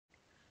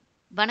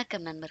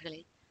வணக்கம் நண்பர்களே.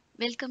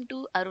 Welcome to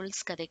Arul's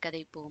கதை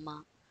கதை போமா.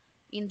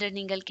 இன்று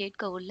நீங்கள்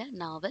கேட்க உள்ள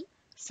நாவல்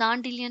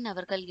சாண்டில்யன்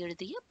அவர்கள்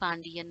எழுதிய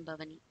பாண்டியன்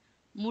பவனி.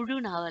 முழு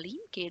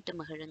நாவலையும் கேட்டு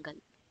மகிழுங்கள்.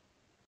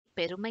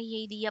 பெருமை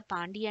எய்திய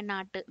பாண்டிய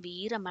நாட்டு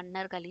வீர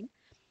மன்னர்களின்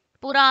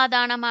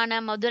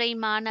புராதனமான மதுரை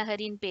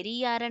மாநகரின்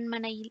பெரிய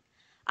அரண்மனையில்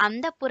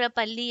அந்தப்புற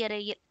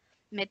பள்ளியறையில்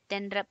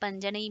மெத்தென்ற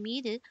பஞ்சனை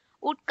மீது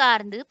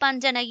உட்கார்ந்து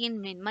பஞ்சனையின்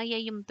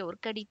மென்மையையும்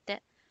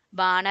தோற்கடித்த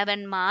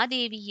வானவன்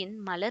மாதேவியின்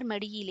மலர்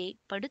மடியிலே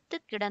படுத்து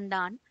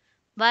கிடந்தான்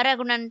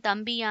வரகுணன்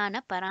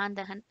தம்பியான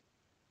பராந்தகன்.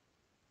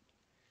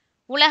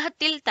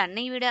 உலகத்தில்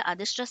தன்னை விட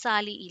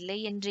அதிர்ஷ்டசாலி இல்லை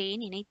என்றே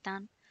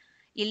நினைத்தான்.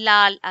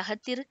 இல்லால்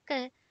அகத்திருக்க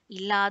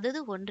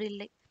இல்லாதது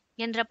ஒன்றில்லை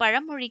என்ற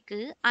பழமொழிக்கு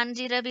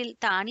அன்றிரவில்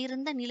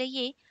தானிருந்த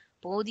நிலையே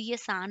போதிய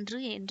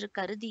சான்று என்று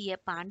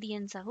கருதிய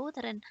பாண்டியன்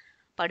சகோதரன்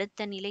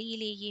படுத்த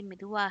நிலையிலேயே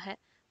மெதுவாக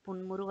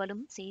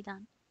புன்முறுவலும்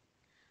செய்தான்.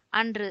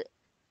 அன்று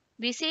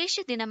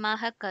விசேஷ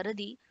தினமாக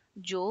கருதி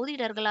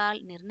ஜோதிடர்களால்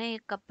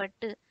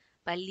நிர்ணயிக்கப்பட்டு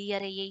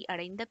பள்ளியறையை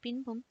அடைந்த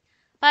பின்பும்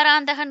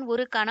பராந்தகன்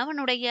ஒரு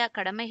கணவனுடைய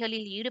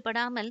கடமைகளில்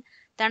ஈடுபடாமல்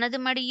தனது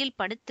மடியில்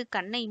படுத்து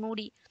கண்ணை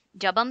மூடி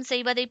ஜபம்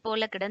செய்வதைப்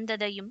போல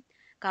கிடந்ததையும்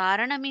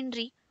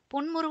காரணமின்றி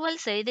புன்முறுவல்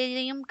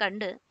செய்ததையும்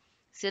கண்டு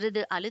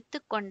சிறிது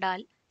அலுத்து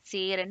கொண்டாள்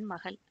சேரன்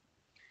மகள்.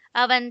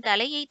 அவன்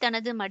தலையை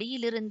தனது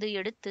மடியிலிருந்து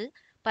எடுத்து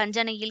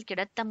பஞ்சனையில்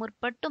கிடத்த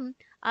முற்பட்டும்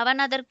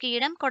அவன் அதற்கு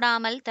இடம்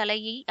கொடாமல்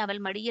தலையை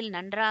அவள் மடியில்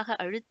நன்றாக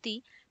அழுத்தி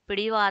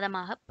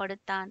பிடிவாதமாக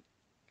படுத்தான்.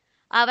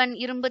 அவன்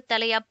இரும்பு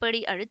தலை அப்படி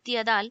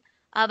அழுத்தியதால்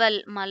அவள்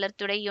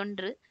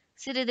மலர்த்துடையொன்று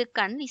சிறிது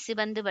கண்ணி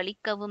சிவந்து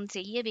வலிக்கவும்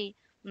செய்யவே,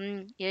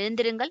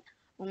 எழுந்திருங்கள்,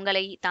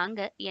 உங்களை தாங்க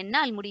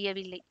என்னால்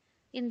முடியவில்லை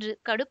என்று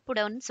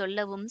கடுப்புடன்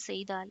சொல்லவும்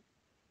செய்தாள்.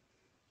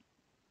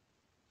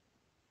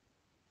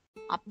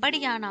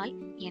 அப்படியானால்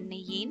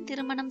என்னை ஏன்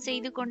திருமணம்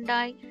செய்து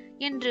கொண்டாய்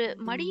என்று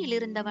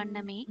மடியிலிருந்த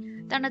வண்ணமே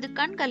தனது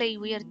கண்களை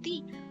உயர்த்தி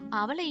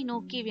அவளை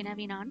நோக்கி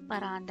வினவினான்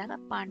பராந்தக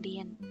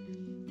பாண்டியன்.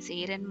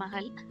 சேரன்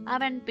மகள்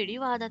அவன்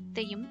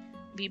பிடிவாதத்தையும்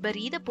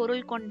விபரீத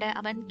பொருள் கொண்ட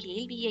அவன்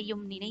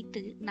கேள்வியையும்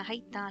நினைத்து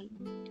நகைத்தாள்.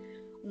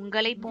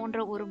 உங்களை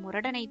போன்ற ஒரு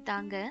முரடனை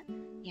தாங்க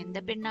எந்த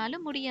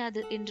பெண்ணாலும்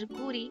முடியாது என்று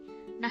கூறி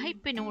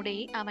நகைப்பினோடே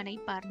அவனை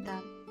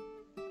பார்த்தாள்.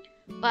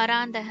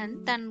 பராந்தகன்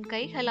தன்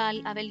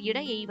கைகளால் அவள்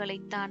இடையை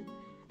வளைத்தான்.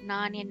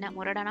 நான் என்ன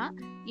முரடனா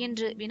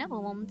என்று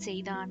வினவவும்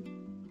செய்தான்.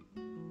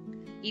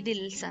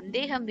 இதில்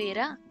சந்தேகம்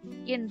வேறா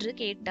என்று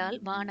கேட்டாள்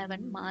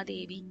வானவன்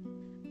மாதேவி.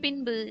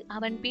 பின்பு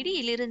அவன்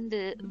பிடியிலிருந்து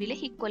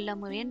விலகிக் கொள்ள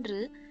முயன்று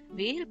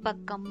வேறு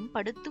பக்கம்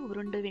படுத்து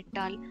உருண்டு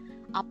விட்டாள்.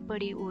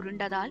 அப்படி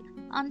உருண்டதால்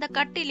அந்த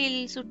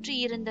கட்டிலில்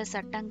சுற்றியிருந்த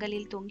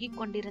சட்டங்களில் தொங்கிக்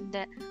கொண்டிருந்த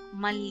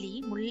மல்லி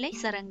முல்லை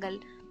சரங்கள்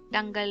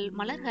தங்கள்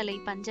மலர்களை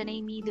பஞ்சனை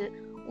மீது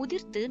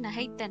உதிர்த்து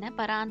நகைத்தன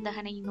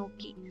பராந்தகனை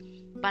நோக்கி.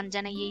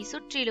 பஞ்சனையை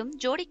சுற்றிலும்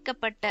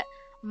ஜோடிக்கப்பட்ட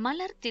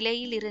மலர்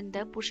திலையில் இருந்த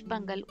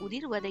புஷ்பங்கள்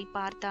உதிர்வதை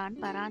பார்த்தான்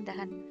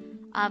பராந்தகன்.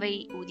 அவை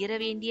உதிர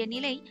வேண்டிய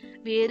நிலை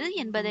வேறு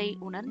என்பதை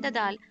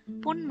உணர்ந்ததால்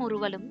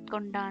புன்முறுவலும்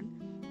கொண்டான்.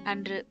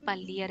 அன்று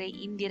பள்ளியறை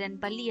இந்திரன்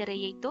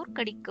பள்ளியறையை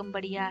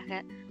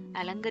தோற்கடிக்கும்படியாக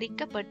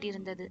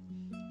அலங்கரிக்கப்பட்டிருந்தது.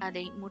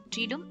 அதை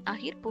முற்றிலும்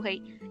அகிர்புகை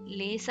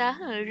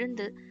லேசாக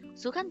எழுந்து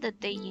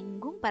சுகந்தத்தை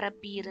எங்கும்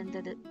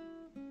பரப்பியிருந்தது.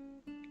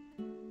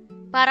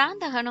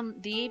 பராந்தகனும்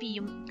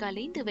தேவியும்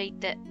கலைந்து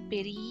வைத்த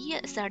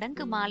பெரிய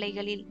சடங்கு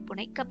மாலைகளில்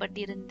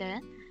புனைக்கப்பட்டிருந்த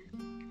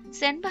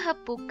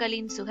செண்பகப்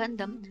பூக்களின்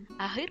சுகந்தம்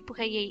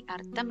அகிர்புகையை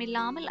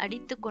அர்த்தமில்லாமல்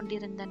அடித்து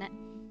கொண்டிருந்தன.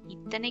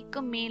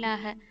 இத்தனைக்கும்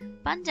மேலாக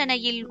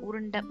பஞ்சனையில்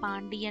உருண்ட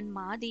பாண்டியன்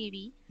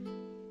மாதேவி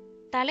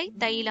தலை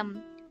தைலம்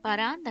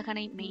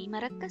பராந்தகனை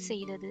மெய்மறக்க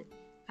செய்தது.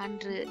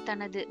 அன்று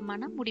தனது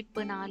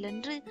மணமுடிப்பு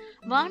நாளன்று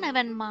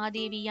வானவன்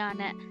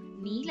மாதேவியான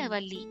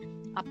நீலவல்லி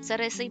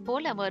அப்சரசை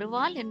போல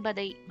வருவாள்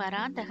என்பதை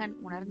பராந்தகன்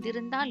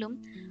உணர்ந்திருந்தாலும்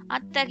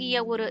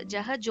அத்தகைய ஒரு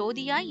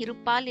ஜெகஜோதியாய்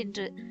இருப்பாள்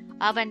என்று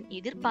அவன்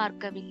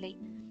எதிர்பார்க்கவில்லை.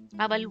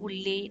 அவள்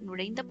உள்ளே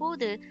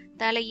நுழைந்தபோது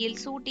தலையில்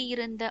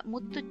சூட்டியிருந்த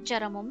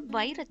முத்துச்சரமும்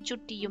வைரச்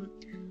சுட்டியும்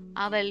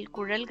அவள்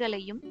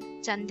குழல்களையும்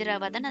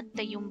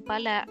சந்திரவதனத்தையும்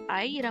பல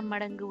 1000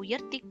 மடங்கு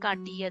உயர்த்தி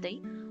காட்டியதை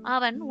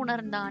அவன்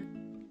உணர்ந்தான்.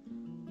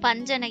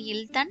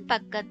 பஞ்சனையில் தன்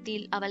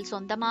பக்கத்தில் அவள்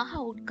சொந்தமாக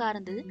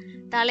உட்கார்ந்து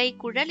தலை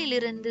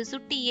குழலிலிருந்து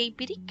சுட்டியை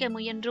பிரிக்க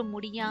முயன்றும்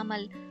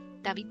முடியாமல்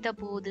தவித்த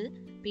போது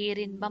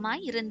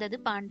பேரின்பமாய் இருந்தது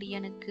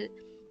பாண்டியனுக்கு.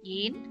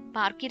 ஏன்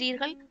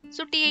பார்க்கிறீர்கள்,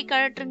 சுட்டியை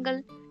கழற்றுங்கள்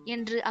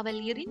என்று அவள்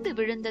எரிந்து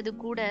விழுந்தது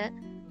கூட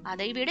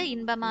அதைவிட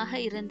இன்பமாக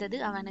இருந்தது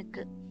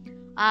அவனுக்கு.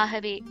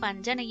 ஆகவே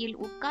பஞ்சனையில்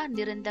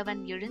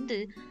உட்கார்ந்திருந்தவன் எழுந்து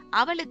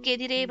அவளுக்கு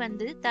எதிரே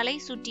வந்து தலை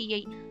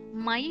சுட்டியை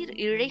மயிர்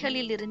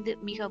இழைகளில் இருந்து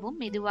மிகவும்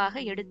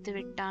மெதுவாக எடுத்து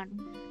விட்டான்.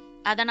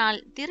 அதனால்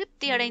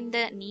திருப்தி அடைந்த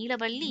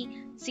நீலவல்லி,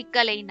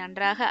 சிக்கலை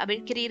நன்றாக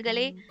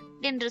அவிழ்க்கிறீர்களே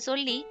என்று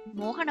சொல்லி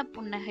மோகன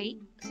புன்னகை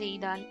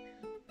செய்தாள்.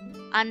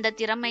 அந்த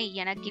திறமை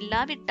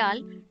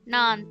எனக்கில்லாவிட்டால்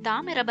நான்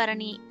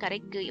தாமிரபரணி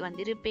கரைக்கு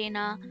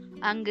வந்திருப்பேனா?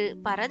 அங்கு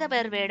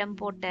பரதவர் வேடம்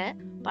போட்ட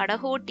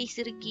படகோட்டி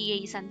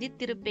சிறுக்கியை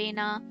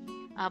சந்தித்திருப்பேனா?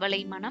 அவளை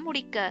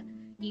மணமுடிக்க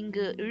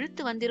இங்கு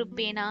இழுத்து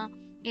வந்திருப்பேனா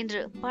என்று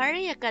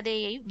பழைய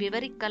கதையை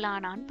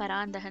விவரிக்கலானான்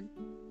பராந்தகன்.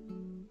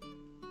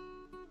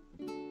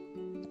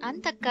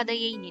 அந்த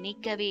கதையை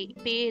நினைக்கவே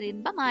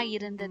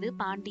பேரின்பமாயிருந்தது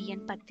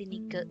பாண்டியன்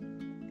பத்தினிக்கு.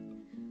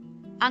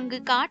 அங்கு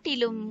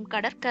காட்டிலும்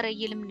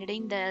கடற்கரையிலும்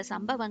நிறைந்த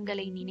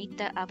சம்பவங்களை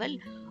நினைத்த அவள்,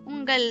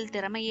 உங்கள்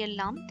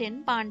திறமையெல்லாம்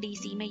தென்பாண்டி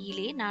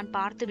சீமையிலே நான்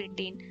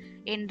பார்த்துவிட்டேன்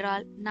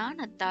என்றால்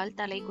நாணத்தால்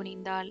தலை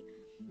குனிந்தாள்.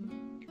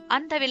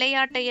 அந்த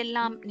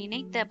விளையாட்டையெல்லாம்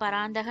நினைத்த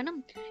பராந்தகனும்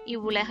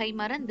இவ்வுலகை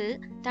மறந்து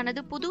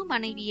தனது புது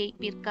மனைவியை,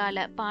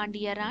 பிற்கால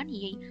பாண்டிய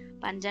ராணியை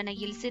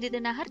பஞ்சனையில் சிறிது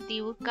நகர்த்தி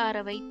உட்கார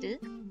வைத்து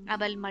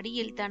அவள்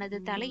மடியில் தனது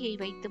தலையை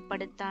வைத்து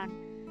படுத்தான்.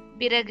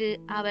 பிறகு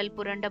அவள்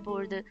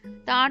புரண்டபொழுது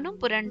தானும்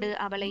புரண்டு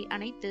அவளை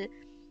அணைத்து,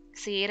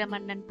 சேர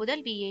மன்னன்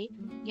புதல்வியே,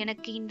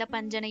 எனக்கு இந்த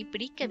பஞ்சனை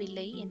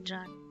பிடிக்கவில்லை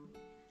என்றான்.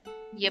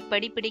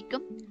 எப்படி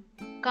பிடிக்கும்?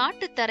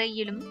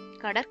 காட்டுத்தரையிலும்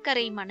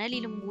கடற்கரை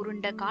மணலிலும்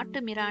உருண்ட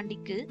காட்டு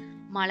மிராண்டிக்கு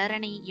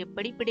மலரனை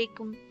எப்படி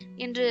பிடிக்கும்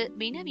என்று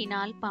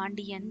வினவினாள்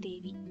பாண்டியன்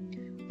தேவி.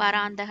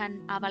 பராந்தகன்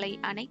அவளை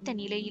அணைத்த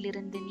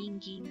நிலையிலிருந்து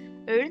நீங்கி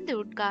எழுந்து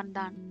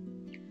உட்கார்ந்தான்.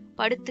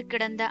 படுத்து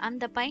கிடந்த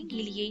அந்த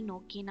பைங்கிலியை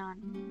நோக்கினான்.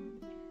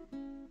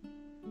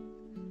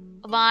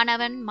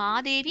 வானவன்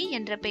மாதேவி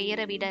என்ற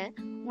பெயரை விட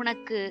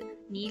உனக்கு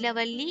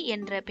நீலவல்லி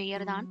என்ற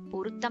பெயர்தான்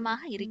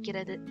பொருத்தமாக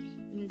இருக்கிறது.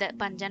 இந்த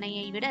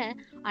பஞ்சனையை விட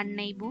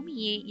அன்னை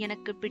பூமியே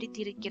எனக்கு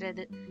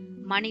பிடித்திருக்கிறது.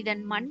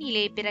 மனிதன்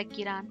மண்ணிலே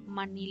பிறக்கிறான்,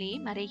 மண்ணிலே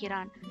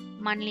மறைகிறான்.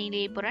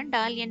 மண்ணிலே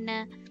புரண்டால் என்ன?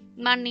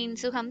 மண்ணின்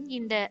சுகம்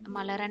இந்த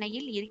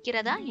மலரணையில்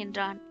இருக்கிறதா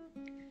என்றான்.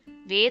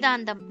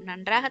 வேதாந்தம்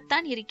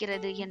நன்றாகத்தான்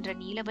இருக்கிறது என்ற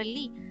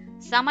நீலவல்லி,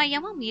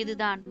 சமயமும்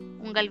இதுதான்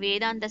உங்கள்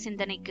வேதாந்த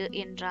சிந்தனைக்கு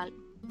என்றாள்.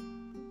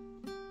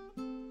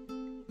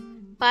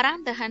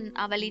 பராந்தகன்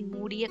அவளின்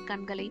மூடிய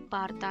கண்களை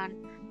பார்த்தான்.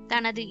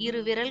 தனது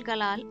இரு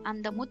விரல்களால்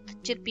அந்த முத்து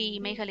சிற்பி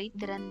இமைகளை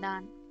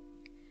திறந்தான்.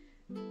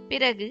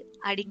 பிறகு,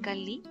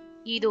 அடிக்கல்லி,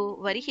 இதோ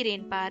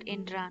வருகிறேன் பார்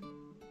என்றான்.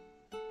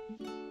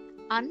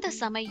 அந்த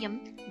சமயம்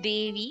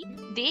தேவி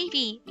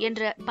தேவி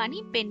என்ற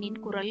பணிப்பெண்ணின்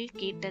குரல்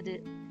கேட்டது.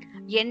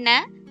 என்ன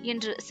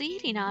என்று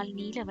சீறினாள்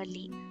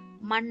நீலவல்லி.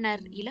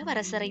 மன்னர்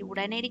இளவரசரை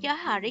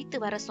உடனடியாக அழைத்து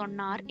வர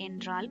சொன்னார்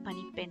என்றாள்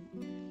பணிப்பெண்.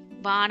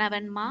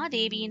 வானவன்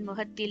மாதேவியின்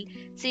முகத்தில்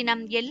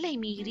சினம் எல்லை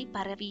மீறி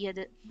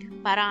பரவியது.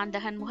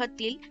 பராந்தகன்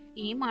முகத்தில்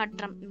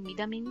ஏமாற்றம்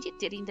மிதமின்றி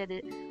தெரிந்தது.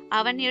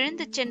 அவன்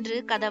எழுந்து சென்று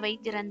கதவை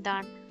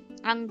திறந்தான்.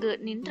 அங்கு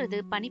நின்றது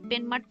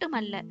பணிப்பெண்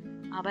மட்டுமல்ல,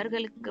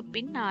 அவர்களுக்கு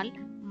பின்னால்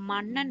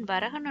மன்னன்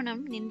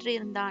வரகுணனும்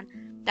நின்றிருந்தான்.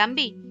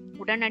 தம்பி,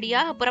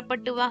 உடனடியாக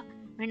புறப்பட்டு வா,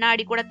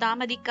 வினாடி கூட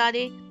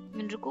தாமதிக்காதே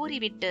என்று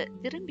கூறிவிட்டு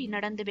திரும்பி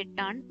நடந்து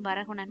விட்டான்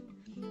வரகுணன்.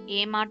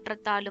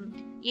 ஏமாற்றத்தாலும்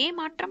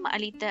ஏமாற்றம்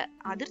அளித்த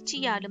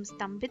அதிர்ச்சியாலும்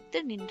ஸ்தம்பித்து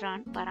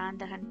நின்றான்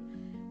பராந்தகன்.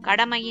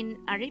 கடமையின்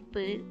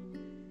அழைப்பு,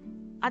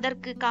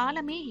 அதற்கு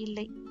காலமே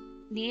இல்லை,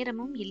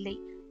 நேரமும் இல்லை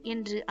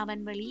என்று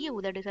அவன் வலிய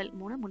உதடுகள்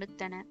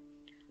முணுமுணுத்தன.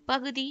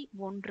 பகுதி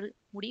 1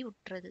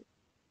 முடிவுற்றது.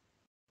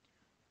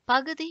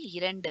 பகுதி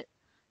 2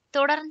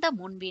 தொடர்ந்த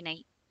முன்வினை.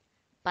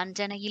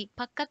 பஞ்சனையில்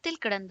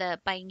பக்கத்தில் கிடந்த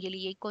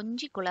பைங்கிலியை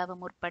கொஞ்சி குழவ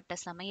முற்பட்ட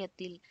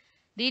சமயத்தில்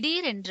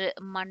திடீரென்று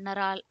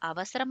மன்னரால்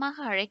அவசரமாக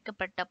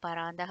அழைக்கப்பட்ட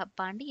பராந்தக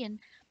பாண்டியன்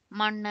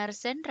மன்னர்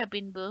சென்ற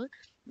பின்பு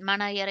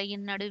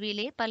மணயறையின்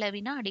நடுவிலே பல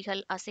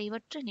வினாடிகள்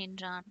அசைவற்று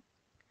நின்றான்.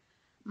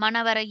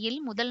 மணவரையில்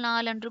முதல்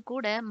நாளன்று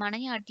கூட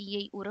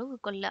மனையாட்டியை உறவு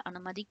கொள்ள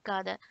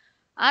அனுமதிக்காத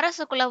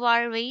அரச குல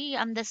வாழ்வை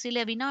அந்த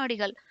சில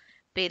வினாடிகள்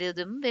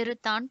பெரிதும்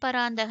வெறுத்தான்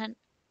பராந்தகன்.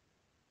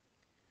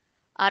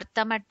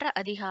 அர்த்தமற்ற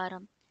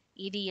அதிகாரம்,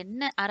 இது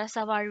என்ன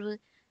அரச வாழ்வு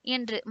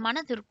என்று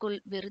மனதிற்குள்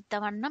வெறுத்த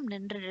வண்ணம்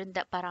நின்றிருந்த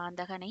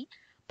பராந்தகனை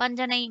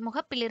பஞ்சனை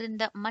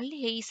முகப்பிலிருந்த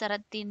மல்லிகை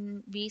சரத்தின்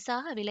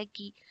வீசாக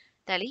விலக்கி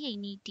தலையை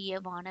நீட்டிய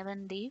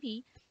வானவன் தேவி,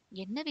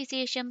 என்ன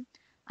விசேஷம்?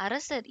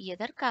 அரசர்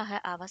எதற்காக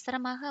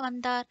அவசரமாக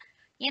வந்தார்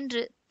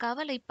என்று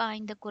கவலை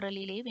பாய்ந்த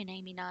குரலிலே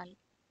வினவினாள்.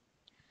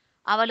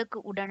 அவளுக்கு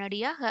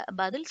உடனடியாக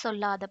பதில்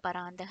சொல்லாத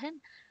பராந்தகன்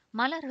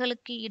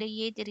மலர்களுக்கு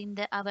இடையே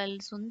தெரிந்த அவள்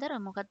சுந்தர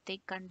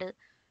முகத்தைக் கண்டு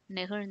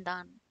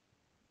நெகிழ்ந்தான்.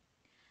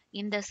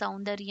 இந்த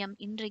சௌந்தரியம்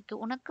இன்றைக்கு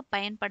உனக்கு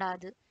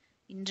பயன்படாது,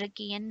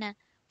 இன்றைக்கு என்ன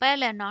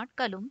பல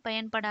நாட்களும்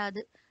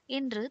பயன்படாது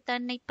என்று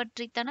தன்னை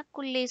பற்றி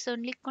தனக்குள்ளே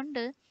சொல்லிக்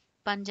கொண்டு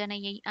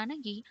பஞ்சனையை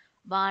அணுகி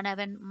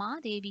வானவன்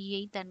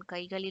மாதேவியை தன்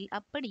கைகளில்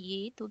அப்படியே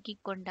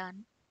தூக்கிக் கொண்டான்.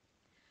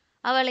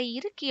 அவளை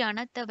இறுக்கி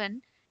அணைத்தவன்,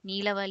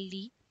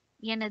 நீலவல்லி,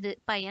 எனது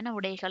பயண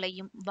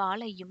உடைகளையும்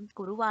வாளையும்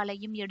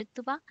குருவாளையும்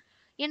எடுத்து வா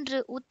என்று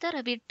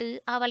உத்தரவிட்டு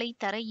அவளை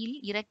தரையில்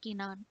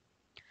இறக்கினான்.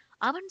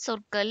 அவன்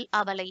சொற்கள்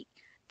அவளை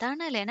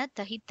தணலென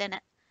தகித்தன.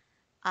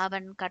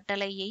 அவன்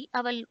கட்டளையை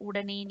அவள்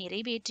உடனே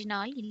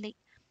நிறைவேற்றினாள் இல்லை.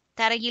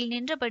 தரையில்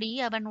நின்றபடி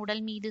அவன்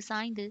உடல் மீது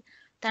சாய்ந்து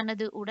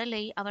தனது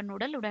உடலை அவன்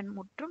உடலுடன்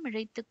முற்றும்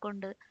இழைத்துக்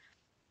கொண்டு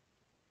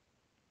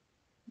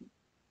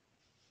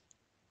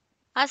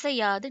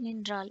அசையாது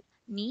நின்றாள்.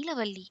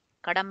 நீலவல்லி,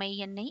 கடமை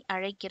என்னை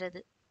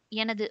அழைக்கிறது.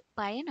 எனது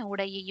பயண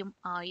உடையையும்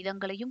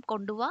ஆயுதங்களையும்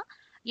கொண்டு வா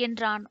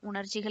என்றான்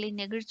உணர்ச்சிகளின்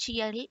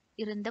நெகிழ்ச்சியில்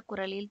இருந்த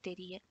குரலில்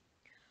தெரிய.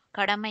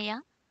 கடமையா?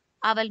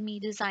 அவள்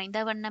மீது சாய்ந்த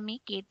வண்ணமே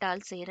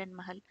கேட்டாள் சேரன்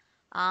மகள்.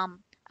 ஆம்,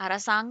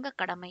 அரசாங்க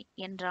கடமை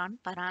என்றான்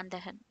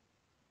பராந்தகன்.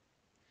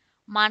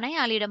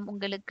 மனையாளிடம்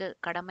உங்களுக்கு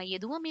கடமை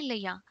எதுவும்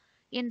இல்லையா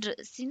என்று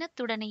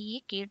சினத்துடனேயே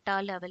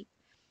கேட்டாள் அவள்.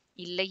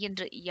 இல்லை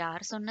என்று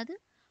யார் சொன்னது?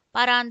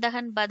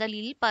 பராந்தகன்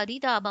பதிலில்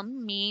பரிதாபம்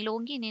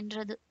மேலோங்கி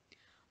நின்றது.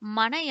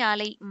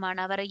 மணயாளை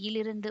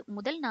மணவரையிலிருந்து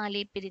முதல்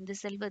நாளே பிரிந்து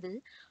செல்வது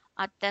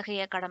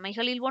அத்தகைய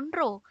கடமைகளில்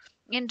ஒன்றோ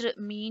என்று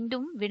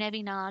மீண்டும்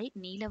வினவினாள்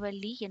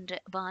நீலவல்லி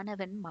என்ற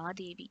வானவன்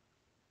மாதேவி.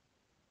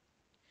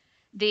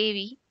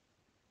 தேவி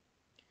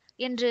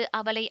என்று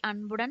அவளை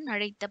அன்புடன்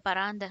அழைத்த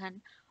பராந்தகன்,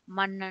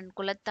 மன்னன்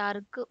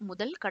குலத்தாருக்கு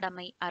முதல்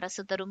கடமை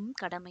அரசு தரும்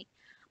கடமை.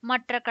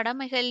 மற்ற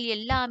கடமைகள்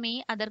எல்லாமே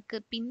அதற்கு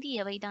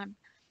பிந்தியவைதான்.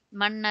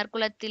 மன்னர்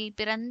குலத்தில்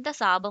பிறந்த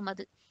சாபம்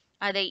அது.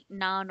 அதை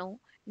நானோ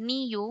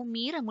நீயோ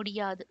மீற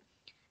முடியாது.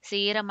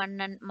 சேர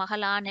மன்னன்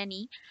மகளான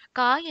நீ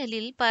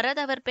காயலில்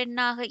பரதவர்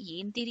பெண்ணாக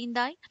ஏன்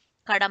திரிந்தாய்?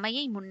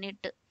 கடமையை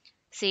முன்னிட்டு.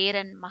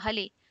 சேரன்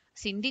மகளே,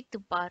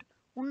 சிந்தித்துப் பார்.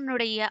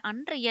 உன்னுடைய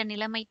அன்றைய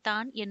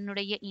நிலைமைத்தான்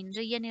என்னுடைய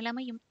இன்றைய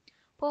நிலைமையும்.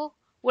 போ,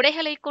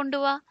 உடைகளை கொண்டு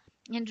வா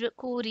என்று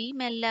கூறி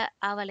மெல்ல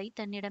அவளை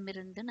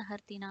தன்னிடமிருந்து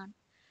நகர்த்தினான்.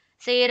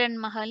 சேரன்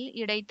மகள்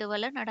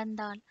இடைத்துவல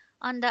நடந்தாள்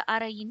அந்த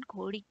அறையின்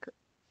கோடிக்கு.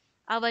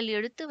 அவள்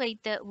எடுத்து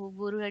வைத்த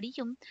ஒவ்வொரு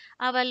அடியும்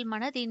அவள்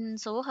மனதின்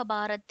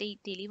சோகபாரத்தை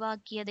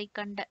தெளிவாக்கியதைக்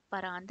கண்ட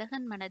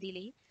பராந்தகன்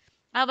மனதிலே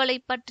அவளை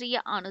பற்றிய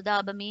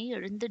அனுதாபமே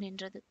எழுந்து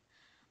நின்றது.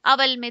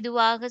 அவள்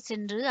மெதுவாக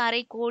சென்று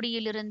அரை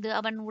கோடியிலிருந்து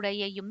அவன்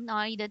உடையையும்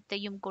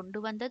ஆயுதத்தையும் கொண்டு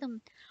வந்ததும்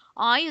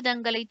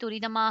ஆயுதங்களை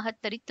துரிதமாக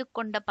தரித்து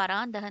கொண்ட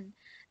பராந்தகன்,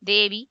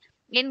 தேவி,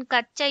 என்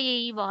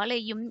கச்சையை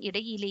வாளையும்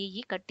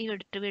இடையிலேயே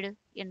கட்டிவிட்டுவிடு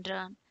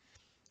என்றான்.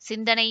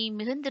 சிந்தனை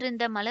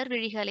மிகுந்திருந்த மலர்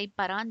விழிகளை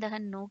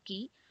பராந்தகன் நோக்கி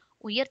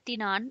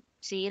உயர்த்தினான்.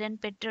 சேரன்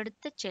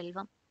பெற்றெடுத்த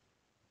செல்வம்.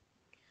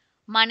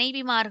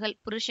 மனைவிமார்கள்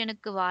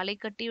புருஷனுக்கு வாளை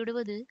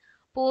கட்டிவிடுவது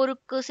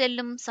போருக்கு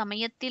செல்லும்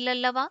சமயத்தில்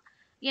அல்லவா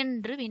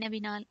என்று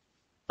வினவினாள்.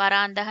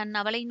 பராந்தகன்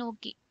அவளை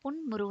நோக்கி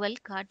புன்முறுவல்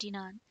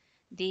காட்டினான்.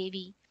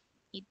 தேவி,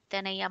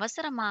 இத்தனை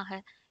அவசரமாக,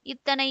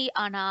 இத்தனை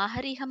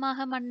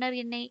அநாகரிகமாக மன்னர்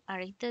என்னை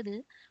அழைத்தது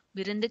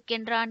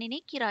விருந்துக்கென்றா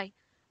நினைக்கிறாய்?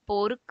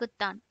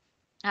 போருக்குத்தான்.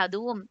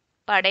 அதுவும்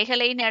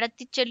படைகளை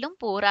நடத்திச் செல்லும்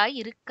போராய்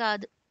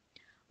இருக்காது.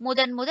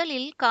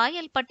 முதலில்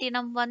காயல்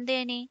பட்டினம்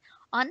வந்தேனே,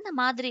 அந்த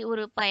மாதிரி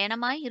ஒரு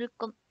பயணமாய்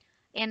இருக்கும்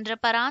என்ற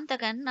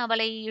பராந்தகன்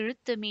அவளை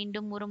இழுத்து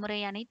மீண்டும் ஒருமுறை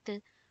அணைத்து,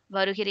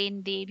 வருகிறேன்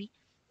தேவி,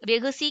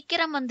 வெகு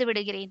சீக்கிரம் வந்து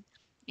விடுகிறேன்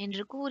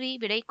என்று கூறி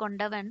விடை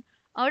கொண்டவன்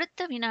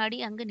அடுத்த வினாடி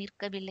அங்கு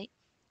நிற்கவில்லை.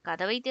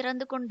 கதவை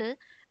திறந்து கொண்டு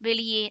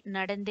வெளியே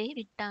நடந்தே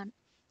விட்டான்.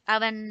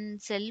 அவன்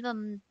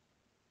செல்வம்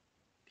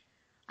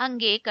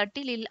அங்கே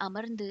கட்டிலில்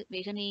அமர்ந்து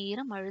வெகு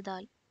நேரம்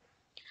அழுதாள்.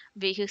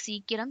 வெகு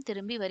சீக்கிரம்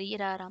திரும்பி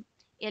வருகிறாராம்.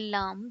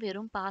 எல்லாம்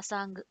வெறும்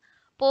பாசாங்கு.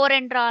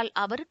 போரென்றால்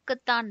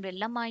அவருக்குத்தான்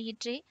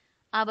வெள்ளமாயிற்றே.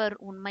 அவர்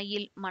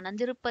உண்மையில்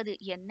மணந்திருப்பது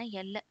என்னை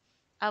அல்ல,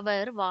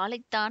 அவர்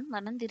வாளைத்தான்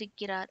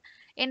மணந்திருக்கிறார்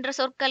என்ற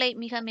சொற்களை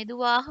மிக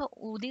மெதுவாக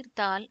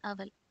உதிர்த்தாள்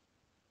அவள்.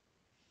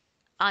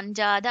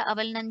 அஞ்சாத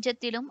அவள்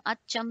நெஞ்சத்திலும்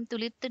அச்சம்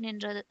துளிர்த்து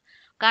நின்றது.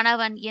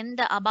 கணவன்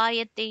எந்த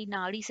அபாயத்தை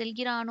நாடி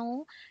செல்கிறானோ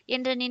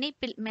என்ற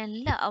நினைப்பில்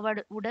மெல்ல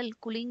அவள் உடல்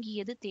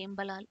குலுங்கியது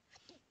தேம்பலால்.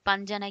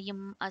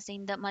 பஞ்சனையும்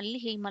அசைந்த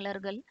மல்லிகை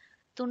மலர்கள்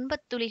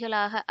துன்பத்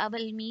துளிகளாக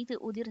அவள் மீது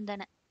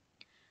உதிர்ந்தன.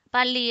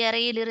 பள்ளி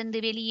அறையிலிருந்து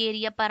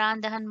வெளியேறிய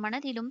பராந்தகன்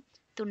மனதிலும்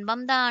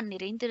துன்பம்தான்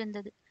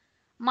நிறைந்திருந்தது.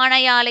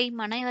 மணயாளை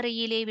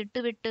மனையறையிலே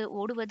விட்டுவிட்டு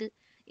ஓடுவது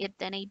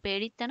எத்தனை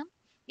பேடித்தனம்,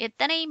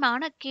 எத்தனை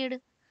மானக்கேடு!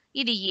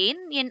 இது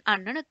ஏன் என்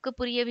அண்ணனுக்கு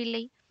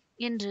புரியவில்லை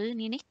என்று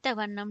நினைத்த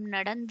வண்ணம்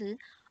நடந்து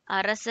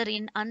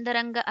அரசரின்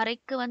அந்தரங்க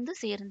அறைக்கு வந்து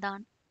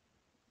சேர்ந்தான்.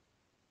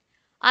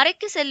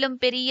 அறைக்கு செல்லும்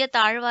பெரிய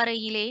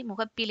தாழ்வாரையிலே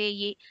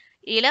முகப்பிலேயே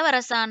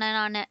இளவரசான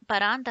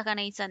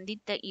பராந்தகனை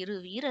சந்தித்த இரு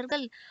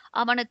வீரர்கள்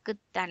அவனுக்கு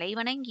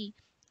தலைவணங்கி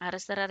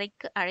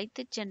அரசரறைக்கு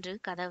அழைத்துச் சென்று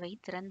கதவை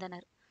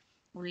திறந்தனர்.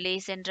 உள்ளே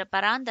சென்ற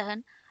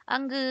பராந்தகன்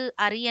அங்கு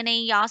அரியணை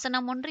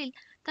யாசனம் ஒன்றில்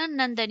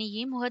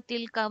தன்னந்தனியே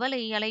முகத்தில்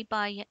கவலை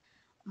அலைபாய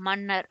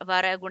மன்னர்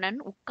வரகுணன்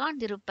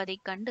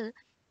உட்கார்ந்திருப்பதைக் கண்டு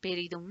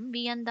பெரிதும்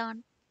வியந்தான்.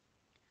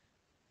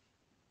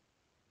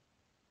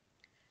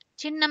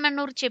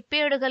 சின்னமன்னூர்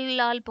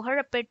செப்பேடுகளால்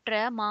புகழப்பெற்ற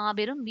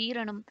மாபெரும்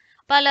வீரனும்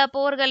பல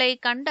போர்களை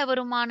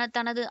கண்டவருமான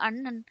தனது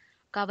அண்ணன்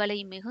கவலை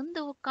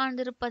மிகுந்து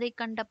உட்கார்ந்திருப்பதைக்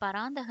கண்ட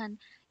பராந்தகன்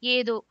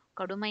ஏதோ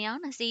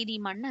கடுமையான செய்தி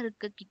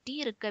மன்னருக்கு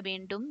கிட்டியிருக்க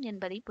வேண்டும்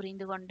என்பதை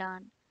புரிந்து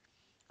கொண்டான்.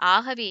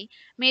 ஆகவே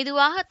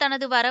மெதுவாக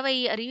தனது வரவை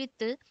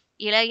அறிவித்து,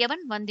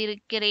 இளையவன்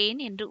வந்திருக்கிறேன்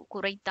என்று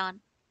குரைத்தான்.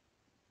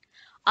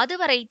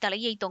 அதுவரை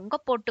தலையை தொங்க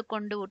போட்டுக்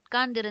கொண்டு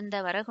உட்கார்ந்திருந்த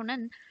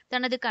வரகுணன்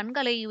தனது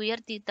கண்களை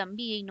உயர்த்தி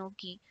தம்பியை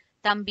நோக்கி,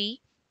 தம்பி,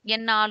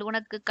 என்னால்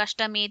உனக்கு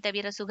கஷ்டமே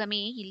தவிர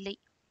சுகமே இல்லை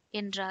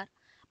என்றார்.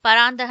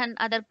 பராந்தகன்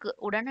அதற்கு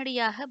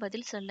உடனடியாக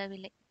பதில்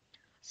சொல்லவில்லை.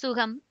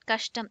 சுகம்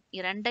கஷ்டம்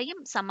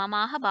இரண்டையும்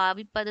சமமாக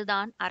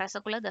பாவிப்பதுதான்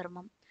அரசகுல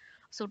தர்மம்.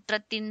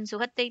 சுற்றத்தின்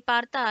சுகத்தை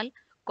பார்த்தால்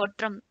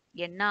கொற்றம்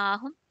என்ன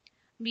ஆகும்?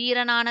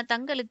 வீரனான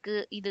தங்களுக்கு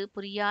இது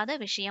புரியாத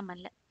விஷயம்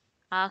அல்ல.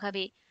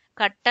 ஆகவே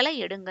கட்டளை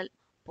எடுங்கள்,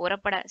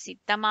 புறப்பட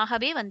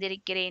சித்தமாகவே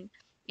வந்திருக்கிறேன்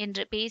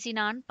என்று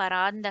பேசினான்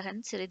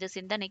பராந்தகன் சிறிது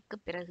சிந்தனைக்கு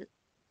பிறகு.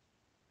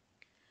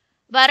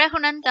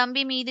 வரகுணன்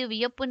தம்பி மீது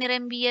வியப்பு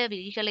நிரம்பிய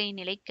விழிகளை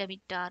நிலைக்க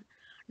விட்டார்.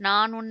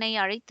 நான் உன்னை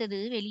அழைத்தது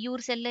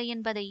வெளியூர் செல்ல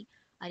என்பதை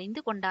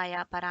அறிந்து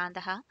கொண்டாயா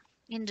பராந்தகா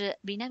என்று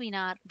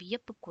வினவினார்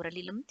வியப்பு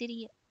குரலிலும்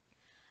தெரிய.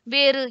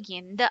 வேறு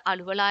எந்த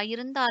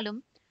அலுவலாயிருந்தாலும்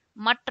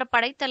மற்ற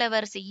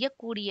படைத்தலைவர்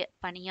செய்யக்கூடிய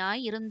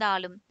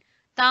பணியாயிருந்தாலும்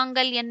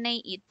தாங்கள் என்னை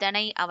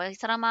இத்தனை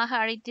அவசரமாக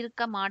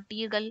அழைத்திருக்க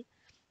மாட்டீர்கள்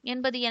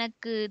என்பது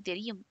எனக்கு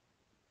தெரியும்.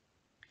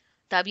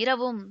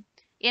 தவிரவும்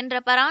என்ற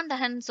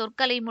பராந்தகன்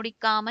சொற்களை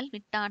முடிக்காமல்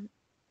விட்டான்.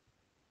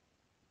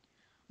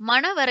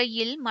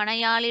 மணவரையில்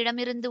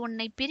மணையாளிடமிருந்து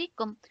உன்னை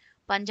பிரிக்கும்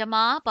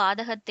பஞ்சமா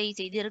பாதகத்தை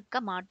செய்திருக்க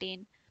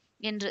மாட்டேன்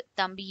என்று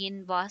தம்பியின்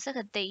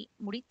வாசகத்தை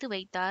முடித்து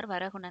வைத்தார்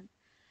வரகுணன்.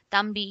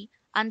 தம்பி,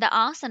 அந்த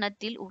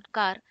ஆசனத்தில்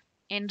உட்கார்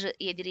என்று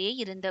எதிரே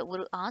இருந்த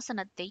ஒரு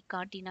ஆசனத்தை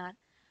காட்டினார்.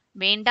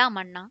 வேண்டாம்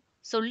அண்ணா,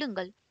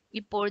 சொல்லுங்கள்,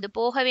 இப்பொழுது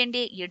போக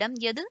வேண்டிய இடம்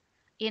எது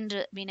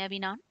என்று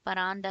வினவினான்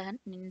பராந்தகன்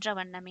நின்ற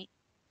வண்ணமே.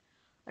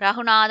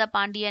 ரகுநாத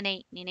பாண்டியனை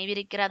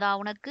நினைவிருக்கிறதா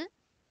உனக்கு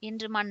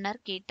என்று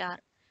மன்னர்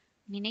கேட்டார்.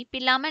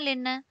 நினைப்பில்லாமல்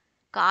என்ன?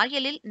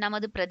 காயலில்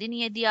நமது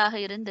பிரதிநிதியாக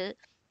இருந்து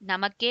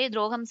நமக்கே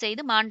துரோகம்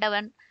செய்து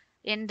மாண்டவன்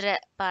என்ற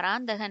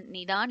பராந்தகன்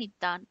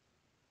நிதானித்தான்.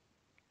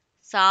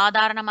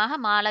 சாதாரணமாக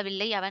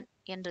மாளவில்லை அவன்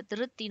என்று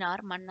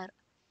திருத்தினார் மன்னர்.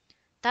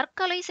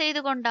 தற்கொலை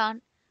செய்து கொண்டான்.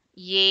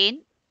 ஏன்?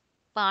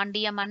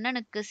 பாண்டிய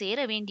மன்னனுக்கு சேர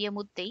வேண்டிய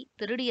முத்தை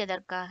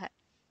திருடியதற்காக.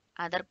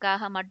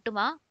 அதற்காக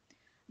மட்டுமா?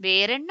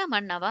 வேறென்ன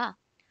மன்னவா?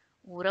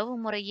 உறவு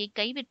முறையை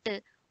கைவிட்டு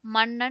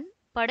மன்னன்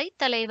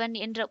படைத்தலைவன்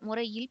என்ற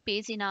முறையில்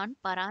பேசினான்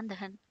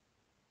பராந்தகன்.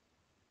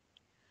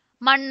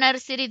 மன்னர்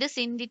சிறிது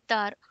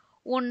சிந்தித்தார்.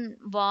 உன்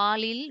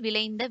வாளில்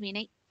விளைந்த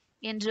வினை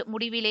என்று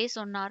முடிவிலே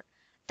சொன்னார்.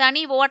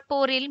 தனி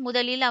ஓட்போரில்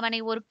முதலில் அவனை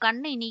ஒரு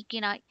கண்ணை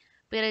நீக்கினாய்,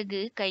 பிறகு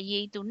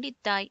கையை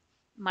துண்டித்தாய்,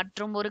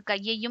 மற்றும் ஒரு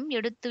கையையும்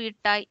எடுத்து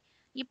விட்டாய்.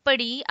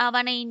 இப்படி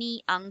அவனை நீ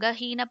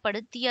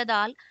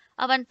அங்கஹீனப்படுத்தியதால்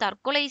அவன்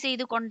தற்கொலை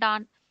செய்து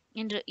கொண்டான்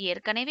என்று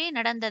ஏற்கனவே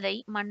நடந்ததை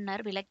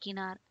மன்னர்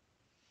விளக்கினார்.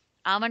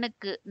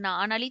 அவனுக்கு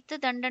நான் அளித்த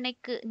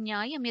தண்டனைக்கு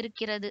நியாயம்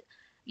இருக்கிறது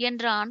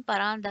என்றான்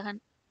பராந்தகன்.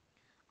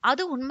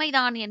 அது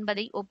உண்மைதான்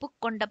என்பதை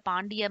ஒப்புக்கொண்ட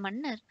பாண்டிய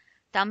மன்னர்,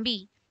 தம்பி,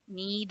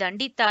 நீ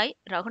தண்டித்தாய்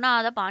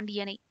ரகுநாத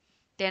பாண்டியனை.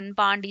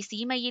 தென்பாண்டி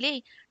சீமையிலே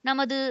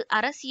நமது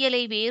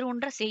அரசியலை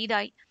வேரூன்ற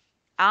செய்தாய்.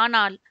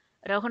 ஆனால்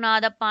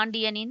ரகுநாத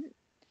பாண்டியனின்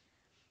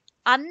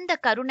அந்த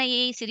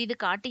கருணையை சிறிது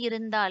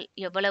காட்டியிருந்தால்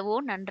எவ்வளவோ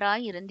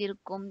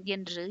நன்றாயிருந்திருக்கும்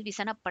என்று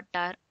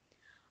விசனப்பட்டார்.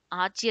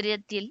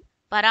 ஆச்சரியத்தில்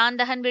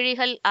பராந்தகன்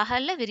விழிகள்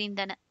அகல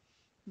விரிந்தன.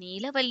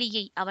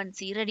 நீலவல்லியை அவன்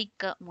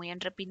சீரடிக்க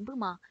முயன்ற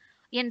பின்புமா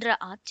என்ற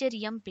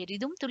ஆச்சரியம்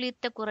பெரிதும்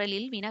துளிர்த்த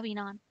குரலில்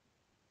வினவினான்.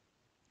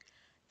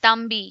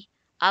 தம்பி,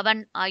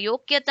 அவன்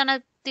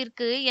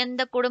அயோக்கியத்தனத்திற்கு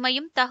எந்த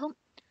கொடுமையும் தகும்.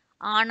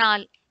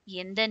 ஆனால்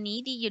எந்த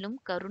நீதியிலும்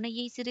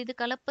கருணையை சிறிது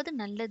கலப்பது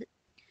நல்லது.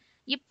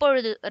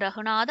 இப்பொழுது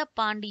ரகுநாத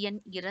பாண்டியன்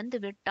இறந்து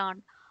விட்டான்.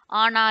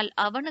 ஆனால்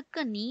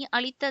அவனுக்கு நீ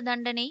அளித்த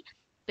தண்டனை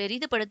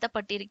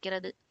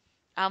பெரிதுபடுத்தப்பட்டிருக்கிறது.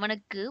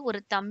 அவனுக்கு ஒரு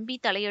தம்பி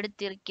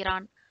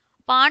தலையெடுத்திருக்கிறான்.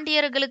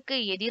 பாண்டியர்களுக்கு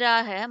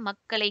எதிராக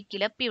மக்களை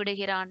கிளப்பி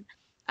விடுகிறான்.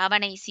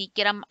 அவனை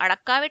சீக்கிரம்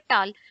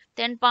அடக்காவிட்டால்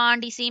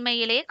தென்பாண்டி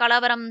சீமையிலே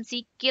கலவரம்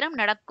சீக்கிரம்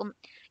நடக்கும்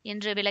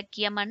என்று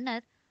விளக்கிய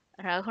மன்னர்,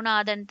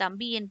 ரகுநாதன்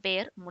தம்பியின்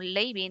பெயர்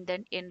முல்லை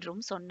வேந்தன்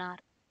என்றும்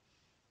சொன்னார்.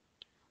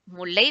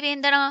 முல்லை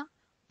வேந்தனா?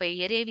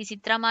 பெயரே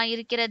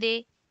விசித்திரமாயிருக்கிறதே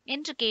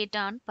என்று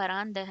கேட்டான்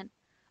பராந்தகன்.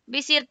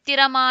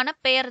 விசித்திரமான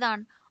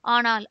பெயர்தான்,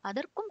 ஆனால்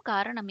அதற்கும்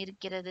காரணம்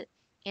இருக்கிறது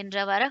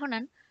என்ற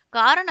வரகுணன்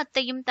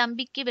காரணத்தையும்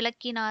தம்பிக்கு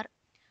விளக்கினார்.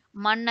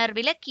 மன்னர்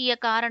விளக்கிய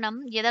காரணம்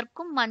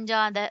எதற்கும்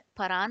மஞ்சாத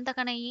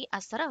பராந்தகனையே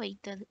அசர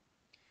வைத்தது.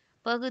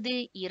 பகுதி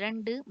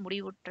 2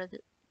 முடிவுற்றது.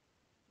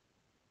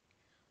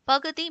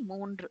 பகுதி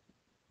 3.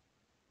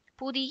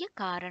 புதிய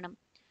காரணம்.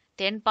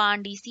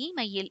 தென்பாண்டி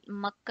சீமையில்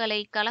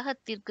மக்களை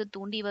கலகத்திற்கு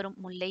தூண்டி வரும்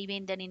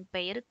முல்லைவேந்தனின்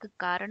பெயருக்கு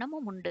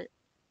காரணமும் உண்டு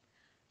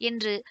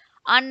என்று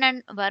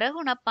அண்ணன்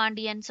வரகுண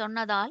பாண்டியன்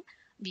சொன்னதால்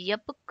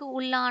வியப்புக்கு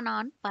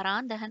உள்ளானான்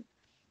பராந்தகன்.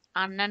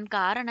 அண்ணன்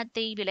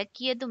காரணத்தை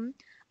விளக்கியதும்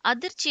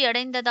அதிர்ச்சி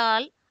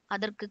அடைந்ததால்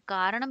அதற்கு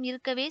காரணம்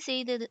இருக்கவே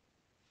செய்தது.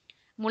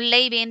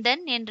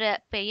 முல்லைவேந்தன் என்ற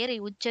பெயரை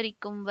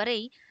உச்சரிக்கும் வரை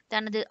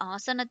தனது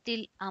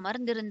ஆசனத்தில்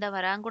அமர்ந்திருந்த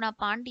வராங்குண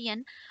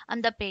பாண்டியன்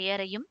அந்த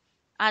பெயரையும்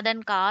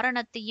அதன்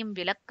காரணத்தையும்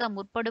விளக்க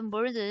முற்படும்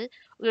பொழுது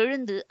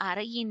எழுந்து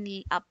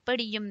அறையினில்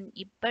அப்படியும்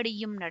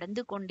இப்படியும்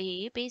நடந்து கொண்டே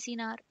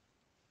பேசினார்.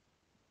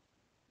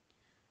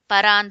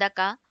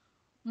 பராந்தகா,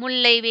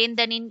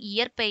 முல்லைவேந்தனின்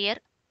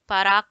இயற்பெயர்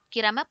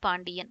பராக்கிரம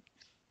பாண்டியன்.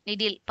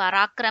 இதில்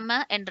பராக்கிரம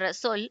என்ற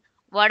சொல்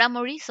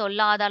வடமொழி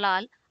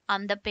சொல்லாதலால்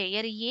அந்த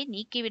பெயரையே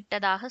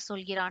நீக்கிவிட்டதாக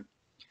சொல்கிறான்.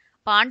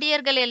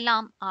 பாண்டியர்கள்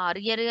எல்லாம்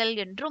ஆரியர்கள்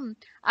என்றும்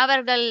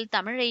அவர்கள்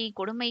தமிழை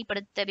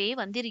கொடுமைப்படுத்தவே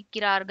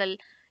வந்திருக்கிறார்கள்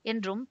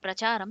என்றும்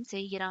பிரச்சாரம்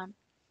செய்கிறான்.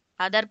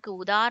 அதற்கு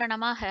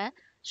உதாரணமாக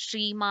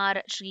ஸ்ரீமார்,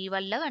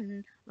 ஸ்ரீவல்லவன்,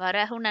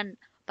 வரகுணன்,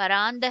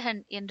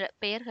 பராந்தகன் என்ற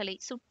பெயர்களை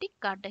சுட்டிக்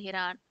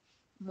காட்டுகிறான்.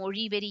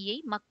 மொழி வெறியை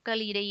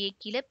மக்களிடையே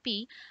கிளப்பி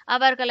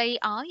அவர்களை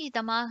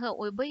ஆயுதமாக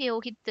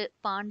உபயோகித்து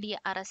பாண்டிய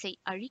அரசை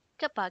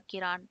அழிக்க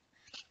பார்க்கிறான்.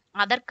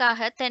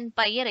 அதற்காக தன்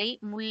பெயரை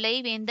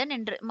முல்லைவேந்தன்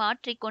என்று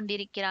மாற்றிக்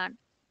கொண்டிருக்கிறான்.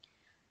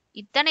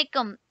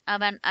 இத்தனைக்கும்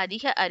அவன்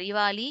அதிக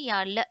அறிவாளி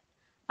அல்ல.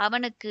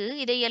 அவனுக்கு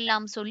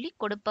இதையெல்லாம் சொல்லிக்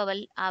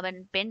கொடுப்பவள் அவன்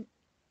பெண்.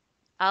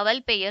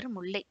 அவள் பெயர்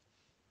முல்லை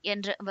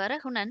என்ற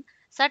வரகுணன்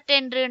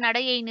சட்டென்று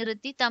நடையை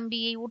நிறுத்தி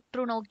தம்பியை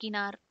உற்று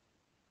நோக்கினார்.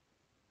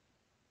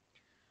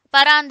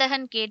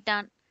 பராந்தகன்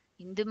கேட்டான்,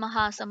 இந்து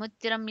மகா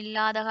சமுத்திரம்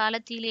இல்லாத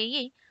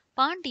காலத்திலேயே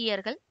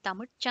பாண்டியர்கள்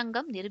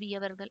தமிழ்ச்சங்கம்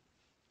நிறுவியவர்கள்.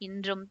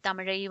 இன்றும்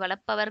தமிழை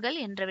வளர்ப்பவர்கள்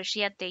என்ற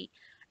விஷயத்தை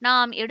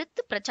நாம்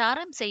எடுத்து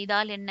பிரச்சாரம்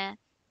செய்தால் என்ன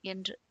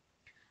என்று.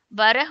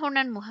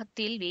 வரகுணன்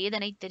முகத்தில்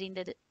வேதனை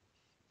தெரிந்தது.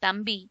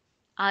 தம்பி,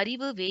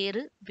 அறிவு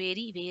வேறு,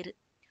 வெறி வேறு.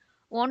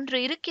 ஒன்று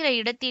இருக்கிற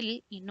இடத்தில்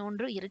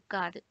இன்னொன்று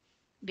இருக்காது.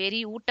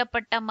 வெறி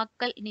ஊட்டப்பட்ட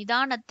மக்கள்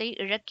நிதானத்தை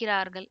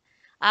இழக்கிறார்கள்.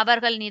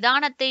 அவர்கள்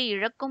நிதானத்தை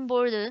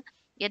இழக்கும்பொழுது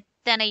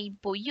எத்தனை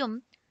பொய்யும்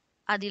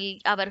அதில்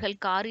அவர்கள்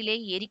காரிலே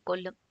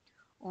ஏறிக்கொள்ளும்.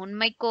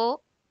 உண்மைக்கோ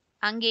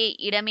அங்கே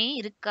இடமே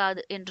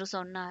இருக்காது என்று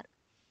சொன்னார்.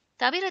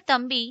 தவிர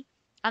தம்பி,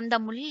 அந்த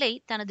முல்லை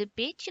தனது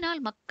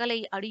பேச்சினால் மக்களை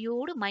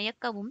அடியோடு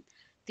மயக்கவும்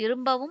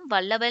திரும்பவும்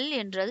வல்லவள்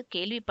என்று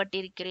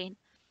கேள்விப்பட்டிருக்கிறேன்.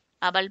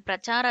 அவள்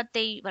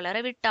பிரச்சாரத்தை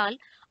வளரவிட்டால்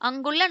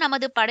அங்குள்ள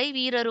நமது படை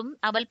வீரரும்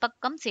அவள்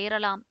பக்கம்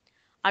சேரலாம்.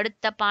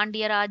 அடுத்த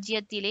பாண்டிய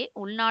ராஜ்யத்திலே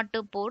உள்நாட்டு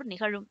போர்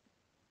நிகழும்.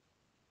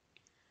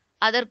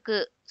 அதற்கு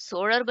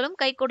சோழர்களும்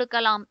கை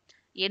கொடுக்கலாம்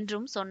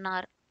என்றும்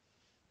சொன்னார்.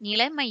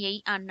 நிலைமையை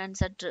அண்ணன்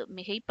சற்று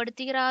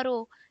மிகைப்படுத்துகிறாரோ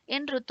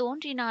என்று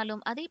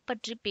தோன்றினாலும் அதை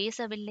பற்றி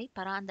பேசவில்லை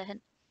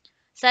பராந்தகன்.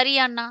 சரி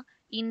அண்ணா,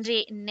 இன்றே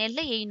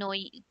நெல்லையை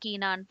நோக்கி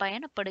நான்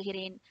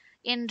பயணப்படுகிறேன்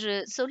என்று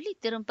சொல்லி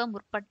திரும்ப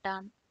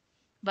முற்பட்டான்.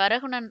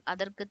 வரகுணன்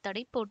அதற்கு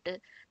தடை போட்டு,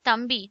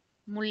 தம்பி,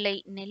 முல்லை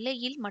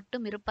நெல்லையில்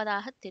மட்டும்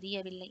இருப்பதாக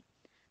தெரியவில்லை.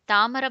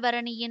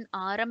 தாமிரபரணியின்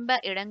ஆரம்ப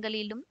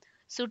இடங்களிலும்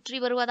சுற்றி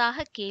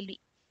வருவதாக கேள்வி.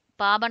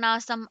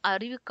 பாபநாசம்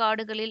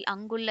அருவிக்காடுகளில்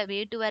அங்குள்ள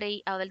வேட்டுவரை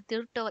அவள்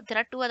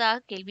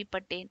திரட்டுவதாக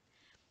கேள்விப்பட்டேன்.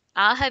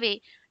 ஆகவே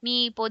நீ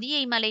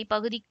பொதியை மலை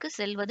பகுதிக்கு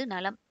செல்வது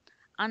நலம்.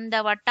 அந்த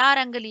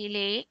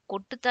வட்டாரங்களிலே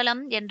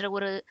கொட்டுத்தலம் என்ற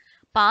ஒரு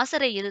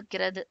பாசறை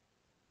இருக்கிறது.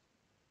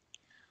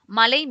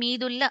 மலை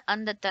மீதுள்ள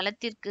அந்த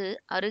தலத்திற்கு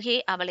அருகே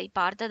அவளை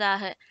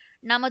பார்த்ததாக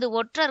நமது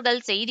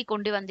ஒற்றர்கள் செய்தி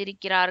கொண்டு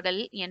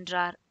வந்திருக்கிறார்கள்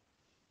என்றார்.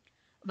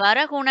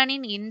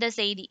 வரகுணனின் இந்த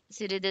செய்தி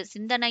சிறிது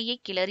சிந்தனையை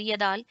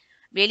கிளறியதால்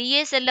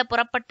வெளியே செல்ல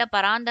புறப்பட்ட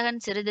பராந்தகன்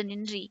சிறிது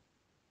நின்றி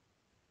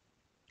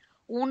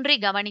ஊன்றி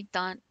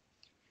கவனித்தான்.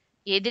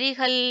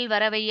 எதிரிகள்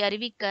வரவை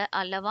அறிவிக்க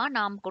அல்லவா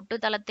நாம்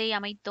கொட்டுத்தலத்தை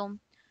அமைத்தோம்.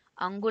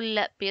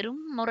 அங்குள்ள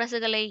பெரும்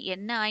முரசுகளை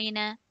என்ன ஆயின?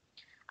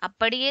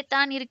 அப்படியே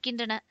தான்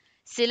இருக்கின்றன.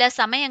 சில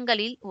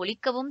சமயங்களில்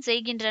ஒலிக்கவும்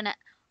செய்கின்றன.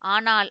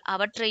 ஆனால்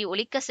அவற்றை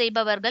ஒலிக்க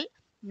செய்பவர்கள்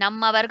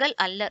நம்மவர்கள்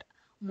அல்லர்.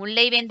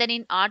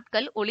 முல்லைவேந்தனின்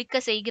ஆட்கள் ஒலிக்க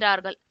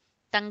செய்கிறார்கள்.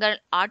 தங்கள்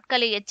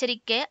ஆட்களை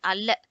எச்சரிக்க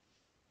அல்ல,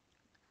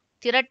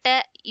 திரட்ட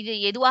இது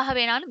எதுவாக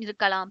வேணாலும்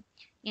இருக்கலாம்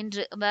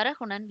என்று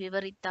வரகுணன்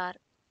விவரித்தார்.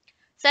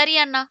 சரி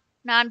அண்ணா,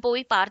 நான்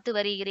போய் பார்த்து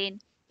வருகிறேன்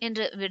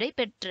என்று விடை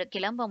பெற்று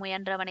கிளம்ப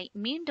முயன்றவனை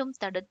மீண்டும்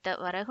தடுத்த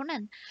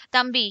வரகுணன்,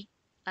 தம்பி,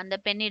 அந்த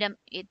பெண்ணிடம்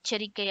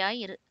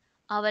எச்சரிக்கையாயிரு.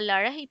 அவள்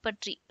அழகை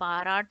பற்றி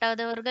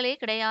பாராட்டாதவர்களே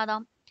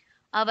கிடையாதாம்.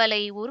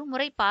 அவளை ஒரு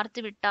முறை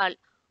பார்த்துவிட்டால்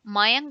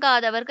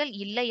மயங்காதவர்கள்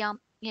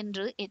இல்லையாம்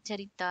என்று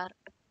எச்சரித்தார்.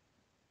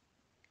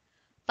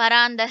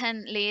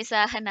 பராந்தகன்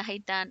லேசாக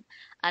நகைத்தான்.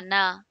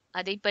 அண்ணா,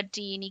 அதை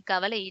பற்றி இனி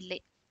கவலை இல்லை.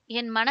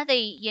 என்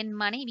மனதை என்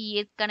மனைவி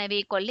ஏற்கனவே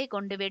கொள்ளை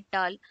கொண்டு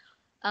விட்டால்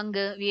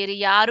அங்கு வேறு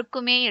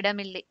யாருக்குமே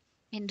இடமில்லை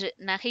என்று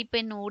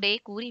நகைப்பெண் ஊடே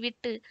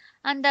கூறிவிட்டு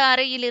அந்த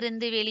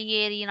அறையிலிருந்து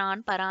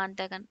வெளியேறினான்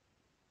பராந்தகன்.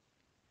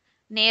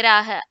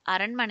 நேராக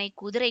அரண்மனை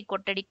குதிரை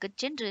கொட்டடிக்குச்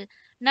சென்று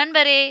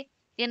நண்பரே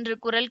என்று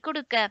குரல்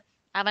கொடுக்க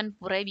அவன்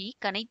புரவி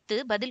கனைத்து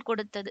பதில்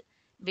கொடுத்தது.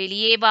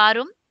 வெளியே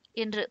வாரும்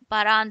என்று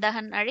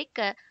பராந்தகன் அழைக்க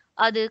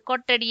அது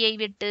கொட்டடியை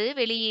விட்டு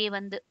வெளியே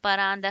வந்து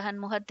பராந்தகன்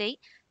முகத்தை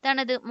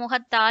தனது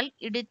முகத்தால்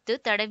இடித்து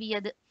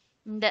தடவியது.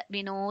 இந்த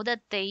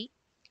வினோதத்தை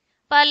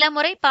பல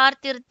முறை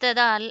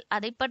பார்த்திருத்ததால்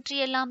அதை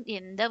பற்றியெல்லாம்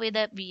எந்தவித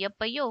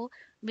வியப்பையோ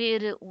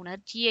வேறு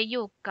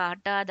உணர்ச்சியையோ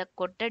காட்டாத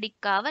கொட்டடி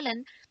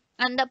காவலன்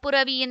அந்த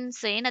புரவியின்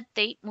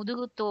சேனத்தை,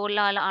 முதுகு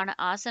தோளால் ஆன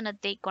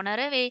ஆசனத்தை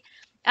கொணரவே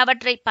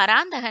அவற்றை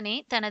பராந்தகனே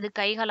தனது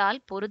கைகளால்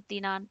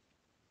பொருத்தினான்.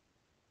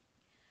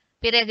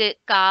 பிறகு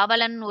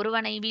காவலன்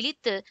ஒருவனை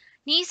விழித்து,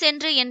 நீ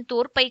சென்று என்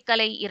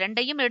தோற்பைகளை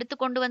இரண்டையும்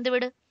எடுத்துக்கொண்டு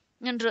வந்துவிடு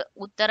என்று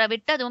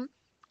உத்தரவிட்டதும்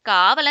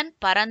காவலன்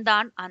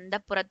பறந்தான் அந்த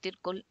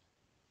புறத்திற்குள்.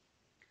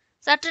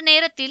 சற்று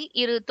நேரத்தில்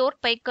இரு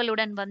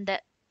தோற்பைகளுடன் வந்த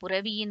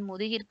புரவியின்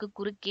முதுகிற்கு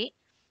குறுக்கே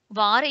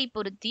வாரை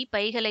பொருத்தி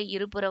பைகளை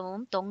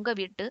இருபுறமும்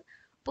தொங்கவிட்டு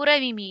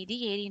புரவி மீது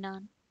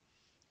ஏறினான்.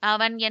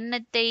 அவன்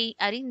எண்ணத்தை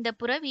அறிந்த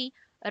புரவி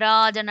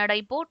ராஜநடை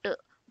போட்டு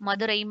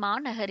மதுரை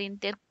மாநகரின்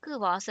தெற்கு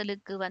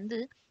வாசலுக்கு வந்து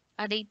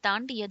அதை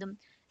தாண்டியதும்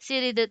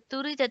சிறிது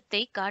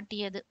துரிதத்தை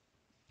காட்டியது.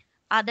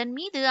 அதன்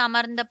மீது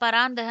அமர்ந்த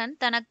பராந்தகன்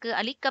தனக்கு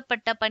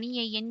அளிக்கப்பட்ட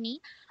பணியை எண்ணி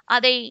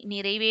அதை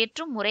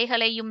நிறைவேற்றும்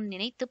முறைகளையும்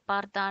நினைத்து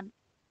பார்த்தான்.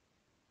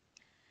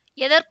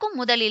 எதற்கும்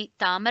முதலில்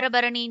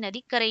தாமிரபரணி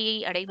நதிக்கரையை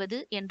அடைவது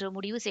என்று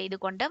முடிவு செய்து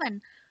கொண்டவன்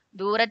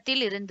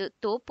தூரத்தில் இருந்து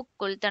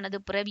தோப்புக்குள் தனது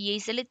புரவியை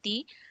செலுத்தி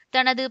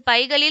தனது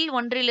பைகளில்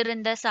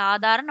ஒன்றிலிருந்த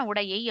சாதாரண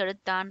உடையை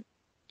எடுத்தான்.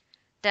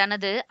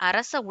 தனது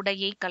அரச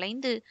உடையை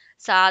களைந்து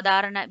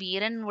சாதாரண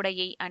வீரன்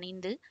உடையை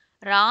அணிந்து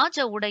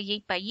ராஜ உடையை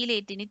பையிலே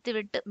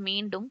திணித்துவிட்டு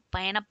மீண்டும்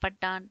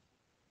பயணப்பட்டான்.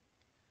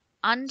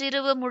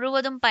 அன்றிரவு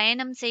முழுவதும்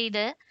பயணம் செய்த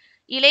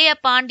இளைய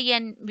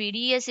பாண்டியன்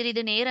விடிய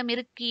சிறிது நேரம்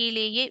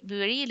இருக்கையிலேயே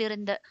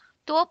வெளியிலிருந்த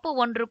தோப்பு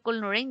ஒன்றுக்குள்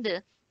நுழைந்து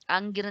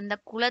அங்கிருந்த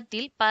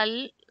குளத்தில்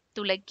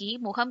துலக்கி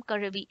முகம்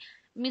கழுவி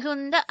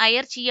மிகுந்த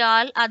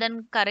அயர்ச்சியால் அதன்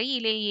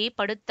கரையிலேயே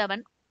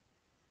படுத்தவன்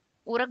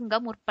உறங்க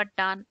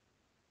முற்பட்டான்.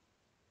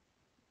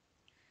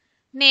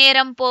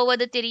 நேரம்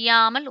போவது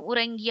தெரியாமல்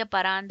உறங்கிய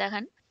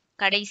பராந்தகன்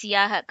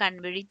கடைசியாக கண்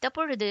விழித்த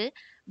பொழுது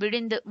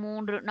விடிந்து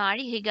 3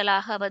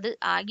 நாழிகைகளாகவது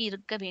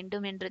ஆகியிருக்க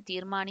வேண்டும் என்று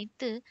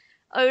தீர்மானித்து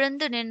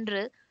எழுந்து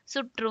நின்று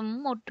சுற்றும்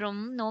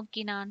முற்றும்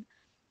நோக்கினான்.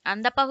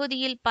 அந்த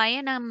பகுதியில்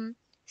பயணம்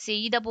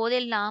செய்த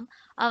போதெல்லாம்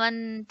அவன்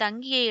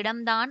தங்கிய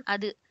இடம்தான்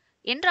அது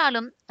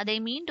என்றாலும் அதை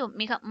மீண்டும்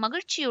மிக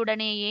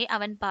மகிழ்ச்சியுடனேயே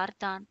அவன்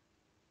பார்த்தான்.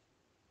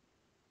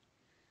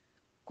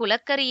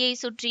 குளக்கரையை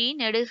சுற்றி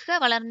நெடுக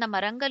வளர்ந்த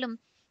மரங்களும்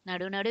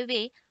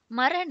நடுநடுவே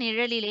மர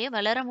நிழலிலே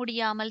வளர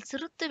முடியாமல்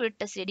சிறுத்து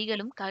விட்ட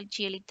செடிகளும்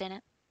காட்சியளித்தன.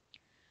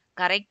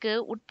 கரைக்கு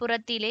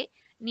உட்புறத்திலே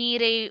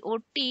நீரை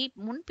ஒட்டி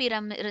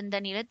முன்பிறம் இருந்த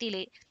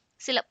நிலத்திலே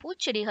சில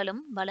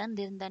பூச்செடிகளும்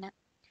வளர்ந்திருந்தன.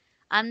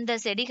 அந்த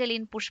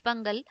செடிகளின்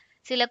புஷ்பங்கள்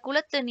சில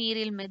குளத்து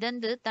நீரில்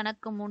மிதந்து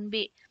தனக்கு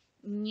முன்பே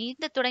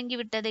நீந்த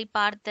தொடங்கிவிட்டதை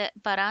பார்த்த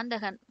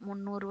பராந்தகன்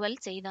முன்னுருவல்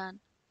செய்தான்.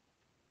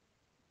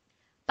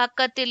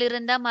 பக்கத்தில்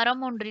இருந்த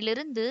மரம்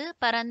ஒன்றிலிருந்து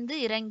பறந்து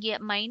இறங்கிய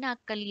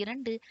மைனாக்கள்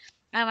 2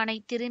 அவனை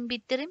திரும்பி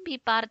திரும்பி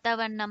பார்த்த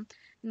வண்ணம்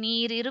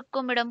நீர்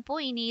இருக்குமிடம்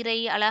போய் நீரை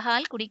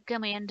அழகால் குடிக்க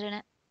முயன்றன.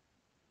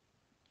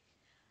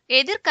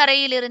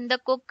 எதிர்கரையில் இருந்த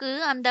கொக்கு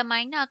அந்த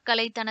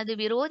மைனாக்களை தனது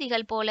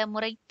விரோதிகள் போல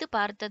முறைத்து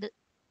பார்த்தது.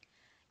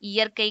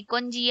 இயற்கை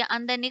கொஞ்சிய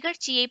அந்த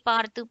நிகழ்ச்சியை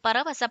பார்த்து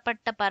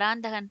பரவசப்பட்ட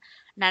பராந்தகன்,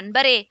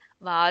 நண்பரே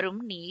வாரும்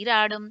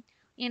நீராடும்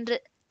என்று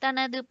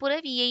தனது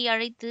புரவியை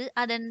அழைத்து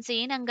அதன்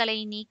சேனங்களை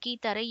நீக்கி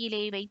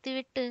தரையிலே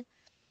வைத்துவிட்டு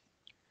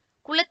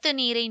குளத்து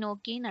நீரை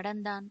நோக்கி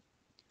நடந்தான்.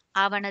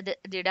 அவனது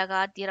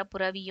திடகாத்திர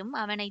புரவியும்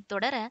அவனை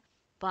தொடர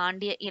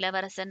பாண்டிய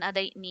இளவரசன்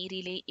அதை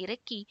நீரிலே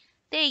இறக்கி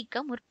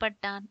தேய்க்க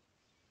முற்பட்டான்.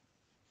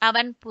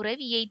 அவன்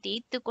புரவியை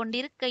தேய்த்து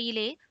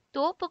கொண்டிருக்கையிலே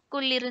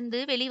தோப்புக்குள்ளிருந்து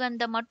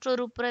வெளிவந்த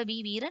மற்றொரு புரவி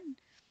வீரன்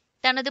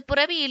தனது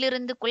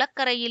புரவியிலிருந்து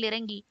குளக்கரையில்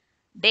இறங்கி,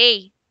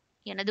 டேய்,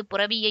 எனது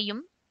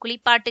புரவியையும்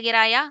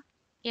குளிப்பாட்டுகிறாயா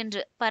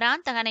என்று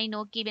பராந்தகனை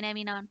நோக்கி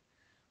வினவினான்.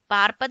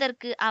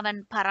 பார்ப்பதற்கு அவன்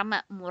பரம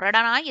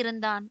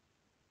முரடனாயிருந்தான்.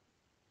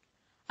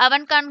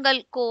 அவன்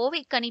கண்கள்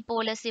கோவை கனி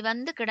போல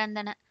சிவந்து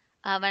கிடந்தன.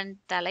 அவன்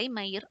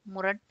தலைமயிர்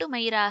முரட்டு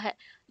மயிராக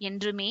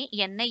என்றுமே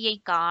எண்ணெயை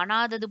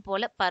காணாதது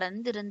போல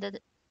பறந்திருந்தது.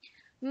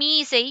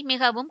 மீசை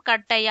மிகவும்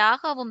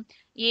கட்டையாகவும்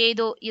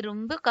ஏதோ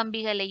இரும்பு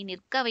கம்பிகளை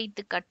நிற்க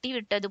வைத்து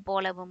கட்டிவிட்டது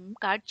போலவும்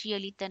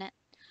காட்சியளித்தன.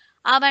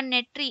 அவன்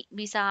நெற்றி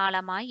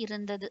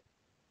விசாலமாயிருந்தது.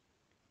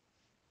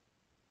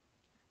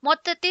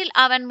 மொத்தத்தில்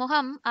அவன்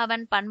முகம்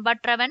அவன்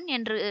பண்பற்றவன்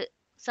என்று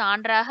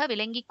சான்றாக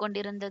விளங்கிக்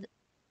கொண்டிருந்தது.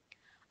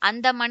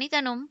 அந்த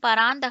மனிதனும்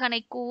பராந்தகனை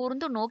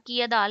கூர்ந்து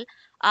நோக்கியதால்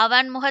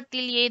அவன்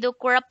முகத்தில் ஏதோ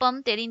குழப்பம்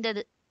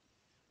தெரிந்தது.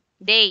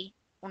 டேய்,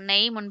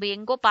 உன்னை முன்பு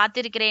எங்கோ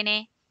பார்த்திருக்கிறேனே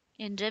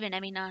என்று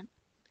வினவினான்.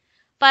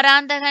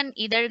 பராந்தகன்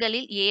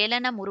இதழ்களில்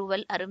ஏளன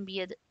முறுவல்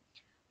அரும்பியது.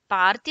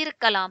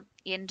 பார்த்திருக்கலாம்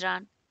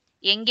என்றான்.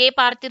 எங்கே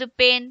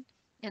பார்த்திருப்பேன்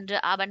என்று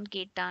அவன்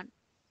கேட்டான்.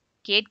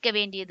 கேட்க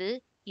வேண்டியது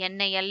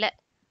என்னை அல்ல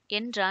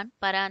என்றான்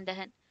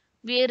பராந்தகன்.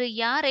 வேறு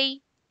யாரை,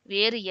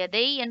 வேறு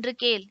எதை என்று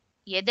கேள்.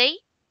 எதை?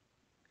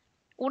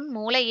 உன்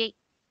மூளையை.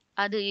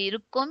 அது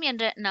இருக்கும்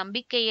என்ற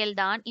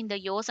நம்பிக்கையில்தான் இந்த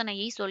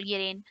யோசனையை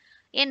சொல்கிறேன்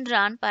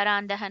என்றான்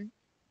பராந்தகன்.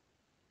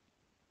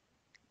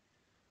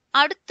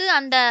 அடுத்து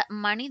அந்த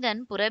மனிதன்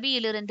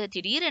புரவியிலிருந்து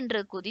திடீரென்று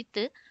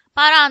குதித்து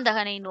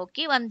பராந்தகனை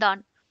நோக்கி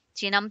வந்தான்,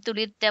 சினம்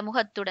துளிர்த்த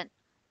முகத்துடன்.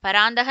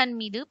 பராந்தகன்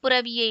மீது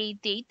புரவியை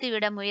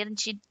தேய்த்துவிட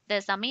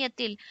முயற்சித்த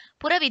சமயத்தில்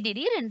புரவி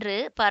திடீரென்று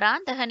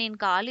பராந்தகனின்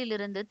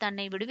காலிலிருந்து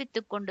தன்னை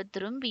விடுவித்துக் கொண்டு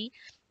திரும்பி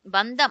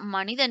வந்த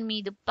மனிதன்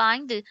மீது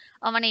பாய்ந்து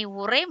அவனை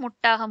ஒரே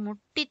முட்டாக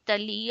முட்டி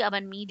தள்ளி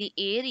அவன் மீது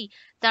ஏறி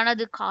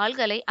தனது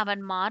கால்களை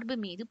அவன் மார்பு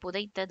மீது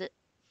புதைத்தது.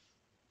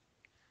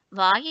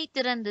 வாயை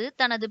திறந்து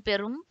தனது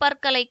பெரும்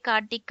பற்களை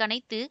காட்டி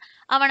கனைத்து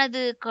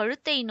அவனது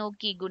கழுத்தை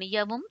நோக்கி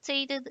குனியவும்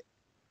செய்தது.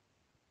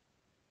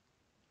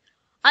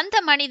 அந்த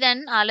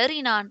மனிதன்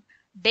அலறினான்,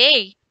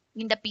 டேய்,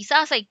 இந்த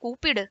பிசாசை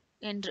கூப்பிடு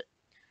என்று.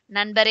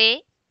 நண்பரே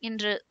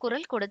என்று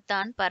குரல்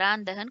கொடுத்தான்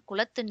பராந்தகன்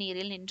குளத்து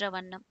நீரில் நின்ற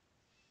வண்ணம்.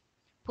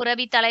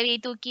 புரவி தலையை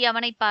தூக்கி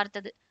அவனை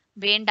பார்த்தது.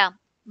 வேண்டாம்,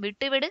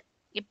 விட்டுவிடு,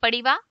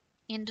 இப்படி வா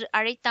என்று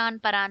அழைத்தான்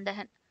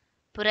பராந்தகன்.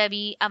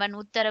 புரவி அவன்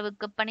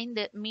உத்தரவுக்கு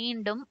பணிந்து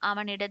மீண்டும்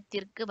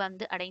அவனிடத்திற்கு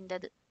வந்து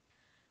அடைந்தது.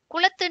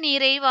 குளத்து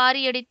நீரை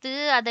வாரியடித்து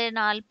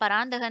அதனால்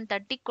பராந்தகன்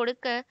தட்டி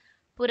கொடுக்க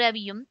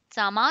புரவியும்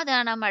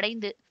சமாதானம்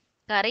அடைந்து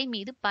கரை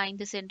மீது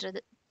பாய்ந்து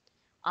சென்றது.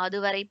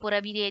 அதுவரை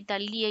புரவியை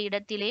தள்ளிய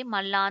இடத்திலே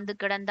மல்லாந்து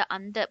கிடந்த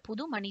அந்த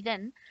புது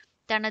மனிதன்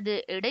தனது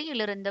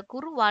இடையிலிருந்த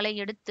குறுவாளை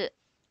எடுத்து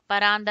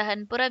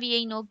பராந்தகன்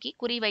புரவியை நோக்கி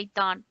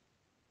குறிவைத்தான்.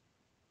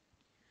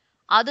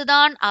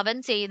 அதுதான்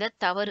அவன் செய்த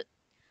தவறு.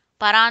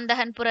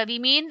 பராந்தகன் புரவி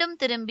மீண்டும்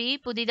திரும்பி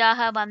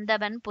புதிதாக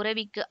வந்தவன்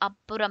புரவிக்கு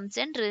அப்புறம்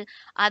சென்று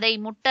அதை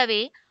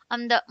முட்டவே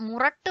அந்த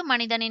முரட்டு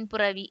மனிதனின்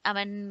புரவி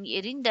அவன்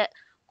எரிந்த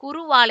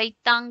குறுவாளை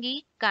தாங்கி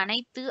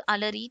கனைத்து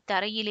அலறி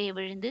தரையிலே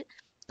விழுந்து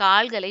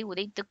கால்களை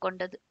உதைத்து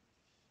கொண்டது.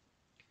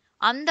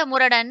 அந்த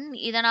முரடன்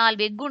இதனால்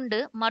வெகுண்டு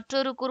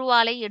மற்றொரு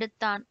குறுவாளை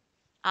எடுத்தான்.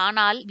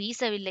 ஆனால்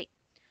வீசவில்லை.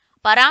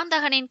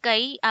 பராந்தகனின்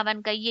கை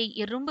அவன் கையை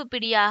இரும்பு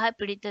பிடியாக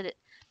பிடித்தது.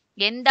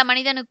 எந்த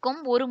மனிதனுக்கும்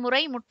ஒரு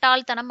முறை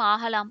முட்டாள்தனம்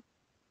ஆகலாம்,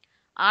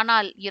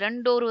 ஆனால்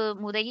இரண்டொரு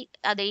முறை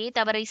அதே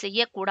தவறை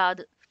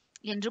செய்யக்கூடாது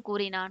என்று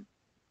கூறினான்.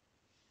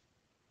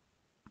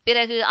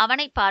 பிறகு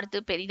அவனை பார்த்து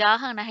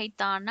பெரிதாக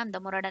நகைத்தான் அந்த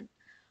முரடன்.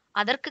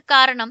 அதற்கு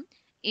காரணம்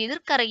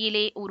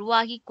எதிர்க்கரையிலே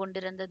உருவாகி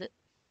கொண்டிருந்தது.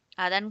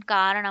 அதன்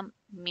காரணம்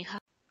மிக.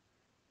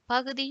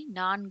 பகுதி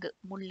 4.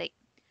 முல்லை.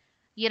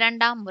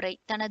 2ஆம் முறை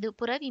தனது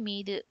புரவி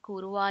மீது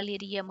குருவால்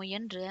எறிய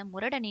முயன்ற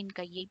முரடனின்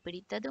கையை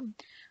பிடித்ததும்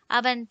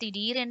அவன்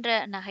திடீரென்ற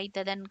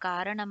நகைத்ததன்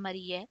காரணம்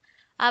அறிய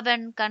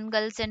அவன்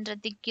கண்கள் சென்ற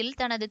திக்கில்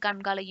தனது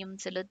கண்களையும்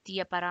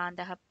செலுத்திய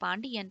பராந்தக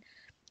பாண்டியன்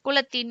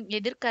குளத்தின்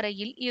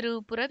எதிர்க்கரையில் இரு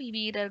புரவி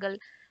வீரர்கள்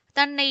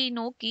தன்னை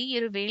நோக்கி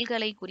இரு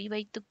வேல்களை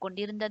குறிவைத்துக்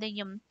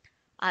கொண்டிருந்ததையும்,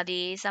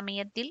 அதே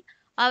சமயத்தில்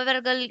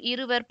அவர்கள்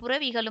இருவர்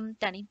புரவிகளும்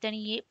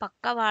தனித்தனியே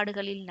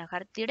பக்கவாடுகளில்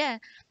நகர்த்திட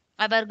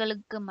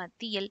அவர்களுக்கு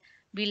மத்தியில்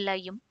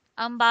வில்லையும்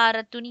அம்பார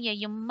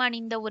துணியையும்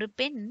அணிந்த ஒரு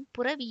பெண்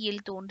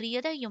புரவியில்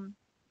தோன்றியதையும்,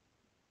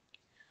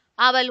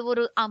 அவள்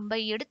ஒரு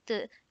அம்பை எடுத்து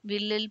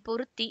வில்லில்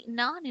பொருத்தி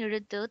நான்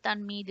இழுத்து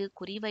தன் மீது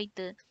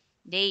குறிவைத்து,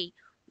 டேய்,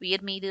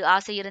 உயிர் மீது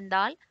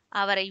ஆசையிருந்தால்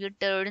அவரை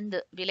விட்டு எழுந்து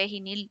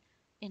விலகி நில்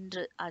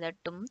என்று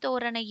அதட்டும்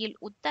தோரணையில்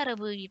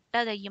உத்தரவு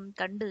இட்டதையும்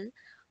கண்டு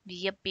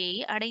வியப்பே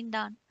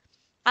அடைந்தான்.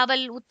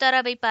 அவள்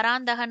உத்தரவை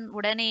பராந்தகன்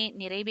உடனே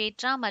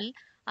நிறைவேற்றாமல்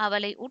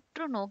அவளை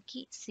உற்று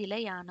நோக்கி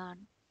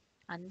சிலையானான்.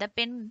 அந்த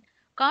பெண்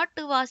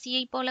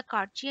காட்டுவாசியைப் போல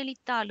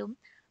காட்சியளித்தாலும்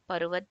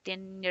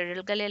பருவத்தின்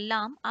எழில்கள்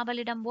எல்லாம்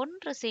அவளிடம்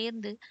ஒன்று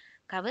சேர்ந்து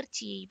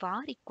கவர்ச்சியை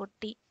வாரிக்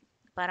கொட்டி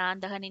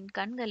பராந்தகனின்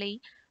கண்களை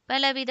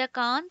பலவித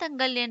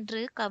காந்தங்கள்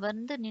என்று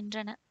கவர்ந்து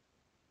நின்றன.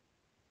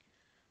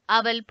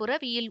 அவள்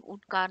புரவியில்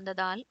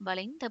உட்கார்ந்ததால்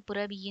வளைந்த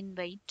புரவியின்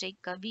வயிற்றை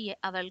கவ்விய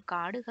அவள்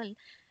காடுகள்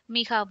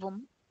மிகவும்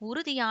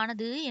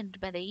உறுதியானது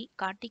என்பதை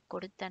காட்டிக்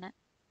கொடுத்தன.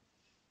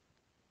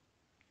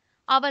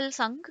 அவள்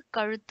சங்கு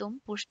கழுத்தும்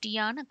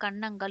புஷ்டியான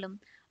கன்னங்களும்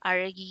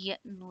அழகிய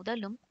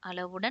நுதலும்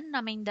அளவுடன்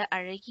அமைந்த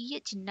அழகிய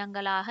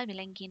சின்னங்களாக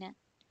விளங்கின.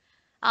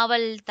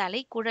 அவள்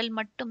தலைக்குழல்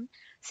மட்டும்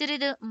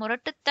சிறிது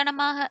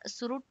முரட்டுத்தனமாக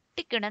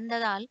சுருட்டி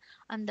கிடந்ததால்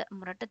அந்த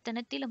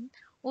முரட்டுத்தனத்திலும்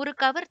ஒரு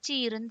கவர்ச்சி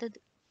இருந்தது.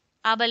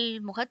 அவள்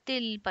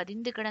முகத்தில்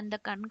பதிந்து கிடந்த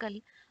கண்கள்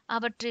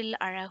அவற்றில்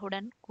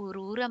அழகுடன்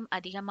குரூரம்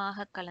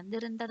அதிகமாக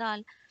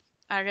கலந்திருந்ததால்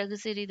அழகு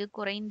சிறிது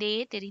குறைந்தே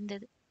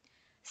தெரிந்தது.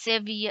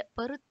 செவ்விய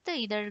பருத்த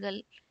இதழ்கள்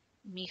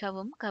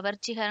மிகவும்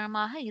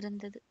கவர்ச்சிகரமாக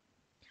இருந்தது.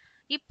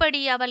 இப்படி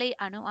அவளை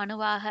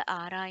அணுவாக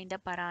ஆராய்ந்த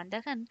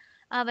பராந்தகன்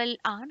அவள்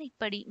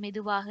ஆணைப்படி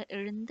மெதுவாக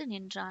எழுந்து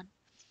நின்றான்.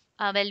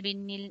 அவள்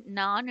விண்ணில்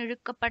நான்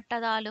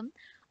இழுக்கப்பட்டதாலும்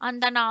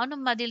அந்த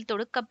நானும் அதில்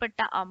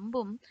தொடுக்கப்பட்ட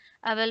அம்பும்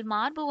அவள்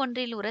மார்பு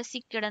ஒன்றில்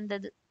உரசி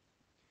கிடந்தது.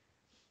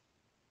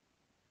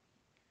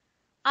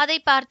 அதை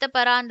பார்த்த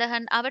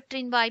பராந்தகன்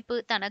அவற்றின் வாய்ப்பு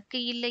தனக்கு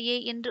இல்லையே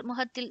என்று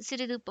முகத்தில்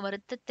சிறிது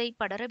வருத்தத்தை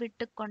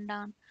படரவிட்டுக்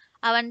கொண்டான்.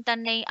 அவன்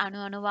தன்னை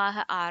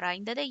அணுவாக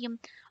ஆராய்ந்ததையும்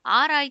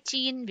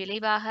ஆராய்ச்சியின்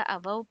விளைவாக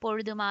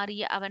அவ்வப்பொழுது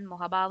மாறிய அவன்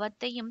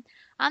முகபாவத்தையும்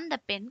அந்த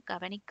பெண்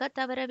கவனிக்க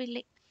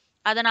தவறவில்லை.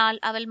 அதனால்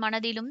அவள்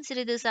மனதிலும்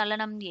சிறிது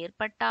சலனம்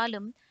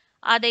ஏற்பட்டாலும்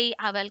அதை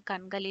அவள்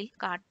கண்களில்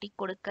காட்டிக்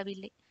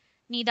கொடுக்கவில்லை.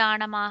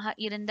 நிதானமாக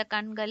இருந்த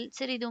கண்கள்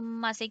சிறிதும்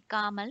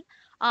அசைக்காமல்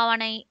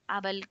அவனை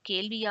அவள்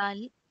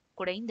கேள்வியால்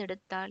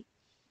குடைந்தெடுத்தாள்.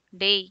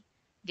 டேய்,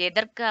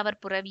 எதற்கு அவர்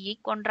புரவியை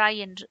கொன்றாய்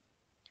என்று.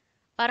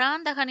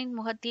 பராந்தகனின்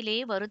முகத்திலே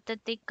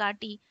வருத்தத்தை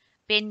காட்டி,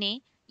 பெண்ணே,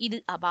 இது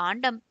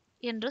அபாண்டம்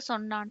என்று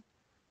சொன்னான்.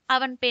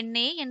 அவன்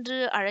பெண்ணே என்று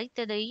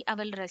அழைத்ததை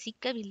அவள்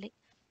ரசிக்கவில்லை.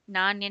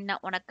 நான் என்ன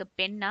உனக்கு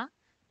பெண்ணா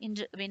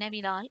என்று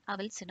வினவினாள்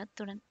அவள்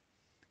சினத்துடன்.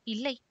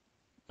 இல்லை,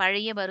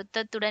 பழைய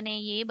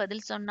வருத்தத்துடனேயே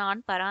பதில்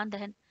சொன்னான்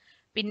பராந்தகன்.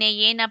 பின்னே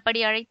ஏன்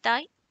அப்படி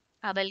அழைத்தாய்?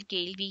 அவள்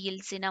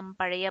கேள்வியில் சினம்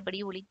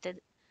பழையபடி ஒலித்தது.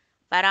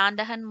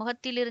 பராந்தகன்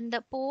முகத்திலிருந்த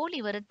போலி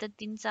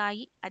வருத்தத்தின்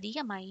சாயி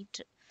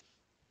அதிகமாயிற்று.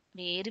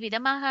 வேறு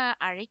விதமாக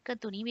அழைக்க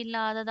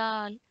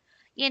துணிவில்லாததால்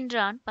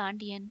என்றான்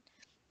பாண்டியன்.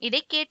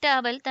 இதை கேட்டு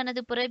அவள்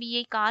தனது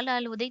புரவியை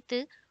காலால் உதைத்து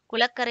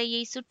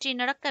குளக்கரையை சுற்றி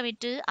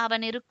நடக்கவிட்டு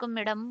அவன் இருக்கும்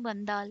இடம்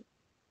வந்தாள்.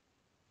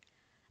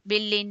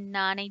 வில்லின்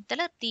நானை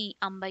தளர்த்தி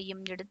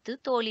அம்பையும் எடுத்து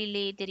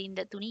தோளிலே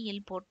தெரிந்த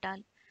துணியில்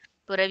போட்டாள்.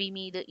 புரவி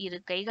மீது இரு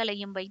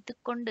கைகளையும்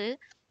வைத்துக்கொண்டு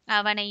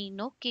அவனை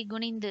நோக்கி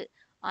குனிந்து,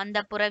 அந்த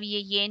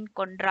புரவியை ஏன்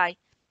கொன்றாய்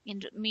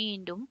என்று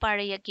மீண்டும்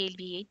பழைய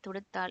கேள்வியை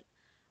தொடுத்தாள்.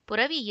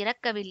 புரவி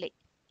இறக்கவில்லை,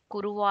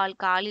 குருவால்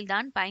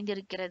காலில்தான்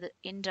பாய்ந்திருக்கிறது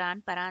என்றான்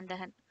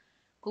பராந்தகன்.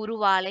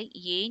 குருவாலை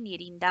ஏன்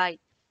எறிந்தாய்?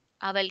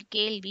 அவள்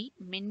கேள்வி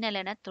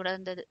மின்னலென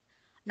தொடர்ந்தது.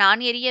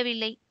 நான்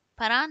எரியவில்லை.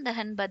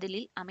 பராந்தகன்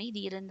பதிலில்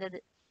அமைதி இருந்தது.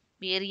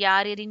 வேறு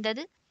யார்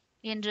எறிந்தது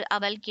என்று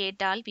அவள்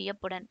கேட்டாள்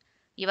வியப்புடன்.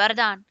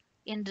 இவர்தான்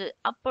என்று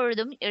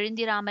அப்பொழுதும்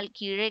எழுந்திராமல்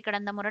கீழே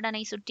கிடந்த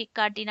முரடனை சுட்டி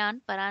காட்டினான்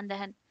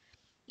பராந்தகன்.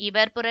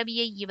 இவர்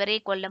புரவியை இவரே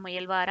கொல்ல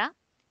முயல்வாரா?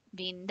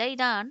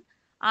 விந்தைதான்,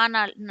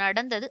 ஆனால்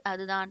நடந்தது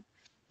அதுதான்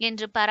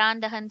என்று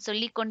பராந்தகன்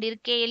சொல்லிக்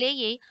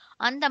கொண்டிருக்கையிலேயே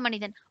அந்த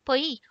மனிதன்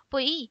பொய்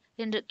பொய்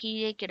என்று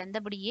கீழே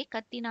கிடந்தபடியே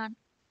கத்தினான்.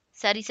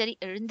 சரி சரி,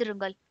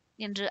 எழுந்திருங்கள்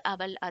என்று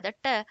அவள்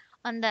அதட்ட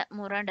அந்த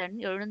முரடன்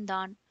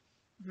எழுந்தான்.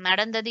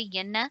 நடந்தது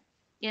என்ன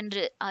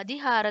என்று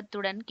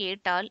அதிகாரத்துடன்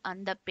கேட்டாள்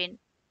அந்த பெண்.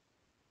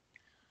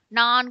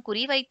 நான்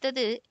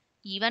குறிவைத்தது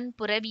இவன்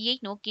புரவியை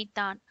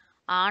நோக்கித்தான்.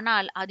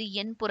 ஆனால் அது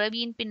என்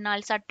புரவியின்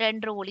பின்னால்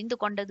சட்டென்று ஒளிந்து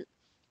கொண்டது.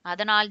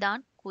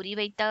 அதனால்தான்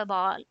குறிவைத்த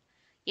வாள்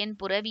என்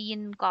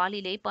புரவியின்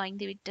காலிலே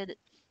பாய்ந்துவிட்டது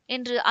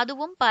என்று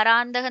அதுவும்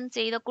பராந்தகன்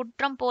செய்த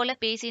குற்றம் போல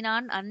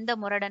பேசினான் அந்த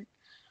முரடன்.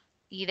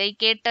 இதை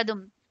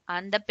கேட்டதும்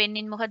அந்த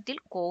பெண்ணின்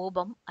முகத்தில்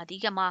கோபம்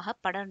அதிகமாக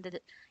படர்ந்தது.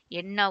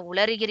 என்ன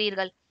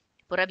உளறுகிறீர்கள்?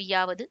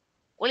 புரவியாவது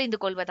ஒளிந்து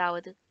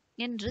கொள்வதாவது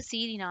என்று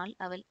சீறினாள்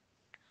அவள்.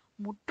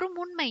 முற்றும்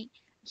உண்மை,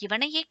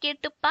 இவனையே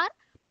கேட்டுப்பார்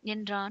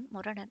என்றான்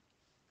முரடன்.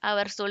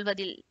 அவர்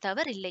சொல்வதில்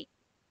தவறில்லை.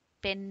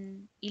 பெண்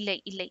இல்லை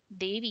இல்லை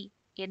தேவி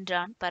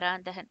என்றான்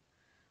பராந்தகன்.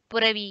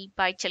 புரவி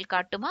பாய்ச்சல்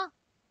காட்டுமா?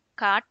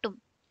 காட்டும்.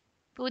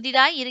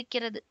 புதிதாய்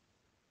இருக்கிறது.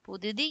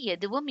 புதிது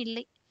எதுவும்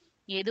இல்லை.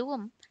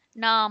 எதுவும்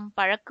நாம்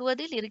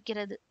பழக்குவதில்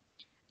இருக்கிறது.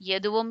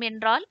 எதுவும்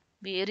என்றால்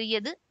வேறு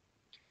எது?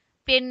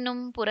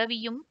 பெண்ணும்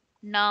புரவியும்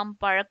நாம்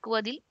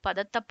பழக்குவதில்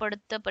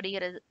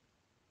பதத்தப்படுத்தப்படுகிறது.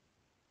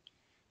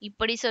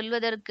 இப்படி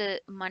சொல்வதற்கு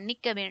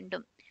மன்னிக்க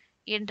வேண்டும்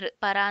என்று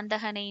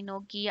பராந்தகனை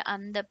நோக்கிய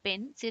அந்த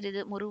பெண்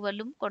சிறிது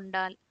முறுவலும்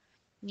கொண்டாள்.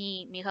 நீ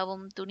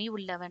மிகவும்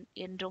துணிவுள்ளவன்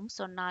என்றும்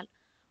சொன்னாள்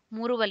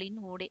முறுவலின்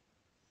ஊடே.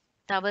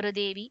 தவறு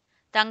தேவி,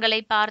 தங்களை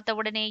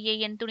பார்த்தவுடனேயே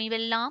என்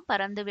துணிவெல்லாம்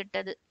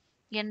பறந்துவிட்டது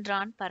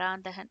என்றான்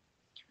பராந்தகன்.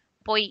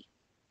 பொய்.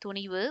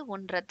 துணிவு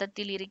உன்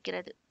இரத்தத்தில்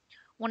இருக்கிறது.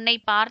 உன்னை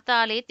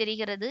பார்த்தாலே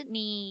தெரிகிறது.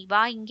 நீ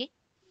வா இங்கே,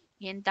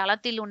 என்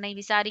தளத்தில் உன்னை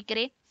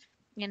விசாரிக்கிறேன்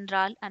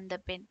என்றாள் அந்த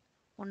பெண்.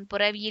 உன்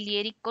புரவியில்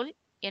ஏறிக்கொள்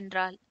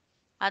என்றாள்.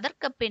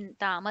 அதற்கு பின்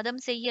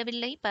தாமதம்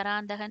செய்யவில்லை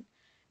பராந்தகன்.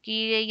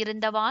 கீழே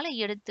இருந்த வாளை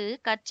எடுத்து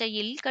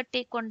கச்சையில்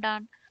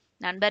கட்டிக்கொண்டான்.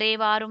 நண்பரே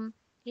வாரும்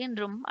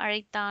என்றும்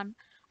அழைத்தான்.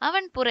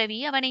 அவன் புரவி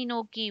அவனை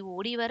நோக்கி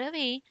ஓடி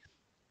வரவே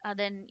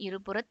அதன்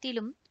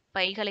இருபுறத்திலும்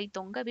பைகளை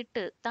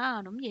தொங்கவிட்டு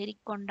தானும்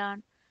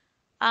ஏறிக்கொண்டான்.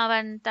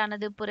 அவன்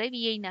தனது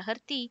புரவியை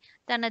நகர்த்தி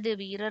தனது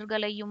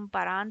வீரர்களையும்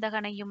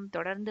பராந்தகனையும்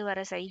தொடர்ந்து வர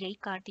சைகை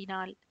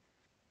காட்டினாள்.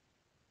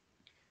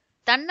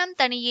 தன்னம்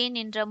தனியே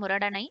நின்ற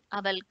முரடனை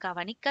அவள்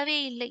கவனிக்கவே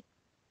இல்லை.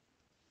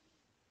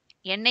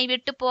 என்னை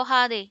விட்டு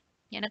போகாதே,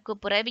 எனக்கு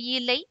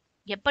புரவியில்லை,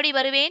 எப்படி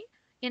வருவேன்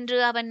என்று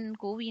அவன்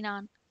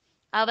கூவினான்.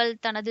 அவள்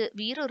தனது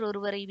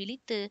வீரரொருவரை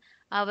விளித்து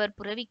அவர்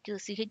புரவிக்கு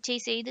சிகிச்சை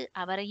செய்து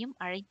அவரையும்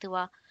அழைத்து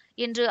வா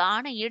என்று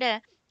ஆணையிட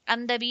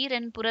அந்த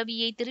வீரன்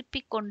புரவியை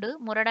திருப்பிக் கொண்டு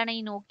முரடனை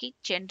நோக்கிச்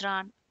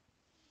சென்றான்.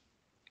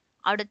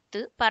 அடுத்து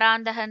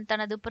பராந்தகன்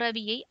தனது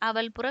புரவியை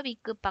அவள்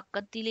புரவிக்கு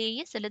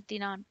பக்கத்திலேயே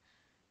செலுத்தினான்.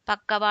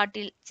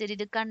 பக்கவாட்டில்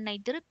சிறிது கண்ணை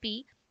திருப்பி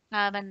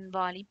அவன்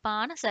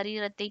வாலிப்பான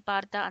சரீரத்தை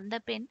பார்த்த அந்த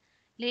பெண்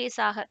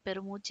லேசாக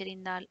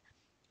பெருமூச்செறிந்தாள்.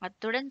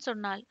 அத்துடன்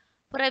சொன்னாள்,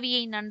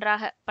 புரவியை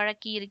நன்றாக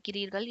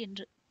பழக்கியிருக்கிறீர்கள்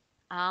என்று.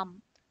 ஆம்.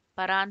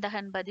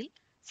 பராந்தகன் பதில்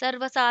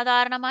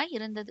சர்வசாதாரணமாய்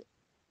இருந்தது.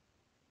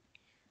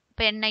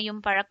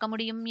 பெண்ணையும் பழக்க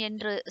முடியும்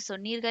என்று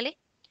சொன்னீர்களே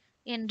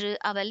என்று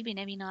அவள்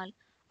வினவினாள்.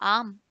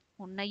 ஆம்,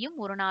 உன்னையும்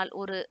ஒரு நாள்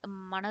ஒரு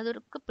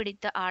மனதிற்கு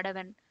பிடித்த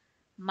ஆடவன்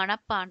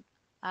மணப்பான்.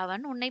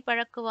 அவன் உன்னை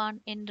பழக்குவான்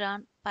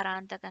என்றான்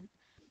பராந்தகன்.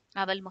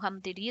 அவள் முகம்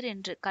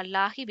திடீரென்று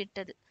கல்லாகி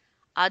விட்டது.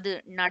 அது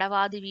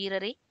நடவாது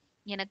வீரரே,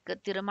 எனக்கு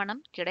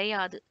திருமணம்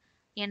கிடையாது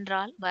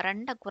என்றாள்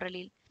வறண்ட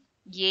குரலில்.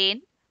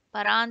 ஏன்?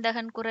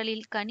 பராந்தகன்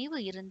குரலில் கனிவு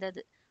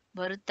இருந்தது,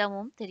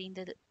 வருத்தமும்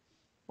தெரிந்தது.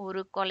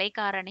 ஒரு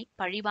கொலைகாரனை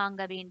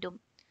பழிவாங்க வேண்டும்.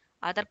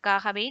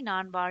 அதற்காகவே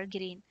நான்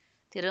வாழ்கிறேன்.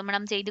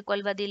 திருமணம் செய்து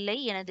கொள்வதில்லை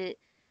எனது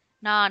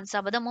நான்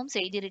சபதமும்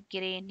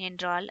செய்திருக்கிறேன்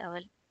என்றாள்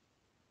அவள்.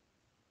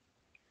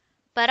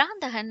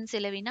 பராந்தகன்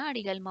சில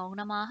வினாடிகள்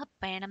மௌனமாக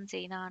பயணம்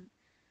செய்தான்.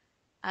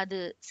 அது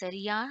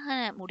சரியான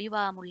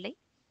முடிவா முல்லை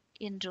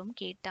என்றும்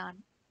கேட்டான்.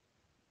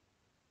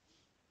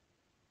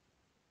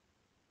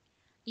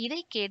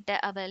 இதை கேட்ட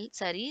அவள்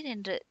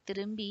சரீரென்று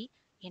திரும்பி,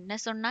 என்ன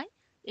சொன்னாய்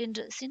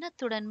என்று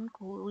சினத்துடன்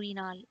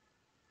கூறினாள்.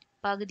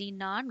 பகுதி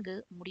 4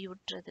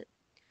 முடிவுற்றது.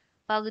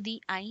 பகுதி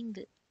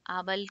 5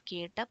 அவள்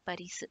கேட்ட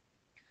பரிசு.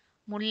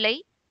 முல்லை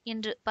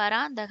என்று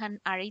பராந்தகன்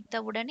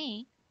அழைத்தவுடனே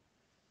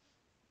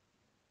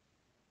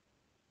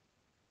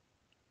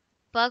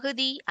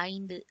பகுதி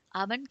 5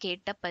 அவன்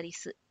கேட்ட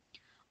பரிசு.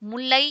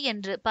 முல்லை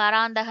என்று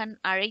பராந்தகன்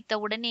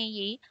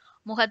அழைத்தவுடனேயே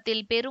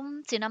முகத்தில் பெரும்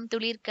சினம்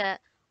துளிர்க்க,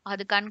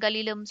 அது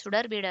கண்களிலும்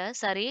சுடர்விட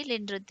சரேல்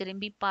என்று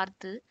திரும்பி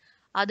பார்த்து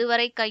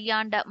அதுவரை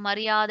கையாண்ட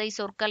மரியாதை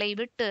சொற்களை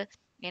விட்டு,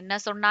 என்ன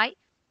சொன்னாய்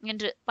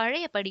என்று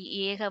பழையபடி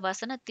ஏக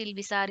வசனத்தில்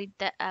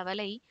விசாரித்த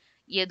அவளை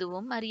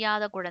எதுவும்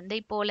அறியாத குழந்தை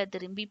போல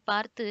திரும்பி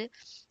பார்த்து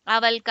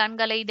அவள்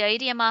கண்களை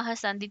தைரியமாக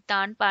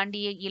சந்தித்தான்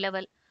பாண்டிய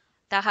இளவல்.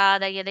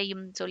 தகாத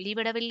எதையும்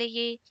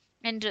சொல்லிவிடவில்லையே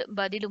என்று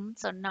பதிலும்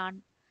சொன்னான்.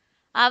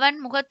 அவன்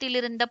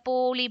முகத்திலிருந்த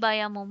போலி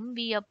பயமும்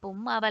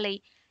வியப்பும் அவளை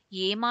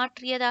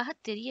ஏமாற்றியதாக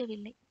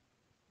தெரியவில்லை.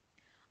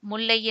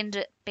 முல்லை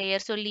என்று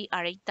பெயர் சொல்லி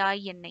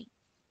அழைத்தாய் என்னை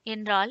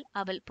என்றாள்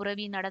அவள்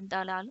புரவி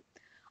நடந்தாலும்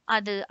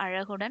அது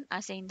அழகுடன்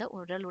அசைந்த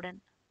உடலுடன்.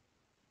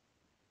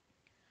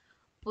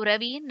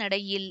 புரவியின்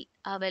நடையில்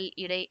அவள்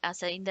இடை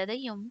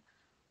அசைந்ததையும்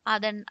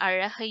அதன்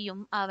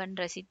அழகையும் அவன்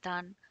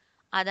ரசித்தான்.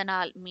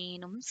 அதனால்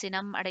மீனும்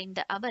சினம் அடைந்த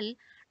அவள்,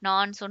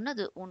 நான்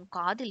சொன்னது உன்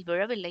காதில்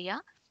விழவில்லையா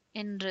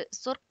என்று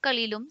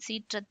சொற்களிலும்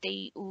சீற்றத்தை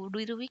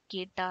ஊடுருவி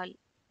கேட்டாள்.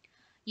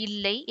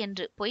 இல்லை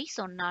என்று பொய்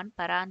சொன்னான்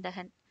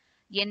பராந்தகன்.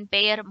 என்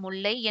பெயர்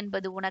முல்லை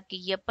என்பது உனக்கு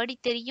எப்படி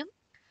தெரியும்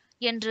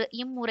என்று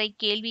இம்முறை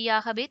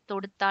கேள்வியாகவே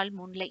தொடுத்தாள்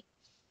முல்லை.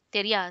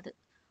 தெரியாது.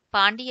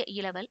 பாண்டிய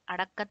இளவல்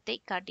அடக்கத்தை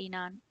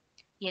காட்டினான்.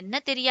 என்ன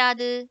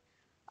தெரியாது?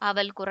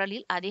 அவள்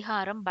குரலில்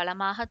அதிகாரம்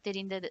பலமாக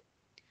தெரிந்தது.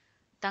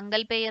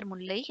 தங்கள் பெயர்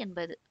முல்லை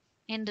என்பது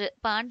என்று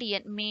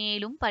பாண்டியன்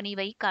மேலும்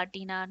பணிவை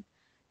காட்டினான்.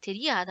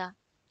 தெரியாதா?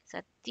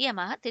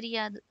 சத்தியமாக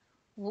தெரியாது.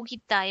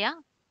 ஊகித்தாயா?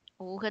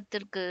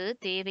 ஊகத்திற்கு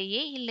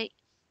தேவையே இல்லை.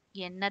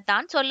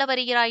 என்னத்தான் சொல்ல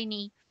வருகிறாய்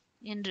நீ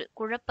என்று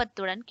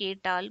குழப்பத்துடன்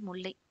கேட்டாள்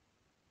முல்லை.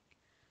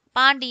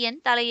 பாண்டியன்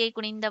தலையை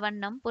குனிந்த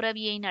வண்ணம்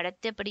புரவியை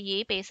நடத்தியபடியே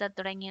பேசத்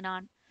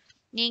தொடங்கினான்.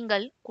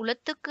 நீங்கள்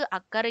குளத்துக்கு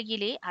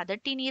அக்கறையிலே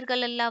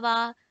அதட்டினீர்கள் அல்லவா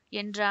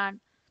என்றான்.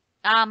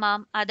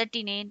 ஆமாம்,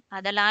 அதட்டினேன்.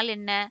 அதனால்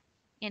என்ன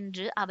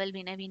என்று அவள்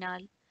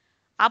வினவினாள்.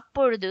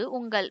 அப்பொழுது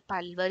உங்கள்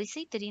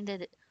பல்வரிசை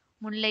தெரிந்தது.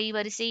 முல்லை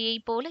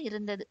வரிசையைப் போல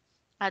இருந்தது.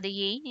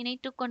 அதையே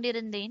நினைத்துக்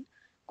கொண்டிருந்தேன்.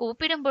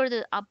 கூப்பிடும் பொழுது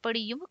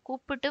அப்படியும்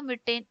கூப்பிட்டும்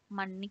விட்டேன்.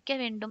 மன்னிக்க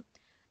வேண்டும்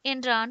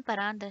என்றான்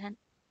பராந்தகன்.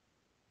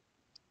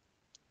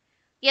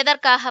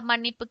 எதற்காக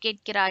மன்னிப்பு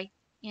கேட்கிறாய்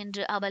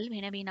என்று அவள்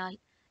வினவினாள்.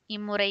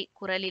 இம்முறை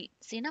குரலில்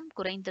சினம்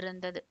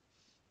குறைந்திருந்தது.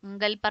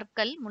 உங்கள்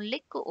பற்கள்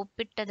முல்லைக்கு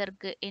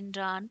ஒப்பிட்டதற்கு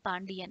என்றான்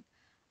பாண்டியன்.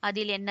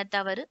 அதில் என்ன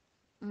தவறு?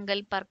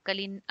 உங்கள்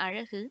பற்களின்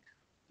அழகு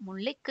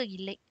முல்லைக்கு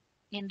இல்லை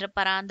என்ற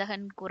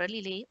பராந்தகன்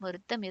குரலிலே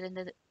வருத்தம்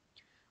இருந்தது.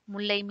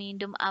 முல்லை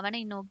மீண்டும்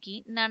அவனை நோக்கி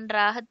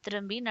நன்றாக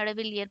திரும்பி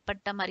நடுவில்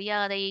ஏற்பட்ட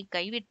மரியாதையை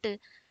கைவிட்டு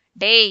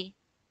டேய்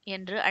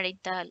என்று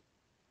அழைத்தாள்.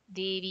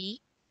 தேவி,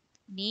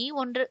 நீ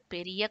ஒன்று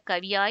பெரிய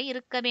கவியாய்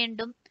இருக்க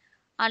வேண்டும்,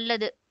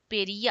 அல்லது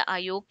பெரிய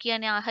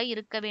அயோக்கியனாக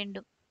இருக்க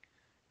வேண்டும்.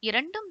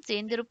 இரண்டும்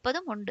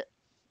சேர்ந்திருப்பதும் உண்டு.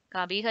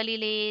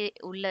 கவிகளிலே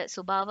உள்ள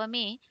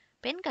சுபாவமே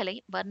பெண்களை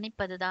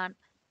வர்ணிப்பதுதான்.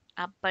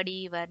 அப்படி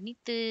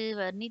வர்ணித்து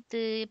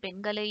வர்ணித்து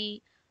பெண்களை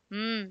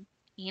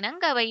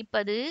இணங்க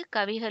வைப்பது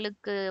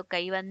கவிகளுக்கு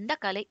கைவந்த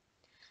கலை.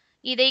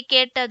 இதை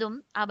கேட்டதும்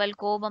அவள்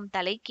கோபம்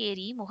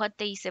தலைக்கேறி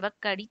முகத்தை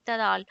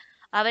சிவக்கடித்ததால்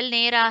அவள்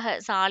நேராக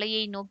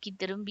சாலையை நோக்கி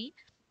திரும்பி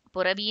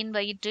புரவியின்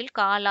வயிற்றில்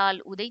காலால்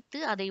உதைத்து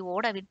அதை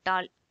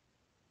ஓடவிட்டாள்.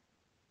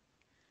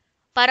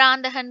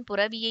 பராந்தகன்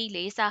புரவியை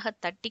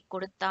லேசாகத் தட்டிக்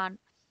கொடுத்தான்.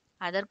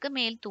 அதற்கு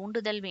மேல்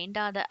தூண்டுதல்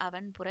வேண்டாத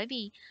அவன்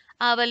புரவி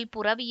அவள்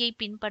புரவியை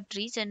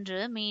பின்பற்றி சென்று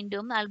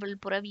மீண்டும் அவள்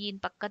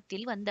புரவியின்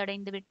பக்கத்தில்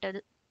வந்தடைந்து விட்டது.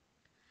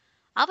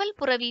 அவள்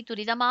புரவி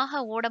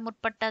துரிதமாக ஓட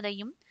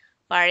முற்பட்டதையும்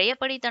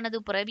பழையபடி தனது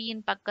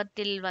புரவியின்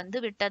பக்கத்தில் வந்து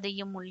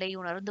விட்டதையும் முல்லை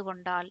உணர்ந்து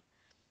கொண்டாள்.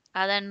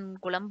 அதன்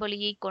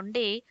குளம்பொலியைக்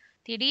கொண்டே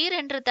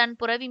திடீரென்று தன்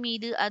புரவி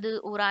மீது அது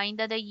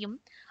உராய்ந்ததையும்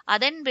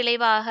அதன்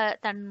விளைவாக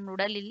தன்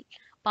உடலில்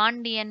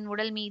பாண்டியன்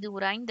உடல் மீது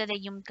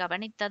உராய்ந்ததையும்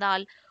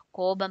கவனித்ததால்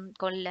கோபம்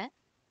கொள்ள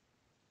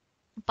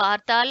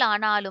பார்த்தாள்.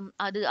 ஆனாலும்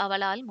அது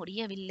அவளால்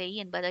முடியவில்லை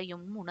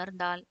என்பதையும்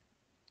உணர்ந்தாள்.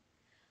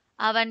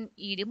 அவன்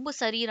இடும்பு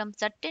சரீரம்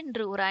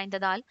சட்டென்று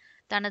உராய்ந்ததால்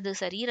தனது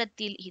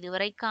சரீரத்தில்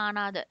இதுவரை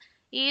காணாத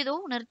ஏதோ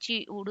உணர்ச்சி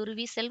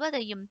ஊடுருவி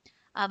செல்வதையும்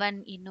அவன்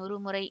இன்னொரு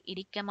முறை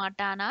இடிக்க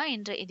மாட்டானா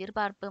என்ற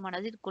எதிர்பார்ப்பு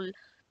மனதிற்குள்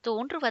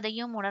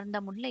தோன்றுவதையும் உணர்ந்த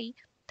முல்லை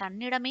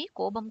தன்னிடமே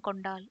கோபம்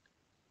கொண்டாள்.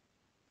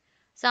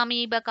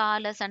 சமீப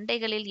கால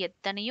சண்டைகளில்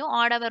எத்தனையோ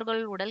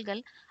ஆடவர்கள்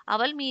உடல்கள்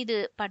அவள் மீது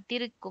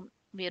பட்டிருக்கும்.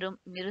 வெறும்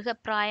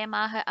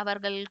மிருகப்பிராயமாக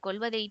அவர்கள்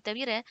கொல்வதை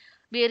தவிர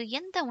வேறு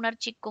எந்த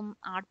உணர்ச்சிக்கும்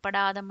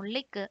ஆட்படாத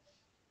முல்லைக்கு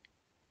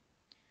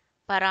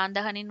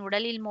பராந்தகனின்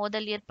உடலில்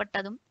மோதல்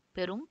ஏற்பட்டதும்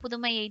பெரும்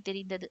புதுமையை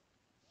தெரிந்தது.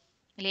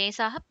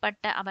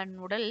 லேசாகப்பட்ட அவன்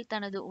உடல்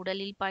தனது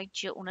உடலில்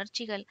பாய்ச்சிய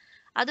உணர்ச்சிகள்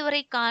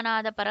அதுவரை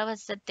காணாத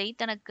பரவசத்தை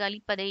தனக்கு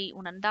அளிப்பதை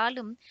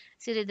உணர்ந்தாலும்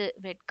சிறிது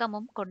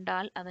வெட்கமும்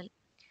கொண்டாள் அவள்.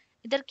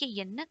 இதற்கு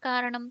என்ன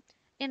காரணம்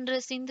என்று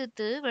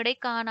சிந்தித்து விடை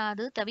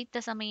காணாது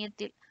தவித்த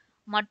சமயத்தில்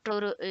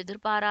மற்றொரு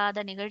எதிர்பாராத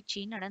நிகழ்ச்சி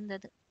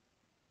நடந்தது.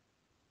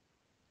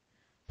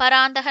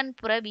 பராந்தகன்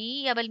புரவி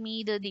அவள்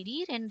மீது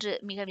திடீரென்று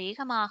மிக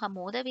வேகமாக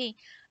மோதவே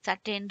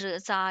சட்டென்று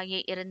சாய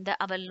இருந்த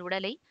அவள்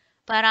உடலை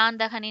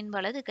பராந்தகனின்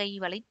வலது கை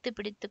வளைத்து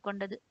பிடித்து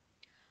கொண்டது.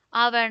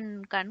 அவன்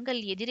கண்கள்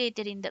எதிரே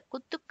தெரிந்த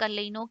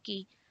குத்துக்கல்லை நோக்கி,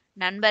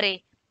 நண்பரே,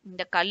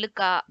 இந்த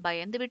கல்லுக்கா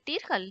பயந்து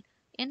விட்டீர்கள்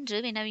என்று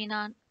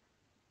வினவினான்.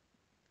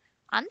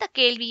 அந்த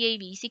கேள்வியை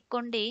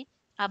வீசிக்கொண்டே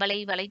அவளை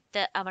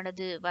வளைத்த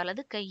அவனது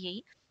வலது கையை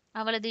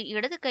அவளது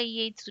இடது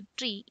கையை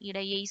சுற்றி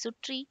இடையை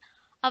சுற்றி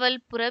அவள்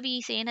புரவி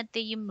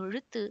சேனத்தையும்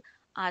இழுத்து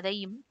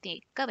அதையும்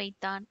தேக்க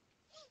வைத்தான்.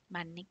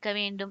 மன்னிக்க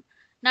வேண்டும்,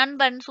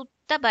 நண்பன்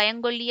சுத்த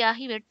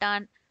பயங்கொல்லியாகி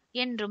விட்டான்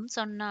என்றும்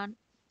சொன்னான்.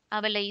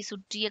 அவளை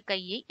சுற்றிய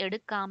கையை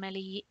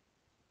எடுக்காமலேயே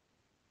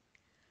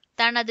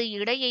தனது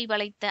இடையை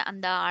வளைத்த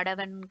அந்த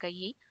ஆடவன்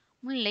கையை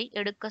முல்லை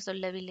எடுக்க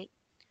சொல்லவில்லை.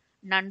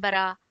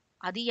 நண்பரா,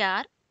 அது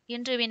யார்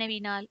என்று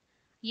வினவினாள்.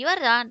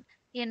 இவர்தான்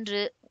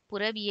என்று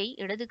புரவியை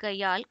இடது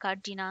கையால்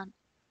காட்டினான்.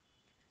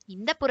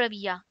 இந்த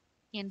புரவியா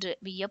என்று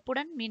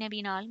வியப்புடன்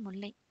வினவினாள்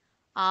முல்லை.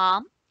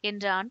 ஆம்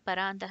என்றான்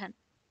பராந்தகன்.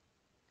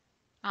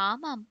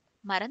 ஆமாம்,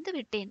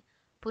 மறந்துவிட்டேன்.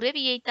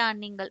 புரவியைத்தான்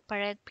நீங்கள்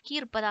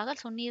பழக்கியிருப்பதாக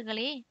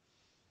சொன்னீர்களே.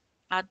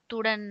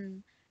 அத்துடன்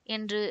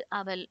என்று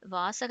அவள்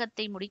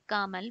வாசகத்தை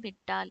முடிக்காமல்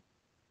விட்டாள்.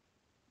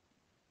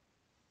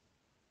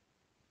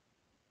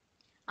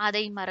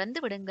 அதை மறந்து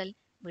விடுங்கள்,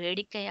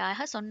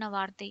 வேடிக்கையாக சொன்ன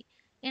வார்த்தை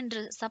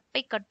என்று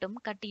சப்பை கட்டும்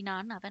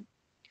கட்டினான் அவன்.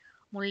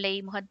 முல்லை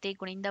முகத்தை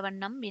குனிந்த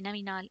வண்ணம்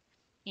வினவினாள்.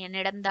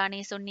 என்னிடம்தானே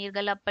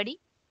சொன்னீர்கள் அப்படி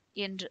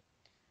என்று.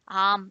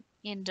 ஆம்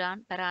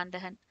என்றான்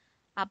பராந்தகன்.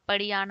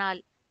 அப்படியானால்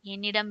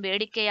என்னிடம்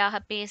வேடிக்கையாக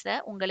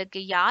பேச உங்களுக்கு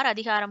யார்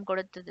அதிகாரம்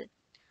கொடுத்தது?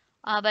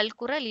 அவள்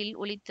குரலில்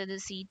ஒலித்தது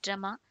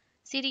சீற்றமா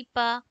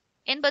சிரிப்பா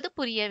என்பது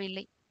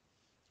புரியவில்லை.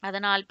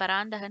 அதனால்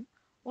பராந்தகன்,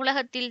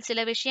 உலகத்தில் சில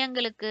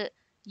விஷயங்களுக்கு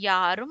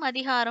யாரும்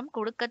அதிகாரம்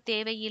கொடுக்க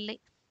தேவையில்லை,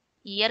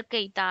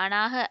 இயற்கை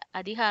தானாக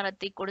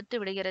அதிகாரத்தை கொடுத்து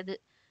விடுகிறது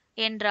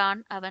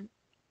என்றான் அவன்.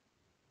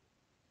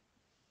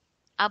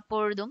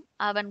 அப்பொழுதும்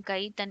அவன்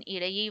கை தன்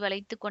இடையை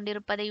வளைத்துக்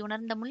கொண்டிருப்பதை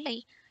உணர்ந்த முல்லை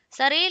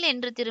சரேல்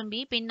என்று திரும்பி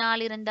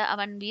பின்னால் இருந்த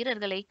அவன்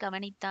வீரர்களை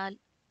கவனித்தாள்.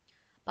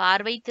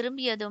 பார்வை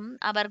திரும்பியதும்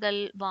அவர்கள்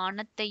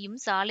வானத்தையும்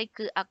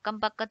சாலைக்கு அக்கம்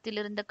பக்கத்தில்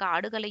இருந்த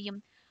காடுகளையும்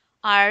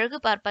அழகு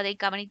பார்ப்பதை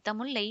கவனித்த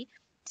முல்லை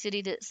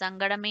சிறிது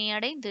சங்கடமே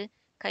அடைந்து,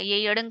 கையை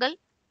எடுங்கள்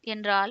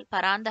என்றாள்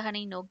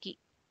பராந்தகனை நோக்கி.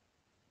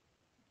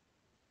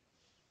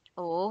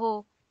 ஓஹோ,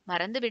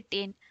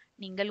 மறந்துவிட்டேன்,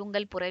 நீங்கள்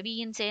உங்கள்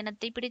புரவியின்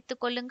சேனத்தை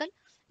பிடித்துக் கொள்ளுங்கள்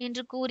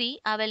என்று கூறி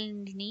அவள்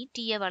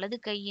நீட்டிய வலது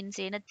கையின்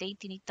சேனத்தை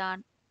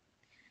திணித்தான்.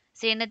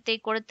 சேனத்தை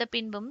கொடுத்த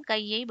பின்பும்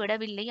கையை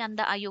விடவில்லை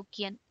அந்த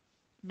அயோக்கியன்.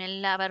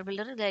 மெல்ல அவர்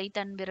விரல்களை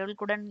தன்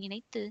விரல்குடன்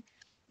இணைத்து,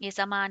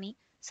 எசமானி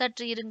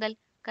சற்று இருங்கள்,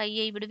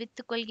 கையை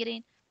விடுவித்துக்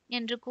கொள்கிறேன்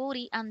என்று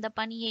கூறி அந்த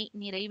பணியை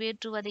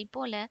நிறைவேற்றுவதைப்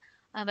போல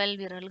அவள்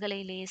விரல்களை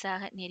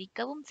லேசாக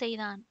நெரிக்கவும்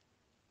செய்தான்.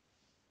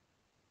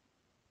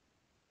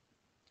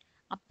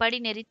 அப்படி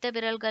நெரித்த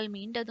விரல்கள்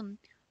மீண்டதும்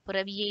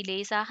புரவியை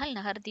லேசாக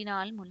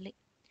நகர்த்தினாள் முல்லை.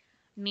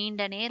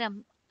 நீண்ட நேரம்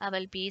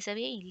அவள்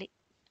பேசவே இல்லை.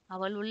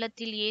 அவள்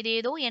உள்ளத்தில்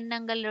ஏதேதோ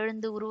எண்ணங்கள்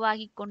எழுந்து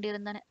உருவாகிக்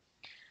கொண்டிருந்தன.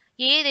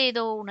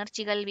 ஏதேதோ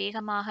உணர்ச்சிகள்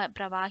வேகமாக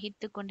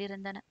பிரவாகித்துக்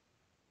கொண்டிருந்தன.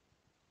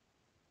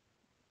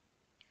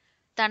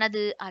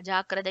 தனது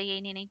அஜாக்கிரதையை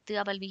நினைத்து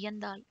அவள்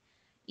வியந்தாள்.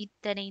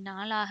 இத்தனை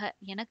நாளாக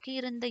எனக்கு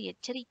இருந்த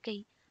எச்சரிக்கை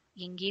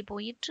எங்கே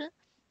போயிற்று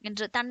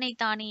என்று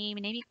தன்னைத்தானே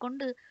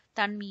வினவிக்கொண்டு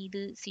தன்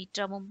மீது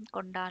சீற்றமும்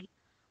கொண்டாள்.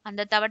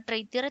 அந்த தவற்றை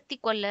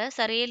திரத்திக் கொள்ள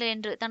சரேல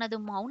என்று தனது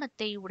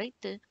மௌனத்தை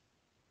உடைத்து,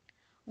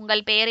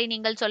 உங்கள் பெயரை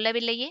நீங்கள்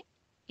சொல்லவில்லையே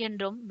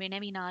என்றும்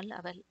வினவினாள்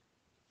அவள்.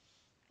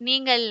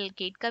 நீங்கள்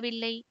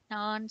கேட்கவில்லை,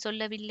 நான்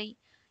சொல்லவில்லை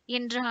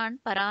என்றான்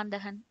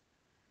பராந்தகன்.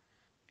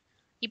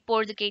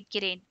 இப்பொழுது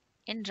கேட்கிறேன்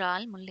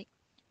என்றாள் முல்லை.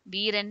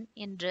 வீரன்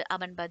என்று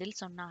அவன் பதில்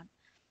சொன்னான்.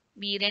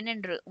 வீரன்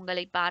என்று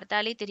உங்களை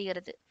பார்த்தாலே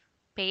தெரிகிறது.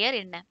 பெயர்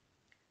என்ன?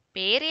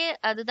 பெயரே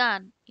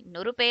அதுதான்,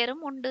 இன்னொரு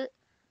பெயரும் உண்டு.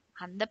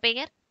 அந்த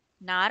பெயர்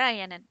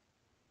நாராயணன்.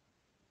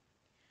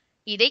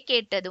 இதை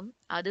கேட்டதும்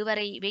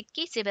அதுவரை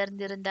வெட்கி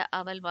சிவர்ந்திருந்த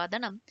அவள்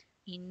வதனம்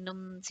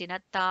இன்னும்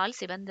சினத்தால்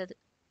சிவந்தது.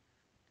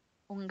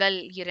 உங்கள்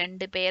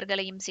 2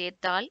 பெயர்களையும்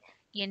சேர்த்தால்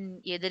என்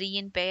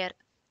எதிரியின் பெயர்.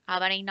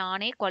 அவனை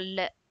நானே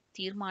கொல்ல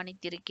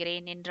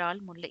தீர்மானித்திருக்கிறேன் என்றாள்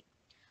முல்லை.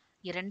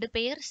 2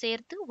 பெயர்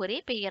சேர்த்து ஒரே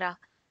பெயரா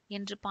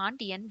என்று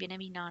பாண்டியன்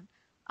வினவினான்.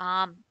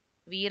 ஆம்,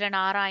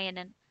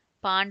 வீரநாராயணன்,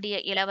 பாண்டிய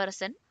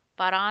இளவரசன்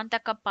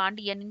பராந்தக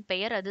பாண்டியனின்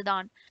பெயர்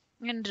அதுதான்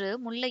என்று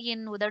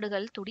முல்லையின்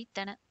உதடுகள்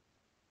துடித்தன.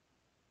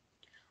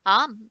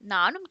 ஆம்,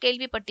 நானும்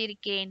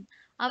கேள்விப்பட்டிருக்கேன்.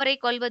 அவரை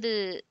கொல்வது.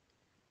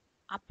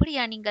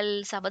 அப்படியா, நீங்கள்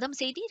சபதம்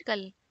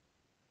செய்தீர்கள்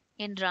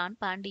என்றான்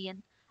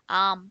பாண்டியன்.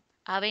 ஆம்,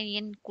 அவன்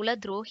என் குல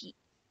துரோகி.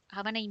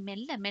 அவனை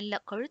மெல்ல மெல்ல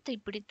கழுத்தை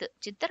பிடித்து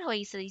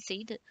சித்திரவதை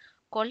செய்து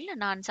கொல்ல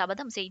நான்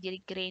சபதம்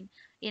செய்திருக்கிறேன்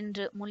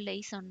என்று முல்லை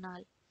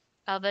சொன்னாள்.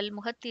 அவள்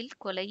முகத்தில்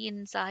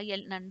கொலையின்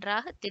சாயல்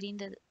நன்றாக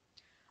தெரிந்தது.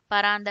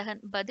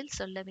 பராந்தகன் பதில்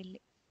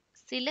சொல்லவில்லை.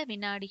 சில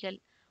வினாடிகள்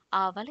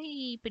அவளை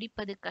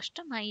பிடிப்பது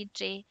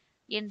கஷ்டமாயிற்றே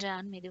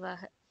என்றான்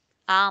மெதுவாக.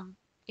 ஆம்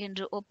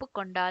என்று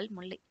ஒப்புக்கொண்டாள்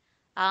முல்லை.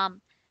 ஆம்,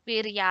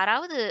 வேறு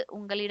யாராவது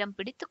உங்களிடம்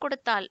பிடித்து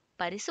கொடுத்தால்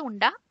பரிசு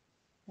உண்டா?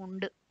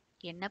 உண்டு.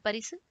 என்ன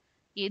பரிசு?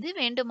 எது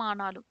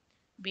வேண்டுமானாலும்.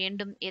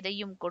 வேண்டும்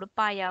எதையும்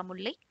கொடுப்பாயா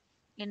முல்லை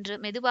என்று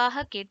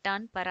மெதுவாக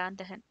கேட்டான்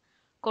பராந்தகன்.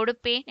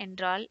 கொடுப்பேன்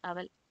என்றாள்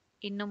அவள்.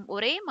 இன்னும்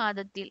ஒரே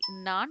மாதத்தில்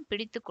நான்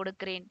பிடித்து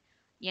கொடுக்கிறேன்.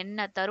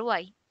 என்ன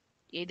தருவாய்?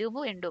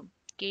 எதுவும் வேண்டும்,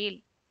 கேள்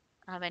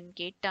அவன்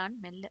கேட்டான்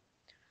மெல்ல.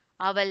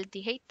 அவள்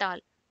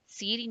திகைத்தாள்,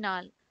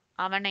 சீறினாள்.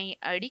 அவனை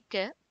அடிக்க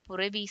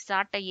புரவி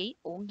சாட்டையை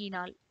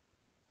ஓங்கினாள்.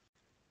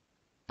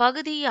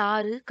 பகுதி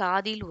 6.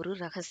 காதில் ஒரு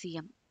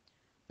ரகசியம்.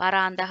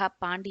 பராந்தக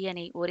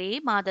பாண்டியனை ஒரே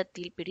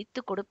மாதத்தில் பிடித்து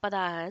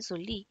கொடுப்பதாக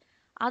சொல்லி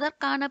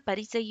அதற்கான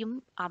பரிசையும்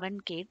அவன்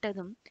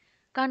கேட்டதும்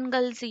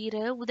கண்கள் சீர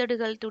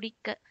உதடுகள்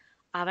துடிக்க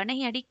அவனை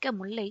அடிக்க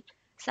முல்லை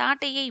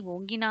சாட்டையை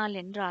ஓங்கினாள்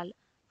என்றால்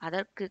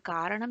அதற்கு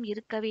காரணம்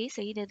இருக்கவே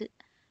செய்தது.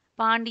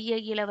 பாண்டிய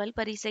இளவல்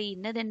பரிசை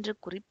இன்னதென்று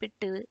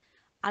குறிப்பிட்டு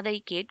அதை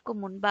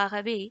கேட்கும்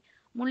முன்பாகவே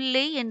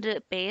முல்லை என்று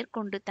பெயர்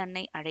கொண்டு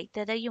தன்னை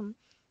அழைத்ததையும்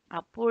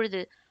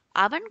அப்பொழுது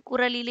அவன்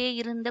குரலிலே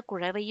இருந்த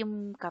குழவையும்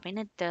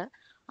கவனித்த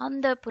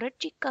அந்த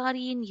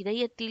புரட்சிக்காரியின்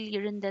இதயத்தில்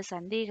எழுந்த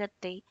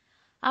சந்தேகத்தை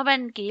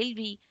அவன்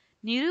கேள்வி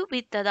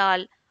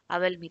நிரூபித்ததால்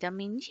அவள்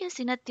மிதமிஞ்சிய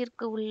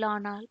சினத்திற்கு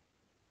உள்ளானாள்.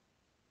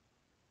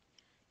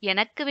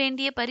 எனக்கு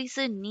வேண்டிய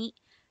பரிசு நீ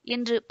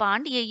என்று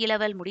பாண்டிய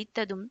இளவல்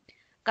முடித்ததும்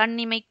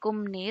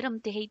கண்ணிமைக்கும் நேரம்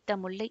திகைத்த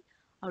முல்லை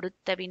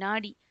அடுத்த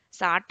வினாடி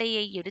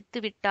சாட்டையை எடுத்து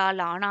விட்டாள்.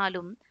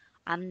 ஆனாலும்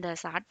அந்த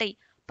சாட்டை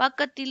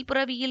பக்கத்தில்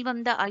புரவியில்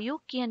வந்த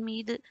அயோக்கியன்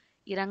மீது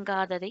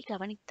இறங்காததை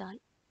கவனித்தாள்.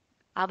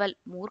 அவள்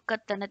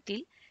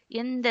மூர்க்கத்தனத்தில்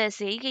எந்த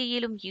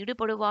செய்கையிலும்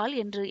ஈடுபடுவாள்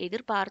என்று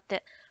எதிர்பார்த்த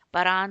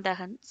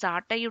பராந்தகன்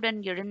சாட்டையுடன்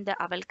எழுந்த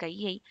அவள்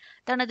கையை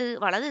தனது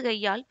வலது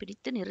கையால்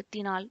பிடித்து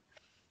நிறுத்தினாள்.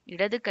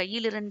 இடது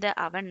கையிலிருந்த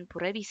அவன்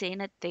புரவி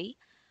சேனத்தை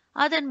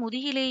அதன்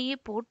முதுகிலேயே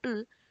போட்டு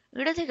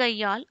இடது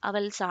கையால்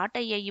அவள்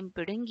சாட்டையையும்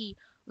பிடுங்கி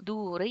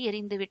தூர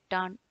எறிந்து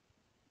விட்டான்.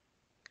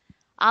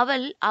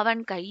 அவள்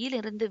அவன்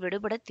கையிலிருந்து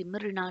விடுபட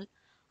திமிறினாள்.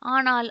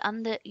 ஆனால்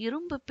அந்த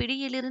இரும்பு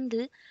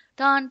பிடியிலிருந்து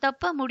தான்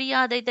தப்ப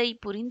முடியாததை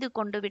புரிந்து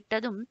கொண்டு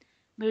விட்டதும்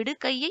விடு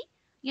கையை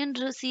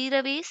என்று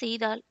சீறவே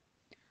செய்தாள்.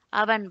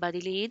 அவன்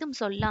பதிலேதும்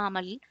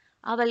சொல்லாமல்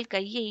அவள்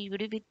கையை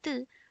விடுவித்து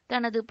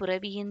தனது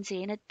புரவியின்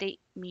சேனத்தை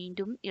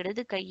மீண்டும்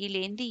இடது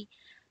கையிலேந்தி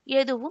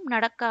எதுவும்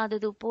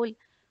நடக்காதது போல்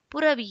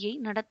புரவியை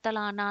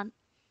நடத்தலானான்.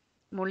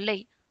 முல்லை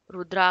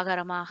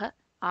ருத்ராகரமாக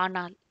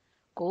ஆனாள்.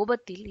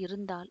 கோபத்தில்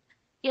இருந்தாள்.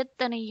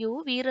 எத்தனையோ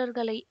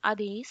வீரர்களை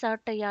அதே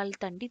சாட்டையால்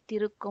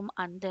தண்டித்திருக்கும்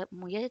அந்த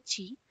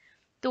முயற்சி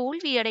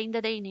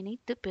தோல்வியடைந்ததை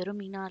நினைத்து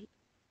பெருமினாள்.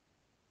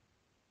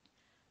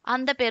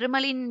 அந்த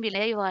பெருமலின்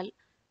விளைவால்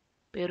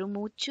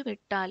பெருமூச்சு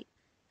விட்டாள்.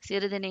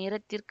 சிறிது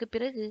நேரத்திற்கு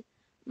பிறகு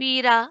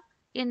வீரா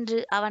என்று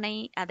அவனை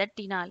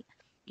அதட்டினாள்.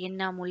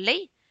 என்ன முல்லை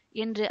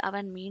என்று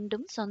அவன்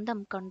மீண்டும்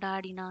சொந்தம்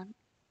கொண்டாடினான்.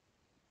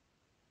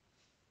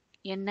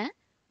 என்ன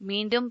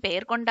மீண்டும்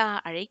பெயர் கொண்டா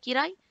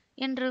அழைக்கிறாய்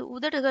என்று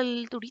உதடுகள்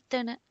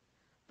துடித்தன.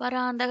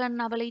 பராந்தகன்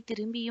அவளை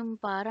திரும்பியும்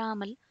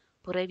பாராமல்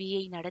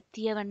புரவியை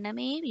நடத்திய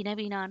வண்ணமே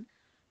வினவினான்.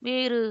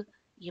 வேறு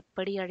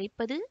எப்படி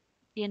அழைப்பது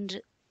என்று.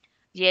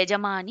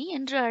 எஜமானி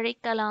என்று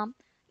அழைக்கலாம்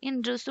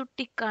என்று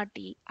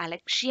சுட்டிக்காட்டி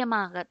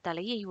அலட்சியமாக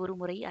தலையை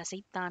ஒருமுறை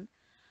அசைத்தான்.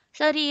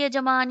 சரி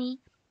எஜமானி,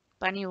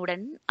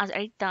 பணிவுடன்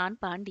அழைத்தான்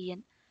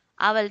பாண்டியன்.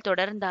 அவள்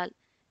தொடர்ந்தாள்.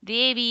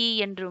 தேவி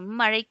என்றும்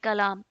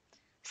அழைக்கலாம்.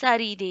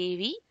 சரி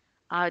தேவி,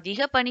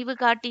 அதிக பணிவு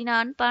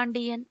காட்டினான்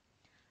பாண்டியன்.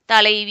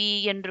 தலைவி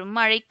என்றும்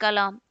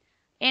அழைக்கலாம்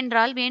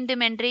என்றால்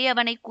வேண்டுமென்றே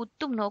அவனை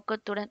குத்தும்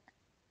நோக்கத்துடன்.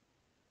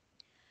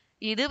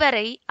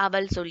 இதுவரை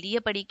அவள்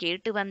சொல்லியபடி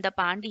கேட்டு வந்த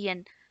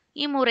பாண்டியன்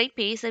இம்முறை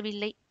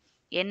பேசவில்லை.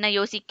 என்ன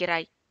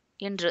யோசிக்கிறாய்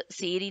என்று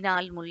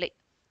சீறினாள் முல்லை.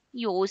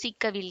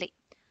 யோசிக்கவில்லை.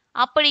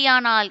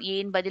 அப்படியானால்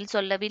ஏன் பதில்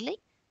சொல்லவில்லை?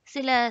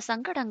 சில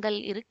சங்கடங்கள்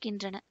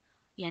இருக்கின்றன.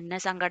 என்ன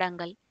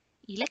சங்கடங்கள்?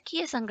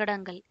 இலக்கிய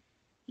சங்கடங்கள்.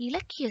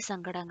 இலக்கிய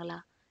சங்கடங்களா?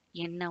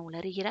 என்ன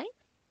உளறுகிறாய்?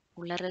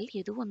 உளறல்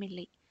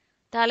எதுவுமில்லை.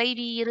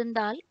 தலைவி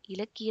இருந்தால்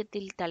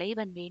இலக்கியத்தில்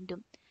தலைவன்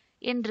வேண்டும்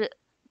என்று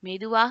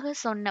மெதுவாக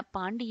சொன்ன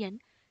பாண்டியன்,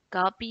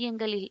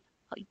 காப்பியங்களில்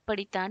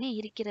இப்படித்தானே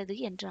இருக்கிறது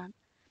என்றான்.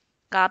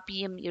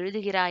 காப்பியம்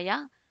எழுதுகிறாயா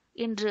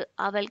என்று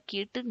அவள்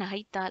கேட்டு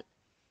நகைத்தாள்.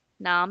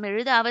 நாம்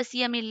எழுத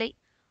அவசியமில்லை,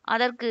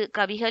 அதற்கு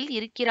கவிகள்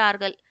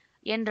இருக்கிறார்கள்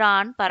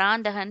என்றான்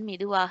பராந்தகன்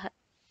மெதுவாக.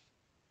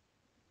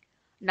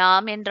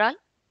 நாம் என்றால்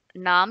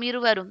நாம்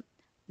இருவரும்.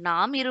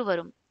 நாம்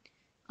இருவரும்.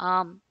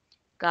 ஆம்,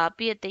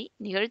 காப்பியத்தை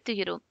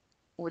நிகழ்த்துகிறோம்.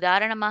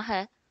 உதாரணமாக,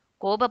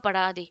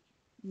 கோபப்படாதே.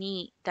 நீ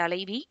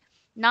தலைவி,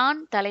 நான்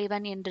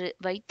தலைவன் என்று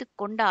வைத்து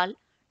கொண்டால்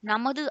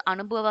நமது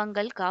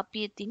அனுபவங்கள்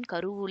காப்பியத்தின்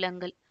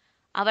கருவூலங்கள்.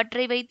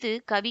 அவற்றை வைத்து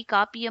கவி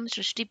காப்பியம்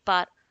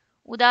சிருஷ்டிப்பார்.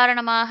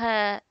 உதாரணமாக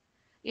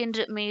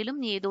என்று மேலும்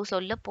ஏதோ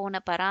சொல்ல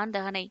போன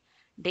பராந்தகனை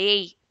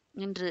டேய்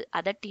என்று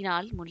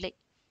அதட்டினாள் முல்லை.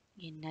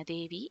 என்ன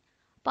தேவி?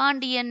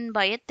 பாண்டியன்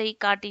பயத்தை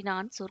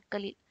காட்டினான்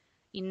சொற்களில்.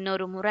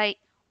 இன்னொரு முறை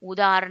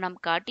உதாரணம்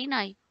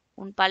காட்டினாய்,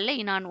 உன் பல்லை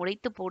நான்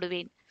உடைத்து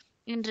போடுவேன்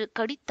என்று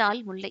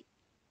கடித்தாள் முல்லை.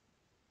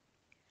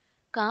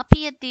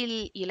 காப்பியத்தில்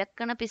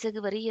இலக்கண பிசகு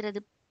வருகிறது.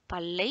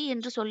 பல்லை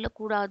என்று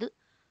சொல்லக்கூடாது.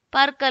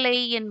 பற்களை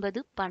என்பது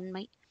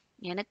பன்மை.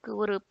 எனக்கு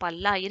ஒரு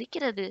பல்லா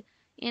இருக்கிறது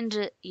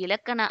என்று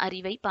இலக்கண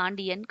அறிவை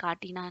பாண்டியன்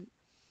காட்டினான்.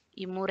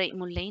 இம்முறை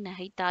முல்லை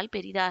நகைத்தாள்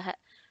பெரிதாக.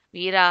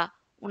 வீரா,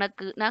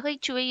 உனக்கு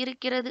நகைச்சுவை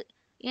இருக்கிறது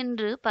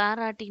என்று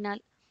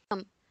பாராட்டினாள்.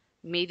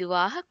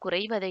 மெதுவாக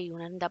குறைவதை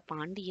உணர்ந்த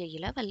பாண்டிய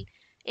இளவல்,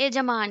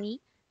 எஜமானி,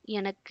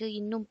 எனக்கு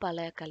இன்னும்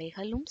பல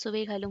கலைகளும்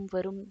சுவைகளும்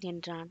வரும்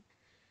என்றான்.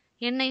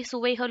 என்னை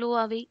சுவைகளோ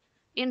அவை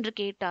என்று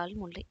கேட்டாள்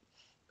முல்லை.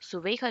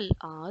 சுவைகள்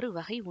 6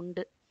 வகை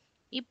உண்டு.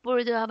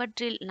 இப்பொழுது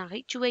அவற்றில்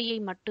நகைச்சுவையை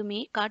மட்டுமே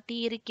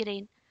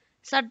காட்டியிருக்கிறேன்.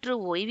 சற்று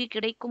ஓய்வு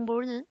கிடைக்கும்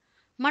பொழுது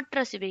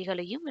மற்ற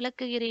சுவைகளையும்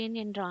விளக்குகிறேன்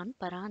என்றான்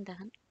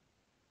பராந்தகன்.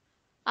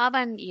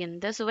 அவன்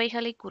எந்த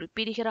சுவைகளை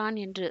குறிப்பிடுகிறான்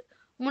என்று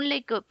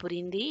முல்லைக்கு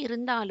புரிந்தே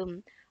இருந்தாலும்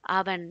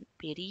அவன்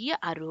பெரிய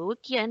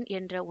அரோக்கியன்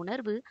என்ற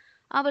உணர்வு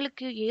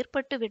அவளுக்கு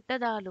ஏற்பட்டு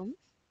விட்டதாலும்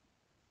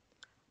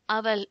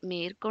அவள்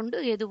மேற்கொண்டு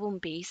எதுவும்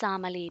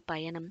பேசாமலே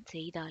பயணம்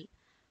செய்தாள்.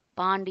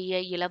 பாண்டிய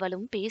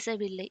இளவலும்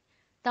பேசவில்லை.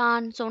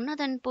 தான்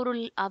சொன்னதன்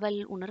பொருள் அவள்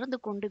உணர்ந்து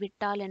கொண்டு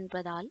விட்டாள்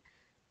என்பதால்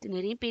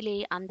நெருப்பிலே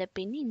அந்த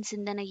பெண்ணின்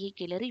சிந்தனையை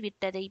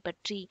கிளறிவிட்டதை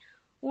பற்றி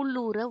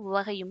உள்ளூர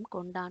உவகையும்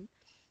கொண்டான்.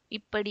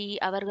 இப்படி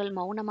அவர்கள்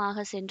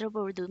மௌனமாக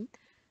சென்றபொழுதும்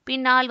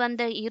பின்னால்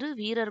வந்த 2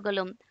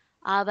 வீரர்களும்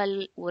அவள்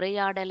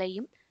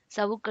உரையாடலையும்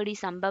சவுக்கடி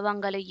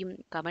சம்பவங்களையும்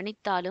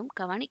கவனித்தாலும்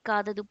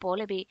கவனிக்காதது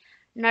போலவே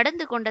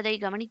நடந்து கொண்டதை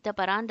கவனித்த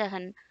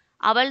பராந்தகன்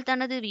அவள்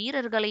தனது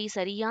வீரர்களை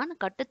சரியான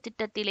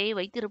கட்டுத்திட்டத்திலே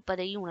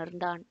வைத்திருப்பதை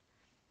உணர்ந்தான்.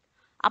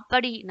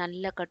 அப்படி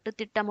நல்ல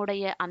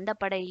கட்டுத்திட்டமுடைய அந்த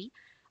படை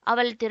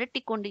அவள்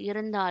திரட்டி கொண்டு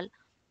இருந்தால்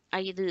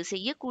இது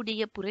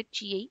செய்யக்கூடிய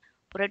புரட்சியை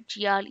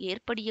புரட்சியால்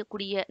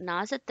ஏற்படக்கூடிய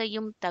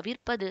நாசத்தையும்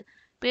தவிர்ப்பது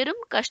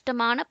பெரும்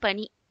கஷ்டமான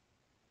பணி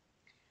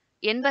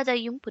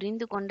என்பதையும்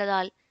புரிந்து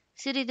கொண்டதால்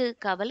சிறிது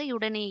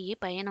கவலையுடனேயே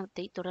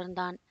பயணத்தை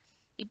தொடர்ந்தான்.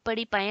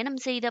 இப்படி பயணம்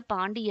செய்த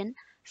பாண்டியன்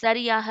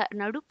சரியாக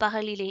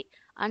நடுப்பகலிலே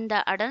அந்த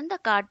அடர்ந்த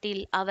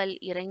காட்டில் அவள்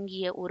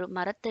இறங்கிய ஒரு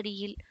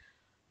மரத்தடியில்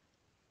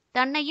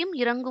தன்னையும்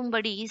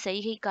இறங்கும்படி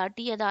சைகை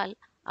காட்டியதால்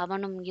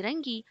அவனும்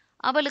இறங்கி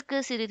அவளுக்கு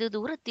சிறிது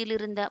தூரத்தில்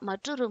இருந்த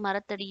மற்றொரு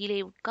மரத்தடியிலே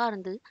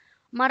உட்கார்ந்து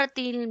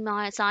மரத்தில்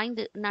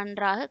சாய்ந்து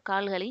நன்றாக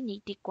கால்களை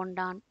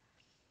நீட்டிக்கொண்டான்.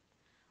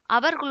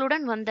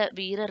 அவர்களுடன் வந்த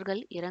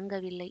வீரர்கள்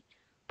இறங்கவில்லை.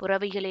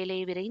 புறவிகளிலே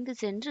விரைந்து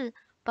சென்று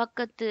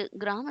பக்கத்து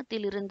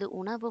கிராமத்திலிருந்து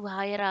உணவு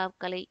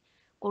வாயராக்களை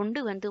கொண்டு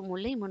வந்து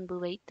முல்லை முன்பு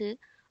வைத்து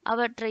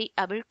அவற்றை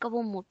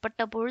அவிழ்க்கவும்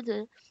முற்பட்ட பொழுது,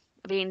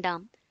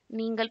 வேண்டாம்,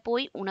 நீங்கள்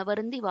போய்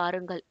உணவருந்தி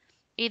வாருங்கள்,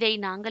 இதை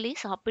நாங்களே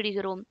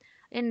சாப்பிடுகிறோம்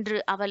என்று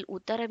அவள்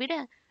உத்தரவிட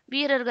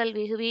வீரர்கள்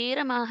வெகு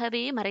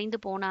வேகமாகவே மறைந்து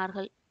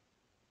போனார்கள்.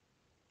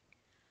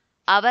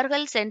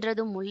 அவர்கள்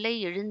சென்றதும் முல்லை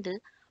எழுந்து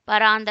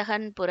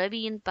பராந்தகன்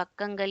புரவியின்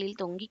பக்கங்களில்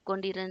தொங்கிக்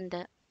கொண்டிருந்த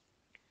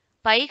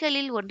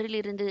பைகளில்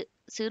ஒன்றிலிருந்து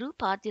சிறு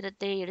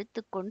பாத்திரத்தை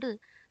எடுத்துக்கொண்டு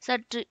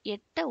சற்று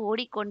எட்ட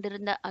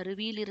ஓடிக்கொண்டிருந்த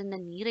அருவியில் இருந்த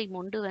நீரை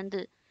மொண்டு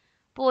வந்து,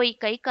 போய்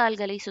கை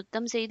கால்களை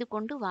சுத்தம் செய்து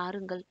கொண்டு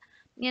வாருங்கள்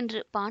என்று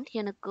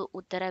பாண்டியனுக்கு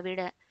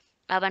உத்தரவிட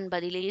அவன்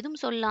பதிலேதும்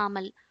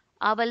சொல்லாமல்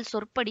அவள்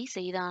சொற்படி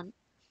செய்தான்.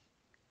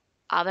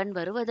 அவன்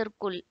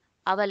வருவதற்குள்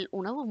அவள்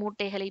உணவு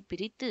மூட்டைகளை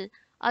பிரித்து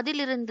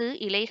அதிலிருந்து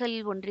இலைகள்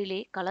ஒன்றிலே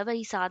கலவை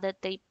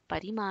சாதத்தை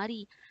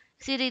பரிமாறி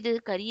சிறிது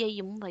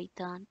கரியையும்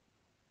வைத்தான்.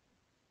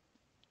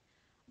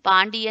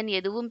 பாண்டியன்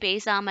எதுவும்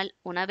பேசாமல்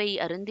உணவை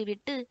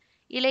அருந்திவிட்டு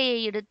இலையை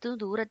எடுத்து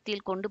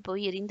தூரத்தில் கொண்டு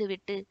போய்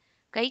எறிந்துவிட்டு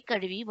கை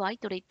கழுவி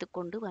வாய் துடைத்து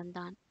கொண்டு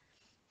வந்தான்.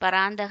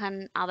 பராந்தகன்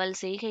அவள்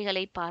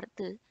செய்கைகளை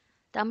பார்த்து,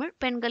 தமிழ்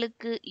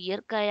பெண்களுக்கு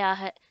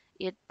இயற்கையாக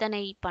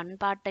எத்தனை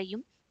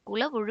பண்பாட்டையும்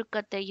குல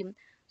ஒழுக்கத்தையும்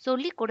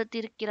சொல்லிக்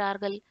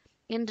கொடுத்திருக்கிறார்கள்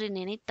என்று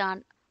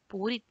நினைத்தான்,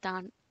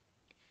 பூரித்தான்.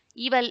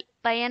 இவள்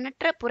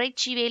பயனற்ற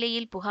புரட்சி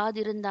வேலையில்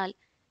புகாதிருந்தால்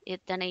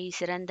எத்தனை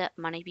சிறந்த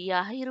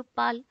மனைவியாக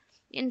இருப்பாள்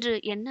என்று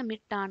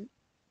எண்ணமிட்டான்.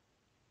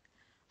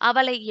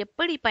 அவளை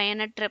எப்படி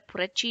பயனற்ற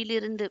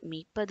புரட்சியிலிருந்து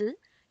மீட்பது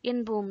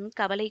என்பும்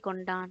கவலை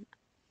கொண்டான்.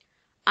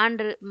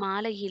 அன்று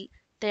மாலையில்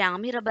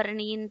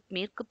தாமிரபரணியின்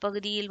மேற்கு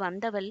பகுதியில்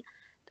வந்தவள்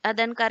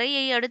அதன்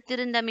கரையை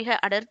அடுத்திருந்த மிக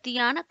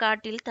அடர்த்தியான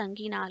காட்டில்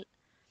தங்கினாள்.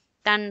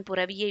 தன்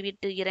புரவியை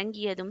விட்டு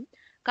இறங்கியதும்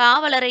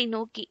காவலரை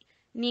நோக்கி,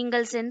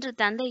 நீங்கள் சென்று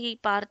தந்தையை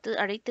பார்த்து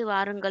அழைத்து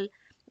வாருங்கள்,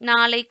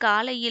 நாளை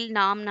காலையில்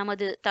நாம்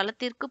நமது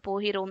தலத்திற்கு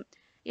போகிறோம்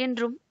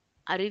என்றும்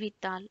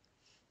அறிவித்தாள்.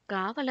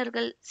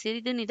 காவலர்கள்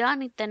சிறிது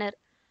நிதானித்தனர்.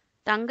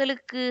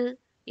 தங்களுக்கு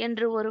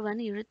என்று ஒருவன்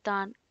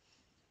இழுத்தான்.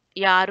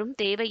 யாரும்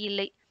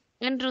தேவையில்லை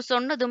என்று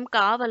சொன்னதும்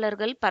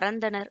காவலர்கள்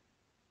பறந்தனர்.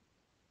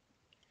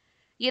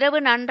 இரவு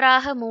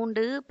நன்றாக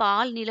மூண்டு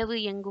பால் நிலவு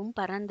எங்கும்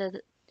பறந்தது.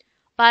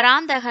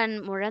 பராந்தகன்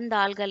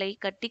முழந்தாள்களை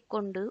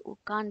கட்டிக்கொண்டு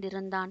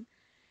உட்கார்ந்திருந்தான்.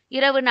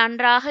 இரவு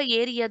நன்றாக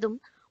ஏறியதும்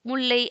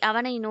முல்லை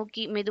அவனை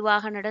நோக்கி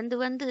மெதுவாக நடந்து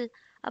வந்து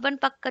அவன்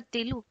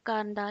பக்கத்தில்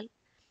உட்கார்ந்தாள்.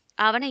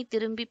 அவனை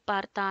திரும்பி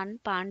பார்த்தான்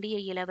பாண்டிய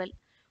இளவல்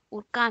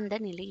உட்கார்ந்த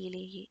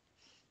நிலையிலேயே.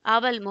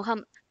 அவள்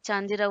முகம்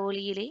சந்திர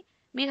ஒளியிலே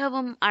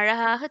மிகவும்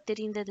அழகாக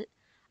தெரிந்தது.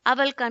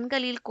 அவள்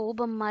கண்களில்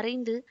கோபம்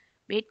மறைந்து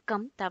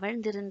வெட்கம்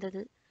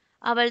தவழ்ந்திருந்தது.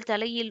 அவள்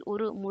தலையில்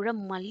ஒரு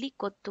முழம் மல்லி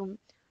கொத்தும்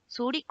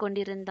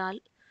சூடிக்கொண்டிருந்தாள்.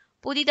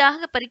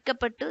 புதிதாக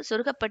பறிக்கப்பட்டு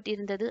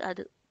சொருகப்பட்டிருந்தது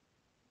அது.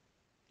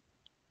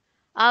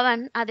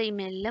 அவன் அதை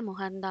மெல்ல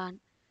முகர்ந்தான்.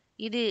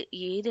 இது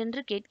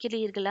ஏதென்று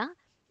கேட்கிறீர்களா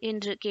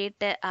என்று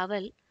கேட்ட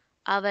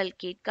அவள்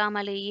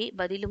கேட்காமலேயே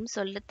பதிலும்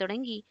சொல்லத்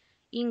தொடங்கி,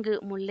 இங்கு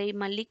முல்லை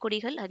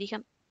மல்லிக்கொடிகள்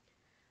அதிகம்,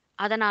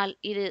 அதனால்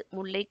இது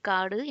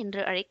முல்லைக்காடு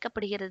என்று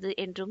அழைக்கப்படுகிறது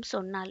என்றும்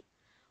சொன்னாள்.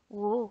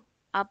 ஓ,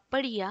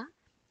 அப்படியா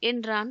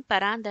என்றான்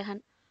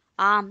பராந்தகன்.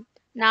 ஆம்,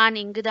 நான்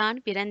இங்குதான்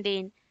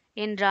பிறந்தேன்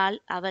என்றாள்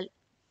அவள்.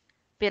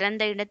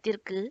 பிறந்த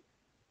இடத்திற்கு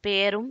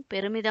பெயரும்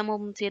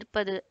பெருமிதமும்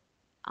சேர்ப்பது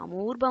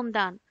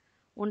அமூர்வம்தான்.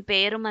 உன்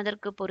பெயரும்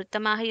அதற்கு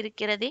பொருத்தமாக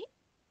இருக்கிறதே.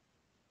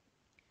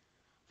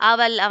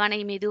 அவள் அவனை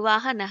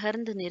மெதுவாக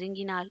நகர்ந்து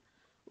நெருங்கினாள்.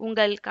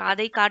 உங்கள்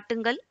காதை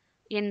காட்டுங்கள்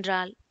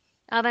என்றாள்.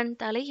 அவன்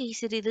தலையை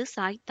சிறிது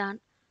சாய்த்தான்.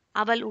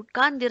 அவள்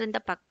உட்கார்ந்திருந்த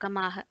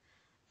பக்கமாக.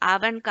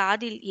 அவன்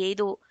காதில்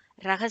ஏதோ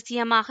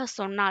இரகசியமாக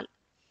சொன்னாள்.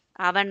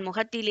 அவன்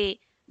முகத்திலே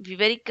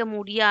விவரிக்க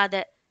முடியாத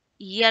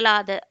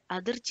இயலாத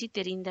அதிர்ச்சி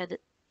தெரிந்தது.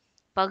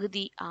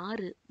 பகுதி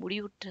 6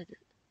 முடிவுற்றது.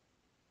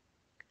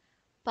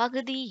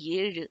 பகுதி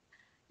 7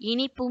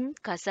 இனிப்பும்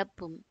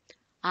கசப்பும்.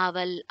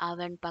 அவள்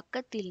அவன்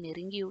பக்கத்தில்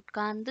நெருங்கி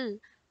உட்கார்ந்து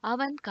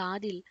அவன்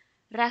காதில்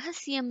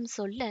இரகசியம்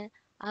சொல்ல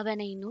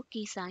அவனை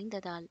நோக்கி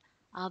சாய்ந்ததால்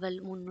அவள்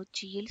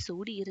முன்னுச்சியில்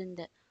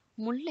சூடியிருந்த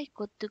முல்லை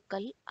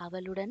கொத்துக்கள்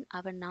அவளுடன்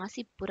அவன்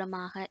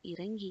நாசிப்புறமாக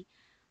இறங்கி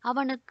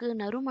அவனுக்கு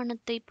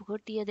நறுமணத்தை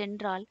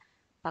புகட்டியதென்றால்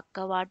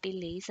பக்கவாட்டில்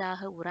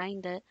லேசாக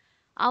உராய்ந்த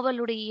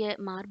அவளுடைய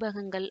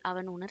மார்பகங்கள்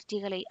அவன்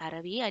உணர்ச்சிகளை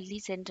அறவே அள்ளி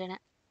சென்றன.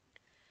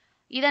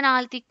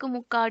 இதனால்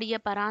திக்குமுக்காடிய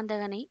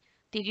பராந்தகனை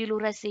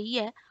திகிலுற செய்ய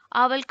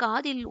அவள்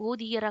காதில்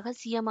ஓதிய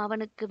ரகசியம்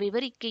அவனுக்கு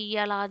விவரிக்க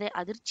இயலாத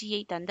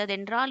அதிர்ச்சியை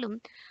தந்ததென்றாலும்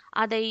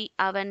அதை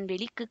அவன்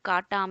வெளிக்கு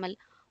காட்டாமல்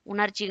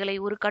உணர்ச்சிகளை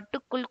ஒரு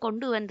கட்டுக்குள்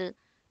கொண்டு வந்து,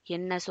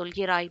 என்ன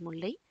சொல்கிறாய்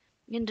முல்லை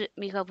என்று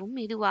மிகவும்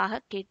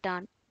மெதுவாக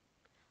கேட்டான்.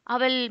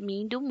 அவள்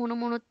மீண்டும்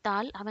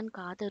முணுமுணுத்தாள் அவன்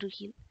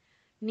காதருகில்.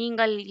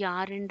 நீங்கள்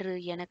யாரென்று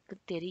எனக்கு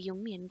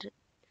தெரியும் என்று.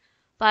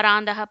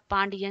 பராந்தகப்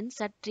பாண்டியன்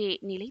சற்றே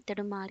நிலை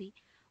தடுமாறி,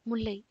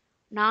 முல்லை,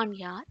 நான்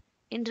யார்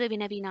என்று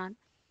வினவினான்.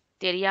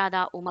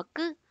 தெரியாதா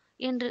உமக்கு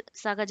என்று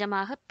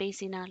சகஜமாகப்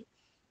பேசினாள்.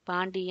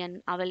 பாண்டியன்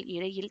அவள்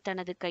இடையில்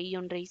தனது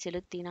கையொன்றை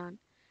செலுத்தினான்.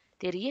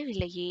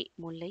 தெரியவில்லையே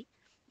முல்லை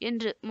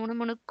என்று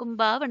முணுமுணுக்கும்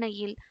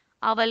பாவனையில்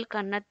அவள்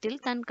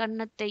கன்னத்தில் தன்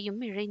கன்னத்தையும்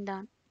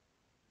இழைந்தான்.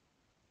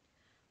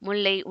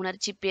 முல்லை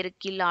உணர்ச்சி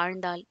பெருக்கில்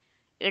ஆழ்ந்தாள்.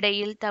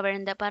 இடையில்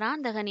தவழ்ந்த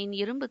பராந்தகனின்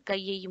இரும்பு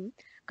கையையும்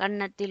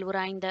கன்னத்தில்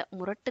உராய்ந்த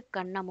முரட்டுக்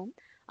கன்னமும்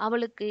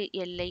அவளுக்கு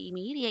எல்லை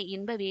மீறிய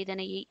இன்ப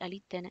வேதனையை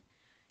அளித்தன.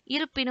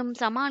 இருப்பினும்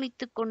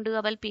சமாளித்துக் கொண்டு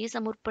அவள் பேச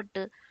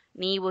முற்பட்டு,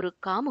 நீ ஒரு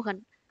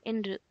காமுகன்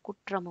என்று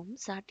குற்றமும்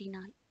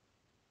சாட்டினாள்.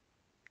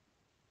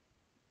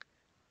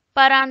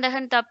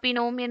 பராந்தகன்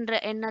தப்பினோம் என்ற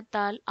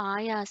எண்ணத்தால்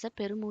ஆயாச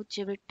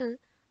பெருமூச்சு விட்டு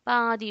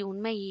பாதி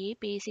உண்மையே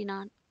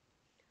பேசினான்.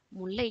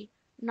 முல்லை,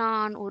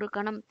 நான் ஒரு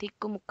கணம்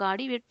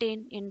திக்குமுக்காடி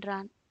விட்டேன்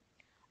என்றான்.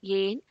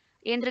 ஏன்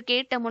என்று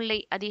கேட்ட முல்லை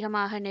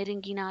அதிகமாக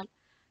நெருங்கினாள்.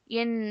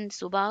 என்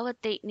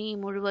சுபாவத்தை நீ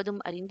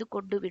முழுவதும் அறிந்து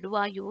கொண்டு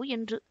விடுவாயோ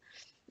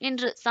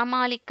என்று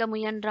சமாளிக்க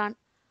முயன்றான்.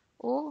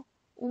 ஓ,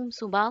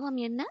 சுபாவம்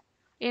என்ன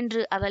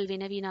என்று அவள்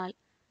வினவினாள்.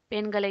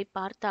 பெண்களை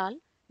பார்த்தால்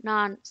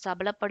நான்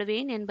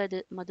சபலப்படுவேன் என்பது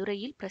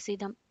மதுரையில்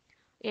பிரசித்தம்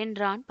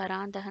என்றான்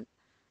பராந்தகன்.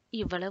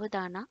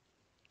 இவ்வளவுதானா?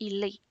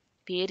 இல்லை,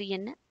 வேறு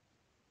என்ன?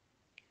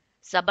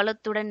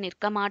 சபலத்துடன்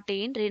நிற்க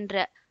மாட்டேன்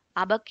என்ற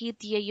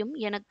அபகீர்த்தியையும்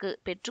எனக்கு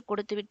பெற்றுக்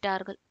கொடுத்து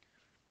விட்டார்கள்.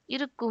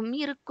 இருக்கும்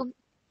இருக்கும்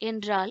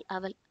என்றாள்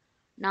அவள்.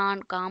 நான்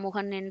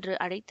காமுகன் என்று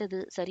அழைத்தது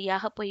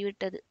சரியாக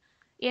போய்விட்டது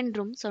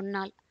என்றும்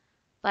சொன்னாள்.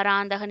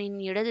 பராந்தகனின்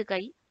இடது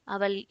கை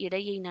அவள்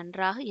இடையை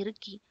நன்றாக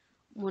இறுக்கி,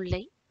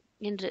 முல்லை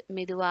என்று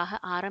மெதுவாக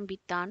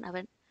ஆரம்பித்தான்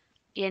அவன்.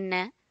 என்ன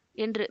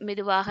என்று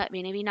மெதுவாக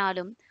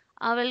வினவினாலும்,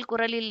 அவள்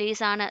குரலில்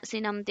லேசான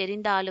சினம்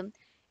தெரிந்தாலும்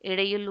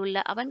இடையில் உள்ள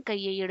அவன்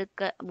கையை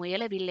எடுக்க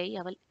முயலவில்லை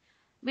அவள்.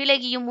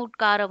 விலகியும்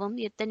உட்காரவும்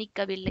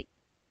எத்தனிக்கவில்லை.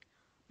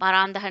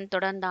 பராந்தகன்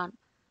தொடர்ந்தான்.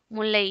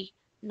 முல்லை,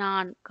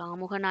 நான்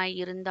காமுகனாய்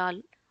இருந்தால்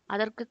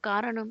அதற்கு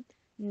காரணம்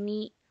நீ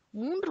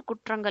 3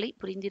 குற்றங்களை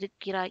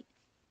புரிந்திருக்கிறாய்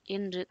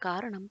என்று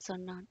காரணம்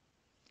சொன்னான்.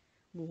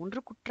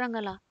 3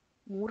 குற்றங்களா?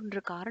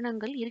 3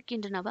 காரணங்கள்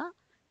இருக்கின்றனவா?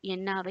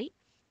 என்னாவை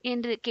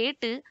என்று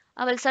கேட்டு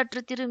அவள்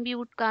சற்று திரும்பி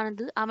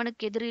உட்கார்ந்து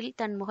அவனுக்கு எதிரில்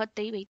தன்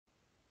முகத்தை வைத்தாள்.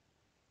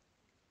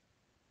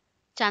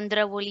 சந்திர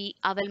ஒளி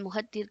அவள்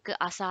முகத்திற்கு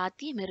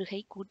அசாத்திய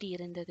மெருகை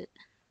கூட்டியிருந்தது.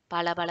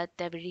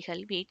 பளபளத்த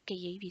விழிகள்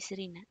வேட்கையை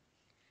விசிறின.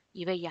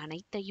 இவை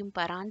அனைத்தையும்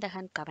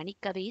பராந்தகன்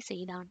கவனிக்கவே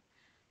செய்தான்.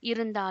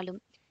 இருந்தாலும்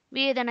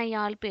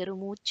வேதனையால்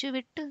பெருமூச்சு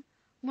விட்டு,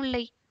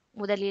 முல்லை,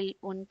 முதலில்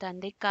உன்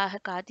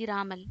தந்தைக்காக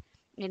காத்திராமல்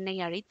என்னை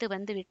அழைத்து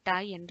வந்து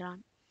விட்டாய்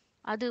என்றான்.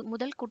 அது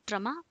முதல்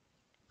குற்றமா?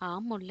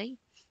 ஆம் முல்லை.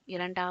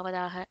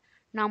 இரண்டாவதாக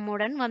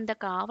நம்முடன் வந்த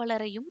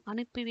காவலரையும்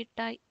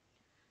அனுப்பிவிட்டாய்.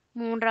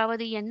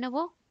 மூன்றாவது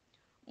என்னவோ?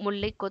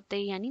 முல்லை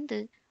கொத்தை அணிந்து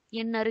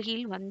என்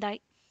அருகில்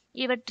வந்தாய்.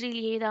 இவற்றில்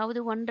ஏதாவது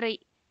ஒன்றை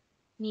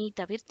நீ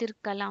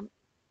தவிர்த்திருக்கலாம்.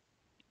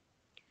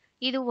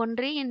 இது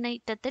ஒன்றே என்னை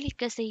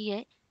தத்தளிக்க செய்ய,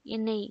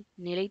 என்னை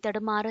நிலை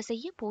தடுமாற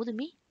செய்ய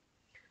போதுமே.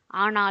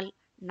 ஆனால்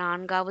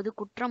 4வது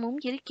குற்றமும்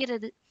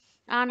இருக்கிறது.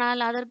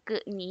 ஆனால் அதற்கு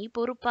நீ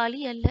பொறுப்பாளி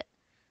அல்ல.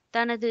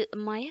 தனது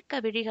மயக்க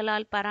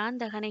விழிகளால்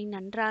பராந்தகனை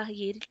நன்றாக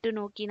ஏறிட்டு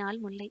நோக்கினாள்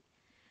முல்லை.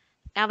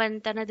 அவன்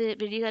தனது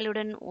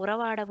விழிகளுடன்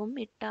உறவாடவும்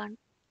விட்டான்.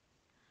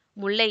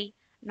 முல்லை,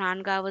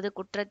 4வது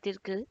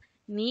குற்றத்திற்கு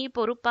நீ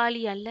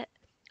பொறுப்பாளி அல்ல,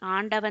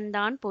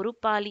 ஆண்டவன்தான்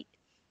பொறுப்பாளி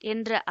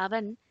என்ற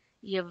அவன்,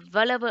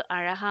 எவ்வளவு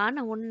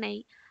அழகான உன்னை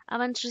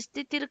அவன்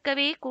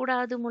சிருஷ்டித்திருக்கவே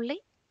கூடாது முல்லை.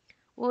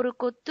 ஒரு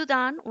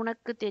கொத்துதான்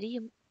உனக்கு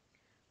தெரியும்.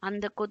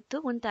 அந்த கொத்து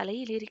உன்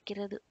தலையில்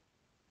இருக்கிறது.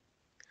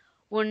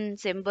 உன்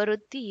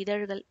செம்பருத்தி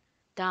இதழ்கள்,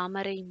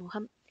 தாமரை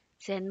முகம்,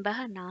 செண்பக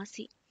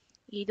நாசி,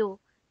 இதோ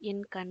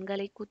என்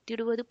கண்களை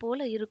குத்திடுவது போல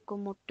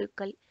இருக்கும்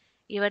மொட்டுக்கள்.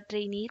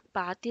 இவற்றை நீர்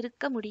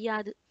பார்த்திருக்க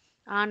முடியாது.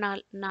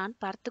 ஆனால் நான்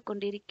பார்த்து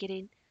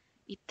கொண்டிருக்கிறேன்.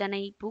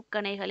 இத்தனை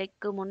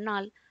பூக்கணைகளுக்கு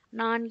முன்னால்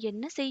நான்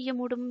என்ன செய்ய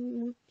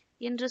முடியும்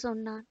என்று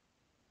சொன்னான்.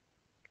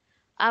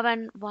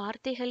 அவன்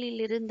வார்த்தைகளில்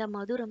இருந்த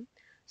மதுரம்,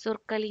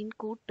 சொற்களின்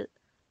கூட்டு,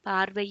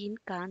 பார்வையின்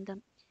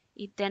காந்தம்,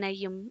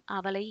 இத்தனையும்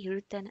அவளை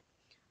இழுத்தன.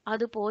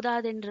 அது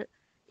போதாதென்று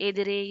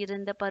எதிரே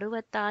இருந்த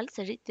பருவத்தால்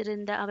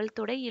செழித்திருந்த அவள்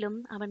தொடையிலும்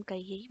அவன்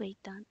கையை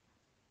வைத்தான்.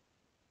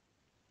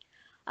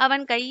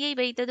 அவன் கையை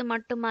வைத்தது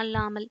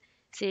மட்டுமல்லாமல்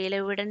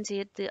சேலையுடன்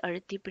சேர்த்து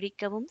அழுத்தி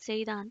பிடிக்கவும்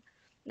செய்தான்.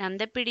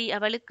 அந்த பிடி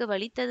அவளுக்கு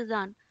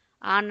வலித்ததுதான்.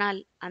 ஆனால்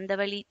அந்த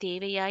வலி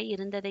தேவையாய்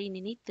இருந்ததை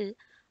நினைத்து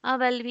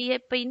அவள்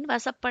வியப்பின்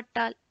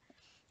வசப்பட்டாள்.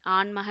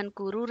 ஆண்மகன்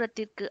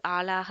குரூரத்திற்கு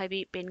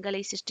ஆளாகவே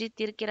பெண்களை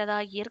சிருஷ்டித்திருக்கிறதா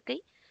இயற்கை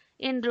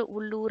என்று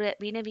உள்ளூர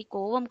வினவி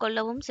கோபம்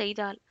கொள்ளவும்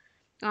செய்தாள்.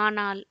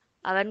 ஆனால்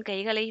அவன்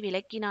கைகளை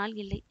விலக்கினாள்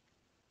இல்லை.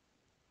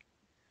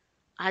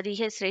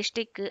 அதிக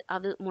சிரேஷ்டைக்கு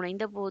அது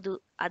முனைந்தபோது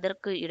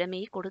அதற்கு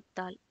இடமே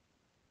கொடுத்தாள்.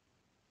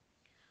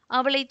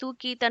 அவளை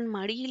தூக்கி தன்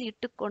மடியில்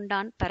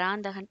இட்டுக்கொண்டான்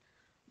பராந்தகன்.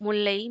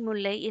 முல்லை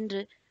முல்லை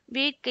என்று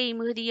வேட்கை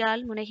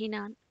மிகுதியால்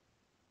முனகினான்.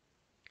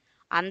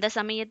 அந்த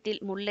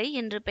சமயத்தில் முல்லை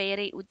என்று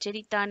பெயரை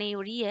உச்சரித்தானே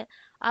ஒழிய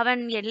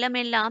அவன்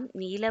எண்ணமெல்லாம்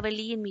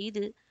நீலவல்லியின்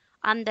மீது,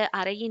 அந்த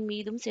அறையின்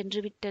மீதும்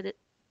சென்றுவிட்டது.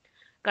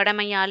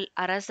 கடமையால்,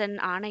 அரசன்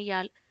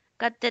ஆணையால்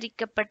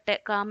கத்தரிக்கப்பட்ட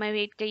காம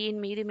வேட்கையின்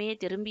மீதுமே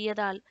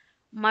திரும்பியதால்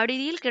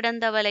மடியில்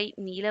கிடந்தவளை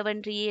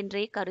நீலவன்றியே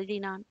என்றே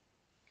கருதினான்.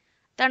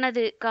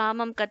 தனது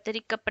காமம்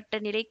கத்தரிக்கப்பட்ட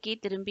நிலைக்கே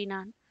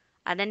திரும்பினான்.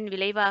 அதன்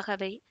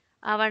விளைவாகவே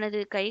அவனது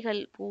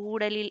கைகள்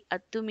பூடலில்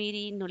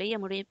அத்துமீறி நுழைய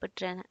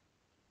முனைப்பெற்றன.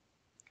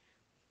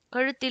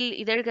 கழுத்தில்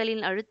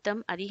இதழ்களின்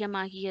அழுத்தம்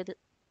அதிகமாகியது.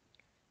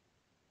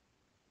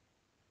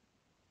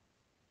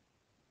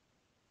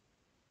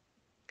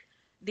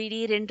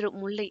 திடீரென்று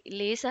முல்லை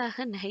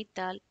லேசாக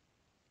நகைத்தாள்.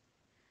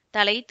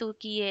 தலை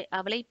தூக்கிய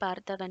அவளை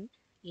பார்த்தவன்,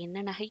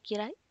 என்ன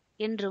நகைக்கிறாய்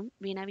என்றும்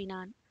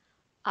வினவினான்.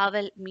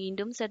 அவள்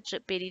மீண்டும் சற்று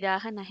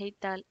பெரிதாக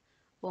நகைத்தாள்.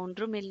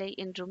 ஒன்றுமில்லை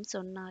என்றும்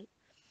சொன்னாள்.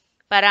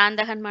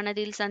 பராந்தகன்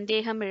மனதில்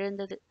சந்தேகம்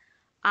எழுந்தது.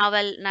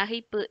 அவள்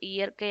நகைப்பு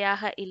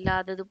இயற்கையாக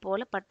இல்லாதது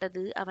போல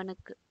பட்டது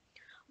அவனுக்கு.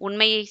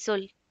 உண்மையை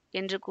சொல்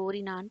என்று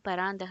கூறினான்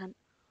பராந்தகன்.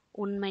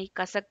 உண்மை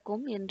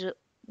கசக்கும் என்று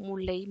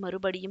முல்லை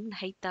மறுபடியும்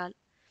நகைத்தாள்.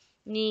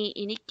 நீ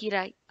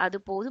இனிக்கிறாய், அது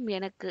போதும்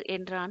எனக்கு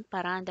என்றான்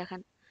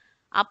பராந்தகன்.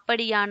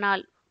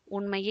 அப்படியானால்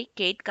உண்மையை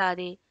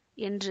கேட்காதே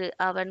என்று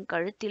அவன்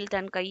கழுத்தில்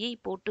தன் கையை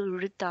போட்டு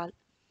இழுத்தாள்.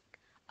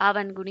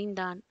 அவன்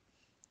குனிந்தான்.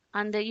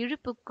 அந்த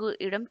இழுப்புக்கு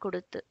இடம்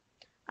கொடுத்து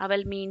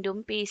அவள் மீண்டும்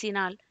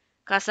பேசினாள்.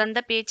 கசந்த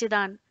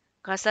பேச்சுதான்,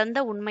 கசந்த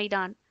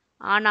உண்மைதான்.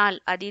 ஆனால்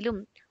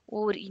அதிலும்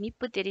ஓர்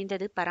இனிப்பு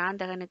தெரிந்தது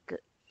பராந்தகனுக்கு.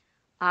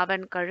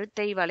 அவன்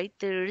கழுத்தை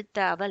வளைத்து இழுத்த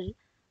அவள்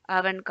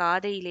அவன்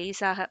காதை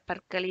லேசாக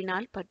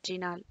பற்களினால்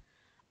பற்றினாள்.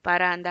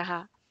 பராந்தகா,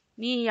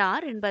 நீ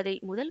யார் என்பதை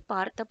முதல்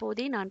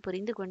பார்த்தபோதே நான்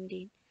புரிந்து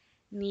கொண்டேன்.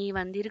 நீ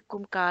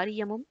வந்திருக்கும்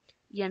காரியமும்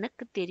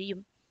எனக்கு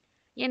தெரியும்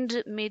என்று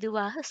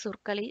மெதுவாக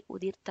சொற்களை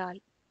உதிர்த்தாள்.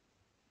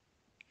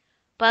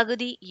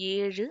 பகுதி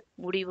 7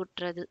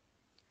 முடிவுற்றது.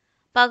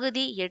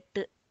 பகுதி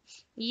 8.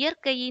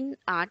 இயற்கையின்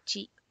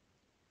ஆட்சி.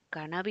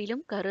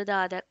 கனவிலும்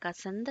கருதாத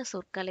கசந்த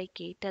சொற்களை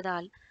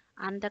கேட்டதால்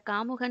அந்த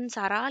காமுகன்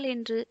சரால்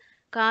என்று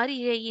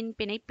காரிகையின்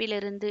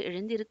பிணைப்பிலிருந்து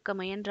எழுந்திருக்க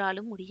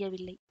முயன்றாலும்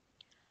முடியவில்லை.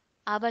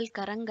 அவள்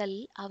கரங்கள்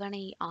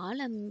அவனை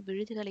ஆழம்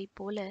விழுதுகளைப்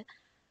போல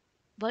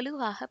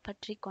வலுவாக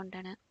பற்றி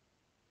கொண்டன.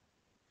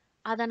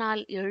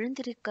 அதனால்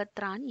எழுந்திருக்க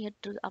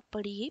திராணியற்று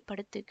அப்படியே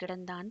படுத்து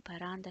கிடந்தான்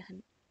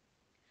பராந்தகன்.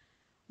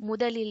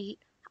 முதலில்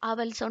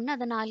அவள்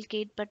சொன்னதனால்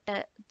கேட்பட்ட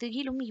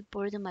திகிலும்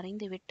இப்பொழுது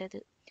மறைந்துவிட்டது.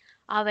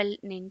 அவள்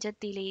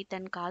நெஞ்சத்திலே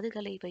தன்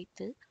காதுகளை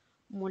வைத்து,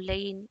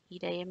 முல்லையின்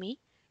இதயமே,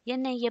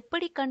 என்னை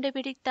எப்படி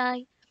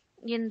கண்டுபிடித்தாய்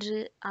என்று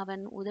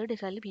அவன்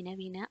உதடுகள்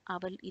வினவின.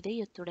 அவள்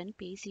இதயத்துடன்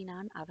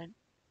பேசினான் அவன்.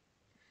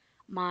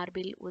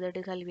 மார்பில்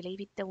உதடுகள்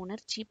விளைவித்த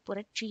உணர்ச்சி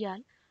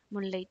புரட்சியால்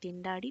முல்லை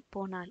திண்டாடி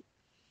போனாள்.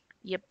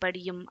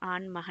 எப்படியும்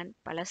ஆண் மகன்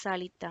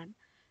பலசாலித்தான்,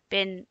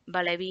 பெண்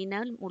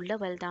பலவீனம்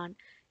உள்ளவள்தான்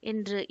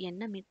என்று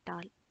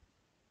எண்ணமிட்டாள்.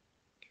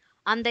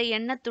 அந்த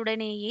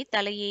எண்ணத்துடனேயே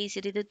தலையை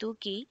சிறிது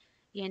தூக்கி,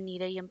 என்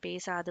இதயம்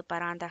பேசாது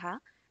பராந்தகா,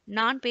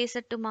 நான்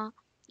பேசட்டுமா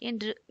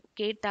என்று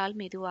கேட்டாள்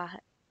மெதுவாக.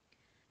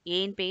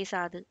 ஏன்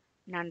பேசாது?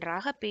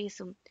 நன்றாக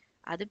பேசும்.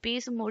 அது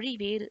பேசும் மொழி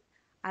வேறு.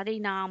 அதை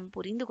நாம்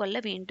புரிந்து கொள்ள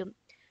வேண்டும்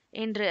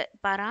என்று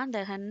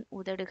பராந்தகன்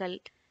உதடுகள்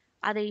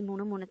அதை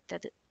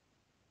முணுமுணுத்தது.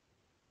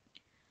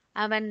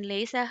 அவன்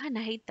லேசாக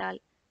நகைத்தாள்.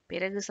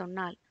 பிறகு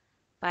சொன்னாள்,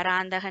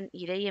 பராந்தகன்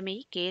இதயமே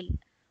கேள்.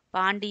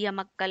 பாண்டிய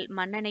மக்கள்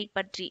மன்னனை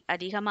பற்றி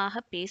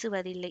அதிகமாக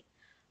பேசுவதில்லை.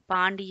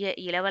 பாண்டிய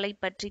இளவலை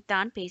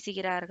பற்றித்தான்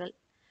பேசுகிறார்கள்.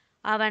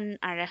 அவன்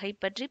அழகை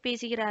பற்றி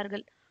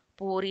பேசுகிறார்கள்.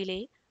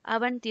 போரிலே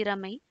அவன்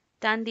திறமை,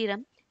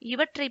 தந்திரம்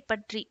இவற்றை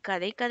பற்றி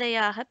கதை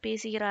கதையாக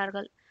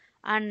பேசுகிறார்கள்.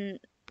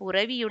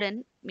 புரவியுடன்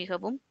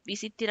மிகவும்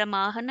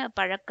விசித்திரமான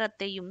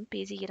பழக்கத்தையும்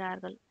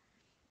பேசுகிறார்கள்.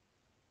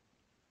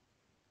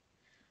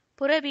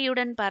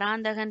 புரவியுடன்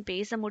பராந்தகன்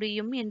பேச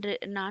முடியும் என்று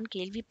நான்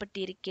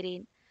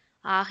கேள்விப்பட்டிருக்கிறேன்.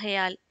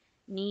 ஆகையால்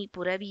நீ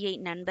புரவியை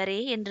நண்பரே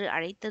என்று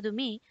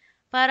அழைத்ததுமே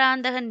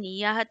பராந்தகன்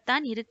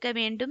நீயாகத்தான் இருக்க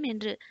வேண்டும்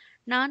என்று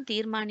நான்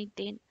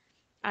தீர்மானித்தேன்.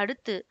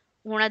 அடுத்து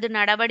உனது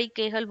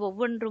நடவடிக்கைகள்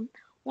ஒவ்வொன்றும்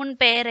உன்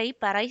பெயரை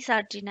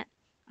பறைசாற்றின.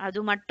 அது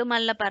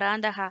மட்டுமல்ல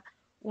பராந்தகா,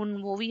 உன்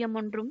ஓவியம்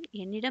ஒன்றும்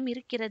என்னிடம்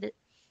இருக்கிறது.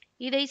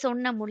 இதை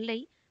சொன்ன முல்லை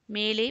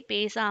மேலே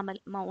பேசாமல்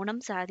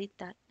மௌனம்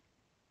சாதித்தாள்.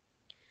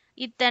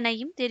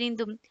 இத்தனையும்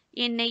தெரிந்தும்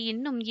என்னை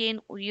இன்னும் ஏன்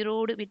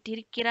உயிரோடு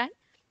விட்டிருக்கிறாய்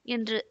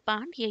என்று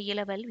பாண்டிய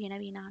இளவல்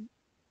வினவினான்.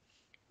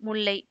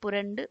 முல்லை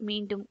புரண்டு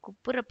மீண்டும்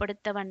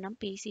குப்புறப்படுத்த வண்ணம்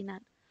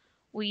பேசினாள்.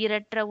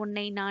 உயிரற்ற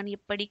உன்னை நான்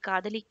எப்படி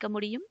காதலிக்க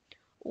முடியும்?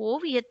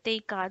 ஓவியத்தை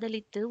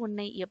காதலித்து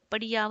உன்னை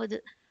எப்படியாவது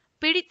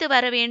பிடித்து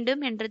வர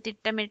வேண்டும் என்று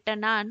திட்டமிட்ட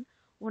நான்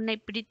உன்னை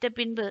பிடித்த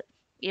பின்பு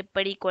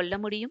எப்படி கொல்ல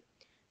முடியும்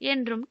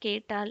என்றும்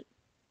கேட்டாள்.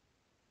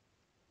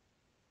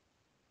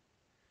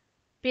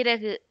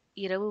 பிறகு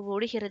இரவு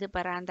ஓடுகிறது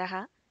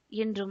பராந்தகா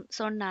என்றும்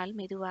சொன்னாள்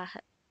மெதுவாக.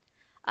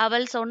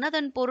 அவள்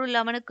சொன்னதன் பொருள்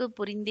அவனுக்கு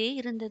புரிந்தே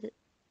இருந்தது.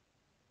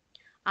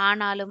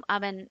 ஆனாலும்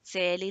அவன்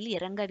செயலில்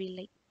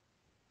இறங்கவில்லை.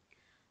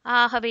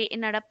 ஆகவே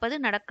நடப்பது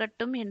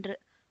நடக்கட்டும் என்று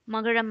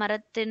மகிழ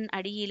மரத்தின்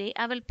அடியிலே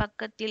அவள்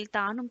பக்கத்தில்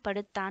தானும்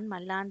படுத்தான்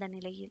மல்லாந்த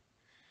நிலையில்.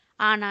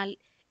 ஆனால்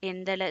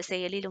எந்த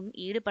செயலிலும்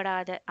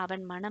ஈடுபடாத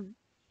அவன் மனம்,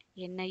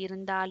 என்ன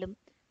இருந்தாலும்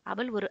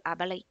அவள் ஒரு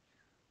அபலை,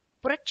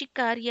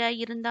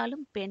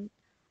 புரட்சிக்காரியாயிருந்தாலும் பெண்,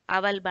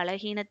 அவள்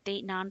பலகீனத்தை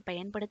நான்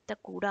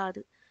பயன்படுத்தக்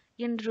கூடாது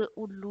என்று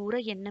உள்ளூர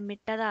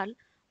எண்ணமிட்டதால்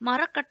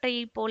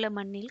மரக்கட்டையைப் போல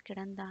மண்ணில்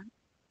கிடந்தான்.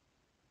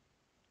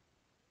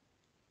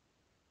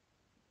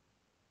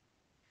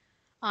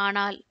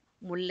 ஆனால்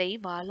முல்லை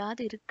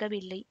வாளாது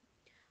இருக்கவில்லை.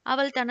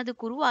 அவள் தனது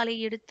குருவாலை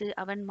எடுத்து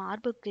அவன்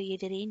மார்புக்கு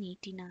எதிரே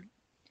நீட்டினாள்.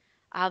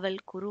 அவள்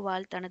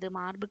குருவால் தனது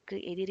மார்புக்கு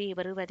எதிரே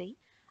வருவதை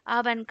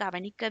அவன்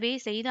கவனிக்கவே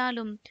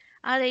செய்தாலும்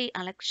அதை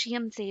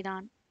அலட்சியம்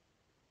செய்தான்.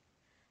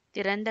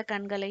 திறந்த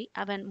கண்களை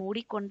அவன்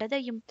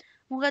மூடிக்கொண்டதையும்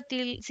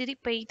முகத்தில்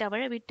சிரிப்பை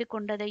தவழவிட்டு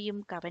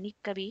கொண்டதையும்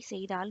கவனிக்கவே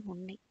செய்தாள்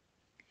முன்னை.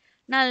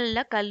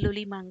 நல்ல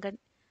கல்லுளி மங்கன்,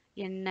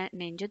 என்ன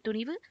நெஞ்ச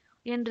துணிவு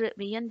என்று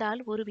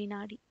வியந்தாள் ஒரு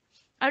வினாடி.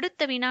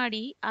 அடுத்த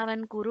வினாடி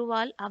அவன்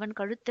குருவால் அவன்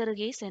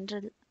கழுத்தருகே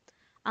சென்றது.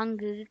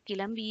 அங்கு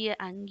கிளம்பிய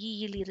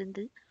அங்கியில்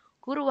இருந்து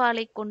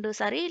குருவாலை கொண்டு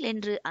சரேல்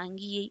என்று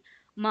அங்கியை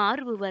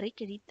மார்பு வரை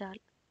கிழித்தாள்.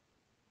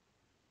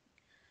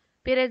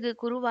 பிறகு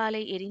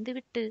குருவாலை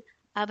எரிந்துவிட்டு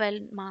அவள்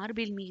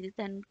மார்பில் மீது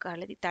தன்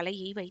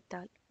தலையை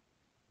வைத்தாள்.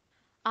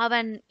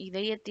 அவன்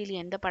இதயத்தில்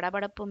எந்த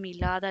படபடப்பும்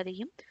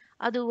இல்லாததையும்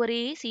அது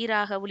ஒரே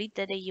சீராக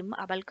ஒலித்ததையும்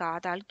அவள்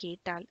காதால்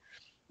கேட்டாள்.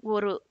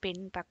 ஒரு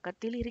பெண்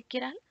பக்கத்தில்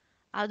இருக்கிறாள்,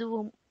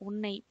 அதுவும்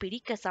உன்னை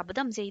பிடிக்க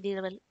சபதம்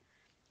செய்தவள்.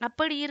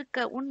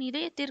 அப்படியிருக்க உன்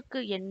இதயத்திற்கு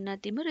என்ன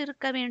திமிர்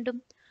இருக்க வேண்டும்?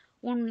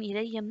 உன்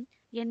இதயம்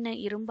என்ன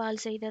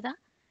இரும்பால் செய்ததா,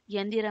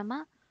 எந்திரமா?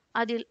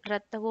 அதில்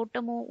இரத்த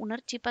ஓட்டமோ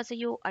உணர்ச்சி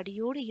பசையோ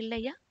அடியோடு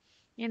இல்லையா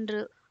என்று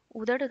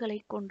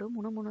உதடுகளைக் கொண்டு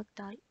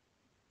முணுமுணுத்தாள்.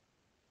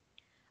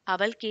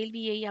 அவள்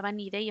கேள்வியை அவன்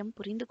இதயம்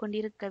புரிந்து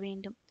கொண்டிருக்க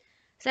வேண்டும்.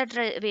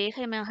 சற்று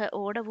வேகமாக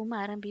ஓடவும்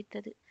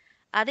ஆரம்பித்தது.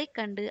 அதைக்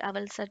கண்டு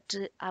அவள்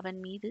சற்று அவன்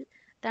மீது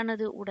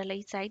தனது உடலை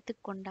சாய்த்து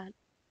கொண்டாள்.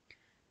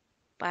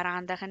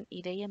 பராந்தகன்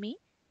இதயமே,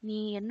 நீ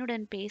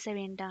என்னுடன் பேச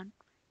வேண்டாம்,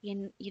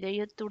 என்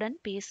இதயத்துடன்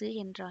பேசு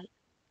என்றாள்.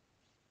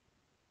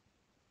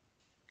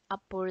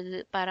 அப்பொழுது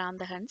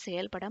பராந்தகன்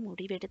செயல்பட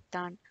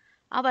முடிவெடுத்தான்.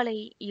 அவளை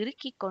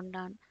இறுக்கிக்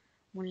கொண்டான்.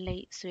 முல்லை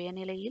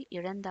சுயநிலையில்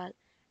இழந்தாள்.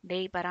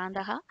 டேய்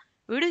பராந்தகா,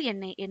 விடு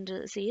என்னை என்று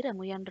சேர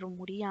முயன்றும்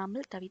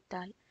முடியாமல்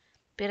தவித்தாள்.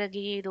 பிறகு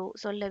ஏதோ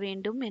சொல்ல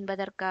வேண்டும்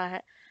என்பதற்காக,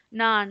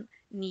 நான்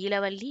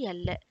நீலவல்லி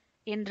அல்ல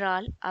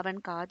என்றாள் அவன்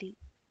காதில்.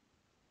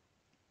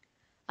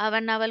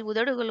 அவன் அவள்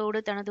உதடுகளோடு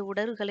தனது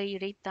உதடுகளை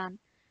இழைத்தான்.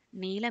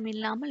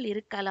 நீளமில்லாமல்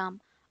இருக்கலாம்,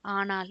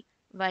 ஆனால்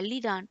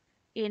வள்ளிதான்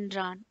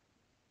என்றான்.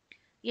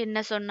 என்ன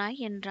சொன்னாய்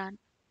என்றான்.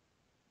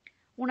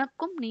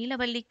 உனக்கும்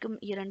நீலவல்லிக்கும்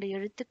 2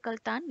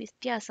 எழுத்துக்கள் தான்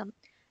வித்தியாசம்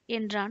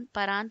என்றான்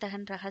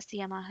பராந்தகன்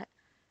ரகசியமாக.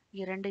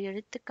 2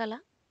 எழுத்துக்களா?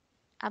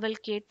 அவள்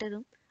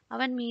கேட்டதும்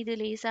அவன் மீது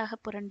லேசாக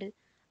புரண்டு,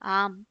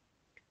 ஆம்.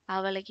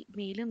 அவளை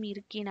மேலும்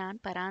இறுக்கினான்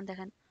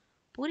பராந்தகன்.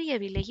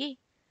 புரியவில்லையே.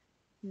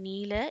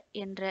 நீல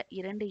என்ற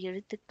 2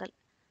 எழுத்துக்கள்.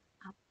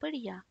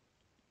 அப்படியா?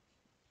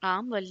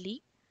 ஆம், வள்ளி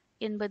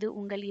என்பது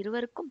உங்கள்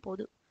இருவருக்கும்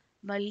பொது.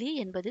 வள்ளி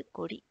என்பது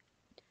கொடி.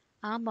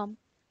 ஆமாம்,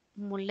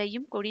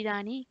 முல்லையும்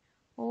கொடிதானே.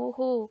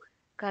 ஓஹோ,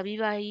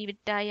 கவிவாகி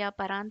விட்டாயா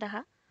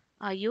பராந்தகா?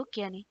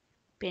 அயோக்கியனே,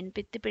 பெண்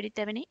பித்து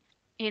பிடித்தவனே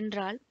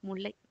என்றாள்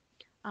முல்லை.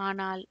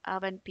 ஆனால்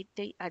அவன்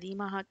பித்தை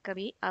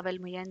அதிகமாக்கவே அவள்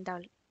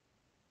முயன்றாள்.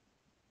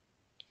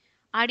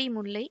 அடி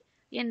முல்லை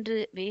என்று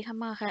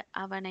வேகமாக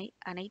அவனை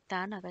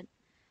அணைத்தான் அவன்.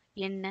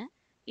 என்ன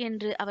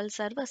என்று அவள்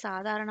சர்வ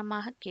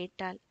சாதாரணமாக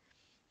கேட்டாள்.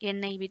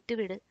 என்னை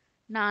விட்டுவிடு,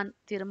 நான்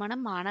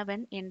திருமணம்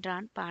ஆனவன்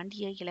என்றான்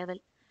பாண்டிய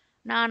இளவல்.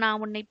 நானா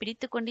உன்னை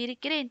பிடித்து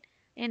கொண்டிருக்கிறேன்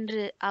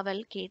என்று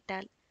அவள்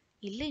கேட்டாள்.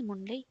 இல்லை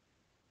முல்லை,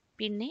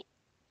 பின்னே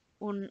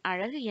உன்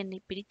அழகு என்னை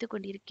பிடித்து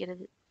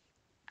கொண்டிருக்கிறது.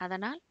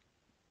 அதனால்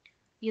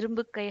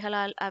இரும்பு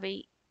கைகளால் அவை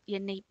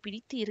என்னை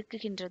பிடித்து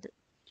இறுக்குகின்றது.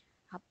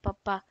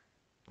 அப்பப்பா,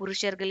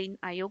 புருஷர்களின்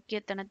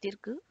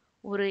அயோக்கியத்தனத்திற்கு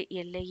ஒரு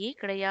எல்லையே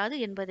கிடையாது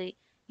என்பதை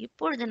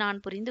இப்பொழுது நான்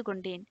புரிந்து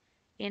கொண்டேன்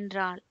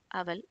என்றாள்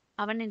அவள்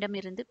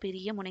அவனிடமிருந்து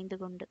பிரிய முனைந்து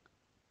கொண்டு.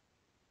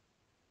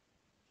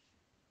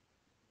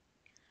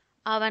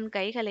 அவன்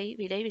கைகளை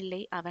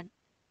விடவில்லை அவன்.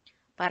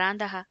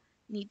 பராந்தகா,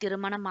 நீ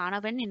திருமணம்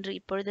ஆனவன் என்று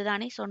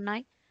இப்பொழுதுதானே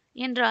சொன்னாய்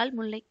என்றாள்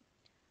முல்லை.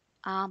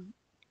 ஆம்,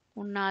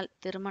 உன்னால்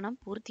திருமணம்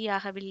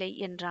பூர்த்தியாகவில்லை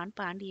என்றான்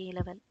பாண்டிய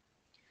இளவல்.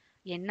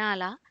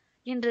 என்னாலா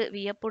என்று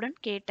வியப்புடன்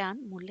கேட்டான்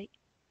முல்லை.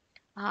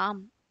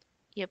 ஆம்.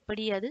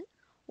 எப்படி அது?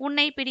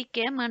 உன்னை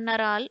பிடிக்க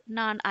மன்னரால்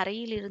நான்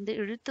அறையிலிருந்து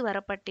இழுத்து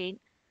வரப்பட்டேன்.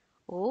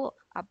 ஓ,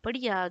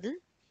 அப்படியா அது?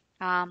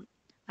 ஆம்.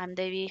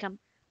 அந்த வேகம்,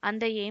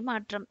 அந்த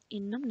ஏமாற்றம்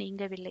இன்னும்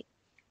நீங்கவில்லை.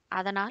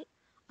 அதனால்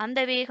அந்த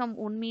வேகம்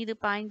உன்மீது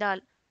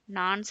பாய்ந்தால்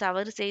நான்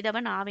சவறு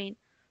செய்தவன் ஆவேன்.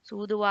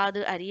 சூதுவாது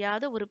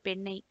அறியாத ஒரு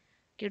பெண்ணை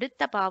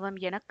கெடுத்த பாவம்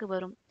எனக்கு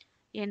வரும்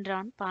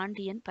என்றான்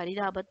பாண்டியன்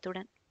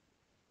பரிதாபத்துடன்.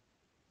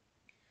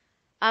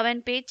 அவன்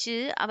பேச்சு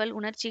அவள்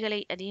உணர்ச்சிகளை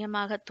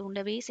அதிகமாக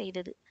தூண்டவே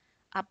செய்தது.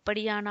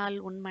 அப்படியானால்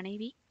உன்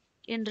மனைவி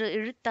என்று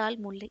இழுத்தாள்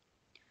முல்லை.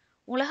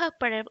 உலகப்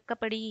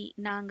பழக்கப்படி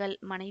நாங்கள்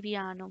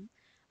மனைவியானோம்.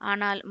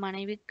 ஆனால்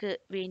மனைவிக்கு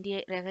வேண்டிய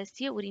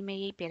இரகசிய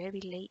உரிமையை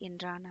பெறவில்லை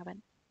என்றான்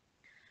அவன்.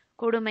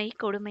 கொடுமை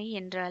கொடுமை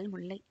என்றாள்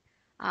முல்லை.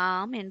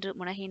 ஆம் என்று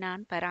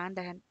முனகினான்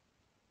பராந்தகன்.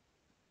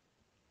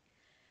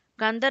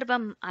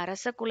 கந்தர்வம்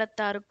அரச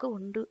குலத்தாருக்கு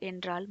உண்டு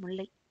என்றாள்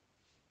முல்லை.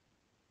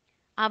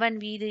 அவன்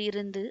மீது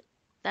இருந்து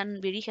தன்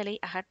விழிகளை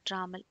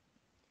அகற்றாமல்.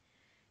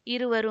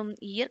 இருவரும்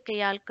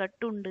இயற்கையால்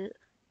கட்டுண்டு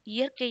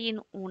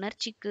இயற்கையின்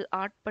உணர்ச்சிக்கு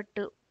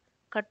ஆட்பட்டு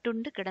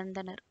கட்டுண்டு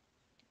கிடந்தனர்.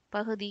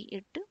 பகுதி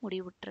 8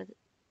 முடிவுற்றது.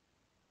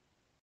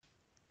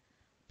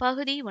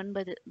 பகுதி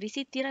 9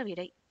 விசித்திர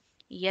விடை.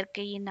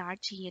 இயற்கையின்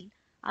ஆட்சியில்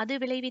அது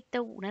விளைவித்த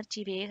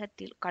உணர்ச்சி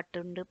வேகத்தில்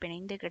கட்டுண்டு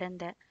பிணைந்து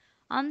கிடந்த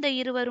அந்த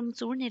இருவரும்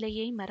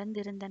சூழ்நிலையை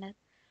மறந்திருந்தனர்.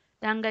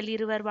 தங்கள்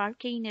இருவர்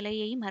வாழ்க்கை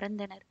நிலையை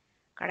மறந்தனர்.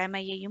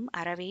 கடமையையும்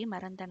அறவே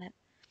மறந்தனர்.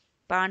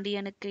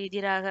 பாண்டியனுக்கு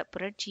எதிராக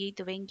புரட்சியை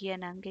துவங்கிய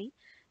நங்கை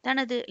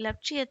தனது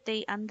லட்சியத்தை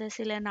அந்த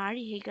சில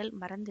நாழிகைகள்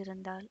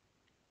மறந்திருந்தாள்.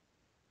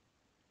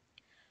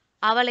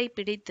 அவளை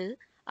பிடித்து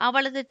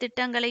அவளது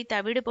திட்டங்களை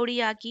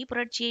தவிடுபொடியாக்கி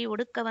புரட்சியை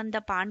ஒடுக்க வந்த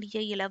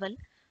பாண்டிய இளவல்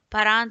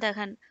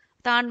பராந்தகன்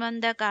தான்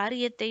வந்த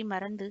காரியத்தை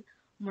மறந்து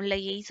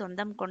முல்லையை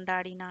சொந்தம்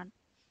கொண்டாடினான்.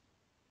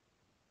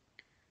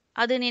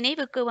 அது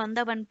நினைவுக்கு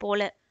வந்தவன்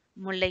போல,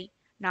 முல்லை,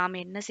 நாம்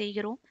என்ன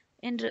செய்கிறோம்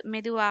என்று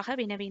மெதுவாக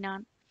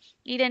வினவினான்.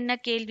 இதென்ன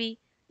கேள்வி?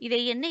 இதை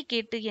என்னை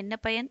கேட்டு என்ன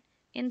பயன்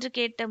என்று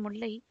கேட்ட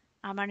முல்லை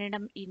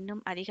அவனிடம்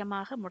இன்னும்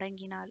அதிகமாக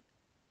முடங்கினாள்.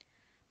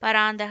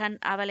 பராந்தகன்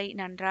அவளை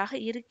நன்றாக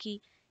இறுக்கி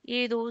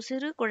ஏதோ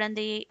சிறு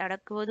குழந்தையை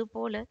அடக்குவது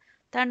போல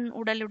தன்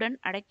உடலுடன்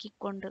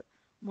அடக்கிக் கொண்டு,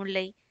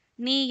 முல்லை,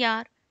 நீ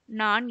யார்,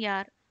 நான்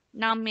யார்,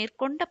 நாம்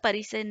மேற்கொண்ட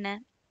பரிசு என்ன,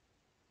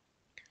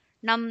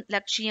 நம்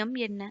லட்சியம்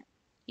என்ன,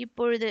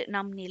 இப்பொழுது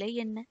நம் நிலை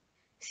என்ன,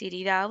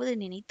 சிறிதாவது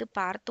நினைத்து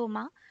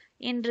பார்த்தோமா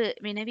என்று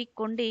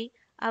வினவிக்கொண்டே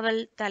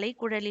அவள்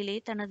தலைக்குழலிலே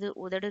தனது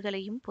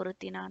உதடுகளையும்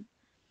பொருத்தினான்.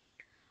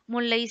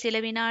 முல்லை சில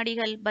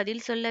வினாடிகள்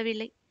பதில்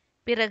சொல்லவில்லை.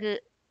 பிறகு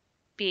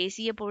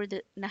பேசிய பொழுது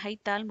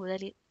நகைத்தாள்.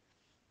 முதலில்,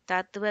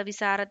 தத்துவ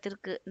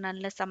விசாரத்திற்கு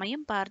நல்ல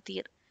சமயம்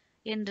பார்த்தீர்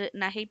என்று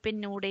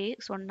நகைப்பெண்ணோடே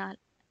சொன்னாள்.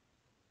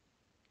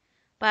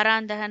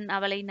 பராந்தகன்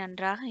அவளை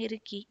நன்றாக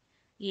இறுக்கி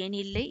ஏன்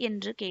இல்லை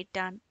என்று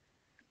கேட்டான்.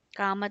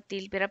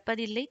 காமத்தில்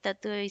பிறப்பதில்லை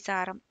தத்துவ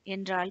விசாரம்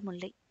என்றாள்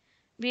முல்லை.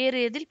 வேறு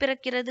எதில்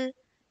பிறக்கிறது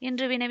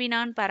என்று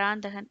வினவினான்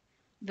பராந்தகன்.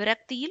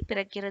 விரக்தியில்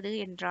பிறக்கிறது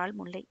என்றாள்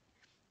முல்லை.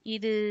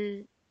 இது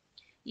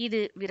இது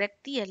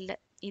விரக்தி அல்ல,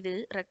 இது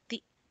ரக்தி.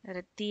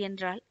 ரக்தி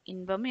என்றால்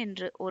இன்பம்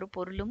என்று ஒரு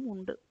பொருளும்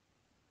உண்டு.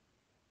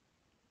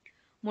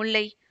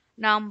 முல்லை,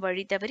 நாம்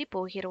வழி தவறி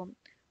போகிறோம்.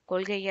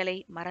 கொள்கைகளை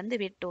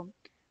மறந்துவிட்டோம்,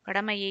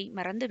 கடமையை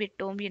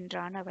மறந்துவிட்டோம்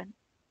என்றான் அவன்.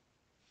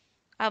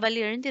 அவள்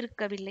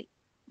எழுந்திருக்கவில்லை.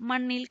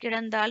 மண்ணில்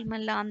கிடந்தால்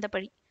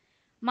மல்லாந்தபடி.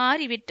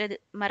 மாறிவிட்டது,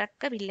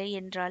 மறக்கவில்லை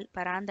என்றாள்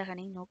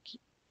பராந்தகனை நோக்கி.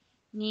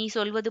 நீ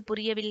சொல்வது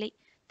புரியவில்லை,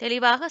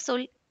 தெளிவாக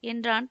சொல்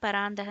என்றான்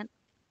பராந்தகன்.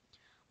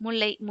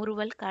 முல்லை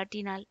முறுவல்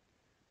காட்டினாள்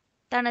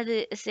தனது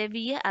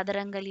செவ்விய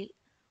அதரங்களில்.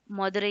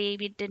 மதுரையை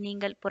விட்டு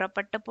நீங்கள்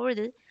புறப்பட்ட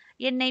பொழுது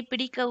என்னை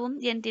பிடிக்கவும்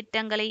என்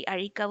திட்டங்களை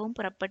அழிக்கவும்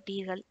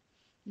புறப்பட்டீர்கள்.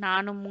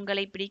 நானும்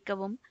உங்களை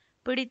பிடிக்கவும்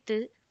பிடித்து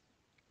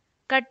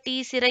கட்டி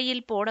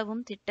சிறையில்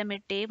போடவும்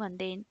திட்டமிட்டே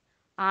வந்தேன்.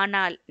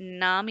 ஆனால்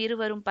நாம்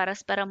இருவரும்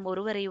பரஸ்பரம்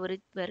ஒருவரை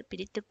ஒருவர்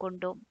பிடித்து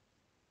கொண்டோம்.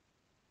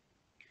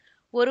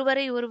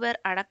 ஒருவரை ஒருவர்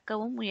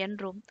அடக்கவும்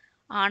முயன்றோம்.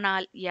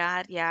 ஆனால்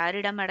யார்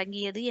யாரிடம்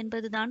அடங்கியது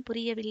என்பதுதான்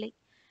புரியவில்லை.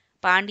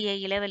 பாண்டிய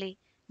இளவலே,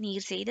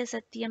 நீர் செய்த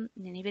சத்தியம்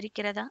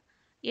நினைவிருக்கிறதா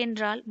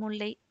என்றாள்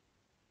முல்லை.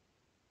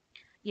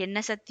 என்ன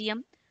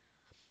சத்தியம்?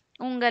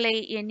 உங்களை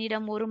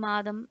என்னிடம் ஒரு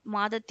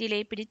மாதத்திலே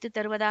பிடித்து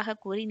தருவதாக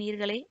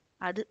கூறினீர்களே,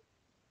 அது.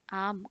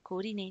 ஆம்,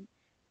 கூறினேன்.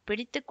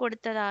 பிடித்து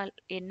கொடுத்ததால்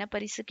என்ன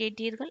பரிசு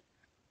கேட்டீர்கள்?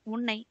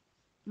 உன்னை.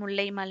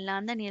 முல்லை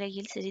மல்லாந்த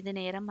நிலையில் சிறிது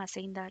நேரம்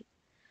அசைந்தாள்.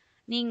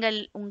 நீங்கள்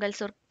உங்கள்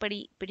சொற்படி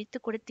பிடித்து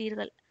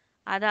கொடுத்தீர்கள்.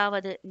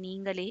 அதாவது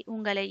நீங்களே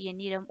உங்களை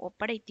என்னிடம்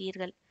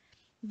ஒப்படைத்தீர்கள்.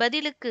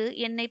 பதிலுக்கு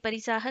என்னை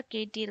பரிசாக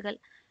கேட்டீர்கள்.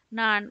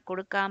 நான்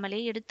கொடுக்காமலே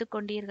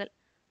எடுத்துக்கொண்டீர்கள்.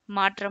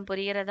 மாற்றம்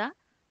புரிகிறதா?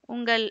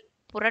 உங்கள்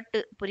புரட்டு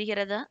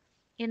புரிகிறதா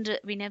என்று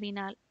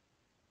வினவினாள்.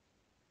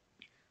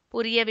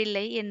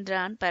 புரியவில்லை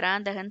என்றான்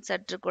பராந்தகன்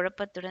சற்று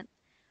குழப்பத்துடன்.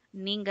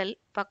 நீங்கள்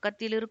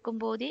பக்கத்தில் இருக்கும்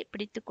போதே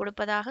பிடித்து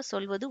கொடுப்பதாக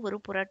சொல்வது ஒரு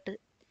புரட்டு.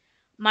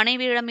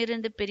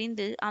 மனைவியிடமிருந்து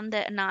பிரிந்து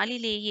அந்த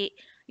நாளிலேயே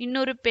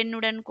இன்னொரு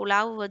பெண்ணுடன்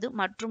குழாவுவது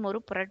மற்றும்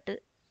ஒரு புரட்டு.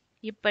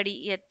 இப்படி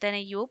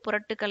எத்தனையோ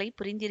புரட்டுக்களை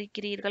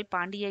புரிந்திருக்கிறீர்கள்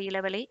பாண்டிய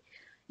இளவலே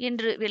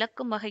என்று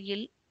விளக்கும்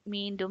வகையில்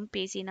மீண்டும்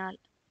பேசினாள்.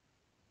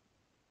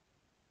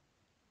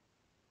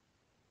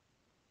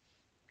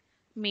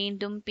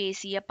 மீண்டும்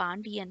பேசிய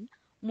பாண்டியன்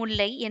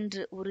முல்லை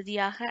என்று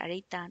உறுதியாக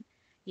அழைத்தான்.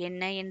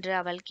 என்ன என்று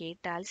அவள்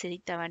கேட்டால்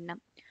சிரித்த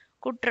வண்ணம்.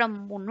 குற்றம்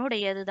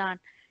உன்னுடையதுதான்.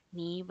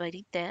 நீ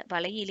வரித்த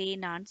வலையிலே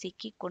நான்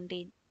சிக்கிக்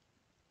கொண்டேன்.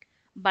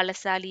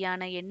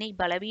 பலசாலியான என்னை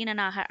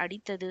பலவீனனாக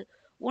அடித்தது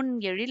உன்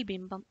எழில்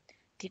பிம்பம்.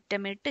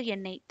 திட்டமிட்டு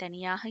என்னை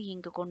தனியாக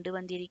இங்கு கொண்டு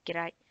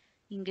வந்திருக்கிறாய்.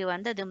 இங்கு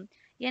வந்ததும்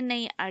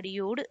என்னை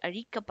அடியோடு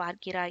அழிக்க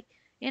பார்க்கிறாய்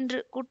என்று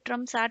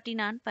குற்றம்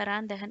சாட்டினான்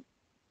பராந்தகன்.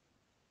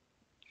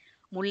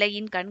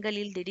 முல்லையின்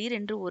கண்களில்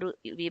திடீரென்று ஒரு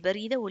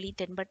விபரீத ஒளி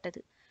தென்பட்டது.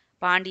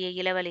 பாண்டிய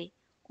இளவலே,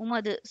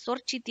 உமது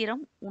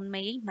சொற்சித்திரம்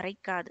உண்மையை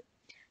மறைக்காது.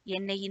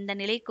 என்னை இந்த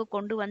நிலைக்கு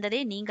கொண்டு வந்ததே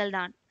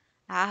நீங்கள்தான்.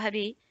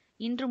 ஆகவே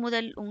இன்று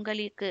முதல்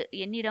உங்களுக்கு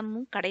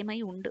என்னிடமும் கடமை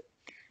உண்டு.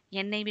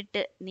 என்னை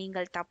விட்டு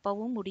நீங்கள்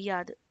தப்பவும்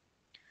முடியாது.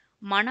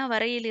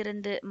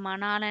 மணவரையிலிருந்து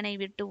மணாளனை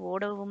விட்டு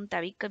ஓடவும்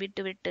தவிக்க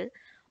விட்டுவிட்டு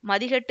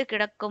மதிகட்டு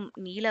கிடக்கும்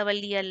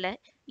நீலவல்லி அல்ல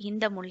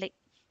இந்த முல்லை.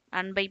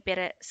 அன்பை பெற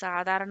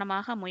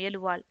சாதாரணமாக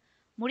முயலுவாள்,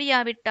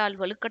 முடியாவிட்டால்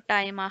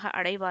வலுக்கட்டாயமாக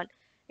அடைவாள்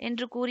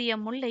என்று கூறிய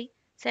முல்லை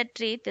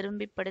சற்றே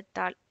திரும்பி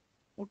படுத்தாள்,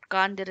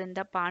 உட்கார்ந்திருந்த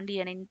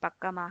பாண்டியனின்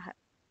பக்கமாக.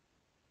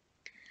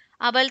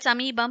 அவள்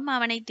சமீபம்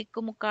அவனை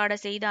திக்குமுக்காட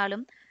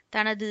செய்தாலும்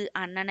தனது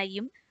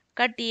அண்ணனையும்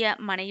கட்டிய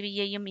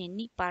மனைவியையும்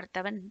எண்ணி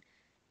பார்த்தவன்,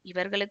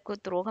 இவர்களுக்கு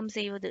துரோகம்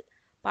செய்வது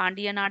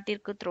பாண்டிய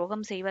நாட்டிற்கு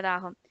துரோகம்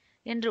செய்வதாகும்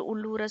என்று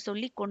உள்ளூர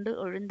சொல்லிக் கொண்டு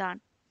எழுந்தான்.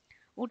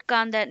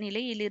 உட்கார்ந்த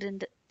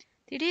நிலையிலிருந்து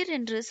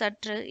திடீரென்று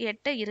சற்று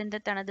எட்ட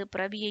இருந்த தனது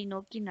புரவியை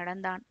நோக்கி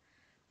நடந்தான்.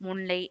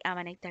 முல்லை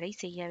அவனை தடை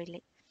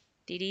செய்யவில்லை.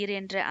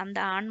 திடீரென்று அந்த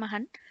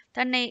ஆண்மகன்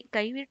தன்னை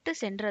கைவிட்டு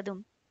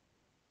சென்றதும்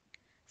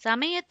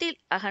சமயத்தில்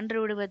அகன்று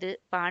விடுவது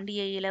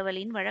பாண்டிய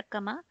இளவலின்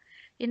வழக்கமா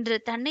என்று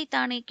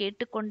தன்னைத்தானே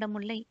கேட்டுக்கொண்ட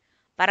முல்லை,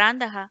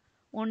 பராந்தகா,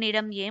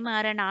 உன்னிடம்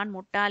ஏமாற நான்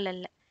முட்டாள்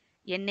அல்ல.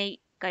 என்னை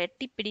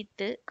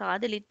கட்டிப்பிடித்து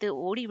காதலித்து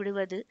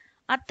ஓடிவிடுவது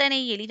அத்தனை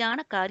எளிதான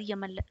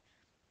காரியமல்ல.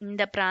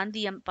 இந்த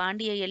பிராந்தியம்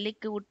பாண்டிய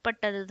எல்லைக்கு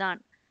உட்பட்டதுதான்.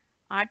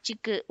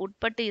 ஆட்சிக்கு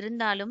உட்பட்டு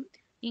இருந்தாலும்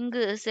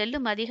இங்கு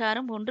செல்லும்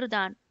அதிகாரம்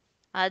ஒன்றுதான்,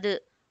 அது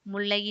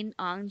முல்லையின்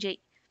ஆஞ்சை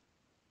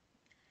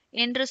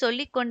என்று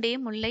சொல்லிக்கொண்டே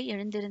முல்லை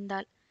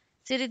எழுந்திருந்தாள்.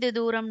 சிறிது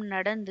தூரம்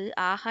நடந்து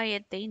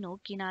ஆகாயத்தை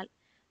நோக்கினாள்.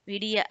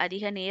 விடிய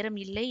அதிக நேரம்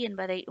இல்லை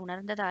என்பதை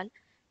உணர்ந்ததால்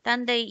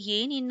தந்தை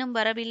ஏன் இன்னும்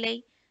வரவில்லை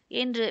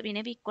என்று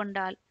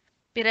வினவிக்கொண்டாள்.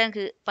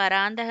 பிறகு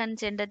பராந்தகன்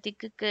சென்ற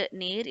திக்குக்கு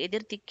நேர்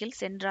எதிர்த்திக்கில்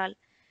சென்றாள்.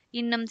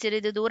 இன்னும்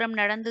சிறிது தூரம்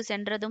நடந்து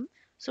சென்றதும்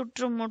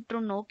சுற்றும்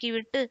முற்றும்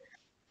நோக்கிவிட்டு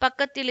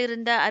பக்கத்தில்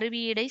இருந்த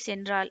அருவியிடை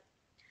சென்றாள்.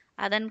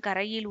 அதன்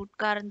கரையில்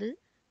உட்கார்ந்து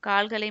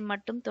கால்களை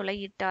மட்டும்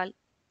துளையிட்டாள்.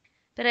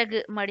 பிறகு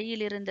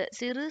மடியில் இருந்த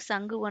சிறு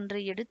சங்கு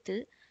ஒன்றை எடுத்து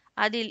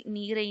அதில்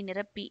நீரை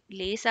நிரப்பி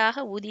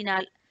லேசாக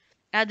ஊதினாள்.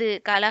 அது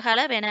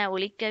கலகலவென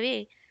ஒலிக்கவே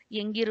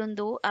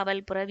எங்கிருந்தோ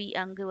அவள் புரவி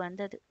அங்கு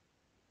வந்தது.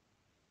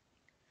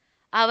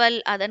 அவள்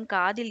அதன்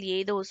காதில்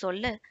ஏதோ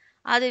சொல்ல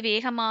அது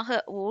வேகமாக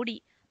ஓடி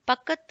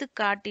பக்கத்து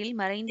காட்டில்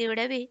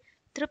மறைந்துவிடவே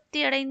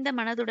திருப்தியடைந்த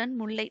மனதுடன்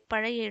முல்லை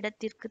பழைய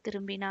இடத்திற்கு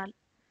திரும்பினாள்.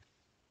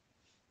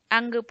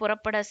 அங்கு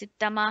புறப்பட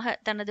சித்தமாக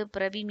தனது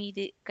புரவி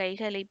மீது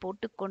கைகளை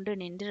போட்டுக்கொண்டு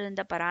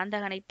நின்றிருந்த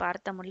பராந்தகனை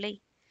பார்த்த முல்லை,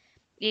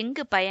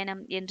 எங்கு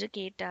பயணம் என்று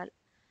கேட்டாள்.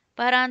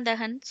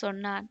 பராந்தகன்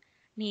சொன்னான்,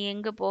 நீ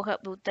எங்கு போக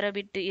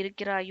உத்தரவிட்டு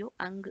இருக்கிறாயோ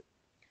அங்கு.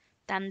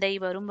 தந்தை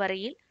வரும்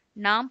வரையில்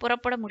நாம்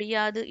புறப்பட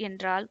முடியாது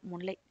என்றாள்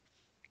முல்லை.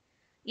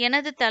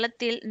 எனது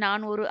தளத்தில்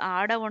நான் ஒரு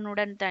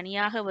ஆடவனுடன்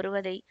தனியாக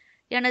வருவதை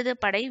எனது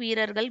படை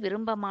வீரர்கள்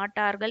விரும்ப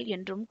மாட்டார்கள்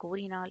என்றும்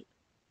கூறினாள்.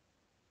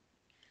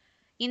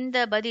 இந்த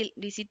பதில்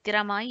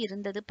விசித்திரமாய்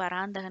இருந்தது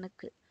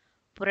பராந்தகனுக்கு.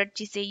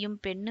 புரட்சி செய்யும்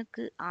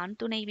பெண்ணுக்கு ஆண்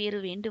துணை வேறு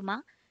வேண்டுமா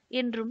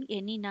என்றும்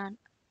எண்ணினான்.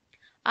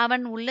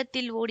 அவன்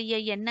உள்ளத்தில் ஓடிய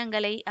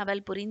எண்ணங்களை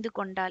அவள் புரிந்து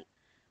கொண்டாள்.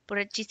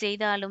 புரட்சி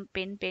செய்தாலும்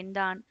பெண்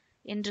பெண்தான்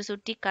என்று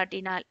சுட்டி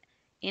காட்டினாள்.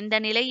 எந்த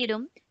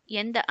நிலையிலும்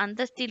எந்த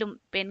அந்தஸ்திலும்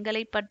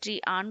பெண்களை பற்றி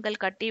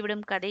ஆண்கள்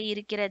கட்டிவிடும் கதை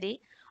இருக்கிறதே,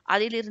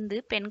 அதிலிருந்து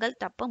பெண்கள்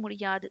தப்ப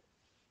முடியாது.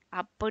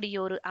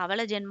 அப்படியொரு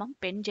அவல ஜென்மம்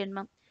பெண்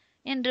ஜென்மம்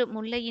என்று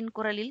முல்லையின்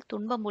குரலில்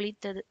துன்பம்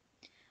ஒலித்தது.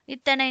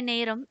 இத்தனை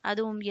நேரம்,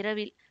 அதுவும்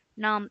இரவில்,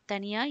 நாம்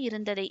தனியாய்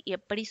இருந்ததை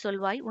எப்படி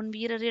சொல்வாய் உன்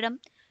வீரரிடம்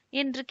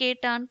என்று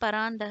கேட்டான்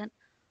பராந்தகன்.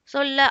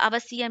 சொல்ல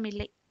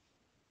அவசியமில்லை.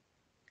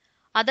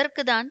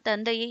 அதற்குதான்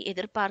தந்தையை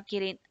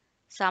எதிர்பார்க்கிறேன்.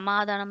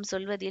 சமாதானம்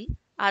சொல்வதில்,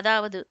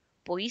 அதாவது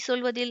பொய்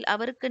சொல்வதில்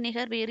அவருக்கு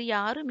நிகர் வேறு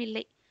யாரும்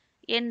இல்லை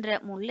என்ற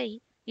முல்லை,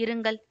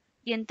 இருங்கள்,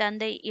 என்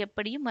தந்தை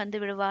எப்படியும் வந்து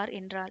விடுவார்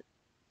என்றாள்.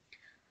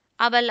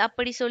 அவள்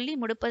அப்படி சொல்லி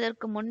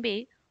முடிப்பதற்கு முன்பே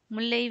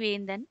முல்லை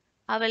வேந்தன்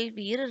அவள்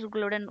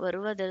வீரர்களுடன்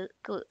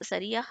வருவதற்கு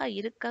சரியாக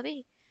இருக்கவே,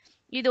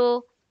 இதோ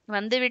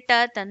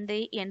வந்துவிட்டார்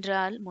தந்தை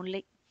என்றாள்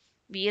முல்லை.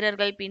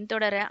 வீரர்கள்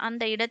பின்தொடர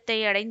அந்த இடத்தை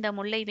அடைந்த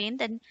முல்லை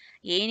வேந்தன்,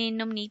 ஏன்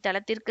இன்னும் நீ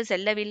தலத்திற்கு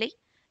செல்லவில்லை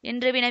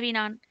என்று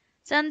வினவினான்.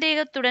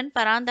 சந்தேகத்துடன்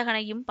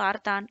பராந்தகனையும்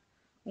பார்த்தான்.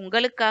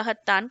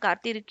 உங்களுக்காகத்தான்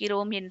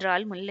காத்திருக்கிறோம்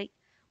என்றாள் முல்லை.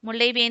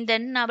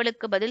 முல்லைவேந்தன்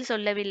அவளுக்கு பதில்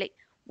சொல்லவில்லை.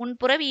 உன்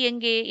புரவி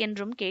எங்கே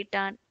என்றும்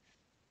கேட்டான்.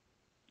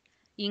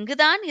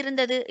 இங்குதான்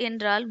இருந்தது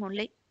என்றாள்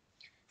முல்லை.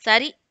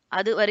 சரி,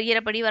 அது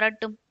வருகிறபடி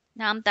வரட்டும்,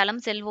 நாம்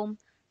தலம் செல்வோம்.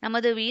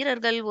 நமது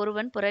வீரர்கள்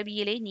ஒருவன்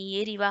புரவியிலே நீ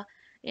ஏறி வா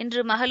என்று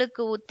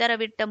மகளுக்கு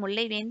உத்தரவிட்ட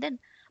முல்லைவேந்தன்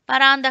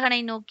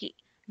பராந்தகனை நோக்கி,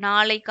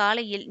 நாளை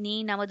காலையில் நீ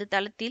நமது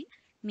தலத்தில்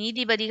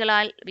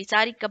நீதிபதிகளால்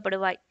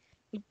விசாரிக்கப்படுவாய்.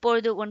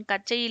 இப்பொழுது உன்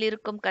கச்சையில்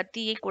இருக்கும்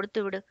கத்தியை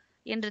கொடுத்துவிடு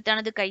என்று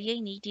தனது கையை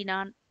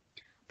நீட்டினான்.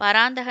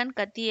 பராந்தகன்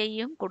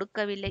கத்தியையும்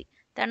கொடுக்கவில்லை,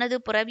 தனது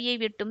புரவியை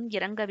விட்டும்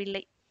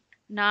இறங்கவில்லை.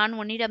 நான்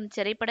உன்னிடம்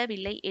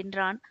சிறைப்படவில்லை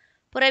என்றான்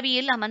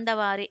புரவியில்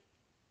அமர்ந்தவாறே.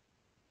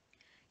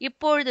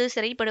 இப்பொழுது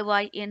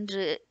சிறைப்படுவாய்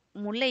என்று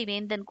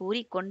முல்லைவேந்தன்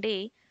கூறிக்கொண்டே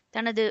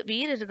தனது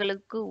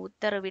வீரர்களுக்கு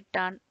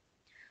உத்தரவிட்டான்.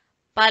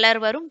 பலர்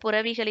வரும்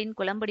புரவிகளின்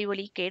குளம்படி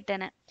ஒலி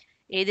கேட்டன.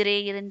 எதிரே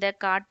இருந்த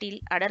காட்டில்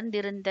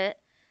அடர்ந்திருந்த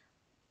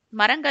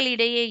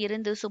மரங்களிடையே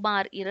இருந்து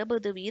சுமார்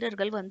 20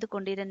 வீரர்கள் வந்து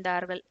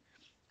கொண்டிருந்தார்கள்.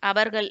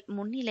 அவர்கள்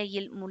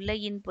முன்னிலையில்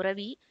முல்லையின்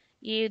புரவி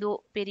ஏதோ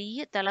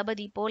பெரிய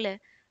தளபதி போல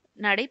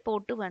நடை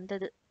போட்டு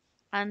வந்தது.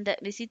 அந்த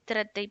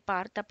விசித்திரத்தை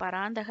பார்த்த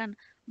பராந்தகன்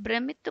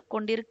பிரமித்துக்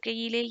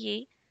கொண்டிருக்கையிலேயே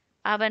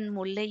அவன்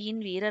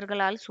முல்லையின்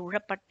வீரர்களால்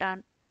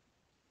சூழப்பட்டான்.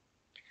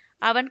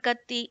 அவன்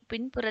கத்தி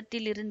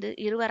பின்புறத்தில் இருந்து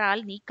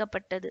இருவரால்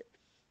நீக்கப்பட்டது.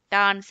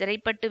 தான்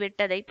சிறைப்பட்டு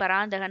விட்டதை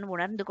பராந்தகன்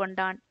உணர்ந்து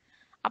கொண்டான்.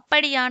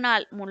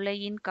 அப்படியானால்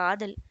முல்லையின்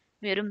காதல்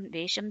வெறும்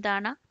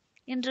வேஷம்தானா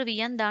என்று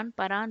வியந்தான்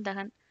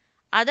பராந்தகன்.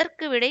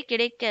 அதற்கு விடை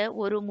கிடைக்க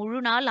ஒரு முழு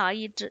நாள்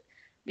ஆயிற்று.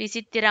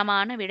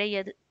 விசித்திரமான விடை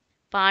அது.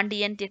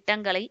 பாண்டியன்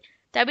திட்டங்களை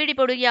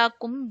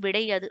தவிடுபொடியாக்கும்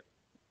விடை அது.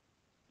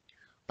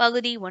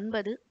 பகுதி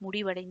 9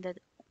 முடிவடைந்தது.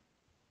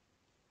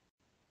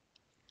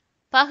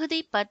 பகுதி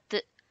 10.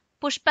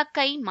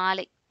 புஷ்பக்கை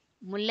மாலை.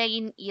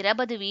 முல்லையின்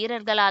 20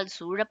 வீரர்களால்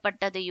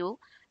சூழப்பட்டதையோ,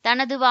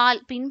 தனது வாள்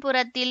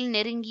பின்புறத்தில்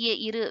நெருங்கிய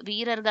 2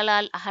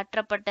 வீரர்களால்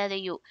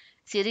அகற்றப்பட்டதையோ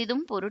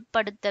சிறிதும்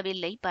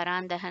பொருட்படுத்தவில்லை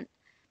பராந்தகன்.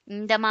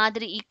 இந்த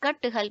மாதிரி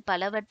இக்கட்டுகள்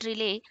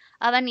பலவற்றிலே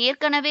அவன்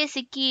ஏற்கனவே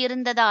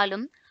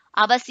சிக்கியிருந்ததாலும்,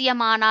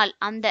 அவசியமானால்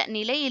அந்த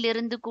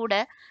நிலையிலிருந்து கூட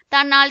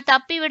தன்னால்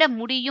தப்பிவிட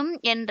முடியும்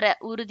என்ற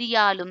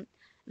உறுதியாலும்,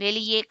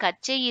 வெளியே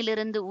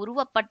கச்சையிலிருந்து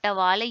உருவப்பட்ட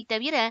வாளை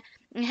தவிர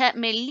மிக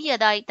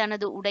மெல்லியதாய்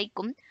தனது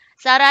உடைக்கும்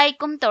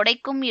சராய்க்கும்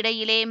தொடைக்கும்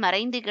இடையிலே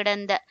மறைந்து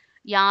கிடந்த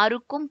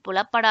யாருக்கும்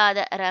புலப்படாத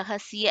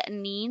இரகசிய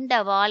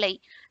நீண்ட வாளை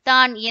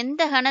தான்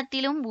எந்த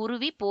கணத்திலும்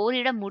உருவி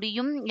போரிட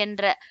முடியும்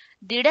என்ற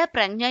திட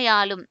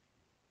பிரஞையாலும்,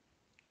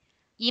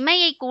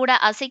 இமையை கூட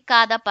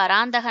அசைக்காத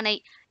பராந்தகனை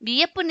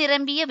வியப்பு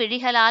நிரம்பிய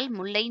விழிகளால்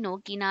முல்லை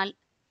நோக்கினாள்.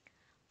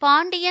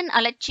 பாண்டியன்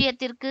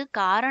அலட்சியத்திற்கு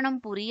காரணம்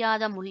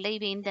புரியாத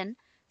முல்லைவேந்தன்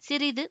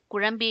சிறிது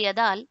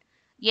குழம்பியதால்,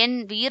 என்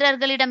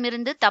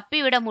வீரர்களிடமிருந்து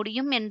தப்பிவிட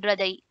முடியும்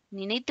என்பதை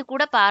நினைத்து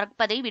கூட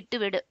பார்ப்பதை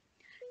விட்டுவிடு.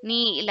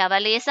 நீ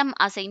லவலேசம்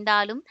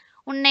அசைந்தாலும்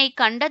உன்னை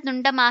கண்ட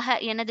துண்டமாக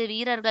எனது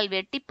வீரர்கள்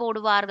வெட்டி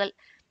போடுவார்கள்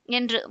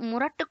என்று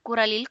முரட்டு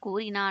குரலில்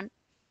கூறினான்.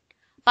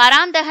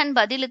 பராந்தகன்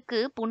பதிலுக்கு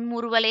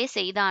புன்முறுவலே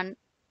செய்தான்.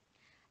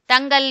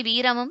 தங்கள்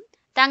வீரமும்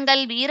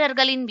தங்கள்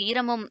வீரர்களின்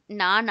வீரமும்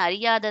நான்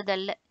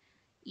அறியாததல்ல.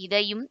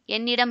 இதையும்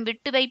என்னிடம்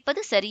விட்டு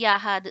வைப்பது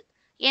சரியாகாது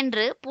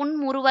என்று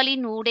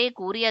புன்முறுவலின் ஊடே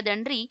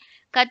கூறியதன்றி,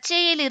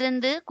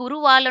 கச்சையிலிருந்து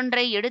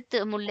குறுவாளொன்றை எடுத்து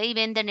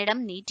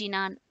முல்லைவேந்தனிடம்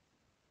நீட்டினான்.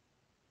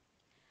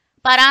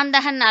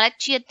 பராந்தகன்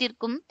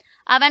அலட்சியத்திற்கும்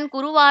அவன்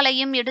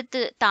குறுவாளையும்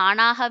எடுத்து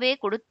தானாகவே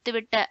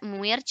கொடுத்துவிட்ட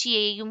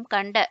முயற்சியையும்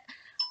கண்ட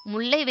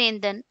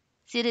முல்லைவேந்தன்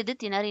சிறிது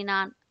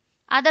திணறினான்.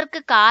 அதற்கு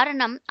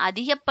காரணம்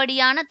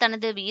அதிகப்படியான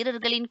தனது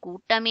வீரர்களின்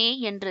கூட்டமே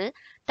என்று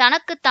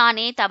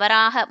தனக்குத்தானே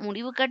தவறாக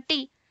முடிவு கட்டி,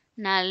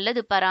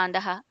 நல்லது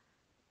பராந்தகா,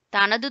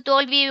 தனது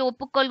தோல்வியை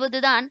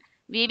ஒப்புக்கொள்வதுதான்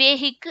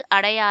விவேகிக்கு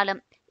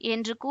அடையாளம்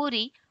என்று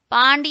கூறி,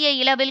 பாண்டிய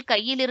இளவில்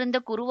கையிலிருந்த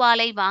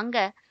குறுவாலை வாங்க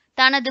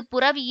தனது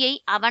புரவியை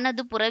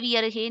அவனது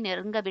புரவியருகே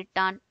நெருங்க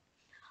விட்டான்.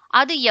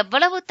 அது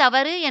எவ்வளவு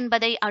தவறு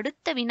என்பதை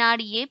அடுத்த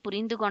வினாடியே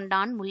புரிந்து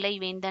கொண்டான்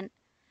முல்லைவேந்தன்.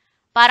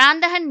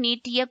 பராந்தகன்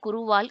நீட்டிய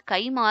குறுவால்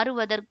கை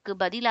மாறுவதற்கு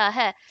பதிலாக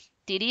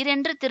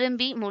திடீரென்று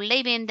திரும்பி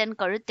முல்லைவேந்தன்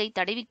கழுத்தை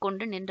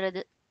தடவிக்கொண்டு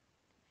நின்றது.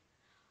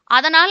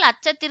 அதனால்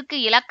அச்சத்திற்கு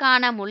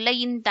இலக்கான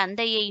முல்லையின்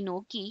தந்தையை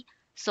நோக்கி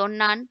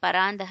சொன்னான்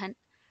பராந்தகன்,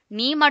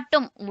 நீ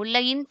மட்டும்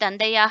முல்லையின்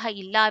தந்தையாக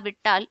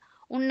இல்லாவிட்டால்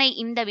உன்னை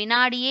இந்த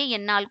வினாடியே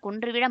என்னால்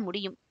கொன்றுவிட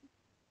முடியும்.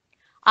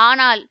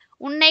 ஆனால்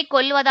உன்னை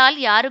கொல்வதால்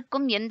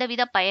யாருக்கும்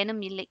எந்தவித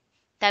பயனும் இல்லை.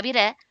 தவிர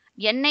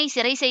என்னை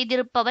சிறை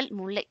செய்திருப்பவள்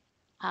முல்லை.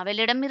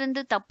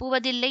 அவளிடமிருந்து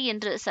தப்புவதில்லை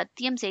என்று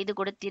சத்தியம் செய்து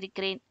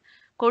கொடுத்திருக்கிறேன்.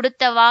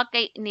 கொடுத்த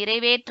வாக்கை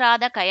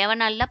நிறைவேற்றாத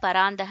கயவன் அல்ல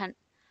பராந்தகன்.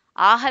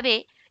 ஆகவே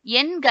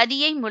என்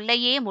கதியை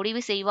முல்லையே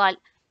முடிவு செய்வாள்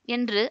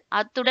என்று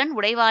அத்துடன்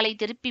உடைவாளை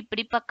திருப்பி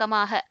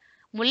பிடிப்பக்கமாக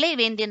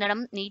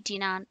முல்லைவேந்தனிடம்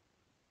நீட்டினான்.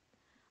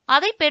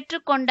 அதை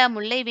பெற்றுக்கொண்ட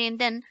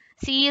முல்லைவேந்தன்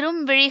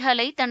சீரும்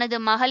விழிகளை தனது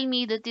மகள்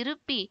மீது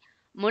திருப்பி,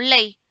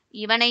 முல்லை,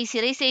 இவனை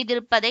சிறை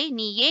செய்திருப்பதை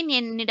நீ ஏன்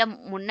என்னிடம்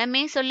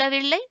முன்னமே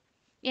சொல்லவில்லை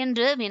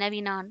என்று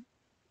வினவினான்.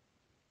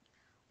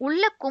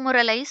 உள்ள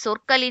குமுறலை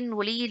சொற்களின்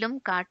ஒளியிலும்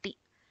காட்டி.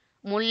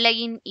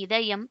 முல்லையின்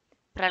இதயம்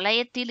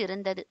பிரளயத்தில்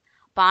இருந்தது.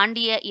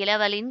 பாண்டிய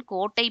இளவலின்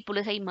கோட்டை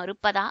புலுகை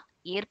மறுப்பதா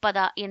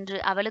ஏற்பதா என்று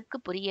அவளுக்கு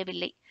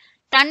புரியவில்லை.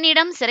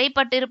 தன்னிடம்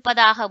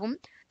சிறைப்பட்டிருப்பதாகவும்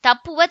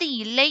தப்புவது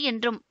இல்லை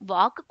என்றும்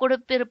வாக்கு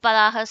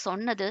கொடுப்பிருப்பதாக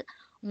சொன்னது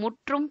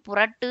முற்றும்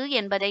புரட்டு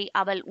என்பதை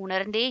அவள்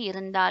உணர்ந்தே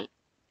இருந்தாள்.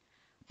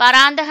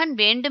 பராந்தகன்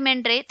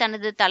வேண்டுமென்றே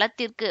தனது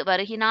தலத்திற்கு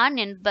வருகிறான்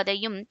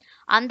என்பதையும்,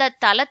 அந்த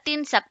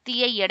தலத்தின்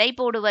சக்தியை எடை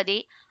போடுவதே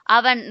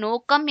அவன்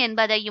நோக்கம்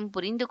என்பதையும்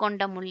புரிந்து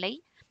கொண்ட முல்லை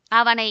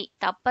அவனை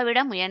தப்பவிட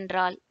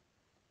முயன்றாள்.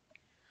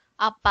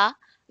 அப்பா,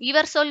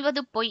 இவர்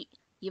சொல்வது பொய்.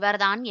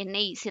 இவர்தான்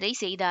என்னை சிறை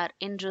செய்தார்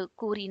என்று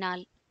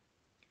கூறினாள்.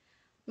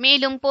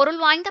 மேலும் பொருள்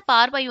வாய்ந்த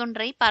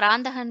பார்வையொன்றை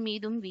பராந்தகன்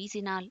மீதும்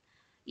வீசினாள்.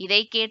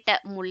 இதை கேட்ட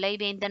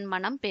முல்லைவேந்தன்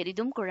மனம்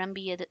பெரிதும்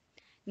குழம்பியது.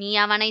 நீ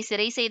அவனை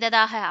சிறை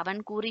செய்ததாக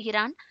அவன்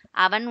கூறுகிறான்,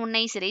 அவன்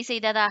உன்னை சிறை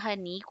செய்ததாக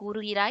நீ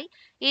கூறுகிறாய்.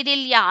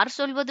 இதில் யார்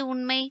சொல்வது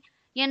உண்மை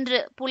என்று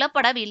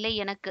புலப்படவில்லை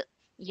எனக்கு.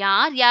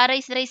 யார் யாரை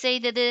சிறை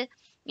செய்தது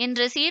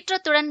என்று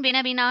சீற்றத்துடன்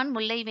வினவினான்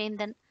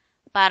முல்லைவேந்தன்.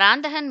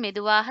 பராந்தகன்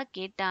மெதுவாக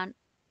கேட்டான்.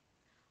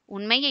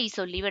 உண்மையை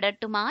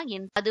சொல்லிவிடட்டுமா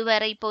என்று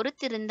அதுவரை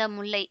பொறுத்திருந்த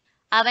முல்லை,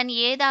 அவன்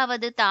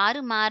ஏதாவது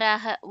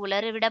தாறுமாறாக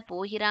உளறிவிடப்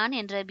போகிறான்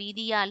என்ற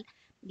பீதியால்,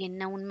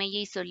 என்ன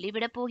உண்மையை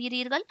சொல்லிவிடப்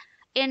போகிறீர்கள்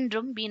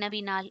என்றும்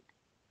வினவினாள்.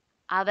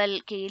 அவள்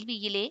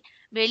கேள்வியிலே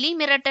வெளி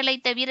மிரட்டலை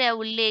தவிர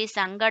உள்ளே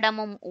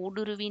சங்கடமும்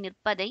ஊடுருவி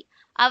நிற்பதை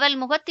அவள்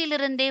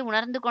முகத்திலிருந்தே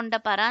உணர்ந்து கொண்ட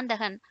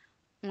பராந்தகன்,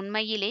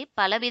 உண்மையிலே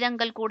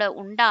பலவிதங்கள் கூட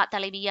உண்டா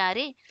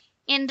தலைவியாரே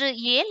என்று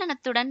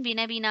ஏளனத்துடன்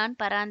வினவினான்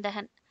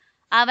பராந்தகன்.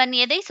 அவன்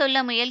எதை சொல்ல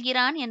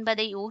முயல்கிறான்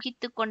என்பதை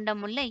ஊகித்து கொண்ட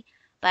முல்லை,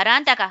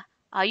 பராந்தகா,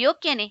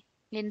 அயோக்கியனே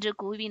என்று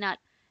கூவினாள்,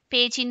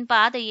 பேச்சின்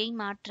பாதையை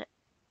மாற்ற.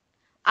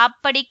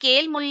 அப்படி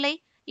கேள் முல்லை,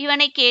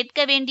 இவனை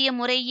கேட்க வேண்டிய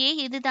முறையே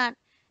இதுதான்.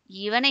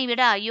 இவனை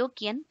விட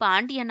அயோக்கியன்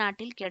பாண்டிய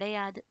நாட்டில்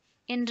கிடையாது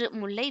என்று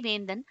முல்லை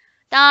வேந்தன்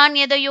தான்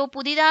எதையோ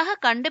புதிதாக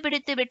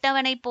கண்டுபிடித்து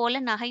விட்டவனைப் போல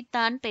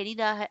நகைத்தான்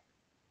பெரிதாக.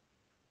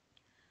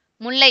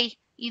 முல்லை,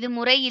 இது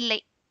முறையில்லை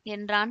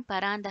என்றான்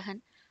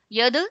பராந்தகன்.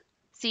 எது?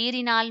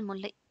 சீறினாள்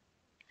முல்லை.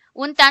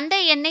 உன்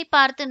தந்தை என்னை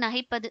பார்த்து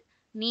நகைப்பது,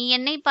 நீ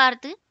என்னை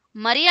பார்த்து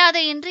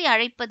மரியாதையின்றி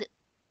அழைப்பது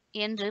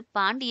என்று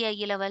பாண்டிய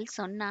இளவல்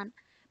சொன்னான்.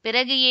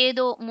 பிறகு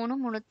ஏதோ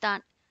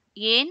முணுமுணுத்தான்.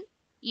 ஏன்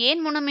ஏன்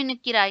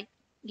முணுமுணுக்கிறாய்?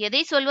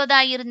 எதை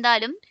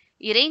சொல்வதாயிருந்தாலும்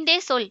இறைந்தே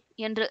சொல்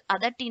என்று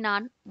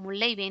அதட்டினான்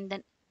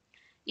முல்லைவேந்தன்.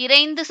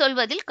 இறைந்து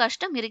சொல்வதில்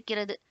கஷ்டம்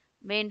இருக்கிறது,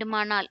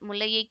 வேண்டுமானால்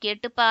முல்லையை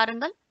கேட்டு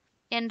பாருங்கள்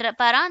என்ற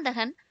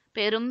பராந்தகன்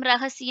பெரும்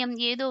ரகசியம்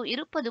ஏதோ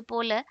இருப்பது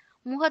போல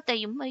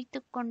முகத்தையும் வைத்து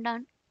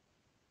கொண்டான்.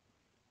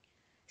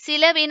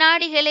 சில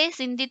வினாடிகளே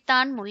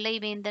சிந்தித்தான்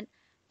முல்லைவேந்தன்.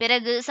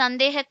 பிறகு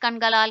சந்தேக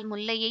கண்களால்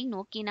முல்லையை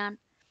நோக்கினான்.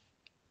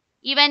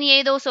 இவன்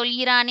ஏதோ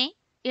சொல்கிறானே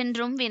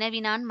என்றும்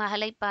வினவினான்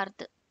மகளை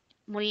பார்த்து.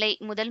 முல்லை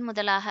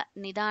முதலாக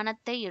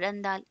நிதானத்தை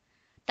இழந்தாள்.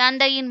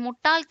 தந்தையின்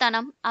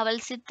முட்டாள்தனம்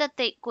அவள்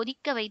சித்தத்தை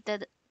கொதிக்க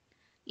வைத்தது.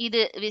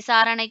 இது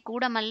விசாரணை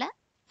கூடமல்ல,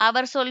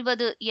 அவர்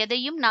சொல்வது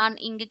எதையும் நான்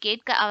இங்கு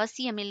கேட்க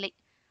அவசியமில்லை.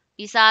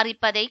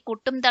 விசாரிப்பதை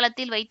குட்டும்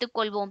தளத்தில் வைத்துக்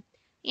கொள்வோம்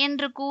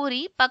என்று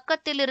கூறி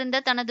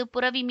பக்கத்திலிருந்த தனது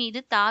புரவி மீது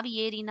தாவி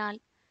ஏறினாள்.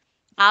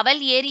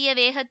 அவள் ஏறிய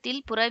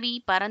வேகத்தில் புரவி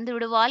பறந்து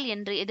விடுவாள்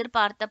என்று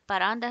எதிர்பார்த்த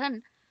பராந்தகன்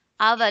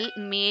அவள்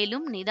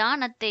மேலும்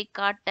நிதானத்தை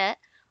காட்ட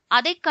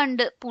அதைக்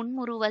கண்டு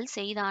புன்முறுவல்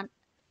செய்தான்.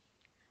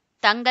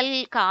 தங்கள்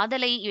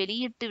காதலை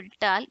வெளியிட்டு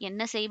விட்டால்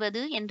என்ன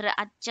செய்வது என்ற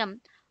அச்சம்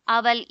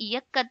அவள்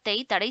இயக்கத்தை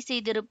தடை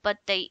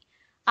செய்திருப்பதை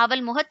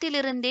அவள்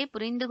முகத்திலிருந்தே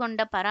புரிந்து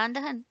கொண்ட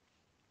பராந்தகன்,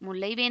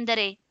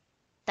 முல்லைவேந்தரே,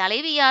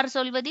 தலைவியார்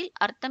சொல்வதில்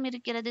அர்த்தம்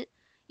இருக்கிறது.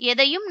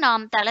 எதையும்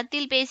நாம்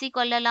தளத்தில் பேசிக்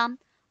கொள்ளலாம்.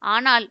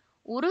 ஆனால்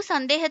ஒரு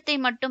சந்தேகத்தை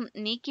மட்டும்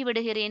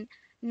நீக்கிவிடுகிறேன்.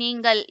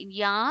 நீங்கள்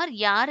யார்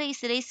யாரை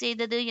சிறை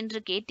செய்தது என்று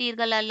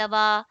கேட்டீர்கள்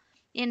அல்லவா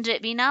என்று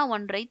வினா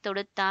ஒன்றை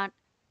தொடுத்தான்.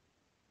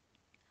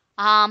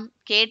 ஆம்,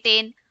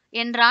 கேட்டேன்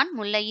என்றான்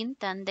முல்லையின்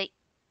தந்தை.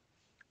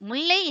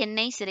 முல்லை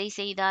என்னை சிறை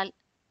செய்தாள்.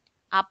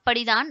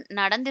 அப்படிதான்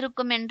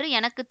நடந்திருக்கும் என்று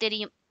எனக்கு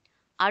தெரியும்.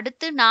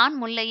 அடுத்து நான்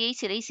முல்லையை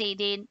சிறை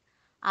செய்தேன்.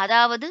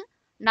 அதாவது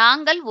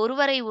நாங்கள்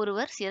ஒருவரை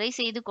ஒருவர் சிறை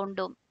செய்து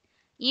கொண்டோம்.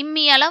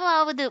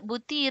 இம்மியளவாவது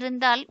புத்தி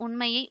இருந்தால்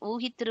உண்மையை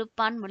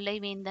ஊகித்திருப்பான்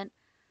முல்லைவேந்தன்.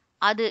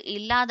 அது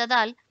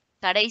இல்லாததால்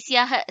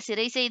கடைசியாக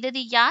சிறை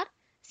செய்தது யார்,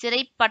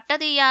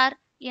 சிறைப்பட்டது யார்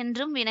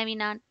என்றும்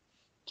வினவினான்.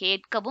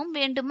 கேட்கவும்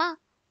வேண்டுமா?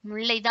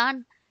 முல்லைதான்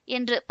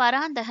என்று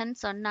பராந்தகன்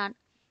சொன்னான்.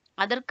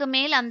 அதற்கு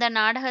மேல் அந்த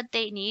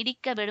நாடகத்தை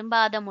நீடிக்க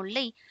விரும்பாத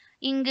முல்லை,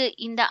 இங்கு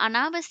இந்த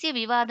அனாவசிய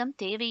விவாதம்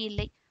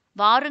தேவையில்லை,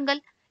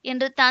 வாருங்கள்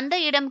என்று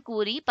தந்தையிடம்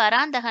கூறி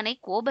பராந்தகனை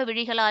கோப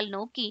விழிகளால்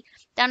நோக்கி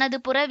தனது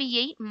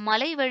புரவியை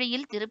மலை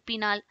வழியில்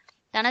திருப்பினாள்.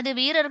 தனது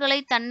வீரர்களை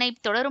தன்னை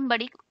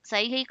தொடரும்படி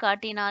சைகை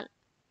காட்டினாள்.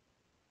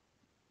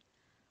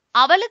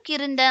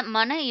 அவளுக்கிருந்த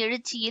மன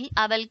எழுச்சியில்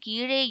அவள்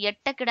கீழே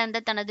எட்ட கிடந்த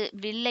தனது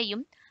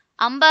வில்லையும்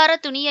அம்பார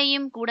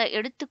துணியையும் கூட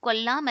எடுத்து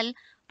கொள்ளாமல்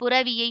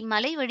புரவியை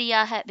மலை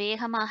வழியாக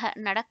வேகமாக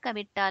நடக்க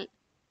விட்டாள்.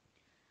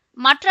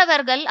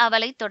 மற்றவர்கள்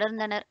அவளை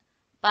தொடர்ந்தனர்.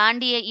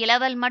 பாண்டிய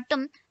இளவல்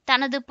மட்டும்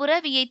தனது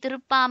புரவியை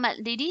திருப்பாமல்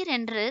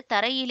திடீரென்று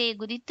தரையிலே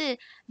குதித்து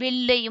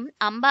வில்லையும்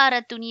அம்பார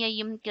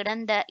துணியையும்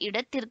கிடந்த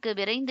இடத்திற்கு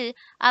விரைந்து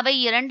அவை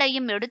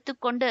இரண்டையும்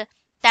எடுத்துக்கொண்டு,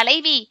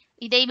 தலைவி,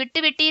 இதை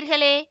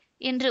விட்டுவிட்டீர்களே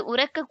என்று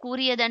உரக்க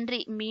கூறியதன்றி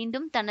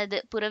மீண்டும் தனது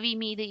புரவி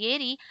மீது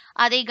ஏறி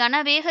அதை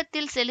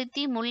கனவேகத்தில்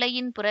செலுத்தி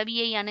முல்லையின்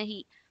புரவியை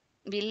அணுகி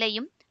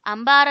வில்லையும்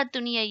அம்பார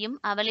துணியையும்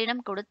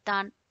அவளிடம்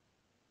கொடுத்தான்.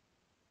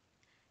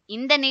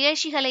 இந்த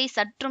நிகழ்ச்சிகளை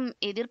சற்றும்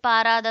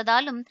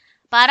எதிர்பாராததாலும்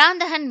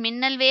பராந்தகன்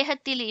மின்னல்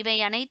வேகத்தில் இவை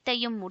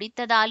அனைத்தையும்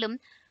முடித்ததாலும்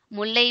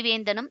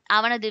முல்லைவேந்தனும்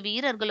அவனது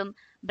வீரர்களும்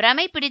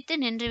பிரமை பிடித்து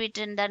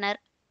நின்றுவிட்டிருந்தனர்.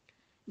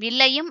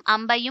 வில்லையும்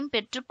அம்பையும்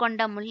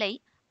பெற்றுக்கொண்ட முல்லை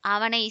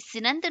அவனை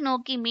சினந்து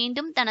நோக்கி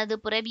மீண்டும் தனது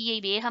புரவியை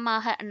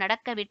வேகமாக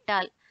நடக்க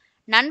விட்டாள்.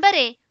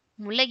 நண்பரே,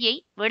 முல்லையை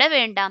விட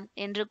வேண்டாம்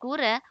என்று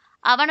கூற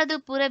அவனது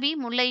புரவி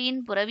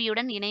முல்லையின்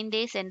புரவியுடன்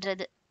இணைந்தே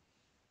சென்றது.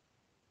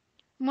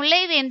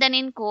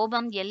 முல்லைவேந்தனின்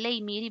கோபம் எல்லை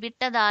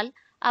மீறிவிட்டதால்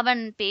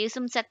அவன்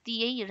பேசும்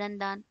சக்தியை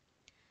இழந்தான்.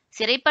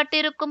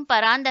 சிறைப்பட்டிருக்கும்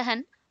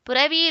பராந்தகன்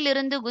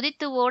புரவியிலிருந்து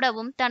குதித்து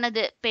ஓடவும்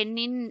தனது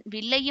பெண்ணின்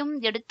வில்லையும்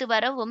எடுத்து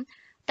வரவும்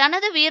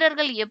தனது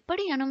வீரர்கள்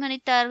எப்படி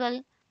அனுமதித்தார்கள்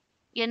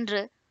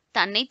என்று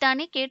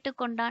தன்னைத்தானே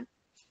கேட்டுக்கொண்டான்.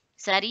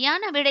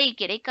 சரியான விடை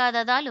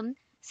கிடைக்காததாலும்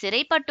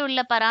சிறைப்பட்டுள்ள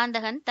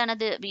பராந்தகன்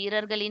தனது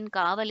வீரர்களின்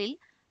காவலில்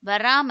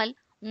வராமல்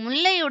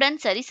முல்லையுடன்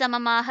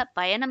சரிசமமாக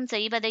பயணம்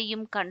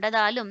செய்வதையும்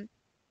கண்டதாலும்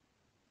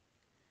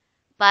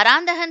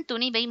பராந்தகன்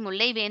துணிவை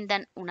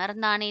முல்லைவேந்தன்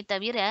உணர்ந்தானே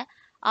தவிர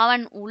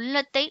அவன்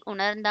உள்ளத்தை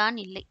உணர்ந்தான்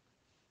இல்லை.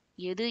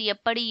 எது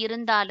எப்படி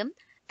இருந்தாலும்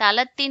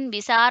தலத்தின்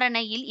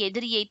விசாரணையில்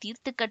எதிரியை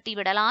தீர்த்து கட்டி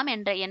விடலாம்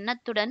என்ற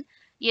எண்ணத்துடன்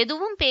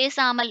எதுவும்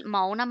பேசாமல்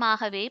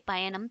மௌனமாகவே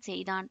பயணம்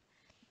செய்தான்.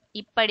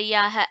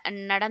 இப்படியாக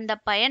நடந்த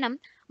பயணம்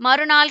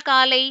மறுநாள்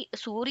காலை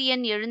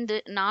சூரியன் எழுந்து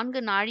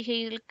 4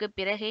 நாழிகைகளுக்கு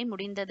பிறகே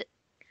முடிந்தது.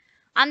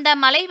 அந்த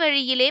மலை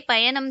வழியிலே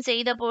பயணம்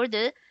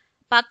செய்தபொழுது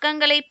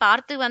பக்கங்களை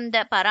பார்த்து வந்த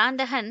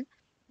பராந்தகன்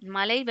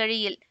மலை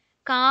வழியில்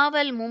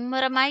காவல்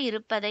மும்முரமாய்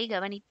இருப்பதை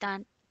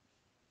கவனித்தான்.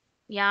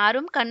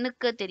 யாரும்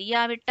கண்ணுக்கு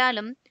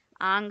தெரியாவிட்டாலும்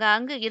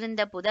ஆங்காங்கு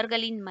இருந்த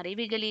புதர்களின்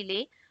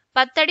மறைவுகளிலே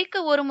 10 அடிக்கு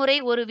ஒரு முறை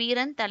ஒரு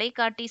வீரன் தலை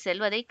காட்டி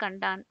செல்வதை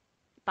கண்டான்.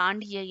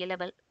 பாண்டிய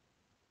இளவல்.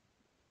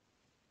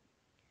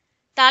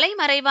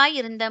 தலைமறைவாய்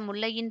இருந்த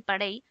முல்லையின்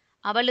படை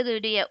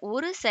அவளுடைய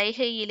ஒரு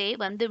சைகையிலே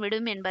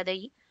வந்துவிடும் என்பதை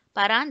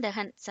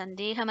பராந்தகன்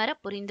சந்தேகமற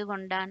புரிந்து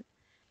கொண்டான்.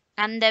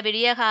 அந்த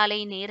விடியகாலை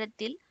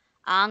நேரத்தில்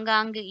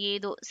ஆங்காங்கு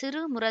ஏதோ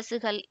சிறு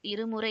முரசுகள்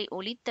இருமுறை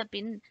ஒலித்த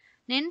பின்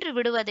நின்று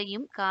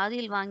விடுவதையும்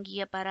காதில்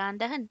வாங்கிய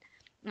பராந்தகன்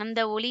அந்த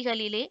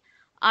ஒலிகளிலே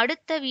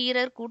அடுத்த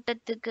வீரர்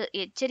கூட்டத்துக்கு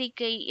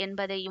எச்சரிக்கை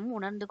என்பதையும்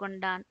உணர்ந்து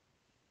கொண்டான்.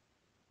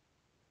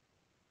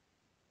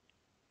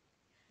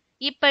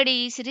 இப்படி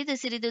சிறிது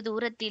சிறிது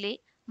தூரத்திலே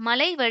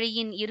மலை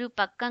வழியின் இரு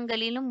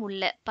பக்கங்களிலும்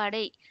உள்ள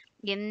படை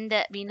எந்த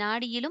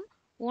வினாடியிலும்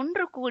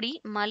ஒன்று கூடி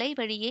மலை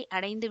வழியை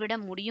அடைந்துவிட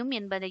முடியும்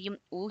என்பதையும்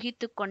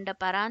ஊகித்து கொண்ட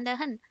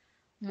பராந்தகன்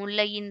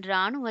முல்லையின்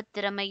இராணுவ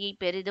திறமையை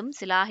பெரிதும்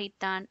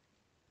சிலாகித்தான்.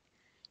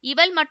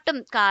 இவள்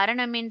மட்டும்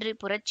காரணமின்றி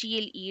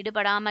புரட்சியில்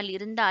ஈடுபடாமல்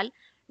இருந்தால்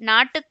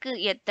நாட்டுக்கு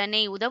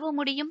எத்தனை உதவ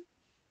முடியும்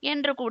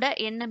என்று கூட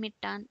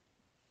எண்ணமிட்டான்.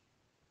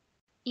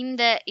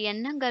 இந்த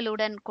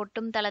எண்ணங்களுடன்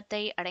கொட்டும்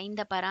தளத்தை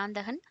அடைந்த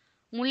பராந்தகன்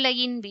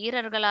முல்லையின்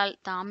வீரர்களால்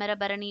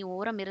தாமிரபரணி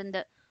ஓரம் இருந்த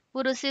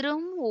ஒரு சிறு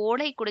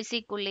ஓடை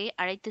குடிசைக்குள்ளே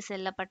அழைத்து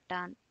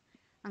செல்லப்பட்டான்.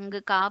 அங்கு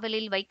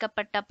காவலில்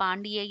வைக்கப்பட்ட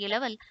பாண்டிய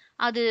இளவல்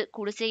அது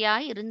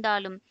குடிசையாய்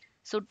இருந்தாலும்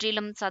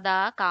சுற்றிலும் சதா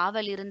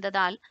காவல்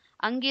இருந்ததால்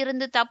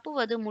அங்கிருந்து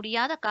தப்புவது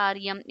முடியாத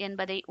காரியம்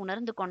என்பதை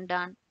உணர்ந்து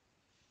கொண்டான்.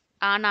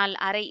 ஆனால்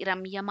அறை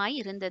ரம்யமாய்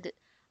இருந்தது.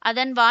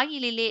 அதன்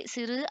வாயிலிலே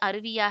சிறு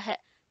அருவியாக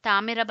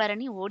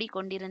தாமிரபரணி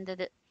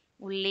ஓடிக்கொண்டிருந்தது.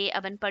 உள்ளே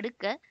அவன்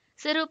படுக்க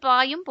சிறு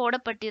பாயும்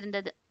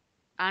போடப்பட்டிருந்தது.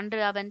 அன்று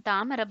அவன்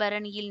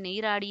தாமிரபரணியில்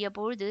நீராடிய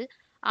பொழுது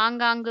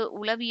ஆங்காங்கு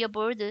உலவிய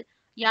பொழுது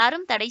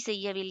யாரும் தடை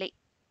செய்யவில்லை.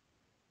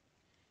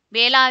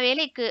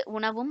 வேளாவேளைக்கு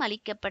உணவும்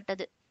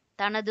அளிக்கப்பட்டது.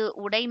 தனது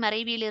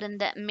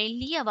உடைமறைவிலிருந்த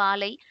மெல்லிய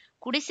வாளை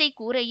குடிசை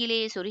கூரையிலே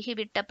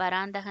சொருகிவிட்ட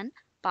பராந்தகன்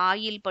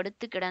பாயில்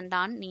படுத்து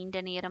கிடந்தான் நீண்ட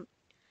நேரம்.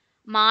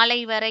 மாலை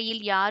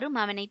வரையில் யாரும்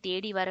அவனை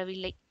தேடி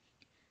வரவில்லை.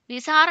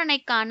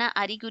 விசாரணைக்கான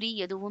அறிகுறி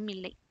எதுவும்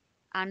இல்லை.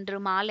 அன்று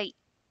மாலை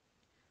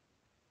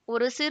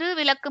ஒரு சிறு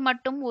விளக்கு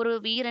மட்டும் ஒரு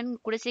வீரன்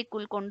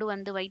குடிசைக்குள் கொண்டு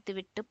வந்து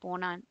வைத்துவிட்டு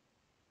போனான்.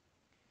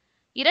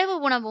 இரவு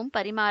உணவும்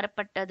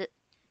பரிமாறப்பட்டது.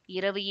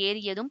 இரவு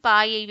ஏறியதும்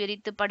பாயை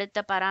விரித்து படுத்த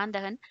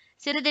பராந்தகன்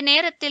சிறிது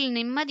நேரத்தில்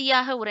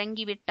நிம்மதியாக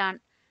உறங்கிவிட்டான்.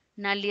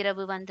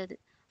 நள்ளிரவு வந்தது.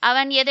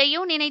 அவன் எதையோ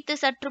நினைத்து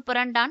சற்று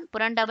புரண்டான்.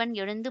 புரண்டவன்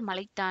எழுந்து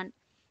மலைத்தான்.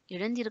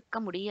 எழுந்திருக்க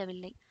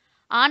முடியவில்லை.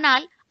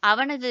 ஆனால்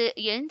அவனது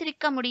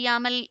எழுந்திருக்க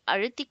முடியாமல்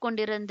அழுத்தி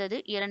கொண்டிருந்தது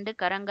 2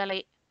 கரங்களை.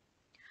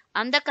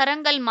 அந்த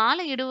கரங்கள்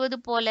மாலை இடுவது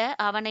போல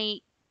அவனை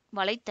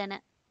வளைத்தன.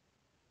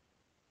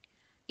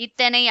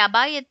 இத்தனை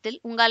அபாயத்தில்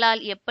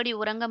உங்களால் எப்படி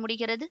உறங்க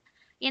முடிகிறது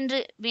என்று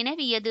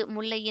வினவியது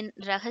முல்லையின்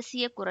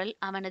இரகசிய குரல்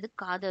அவனது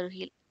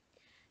காதருகில்.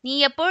 நீ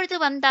எப்பொழுது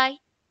வந்தாய்?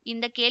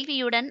 இந்த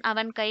கேள்வியுடன்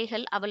அவன்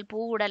கைகள் அவள்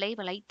பூவுடலை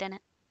வளைத்தன.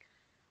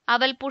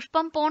 அவள்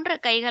புஷ்பம் போன்ற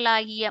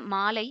கைகளாகிய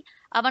மாலை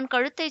அவன்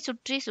கழுத்தை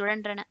சுற்றி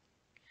சுழன்றன.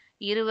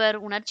 இருவர்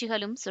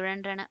உணர்ச்சிகளும்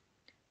சுழன்றன.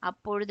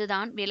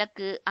 அப்பொழுதுதான்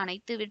விளக்கு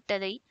அணைத்து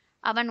விட்டதை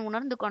அவன்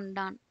உணர்ந்து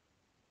கொண்டான்.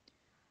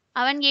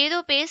 அவன் ஏதோ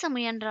பேச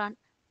முயன்றான்.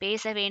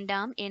 பேச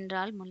வேண்டாம்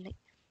என்றாள் முல்லை.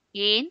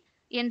 ஏன்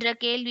என்ற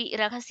கேள்வி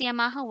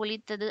இரகசியமாக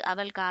ஒலித்தது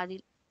அவள்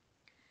காதில்.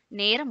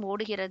 நேரம்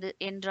ஓடுகிறது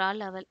என்றாள்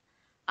அவள்.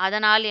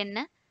 அதனால்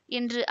என்ன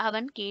என்று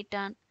அவன்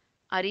கேட்டான்.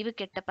 அறிவு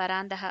கெட்ட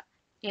பராந்தகா,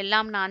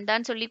 எல்லாம் நான்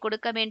தான் சொல்லிக்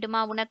கொடுக்க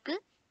வேண்டுமா உனக்கு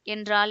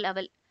என்றாள்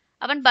அவள்.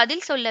 அவன்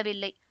பதில்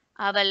சொல்லவில்லை.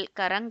 அவள்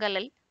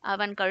கரங்களை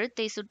அவன்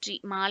கழுத்தை சுற்றி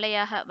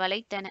மாலையாக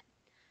வளைத்தன.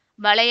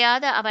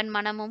 வளையாத அவன்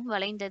மனமும்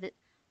வளைந்தது.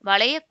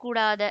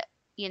 வளையக்கூடாத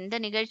எந்த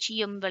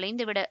நிகழ்ச்சியும்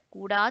விளைந்துவிடக்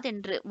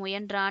கூடாதென்று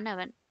முயன்றான்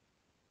அவன்.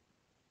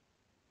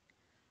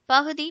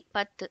 பகுதி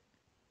 10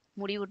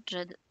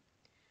 முடிவுற்றது.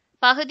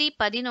 பகுதி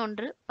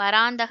 11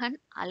 பராந்தகன்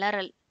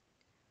அலறல்.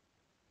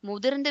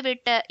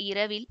 முதிர்ந்துவிட்ட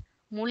இரவில்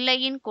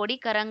முல்லையின் கொடி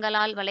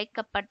கரங்களால்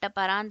வளைக்கப்பட்ட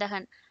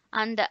பராந்தகன்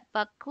அந்த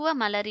பக்குவ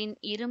மலரின்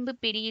இரும்பு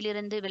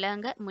பிடியிலிருந்து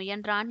விலங்க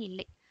முயன்றான்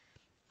இல்லை.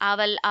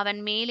 அவள் அவன்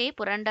மேலே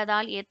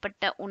புரண்டதால்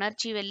ஏற்பட்ட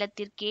உணர்ச்சி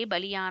வெள்ளத்திற்கே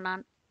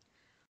பலியானான்.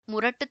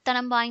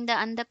 முரட்டுத்தனம் வாய்ந்த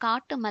அந்த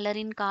காட்டு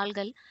மலரின்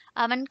கால்கள்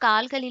அவன்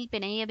கால்களில்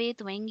பிணையவே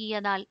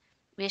துவங்கியதால்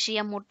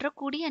விஷயம்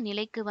முற்றக்கூடிய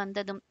நிலைக்கு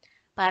வந்ததும்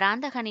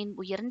பராந்தகனின்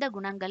உயர்ந்த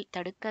குணங்கள்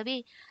தடுக்கவே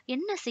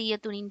என்ன செய்ய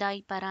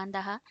துணிந்தாய்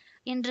பராந்தகா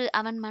என்று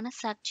அவன்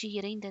மனசாட்சி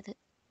இறைந்தது.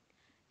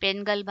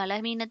 பெண்கள்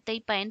பலவீனத்தை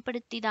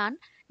பயன்படுத்திதான்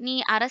நீ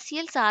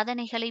அரசியல்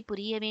சாதனைகளை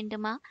புரிய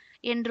வேண்டுமா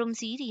என்றும்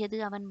சீறியது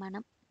அவன்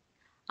மனம்.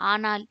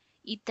 ஆனால்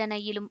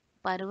இத்தனையிலும்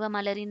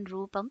பருவமலரின்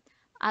ரூபம்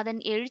அதன்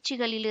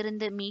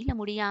எழுச்சிகளிலிருந்து மீள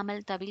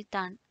முடியாமல்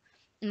தவிழ்த்தான்.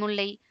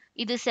 முல்லை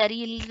இது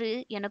சரியென்று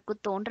எனக்கு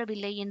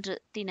தோன்றவில்லை என்று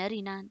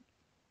திணறினான்.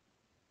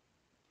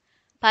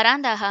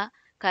 பராந்தகா,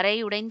 கரை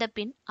உடைந்த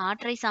பின்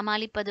ஆற்றை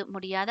சமாளிப்பது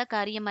முடியாத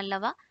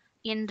காரியமல்லவா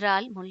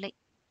என்றாள் முல்லை.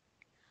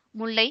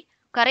 முல்லை,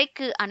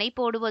 கரைக்கு அணை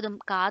போடுவதும்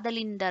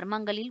காதலின்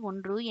தர்மங்களில்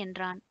ஒன்று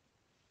என்றான்.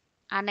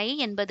 அணை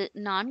என்பது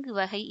 4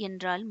 வகை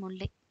என்றாள்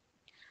முல்லை.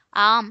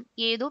 ஆம்,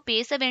 ஏதோ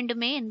பேச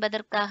வேண்டுமே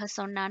என்பதற்காக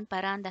சொன்னான்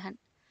பராந்தகன்.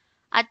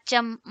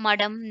 அச்சம்,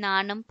 மடம்,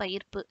 நாணம்,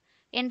 பயிர்ப்பு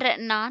என்ற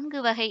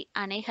 4 வகை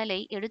அணைகளை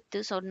எடுத்து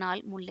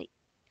சொன்னாள் முல்லை.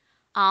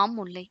 ஆம்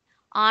முல்லை,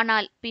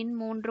 ஆனால் பின்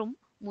 3ம்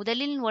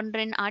முதலில்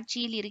ஒன்றின்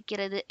ஆட்சியில்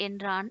இருக்கிறது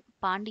என்றான்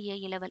பாண்டிய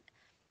இளவல்.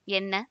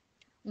 என்ன?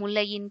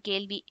 முல்லையின்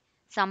கேள்வி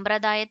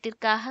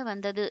சம்பிரதாயத்திற்காக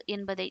வந்தது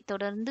என்பதை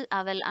தொடர்ந்து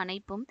அவள்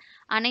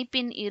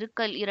அணைப்பின்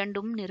இருக்கல்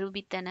 2ம்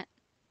நிரூபித்தன.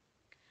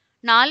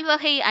 4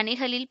 வகை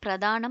அணிகளில்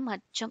பிரதானம்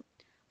அச்சம்.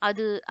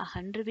 அது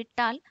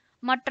அகன்றுவிட்டால்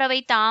மற்றவை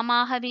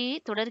தாமாகவே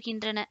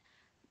தொடர்கின்றன.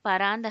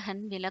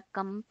 பராந்தகன்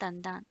விளக்கம்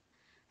தந்தான்.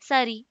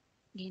 சரி.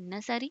 என்ன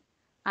சரி?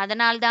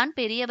 அதனால்தான்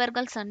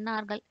பெரியவர்கள்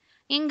சொன்னார்கள்.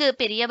 இங்கு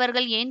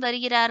பெரியவர்கள் ஏன்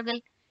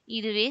வருகிறார்கள்?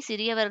 இதுவே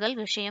சிறியவர்கள்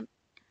விஷயம்.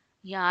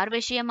 யார்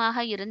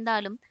விஷயமாக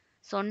இருந்தாலும்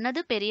சொன்னது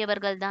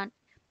பெரியவர்கள்தான்.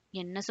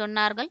 என்ன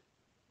சொன்னார்கள்?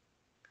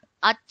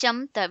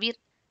 அச்சம் தவிர்.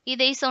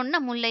 இதை சொன்ன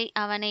முல்லை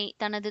அவனை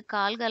தனது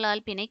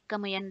கால்களால் பிணைக்க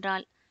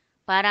முயன்றாள்.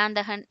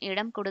 பராந்தகன்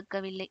இடம்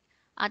கொடுக்கவில்லை.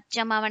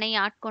 அச்சம் அவனை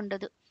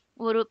ஆட்கொண்டது.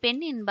 ஒரு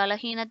பெண்ணின்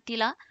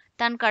பலகீனத்திலா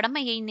தன்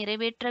கடமையை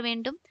நிறைவேற்ற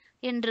வேண்டும்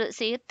என்று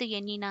சேர்த்து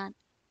எண்ணினான்.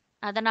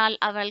 அதனால்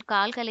அவள்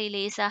கால்களை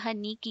லேசாக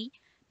நீக்கி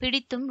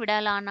பிடித்தும்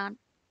விடலானான்.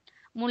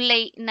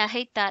 முல்லை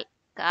நகைத்தாள்.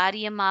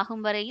 காரியம்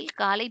ஆகும் வரையில்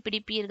காலை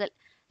பிடிப்பீர்கள்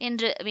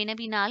என்று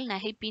வினவினாள்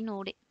நகைப்பின்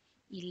ஊடே.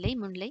 இல்லை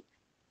முல்லை.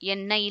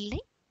 என்ன இல்லை?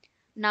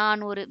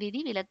 நான் ஒரு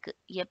விதிவிலக்கு.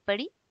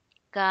 எப்படி?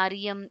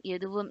 காரியம்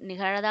எதுவும்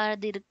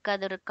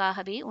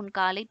நிகழாதிருப்பதற்காகவே உன்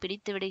காலை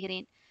பிடித்து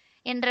விடுகிறேன்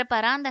என்ற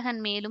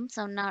பராந்தகன் மேலும்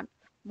சொன்னான்.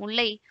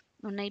 முல்லை,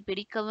 உன்னை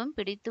பிடிக்கவும்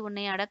பிடித்து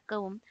உன்னை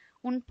அடக்கவும்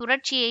உன்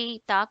புரட்சியை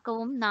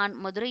தாக்கவும் நான்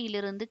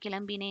மதுரையிலிருந்து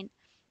கிளம்பினேன்.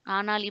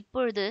 ஆனால்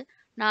இப்பொழுது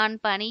நான்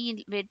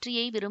பணியில்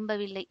வெற்றியை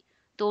விரும்பவில்லை,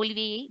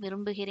 தோல்வியை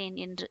விரும்புகிறேன்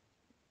என்று.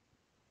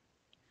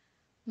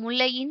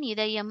 முல்லையின்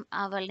இதயம்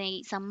அவனை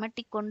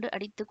சம்மட்டிக் கொண்டு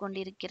அடித்து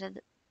கொண்டிருக்கிறது.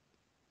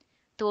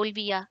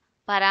 தோல்வியா?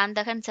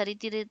 பராந்தகன்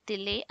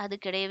சரித்திரத்திலே அது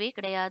கிடையவே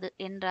கிடையாது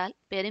என்றால்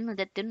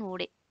பெருமிதத்தின்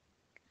ஊடே.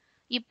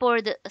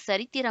 இப்பொழுது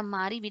சரித்திரம்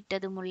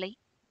மாறிவிட்டது முல்லை.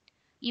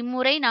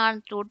 இம்முறை நான்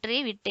தோற்றே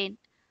விட்டேன்.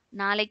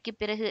 நாளைக்கு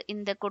பிறகு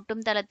இந்த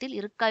கொட்டும் தளத்தில்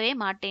இருக்கவே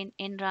மாட்டேன்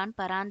என்றான்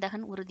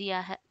பராந்தகன்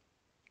உறுதியாக.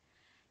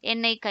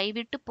 என்னை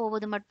கைவிட்டு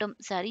போவது மட்டும்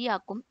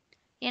சரியாக்கும்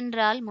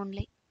என்றாள்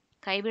முல்லை.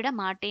 கைவிட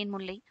மாட்டேன்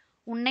முல்லை.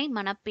 உன்னை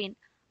மணப்பேன்,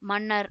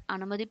 மன்னர்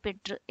அனுமதி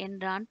பெற்று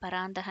என்றான்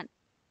பராந்தகன்.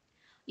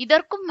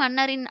 இதற்கும்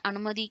மன்னரின்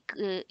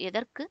அனுமதிக்கு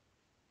எதற்கு?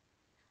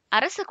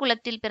 அரச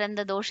குலத்தில்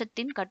பிறந்த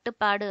தோஷத்தின்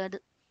கட்டுப்பாடு அது.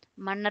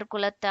 மன்னர்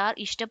குலத்தார்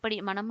இஷ்டப்படி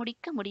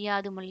மணமுடிக்க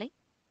முடியாது முல்லை.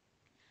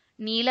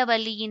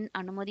 நீலவல்லியின்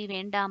அனுமதி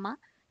வேண்டாமா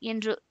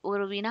என்று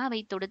ஒரு வினாவை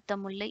தொடுத்த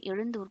முல்லை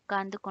எழுந்து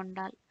உட்கார்ந்து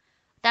கொண்டாள்.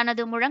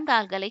 தனது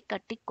முழங்கால்களை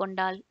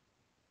கட்டிக்கொண்டாள்.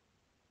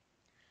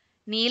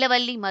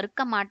 நீலவல்லி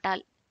மறுக்க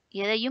மாட்டாள்,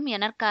 எதையும்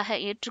எனக்காக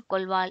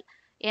ஏற்றுக்கொள்வாள்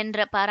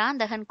என்ற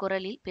பராந்தகன்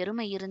குரலில்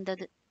பெருமை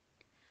இருந்தது.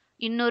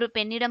 இன்னொரு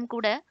பெண்ணிடம்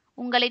கூட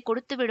உங்களை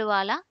கொடுத்து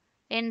விடுவாளா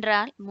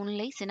என்றாள்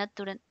முல்லை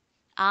சினத்துடன்.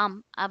 ஆம்,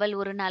 அவள்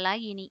ஒரு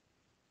நலாயினி.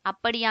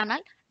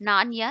 அப்படியானால்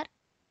நான் யார்?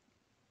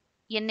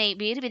 என்னை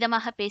வேறு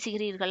விதமாக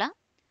பேசுகிறீர்களா?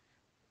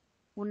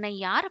 உன்னை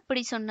யார்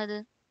அப்படி சொன்னது?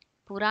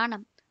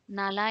 புராணம்.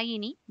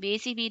 நலாயினி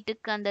வேசி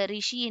வீட்டுக்கு அந்த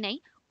ரிஷியினை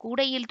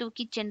கூடையில்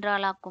தூக்கிச்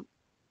சென்றாளாக்கும்.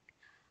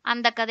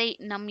 அந்த கதை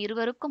நம்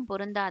இருவருக்கும்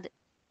பொருந்தாது.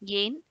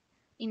 ஏன்?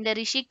 இந்த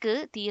ரிஷிக்கு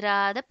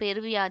தீராத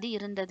பெருவியாதி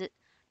இருந்தது.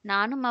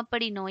 நானும்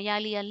அப்படி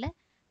நோயாளி அல்ல,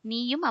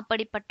 நீயும்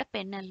அப்படிப்பட்ட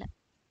பெண் அல்ல.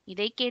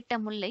 இதை கேட்ட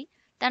முல்லை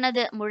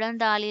தனது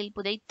முழந்தாளில்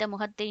புதைத்த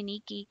முகத்தை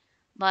நீக்கி,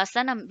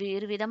 வசனம்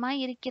வேறு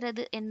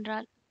விதமாயிருக்கிறது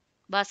என்றாள்.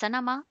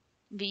 வசனமா?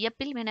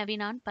 வியப்பில்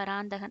வினவினான்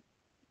பராந்தகன்.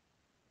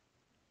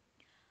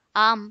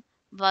 ஆம்,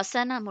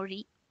 வசன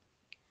மொழி.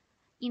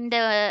 இந்த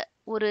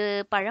ஒரு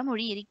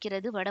பழமொழி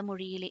இருக்கிறது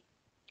வடமொழியிலே.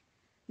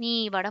 நீ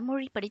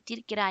வடமொழி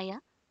படித்திருக்கிறாயா?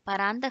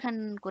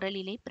 பராந்தகன்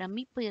குரலிலே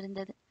பிரமிப்பு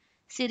இருந்தது.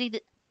 சிறிது.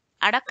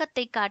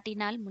 அடக்கத்தை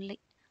காட்டினாள் முல்லை.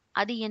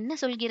 அது என்ன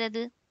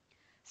சொல்கிறது?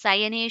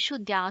 சயனேஷு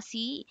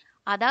தியாசி,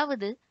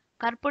 அதாவது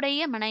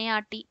கற்புடைய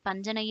மனையாட்டி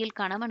பஞ்சனையில்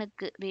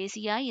கணவனுக்கு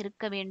வேசியாய்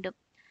இருக்க வேண்டும்.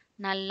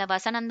 நல்ல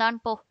வசனந்தான்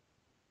போ.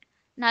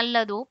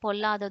 நல்லதோ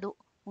பொல்லாததோ,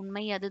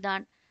 உண்மை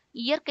அதுதான்,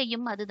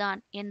 இயற்கையும்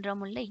அதுதான் என்ற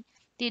முல்லை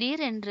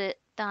திடீரென்று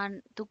தான்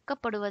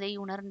துக்கப்படுவதை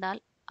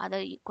உணர்ந்தால்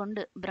அதை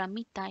கொண்டு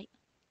பிரமித்தாய்.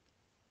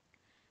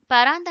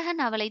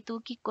 பராந்தகன் அவளை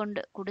தூக்கி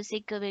கொண்டு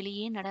குடிசைக்கு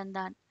வெளியே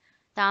நடந்தான்.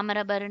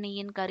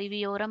 தாமிரபரணியின்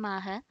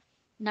கருவியோரமாக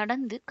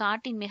நடந்து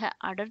காட்டின் மிக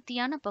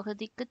அடர்த்தியான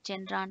பகுதிக்குச்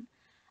சென்றான்.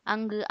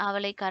 அங்கு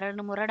அவளை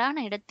கரடு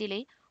முரடான இடத்திலே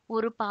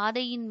ஒரு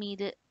பாதையின்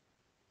மீது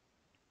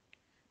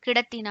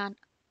கிடத்தினான்.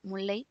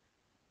 முல்லை,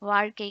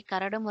 வாழ்க்கை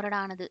கரடு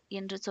முரடானது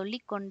என்று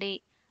சொல்லிக்கொண்டே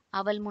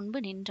அவள் முன்பு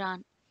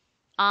நின்றான்.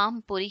 ஆம்,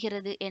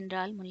 புரிகிறது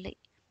என்றாள் முல்லை.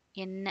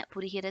 என்ன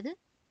புரிகிறது?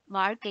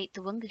 வாழ்க்கை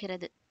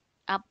துவங்குகிறது.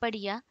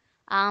 அப்படியா?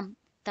 ஆம்,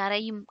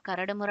 தரையும்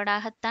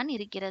கரடுமுரடாகத்தான்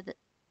இருக்கிறது.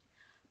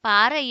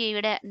 பாறையை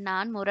விட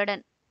நான்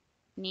முரடன்,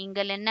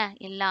 நீங்கள் என்ன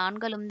எல்லா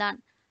ஆண்களும் தான்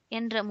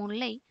என்ற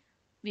முல்லை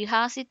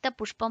விகாசித்த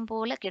புஷ்பம்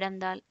போல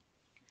கிடந்தாள்.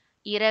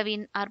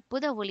 இரவின்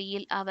அற்புத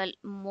ஒளியில் அவள்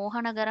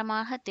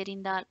மோகனகரமாக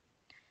தெரிந்தாள்.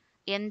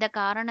 எந்த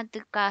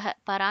காரணத்துக்காக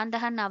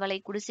பராந்தகன் அவளை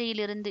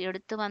குடிசையிலிருந்து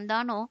எடுத்து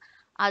வந்தானோ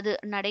அது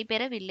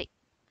நடைபெறவில்லை.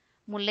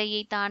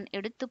 முல்லையை தான்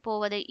எடுத்து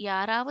போவதை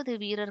யாராவது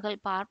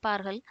வீரர்கள்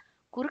பார்ப்பார்கள்,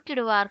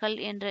 குறுக்கிடுவார்கள்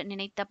என்று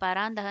நினைத்த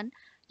பராந்தகன்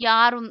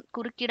யாரும்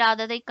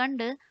குறுக்கிடாததைக்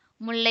கண்டு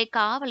முல்லை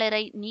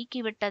காவலரை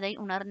நீக்கிவிட்டதை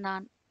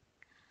உணர்ந்தான்.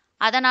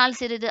 அதனால்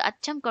சிறிது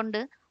அச்சம்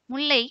கொண்டு,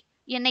 முல்லை,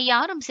 என்னை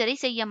யாரும் சிறை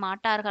செய்ய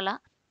மாட்டார்களா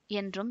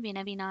என்றும்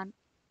வினவினான்.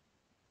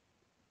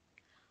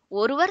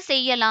 ஒருவர்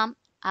செய்யலாம்,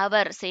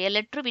 அவர்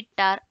செயலற்று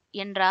விட்டார்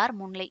என்றார்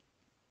முல்லை.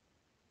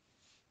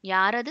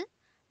 யாரது?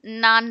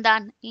 நான்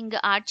தான், இங்கு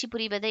ஆட்சி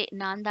புரிவதே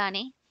நான்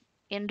தானே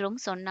என்றும்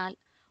சொன்னாள்.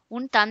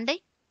 உன் தந்தை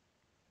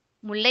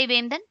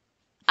முல்லைவேந்தன்?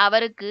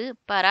 அவருக்கு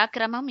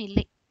பராக்கிரமம்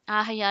இல்லை,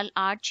 ஆகையால்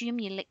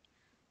ஆட்சியும் இல்லை.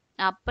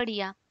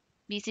 அப்படியா?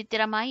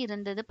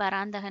 விசித்திரமாயிருந்தது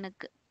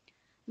பராந்தகனுக்கு.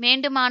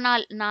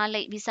 வேண்டுமானால்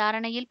நாளை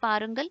விசாரணையில்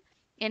பாருங்கள்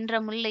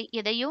என்ற முல்லை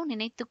எதையோ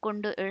நினைத்து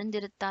கொண்டு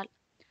எழுந்திருத்தாள்.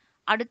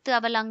 அடுத்து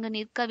அவள் அங்கு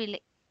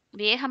நிற்கவில்லை,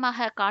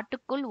 வேகமாக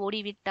காட்டுக்குள்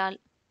ஓடிவிட்டாள்.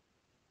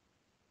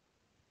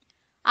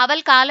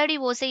 அவள் காலடி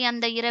ஓசை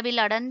அந்த இரவில்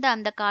அடர்ந்த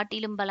அந்த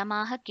காட்டிலும்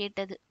பலமாக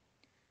கேட்டது.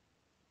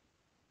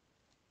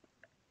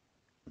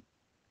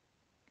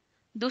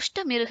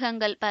 துஷ்ட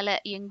மிருகங்கள் பல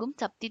எங்கும்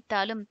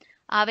சப்தித்தாலும்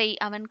அவை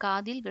அவன்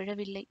காதில்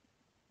விழவில்லை.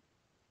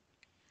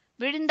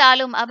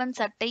 விழுந்தாலும் அவன்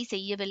சட்டை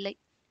செய்யவில்லை.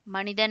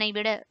 மனிதனை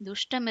விட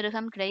துஷ்ட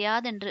மிருகம்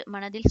கிடையாதென்று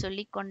மனதில்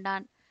சொல்லிக்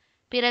கொண்டான்.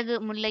 பிறகு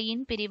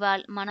முல்லையின்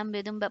பிரிவால் மனம்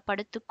வெதும்ப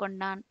படுத்துக்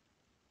கொண்டான்.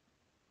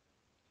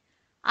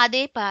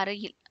 அதே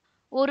பாறையில்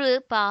ஒரு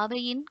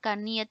பாவையின்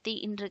கண்ணியத்தை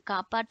இன்று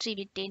காப்பாற்றி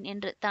விட்டேன்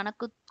என்று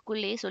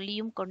தனக்குள்ளே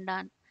சொல்லியும்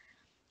கொண்டான்.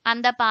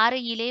 அந்த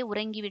பாறையிலே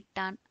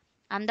உறங்கிவிட்டான்.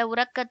 அந்த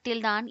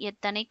உறக்கத்தில்தான்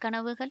எத்தனை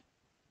கனவுகள்!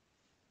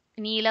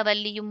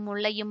 நீலவல்லியும்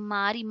முல்லையும்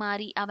மாறி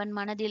மாறி அவன்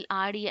மனதில்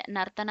ஆடிய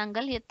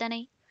நர்த்தனங்கள்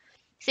எத்தனை!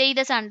 செய்த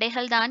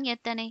சண்டைகள்தான்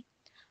எத்தனை!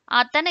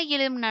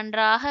 அத்தனையிலும்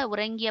நன்றாக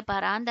உறங்கிய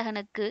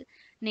பராந்தகனுக்கு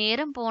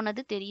நேரம்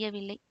போனது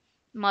தெரியவில்லை.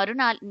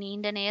 மறுநாள்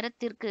நீண்ட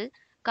நேரத்திற்கு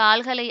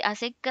கால்களை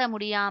அசைக்க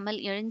முடியாமல்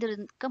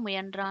எழுந்திருக்க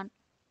முயன்றான்.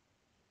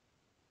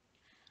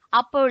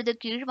 அப்பொழுது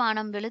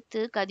கீழ்வானம்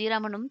வெளுத்து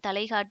கதிரவனும்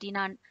தலை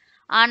காட்டினான்.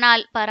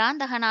 ஆனால்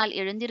பராந்தகனால்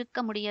எழுந்திருக்க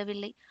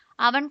முடியவில்லை.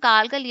 அவன்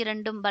கால்கள்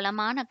இரண்டும்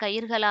பலமான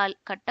கயிர்களால்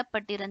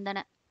கட்டப்பட்டிருந்தன.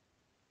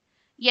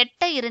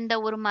 எட்ட இருந்த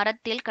ஒரு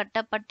மரத்தில்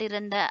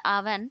கட்டப்பட்டிருந்த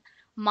அவன்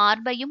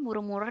மார்பையும்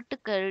ஒரு முரட்டு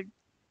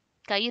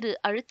கயிறு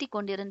அழுத்தி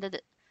கொண்டிருந்தது.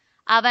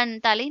 அவன்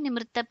தலை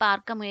நிமிர்த்த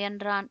பார்க்க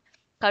முயன்றான்.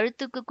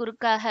 கழுத்துக்கு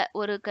குறுக்காக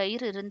ஒரு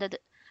கயிறு இருந்தது.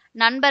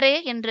 நண்பரே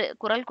என்று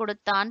குரல்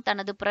கொடுத்தான்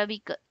தனது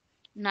புரவிக்கு.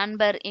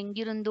 நண்பர்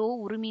எங்கிருந்தோ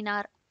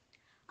உருமினார்.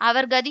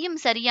 அவர் கதியும்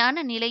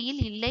சரியான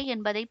நிலையில் இல்லை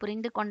என்பதை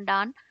புரிந்து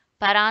கொண்டான்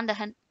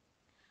பராந்தகன்.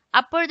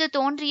 அப்பொழுது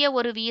தோன்றிய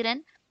ஒரு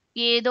வீரன்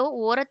ஏதோ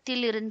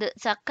ஓரத்தில் இருந்து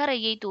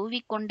சர்க்கரையை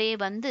தூவிக்கொண்டே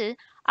வந்து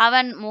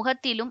அவன்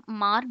முகத்திலும்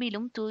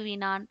மார்பிலும்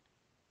தூவினான்.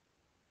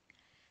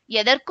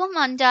 எதற்கும்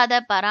அஞ்சாத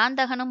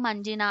பராந்தகனும்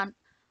அஞ்சினான்.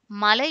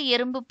 மலை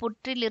எறும்பு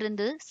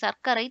புற்றிலிருந்து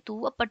சர்க்கரை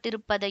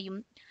தூவப்பட்டிருப்பதையும்,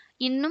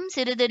 இன்னும்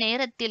சிறிது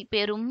நேரத்தில்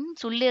பெரும்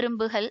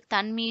சுள்ளெறும்புகள்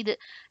தன்மீது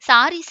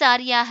சாரி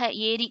சாரியாக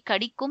ஏறி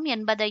கடிக்கும்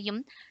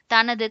என்பதையும்,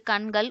 தனது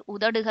கண்கள்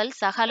உதடுகள்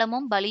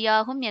சகலமும்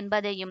பலியாகும்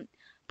என்பதையும்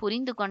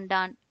புரிந்து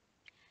கொண்டான்.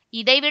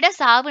 இதைவிட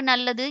சாவு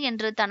நல்லது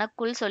என்று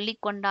தனக்குள்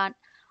சொல்லிக் கொண்டான்.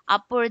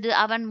 அப்பொழுது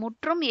அவன்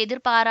முற்றும்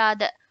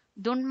எதிர்பாராத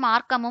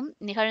துன்மார்க்கமும்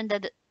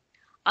நிகழ்ந்தது.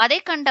 அதை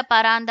கண்ட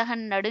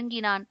பராந்தகன்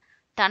நடுங்கினான்.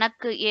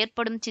 தனக்கு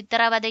ஏற்படும்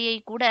சித்திரவதையை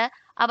கூட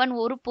அவன்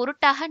ஒரு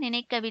பொருட்டாக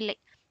நினைக்கவில்லை.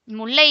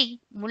 முல்லை,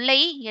 முல்லை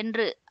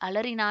என்று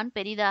அலறினான்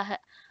பெரிதாக.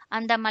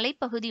 அந்த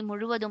மலைப்பகுதி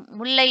முழுவதும்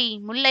முல்லை,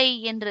 முல்லை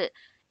என்று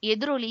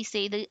எதிரொலி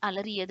செய்து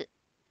அலறியது.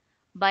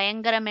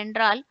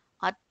 பயங்கரமென்றால்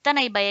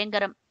அத்தனை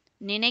பயங்கரம்,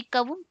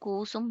 நினைக்கவும்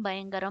கூசும்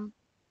பயங்கரம்.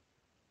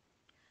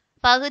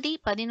 பகுதி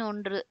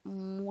 11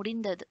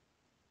 முடிந்தது.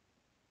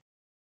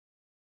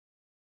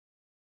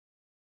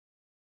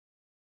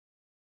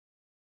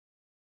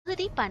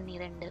 பகுதி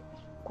 12.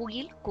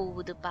 குயில்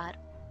கூவுது பார்.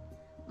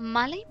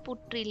 மலை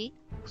புற்றில்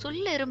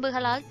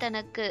சுள்ளெறும்புகளால்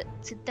தனக்கு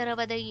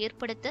சித்திரவதை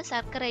ஏற்படுத்த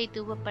சர்க்கரை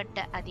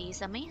தூவப்பட்ட அதே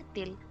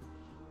சமயத்தில்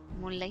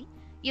முல்லை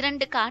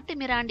 2 காட்டு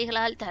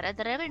மிராண்டிகளால்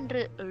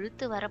தரதரவென்று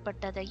இழுத்து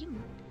வரப்பட்டதையும்,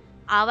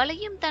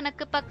 அவளையும்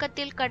தனக்கு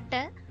பக்கத்தில்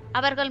கட்ட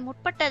அவர்கள்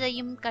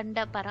முற்பட்டதையும்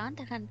கண்ட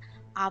பராந்தகன்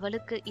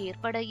அவளுக்கு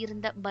ஏற்பட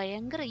இருந்த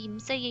பயங்கர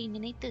இம்சையை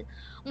நினைத்து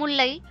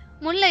முல்லை,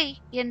 முல்லை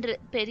என்று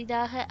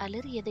பெரிதாக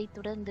அலறியதைத்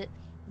தொடர்ந்து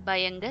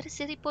பயங்கர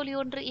சிரிப்பொலி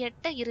ஒன்று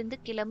எட்ட இருந்து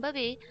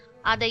கிளம்பவே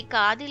அதை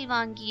காதில்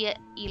வாங்கிய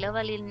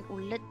இளவலின்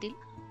உள்ளத்தில்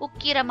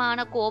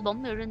உக்கிரமான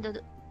கோபம்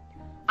எழுந்தது.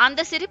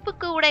 அந்த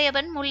சிரிப்புக்கு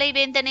உடையவன்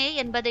முல்லைவேந்தனே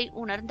என்பதை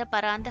உணர்ந்த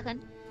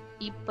பராந்தகன்,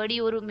 இப்படி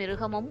ஒரு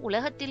மிருகமும்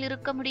உலகத்தில்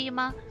இருக்க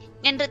முடியுமா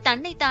என்று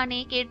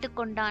தன்னைத்தானே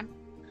கேட்டுக்கொண்டான்.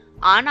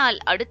 ஆனால்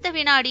அடுத்த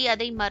வினாடி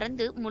அதை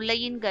மறந்து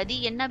முல்லையின் கதி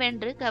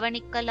என்னவென்று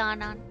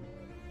கவனிக்கலானான்.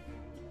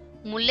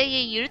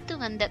 முல்லையை இழுத்து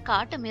வந்த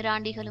காட்டு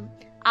மிராண்டிகளும்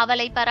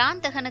அவளை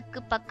பராந்தகனுக்கு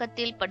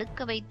பக்கத்தில்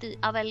படுக்க வைத்து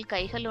அவள்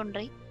கைகள்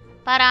ஒன்றை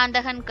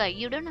பராந்தகன்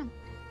கையுடனும்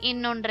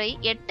இன்னொன்றை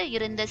எட்ட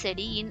இருந்த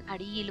செடியின்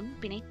அடியிலும்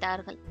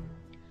பிணைத்தார்கள்.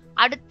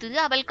 அடுத்து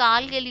அவள்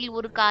கால்களில்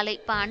ஒரு காலை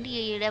பாண்டிய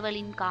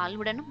இளவலின்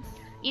காலுடனும்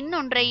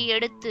இன்னொன்றை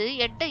எடுத்து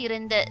எட்ட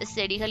இருந்த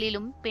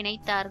செடிகளிலும்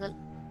பிணைத்தார்கள்.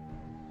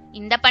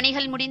 இந்த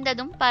பணிகள்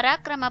முடிந்ததும்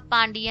பராக்கிரம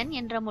பாண்டியன்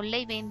என்ற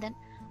முல்லை வேந்தன்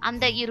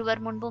அந்த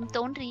இருவர் முன்பும்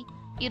தோன்றி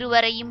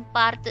இருவரையும்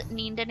பார்த்து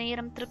நீண்ட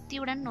நேரம்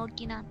திருப்தியுடன்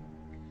நோக்கினான்.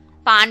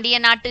 பாண்டிய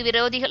நாட்டு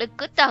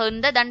விரோதிகளுக்கு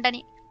தகுந்த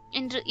தண்டனை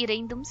என்று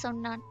இறைந்தும்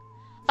சொன்னான்.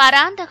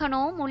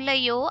 பராந்தகனோ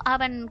முல்லையோ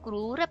அவன்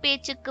குரூர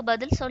பேச்சுக்கு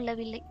பதில்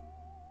சொல்லவில்லை.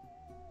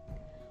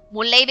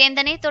 முல்லை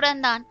வேந்தனே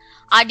தொடர்ந்தான்.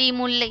 அடி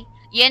முல்லை,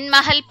 என்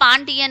மகள்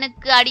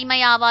பாண்டியனுக்கு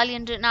அடிமையாவாள்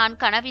என்று நான்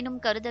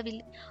கனவினும்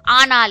கருதவில்லை.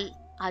 ஆனால்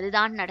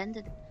அதுதான்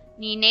நடந்தது.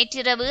 நீ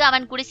நேற்றிரவு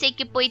அவன்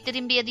குடிசைக்கு போய்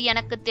திரும்பியது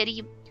எனக்கு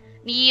தெரியும்.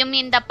 நீயும்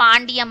இந்த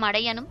பாண்டிய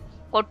மடையனும்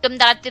கொட்டும்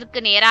தளத்திற்கு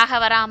நேராக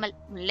வராமல்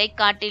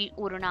முல்லைக்காட்டில்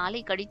ஒரு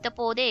நாளை கடித்த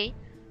போதே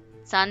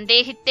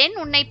சந்தேகித்தேன்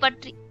உன்னை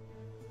பற்றி.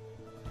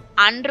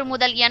 அன்று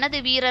முதல் எனது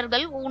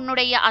வீரர்கள்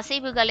உன்னுடைய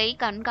அசைவுகளை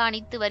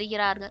கண்காணித்து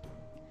வருகிறார்கள்.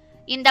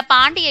 இந்த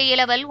பாண்டிய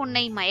இளவல்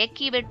உன்னை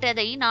மயக்கி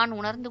விட்டதை நான்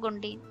உணர்ந்து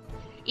கொண்டேன்.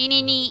 இனி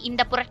நீ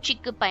இந்த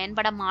புரட்சிக்கு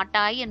பயன்பட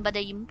மாட்டாய்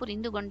என்பதையும்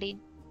புரிந்து கொண்டேன்.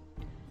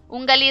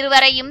 உங்கள்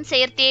இருவரையும்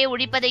சேர்த்தே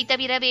ஒழிப்பதை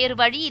தவிர வேறு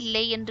வழி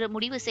இல்லை என்று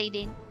முடிவு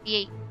செய்தேன்.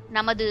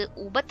 நமது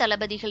உப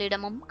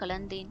தளபதிகளிடமும்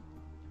கலந்தேன்.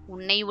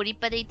 உன்னை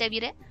ஒழிப்பதை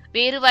தவிர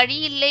வேறு வழி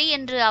இல்லை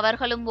என்று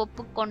அவர்களும்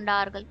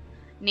ஒப்புக்கொண்டார்கள்.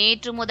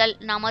 நேற்று முதல்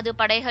நமது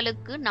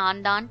படைகளுக்கு நான்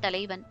தான்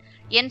தலைவன்.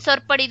 என்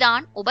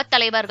சொற்படிதான் உப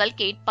தலைவர்கள்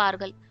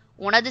கேட்பார்கள்.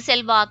 உனது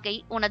செல்வாக்கை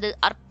உனது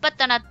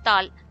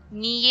அற்பத்தனத்தால்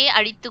நீயே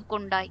அழித்து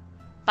கொண்டாய்.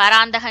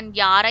 பராந்தகன்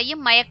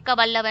யாரையும் மயக்க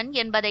வல்லவன்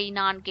என்பதை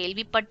நான்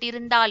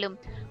கேள்விப்பட்டிருந்தாலும்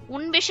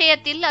உன்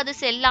விஷயத்தில் அது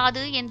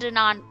செல்லாது என்று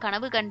நான்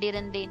கனவு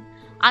கண்டிருந்தேன்.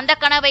 அந்த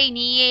கனவை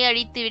நீயே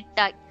அழித்து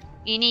விட்டாய்.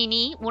 இனி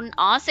நீ உன்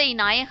ஆசை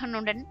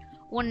நாயகனுடன்,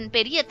 உன்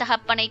பெரிய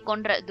தகப்பனை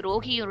கொன்ற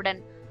துரோகியுடன்,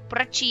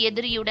 புரட்சி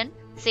எதிரியுடன்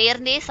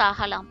சேர்ந்தே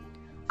சாகலாம்.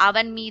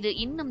 அவன் மீது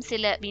இன்னும்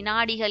சில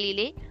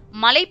வினாடிகளிலே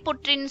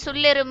மலைப்புற்றின்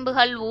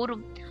சுல்லெரும்புகள்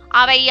ஊறும்.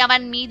 அவை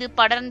அவன் மீது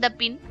படர்ந்த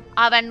பின்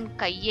அவன்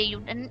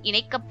கையுடன்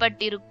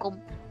இணைக்கப்பட்டிருக்கும்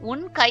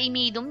உன் கை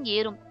மீதும்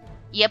ஏறும்.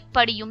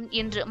 எப்படியும்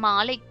இன்று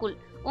மாலைக்குள்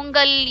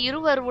உங்கள்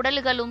இருவர்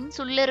உடல்களும்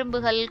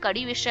சுல்லெரும்புகள்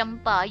கடிவிஷம்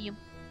பாயும்.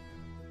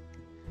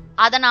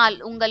 அதனால்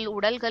உங்கள்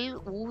உடல்கள்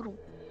ஊறும்.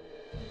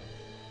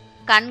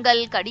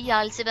 கண்கள்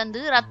கடியால் சிவந்து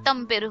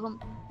ரத்தம் பெருகும்.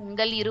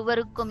 உங்கள்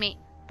இருவருக்குமே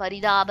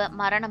பரிதாப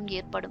மரணம்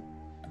ஏற்படும்.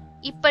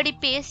 இப்படி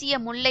பேசிய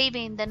முல்லை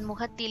வேந்தன்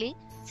முகத்திலே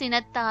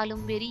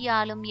சினத்தாலும்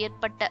வெறியாலும்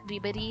ஏற்பட்ட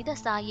விபரீத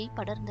சாயை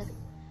படர்ந்தது.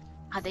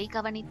 அதை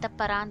கவனித்த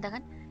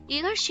பராந்தகன்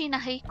இகழ்ச்சி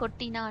நகை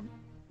கொட்டினான்.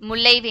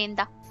 முல்லை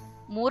வேந்தா,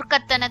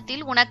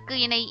 மூர்க்கத்தனத்தில் உனக்கு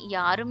இணை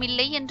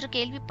யாருமில்லை என்று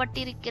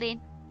கேள்விப்பட்டிருக்கிறேன்.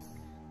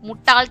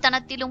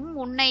 முட்டாள்தனத்திலும்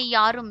உன்னை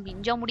யாரும்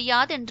மிஞ்ச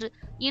முடியாதென்று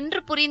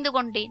இன்று புரிந்து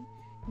கொண்டேன்.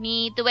 நீ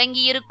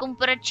துவங்கியிருக்கும்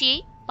புரட்சியை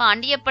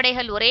பாண்டிய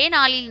படைகள் ஒரே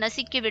நாளில்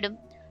நசுக்கிவிடும்.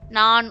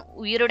 நான்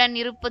உயிருடன்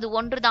இருப்பது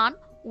ஒன்றுதான்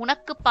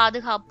உனக்கு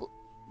பாதுகாப்பு.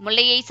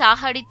 முல்லையை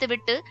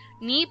சாகடித்துவிட்டு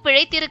நீ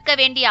பிழைத்திருக்க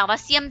வேண்டிய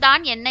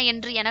அவசியம்தான் என்ன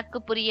என்று எனக்கு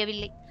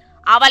புரியவில்லை.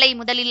 அவளை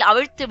முதலில்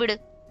அவிழ்த்து விடு,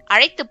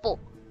 அழைத்து போ.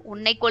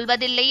 உன்னை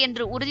கொல்வதில்லை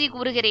என்று உறுதி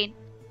கூறுகிறேன்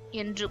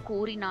என்று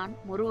கூறினான்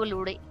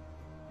முறுவலுடை.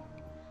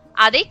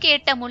 அதை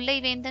கேட்ட முல்லை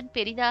வேந்தன்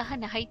பெரிதாக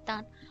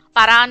நகைத்தான்.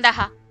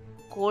 பராந்தகா,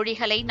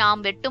 கோழிகளை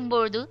நாம்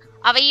வெட்டும்பொழுது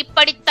அவை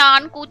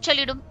இப்படித்தான்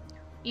கூச்சலிடும்.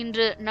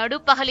 இன்று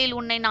நடுப்பகலில்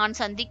உன்னை நான்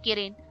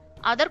சந்திக்கிறேன்.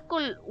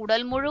 அதற்குள்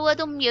உடல்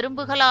முழுவதும்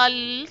எறும்புகளால்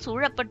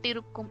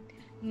சூழப்பட்டிருக்கும்.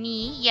 நீ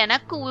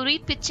எனக்கு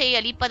உயிர் பிச்சை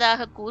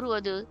அளிப்பதாக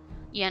கூறுவது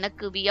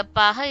எனக்கு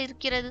வியப்பாக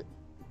இருக்கிறது.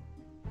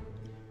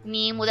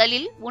 நீ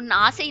முதலில் உன்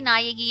ஆசை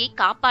நாயகியை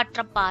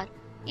காப்பாற்றப்பார்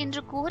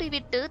என்று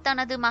கூறிவிட்டு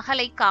தனது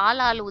மகளை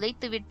காலால்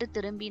உதைத்துவிட்டு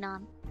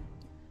திரும்பினான்.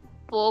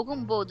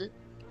 போகும்போது,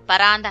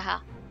 பராந்தகா,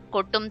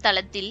 கொட்டும்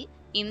தளத்தில்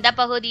இந்த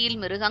பகுதியில்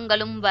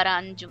மிருகங்களும் வர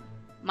அஞ்சும்.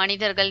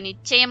 மனிதர்கள்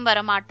நிச்சயம்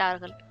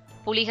வரமாட்டார்கள்.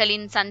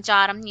 புலிகளின்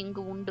சஞ்சாரம்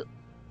இங்கு உண்டு.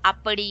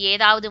 அப்படி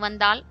ஏதாவது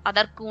வந்தால்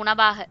அதற்கு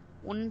உணவாக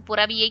உன்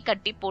புறவியை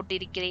கட்டி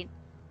போட்டிருக்கிறேன்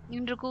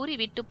என்று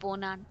கூறிவிட்டு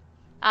போனான்.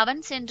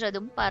 அவன்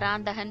சென்றதும்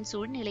பராந்தகன்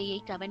சூழ்நிலையை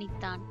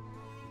கவனித்தான்.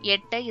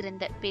 எட்ட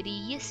இருந்த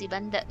பெரிய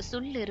சிவந்த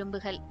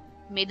சுல்லெரும்புகள்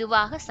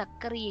மெதுவாக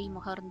சர்க்கரையை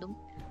முகர்ந்தும்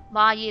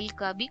வாயில்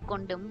கவி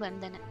கொண்டும்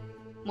வந்தன.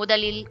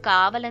 முதலில்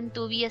காவலன்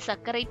தூவிய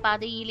சர்க்கரை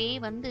பாதையிலே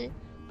வந்து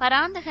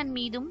பராந்தகன்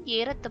மீதும்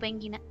ஏறத்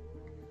துவங்கின.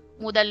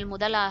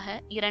 முதலாக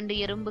 2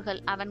 எறும்புகள்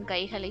அவன்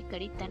கைகளை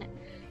கடித்தன.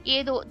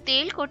 ஏதோ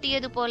தேள்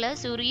கொட்டியது போல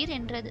சுரீர்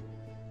என்றது.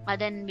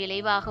 அதன்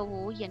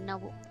விளைவாகவோ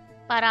என்னவோ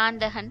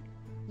பராந்தகன்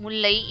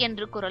முல்லை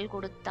என்று குரல்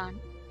கொடுத்தான்.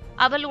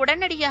 அவள்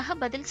உடனடியாக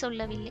பதில்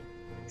சொல்லவில்லை.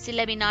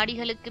 சில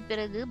வினாடிகளுக்கு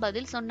பிறகு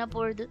பதில் சொன்ன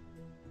பொழுது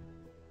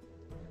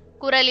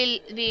குரலில்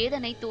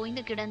வேதனை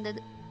தோய்ந்து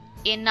கிடந்தது.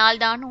 என்னால்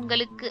தான்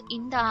உங்களுக்கு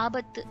இந்த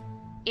ஆபத்து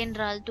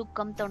என்றால்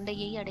துக்கம்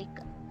தொண்டையை அடைக்க.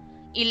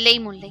 இல்லை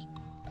முல்லை,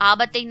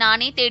 ஆபத்தை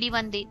நானே தேடி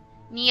வந்தேன்.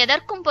 நீ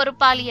எதற்கும்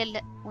பொறுப்பாளி அல்ல.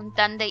 உன்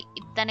தந்தை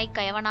இத்தனை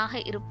கயவனாக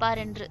இருப்பார்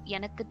என்று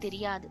எனக்கு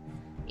தெரியாது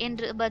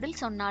என்று பதில்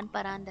சொன்னான்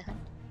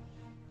பராந்தகன்.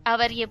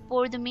 அவர்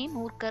எப்பொழுதுமே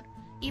மூர்க்கர்.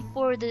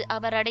 இப்பொழுது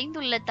அவர்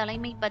அடைந்துள்ள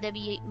தலைமை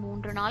பதவியை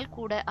 3 நாள்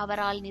கூட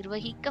அவரால்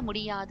நிர்வகிக்க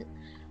முடியாது.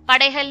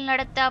 படைகள்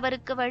நடத்த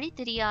அவருக்கு வழி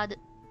தெரியாது.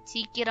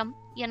 சீக்கிரம்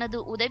எனது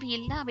உதவி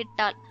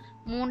இல்லாவிட்டால்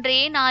 3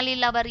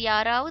 நாளில் அவர்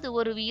யாராவது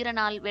ஒரு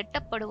வீரனால்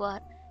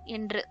வெட்டப்படுவார்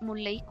என்று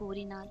முல்லை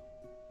கூறினாள்.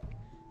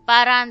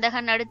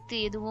 பராந்தகன் அடுத்து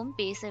எதுவும்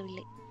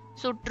பேசவில்லை.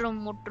 சுற்றும்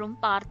முற்றும்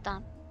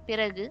பார்த்தான்.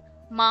 பிறகு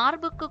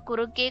மார்புக்கு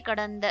குறுக்கே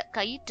கடந்த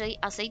கயிற்றை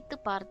அசைத்து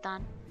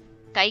பார்த்தான்.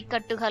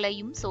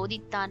 கைக்கட்டுகளையும்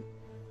சோதித்தான்.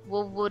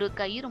 ஒவ்வொரு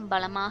கயிறும்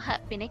பலமாக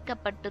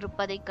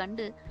பிணைக்கப்பட்டிருப்பதைக்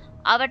கண்டு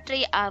அவற்றை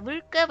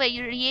அவிழ்க்க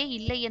வழியே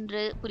இல்லை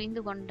என்று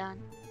புரிந்து கொண்டான்.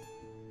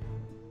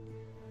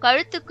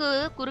 கழுத்துக்கு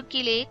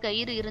குறுக்கிலே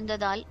கயிறு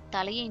இருந்ததால்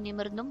தலையை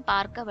நிமிர்ந்தும்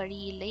பார்க்க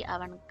வழியில்லை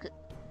அவனுக்கு.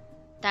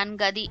 தன்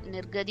கதி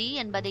நிர்கதி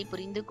என்பதை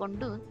புரிந்து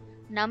கொண்டு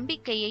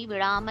நம்பிக்கையை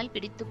விடாமல்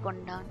பிடித்து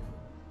கொண்டான்.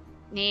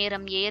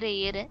 நேரம் ஏற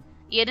ஏற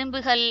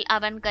எறும்புகள்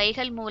அவன்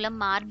கைகள் மூலம்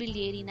மார்பில்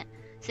ஏறின.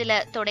 சில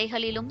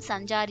தொடைகளிலும்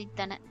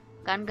சஞ்சாரித்தன.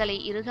 கண்களை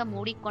இறுக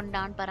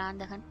மூடிக்கொண்டான்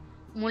பராந்தகன்.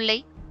 முல்லை,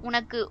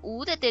 உனக்கு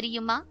ஊத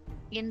தெரியுமா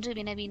என்று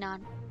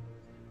வினவினான்.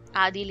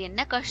 அதில் என்ன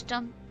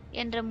கஷ்டம்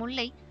என்ற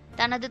முல்லை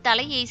தனது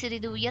தலையை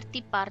சிறிது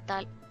உயர்த்தி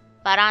பார்த்தாள்.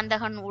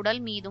 பராந்தகன்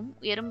உடல் மீதும்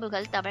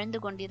எறும்புகள் தவழ்ந்து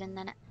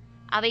கொண்டிருந்தன.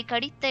 அவை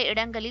கடித்த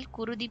இடங்களில்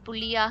குருதி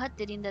புள்ளியாக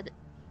தெரிந்தது.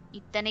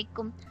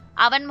 இத்தனைக்கும்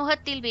அவன்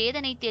முகத்தில்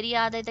வேதனை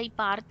தெரியாததை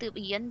பார்த்து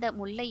வியந்த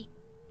முல்லை,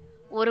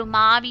 ஒரு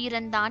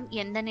மாவீரன்தான்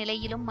எந்த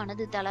நிலையிலும்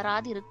மனது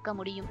தளராது இருக்க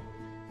முடியும்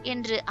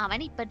என்று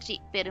அவனை பற்றி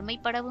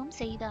பெருமைப்படவும்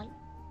செய்தாள்.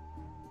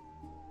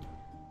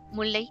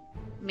 முல்லை,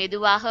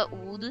 மெதுவாக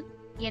ஊது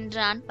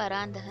என்றான்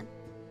பராந்தகன்.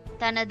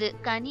 தனது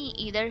கனி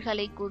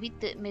இதழ்களை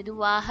குவித்து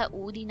மெதுவாக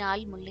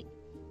ஊதினாள் முல்லை.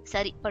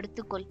 சரி,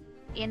 படுத்துக்கொள்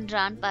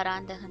என்றான்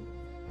பராந்தகன்.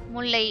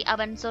 முல்லை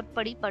அவன்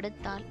சொற்படி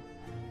படுத்தாள்.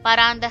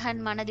 பராந்தகன்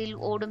மனதில்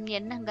ஓடும்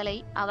எண்ணங்களை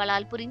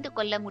அவளால் புரிந்து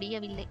கொள்ள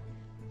முடியவில்லை.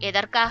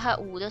 எதற்காக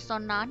ஊத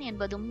சொன்னான்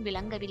என்பதும்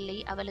விளங்கவில்லை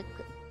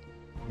அவளுக்கு.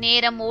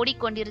 நேரம்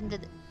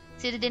ஓடிக்கொண்டிருந்தது.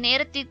 சிறிது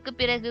நேரத்திற்கு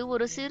பிறகு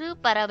ஒரு சிறு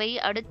பறவை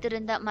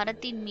அடுத்திருந்த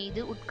மரத்தின்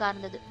மீது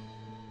உட்கார்ந்தது.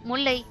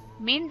 முல்லை,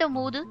 மீண்டும்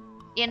ஊது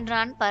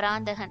என்றான்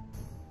பராந்தகன்.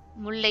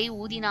 முல்லை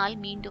ஊதினாள்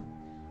மீண்டும்.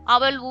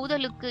 அவள்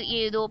ஊதலுக்கு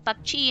ஏதோ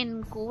பட்சியின்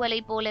கூவலை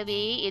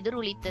போலவே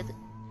எதிரொலித்தது.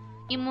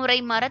 இம்முறை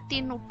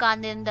மரத்தின்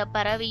உட்கார்ந்திருந்த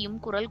பறவையும்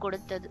குரல்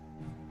கொடுத்தது.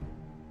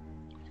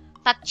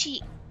 பட்சி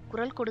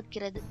குரல்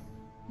கொடுக்கிறது,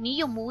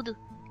 நீயும் ஊது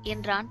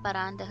என்றான்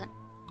பராந்தகன்.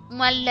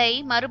 முல்லை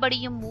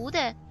மறுபடியும் ஊத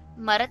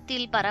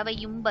மரத்தில்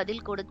பறவையும்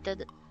பதில்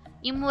கொடுத்தது.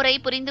 இம்முறை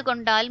புரிந்து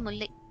கொண்டாள்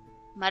முல்லை.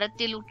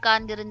 மரத்தில்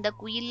உட்கார்ந்திருந்த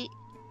குயில்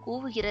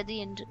கூவுகிறது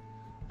என்று.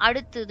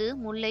 அடுத்தது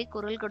முல்லை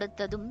குரல்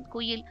கொடுத்ததும்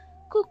குயில்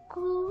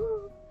குக்கூ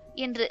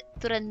என்று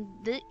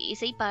துறந்து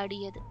இசை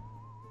பாடியது.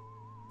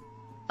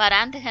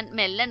 பராந்தகன்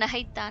மெல்ல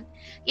நகைத்தான்.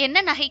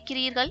 என்ன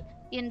நகைக்கிறீர்கள்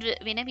என்று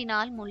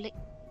வினவினாள் முல்லை.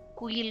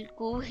 குயில்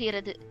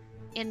கூவுகிறது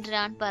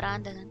என்றான்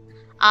பராந்தகன்.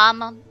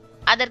 ஆமாம்,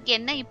 அதற்கு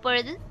என்ன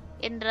இப்பொழுது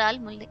என்றாள்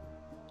முல்லை.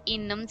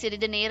 இன்னும்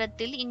சிறிது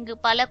நேரத்தில் இங்கு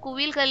பல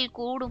குயில்கள்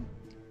கூடும்.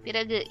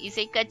 பிறகு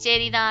இசை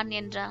கச்சேரிதான்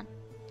என்றான்.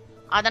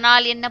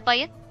 அதனால் என்ன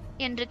பயன்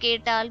என்று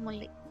கேட்டாள்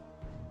முல்லை.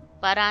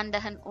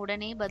 பராந்தகன்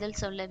உடனே பதில்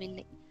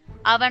சொல்லவில்லை.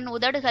 அவன்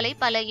உதடுகளை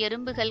பல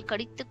எறும்புகள்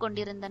கடித்துக்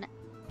கொண்டிருந்தன.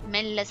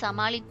 மெல்ல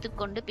சமாளித்துக்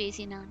கொண்டு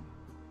பேசினான்.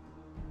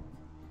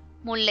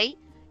 முல்லை,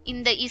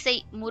 இந்த இசை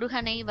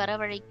முருகனை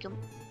வரவழைக்கும்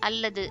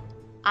அல்லது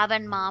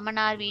அவன்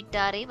மாமனார்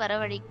வீட்டாரை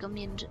வரவழைக்கும்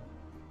என்று.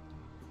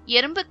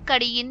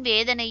 எறும்புக்கடியின்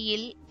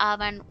வேதனையில்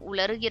அவன்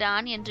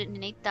உளறுகிறான் என்று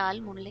நினைத்தாள்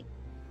முல்லை.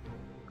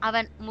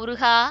 அவன்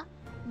முருகா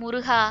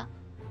முருகா,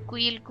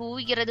 குயில்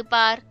கூவுகிறது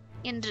பார்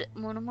என்று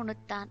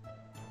முணுமுணுத்தான்.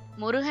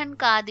 முருகன்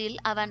காதில்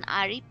அவன்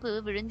அழைப்பு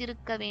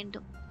விழுந்திருக்க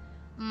வேண்டும்.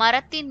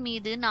 மரத்தின்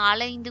மீது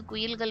 4-5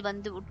 குயில்கள்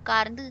வந்து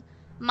உட்கார்ந்து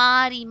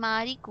மாறி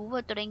மாறி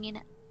கூவத் தொடங்கின.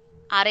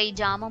 அரை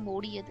ஜாமம்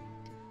ஓடியது.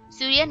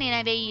 சுய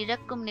நினைவை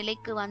இழக்கும்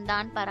நிலைக்கு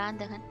வந்தான்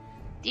பராந்தகன்.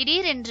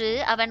 திடீரென்று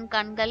அவன்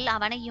கண்கள்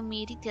அவனையும்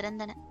மீறி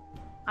திறந்தன.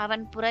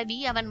 அவன் புரவி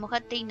அவன்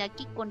முகத்தை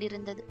நக்கிக்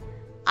கொண்டிருந்தது.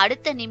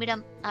 அடுத்த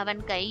நிமிடம்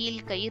அவன்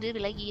கையில் கயிறு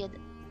விலகியது.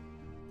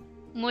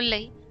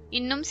 முல்லை,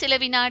 இன்னும் சில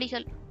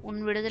வினாடிகள், உன்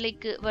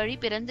விடுதலைக்கு வழி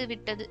பிறந்து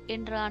விட்டது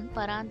என்றான்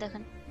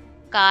பராந்தகன்.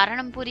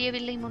 காரணம்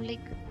புரியவில்லை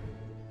முல்லைக்கு.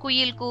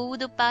 குயில்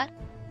கூவுது பார்,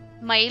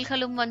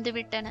 மயில்களும்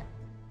வந்துவிட்டன.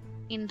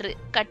 இன்று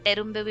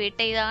கட்டெரும்பு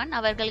வேட்டைதான்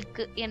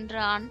அவர்களுக்கு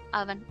என்றான்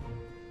அவன்.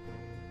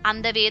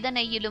 அந்த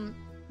வேதனையிலும்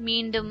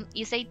மீண்டும்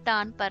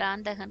இசைத்தான்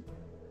பராந்தகன்,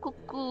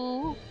 குக்கூ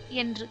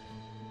என்று.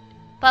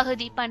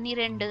 பகுதி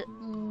 12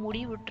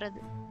 முடிவுற்றது.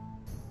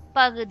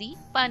 பகுதி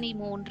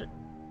 13.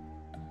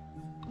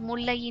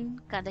 முல்லையின்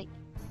கதை.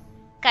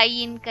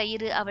 கையின்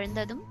கயிறு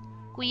அவிழ்ந்ததும்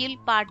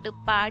குயில் பாட்டு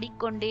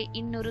பாடிக்கொண்டே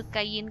இன்னொரு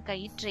கையின்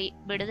கயிற்றை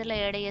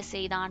விடுதலையடைய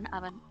செய்தான்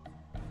அவன்.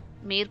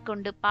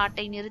 மேற்கொண்டு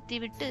பாட்டை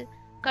நிறுத்திவிட்டு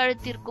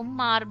கழுத்திற்கும்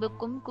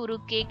மார்புக்கும்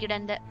குறுக்கே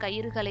கிடந்த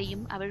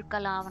கயிறுகளையும்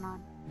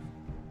அவிழ்க்கலானான்.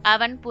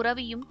 அவன்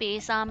புரவியும்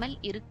பேசாமல்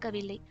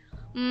இருக்கவில்லை.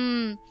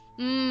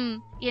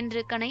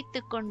 என்று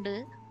கனைத்து கொண்டு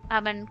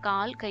அவன்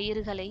கால்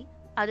கயிறுகளை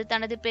அது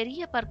தனது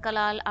பெரிய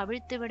பற்களால்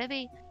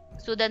அவிழ்த்துவிடவே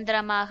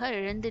சுதந்திரமாக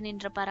எழுந்து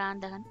நின்ற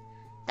பராந்தகன்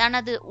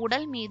தனது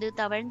உடல் மீது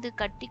தவழ்ந்து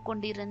கட்டி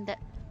கொண்டிருந்த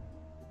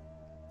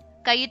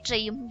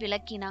கயிற்றையும்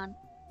விலக்கினான்.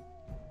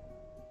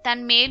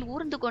 தன் மேல்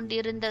ஊர்ந்து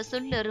கொண்டிருந்த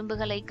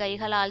சொல்லெறும்புகளை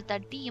கைகளால்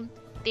தட்டியும்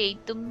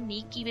தேய்த்தும்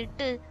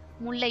நீக்கிவிட்டு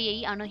முல்லையை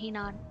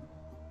அணுகினான்.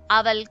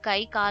 அவள்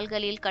கை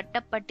கால்களில்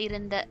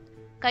கட்டப்பட்டிருந்த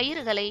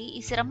கயிறுகளை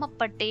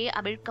சிரமப்பட்டே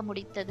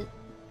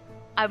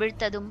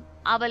அவிழ்த்ததும்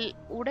அவள்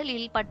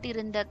உடலில்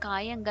பட்டிருந்த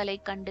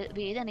காயங்களைக் கண்டு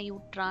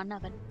வேதனையுற்றான்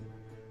அவன்.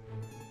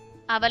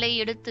 அவளை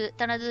எடுத்து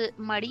தனது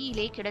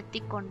மடியிலே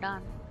கிடத்திக்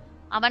கொண்டான்.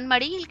 அவன்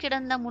மடியில்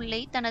கிடந்த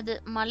முல்லை தனது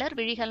மலர்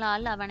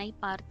விழிகளால் அவனை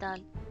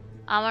பார்த்தாள்.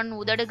 அவன்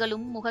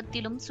உதடுகளும்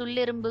முகத்திலும்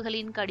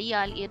சொல்லெறும்புகளின்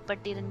கடியால்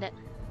ஏற்பட்டிருந்த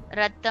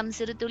இரத்தம்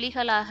சிறு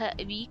துளிகளாக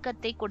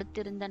வீக்கத்தை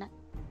கொடுத்திருந்தன.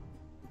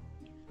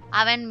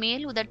 அவன்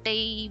மேல் உதட்டை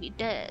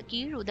விட்ட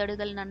கீழ்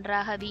உதடுகள்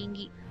நன்றாக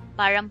வீங்கி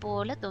பழம்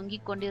போல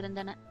தொங்கிக்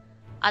கொண்டிருந்தன.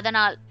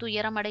 அதனால்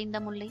துயரமடைந்த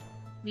முல்லை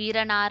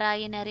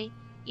வீரநாராயணரே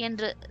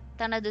என்று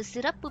தனது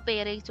சிறப்பு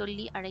பெயரை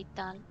சொல்லி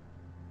அழைத்தாள்.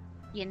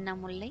 என்ன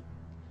முல்லை?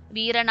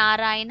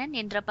 வீரநாராயணன்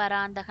என்ற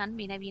பராந்தகன்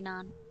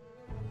வினவினான்.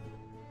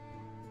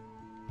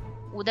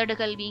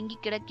 உதடுகள் வீங்கி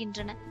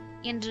கிடக்கின்றன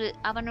என்று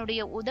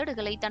அவனுடைய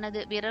உதடுகளை தனது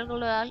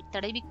விரல்களால்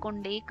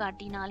தடவிக்கொண்டே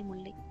காட்டினாள்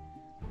முல்லை.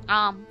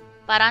 ஆம்,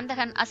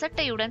 பராந்தகன்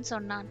அசட்டையுடன்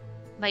சொன்னான்.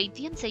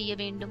 வைத்தியம் செய்ய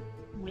வேண்டும்.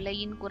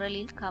 முல்லையின்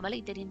குரலில் கவலை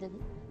தெரிந்தது.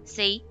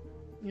 செய்.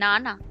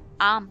 நானா?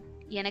 ஆம்,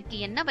 எனக்கு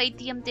என்ன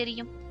வைத்தியம்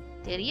தெரியும்?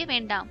 தெரிய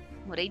வேண்டாம்,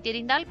 முறை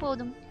தெரிந்தால்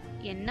போதும்.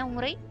 என்ன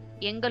முறை?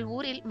 எங்கள்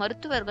ஊரில்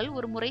மருத்துவர்கள்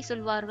ஒரு முறை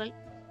சொல்வார்கள்.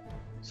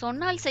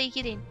 சொன்னால்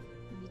செய்கிறேன்.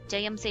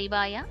 நிச்சயம்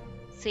செய்வாயா?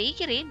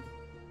 செய்கிறேன்.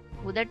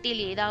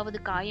 உதட்டில் ஏதாவது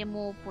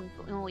காயமோ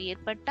புண்ணோ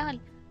ஏற்பட்டால்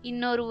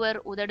இன்னொருவர்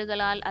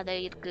உதடுகளால்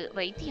அதற்கு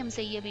வைத்தியம்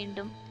செய்ய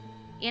வேண்டும்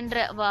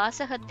என்ற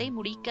வாசகத்தை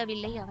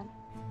முடிக்கவில்லை அவன்.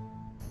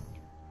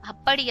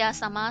 அப்படியா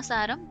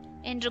சமாசாரம்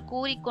என்று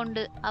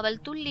கூறிக்கொண்டு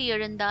அவள் துள்ளி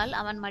எழுந்தாள்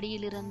அவன்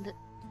மடியிலிருந்து.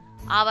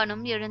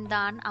 அவனும்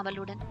எழுந்தான்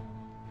அவளுடன்.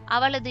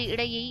 அவளது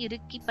இடையை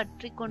இறுக்கி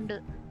பற்றி கொண்டு,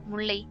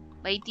 முல்லை,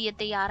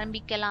 வைத்தியத்தை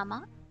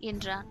ஆரம்பிக்கலாமா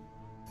என்றான்.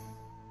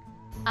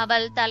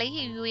 அவள்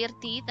தலையை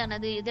உயர்த்தி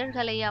தனது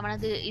இதழ்களை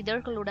அவனது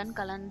இதழ்களுடன்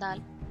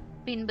கலந்தாள்.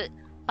 பின்பு,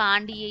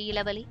 பாண்டிய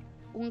இளவலே,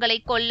 உங்களை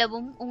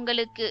கொல்லவும்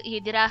உங்களுக்கு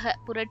எதிராக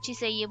புரட்சி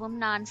செய்யவும்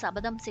நான்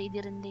சபதம்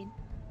செய்திருந்தேன்.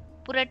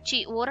 புரட்சி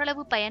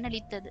ஓரளவு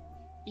பயனளித்தது.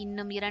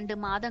 இன்னும் 2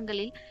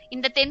 மாதங்களில்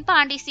இந்த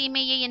தென்பாண்டி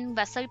சீமையை என்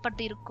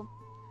வசப்பட்டிருக்கும்.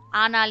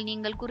 ஆனால்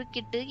நீங்கள்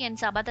குறுக்கிட்டு என்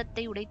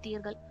சபதத்தை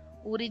உடைத்தீர்கள்,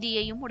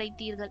 உறுதியையும்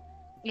உடைத்தீர்கள்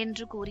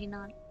என்று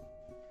கூறினாள்.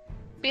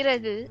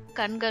 பிறகு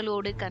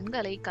கண்களோடு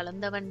கண்களை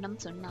கலந்த வண்ணம்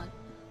சொன்னாள்.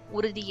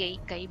 உறுதியை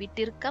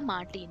கைவிட்டிருக்க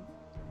மாட்டேன்.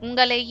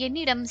 உங்களை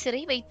என்னிடம் சிறை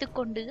வைத்துக்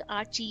கொண்டு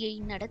ஆட்சியை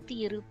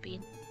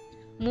நடத்தியிருப்பேன்.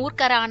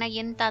 மூர்க்கரான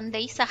என்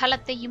தந்தை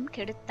சகலத்தையும்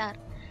கெடுத்தார்.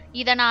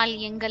 இதனால்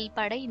எங்கள்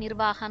படை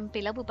நிர்வாகம்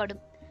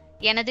பிளவுபடும்.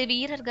 எனது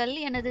வீரர்கள்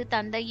எனது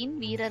தந்தையின்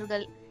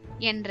வீரர்கள்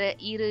என்ற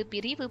 2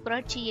 பிரிவு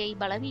புரட்சியை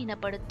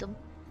பலவீனப்படுத்தும்.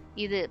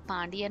 இது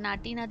பாண்டிய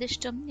நாட்டின்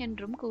அதிர்ஷ்டம்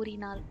என்றும்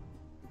கூறினாள்.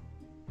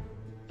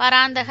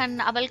 பராந்தகன்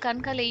அவள்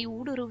கண்களை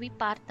ஊடுருவி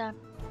பார்த்தான்.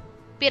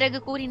 பிறகு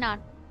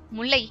கூறினான்.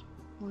 முல்லை,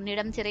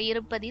 உன்னிடம்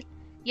சிறையிருப்பதில்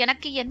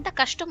எனக்கு எந்த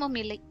கஷ்டமும்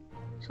இல்லை.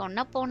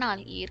 சொன்ன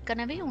போனால்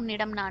ஏற்கனவே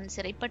உன்னிடம் நான்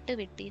சிறைப்பட்டு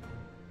விட்டேன்.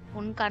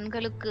 உன்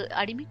கண்களுக்கு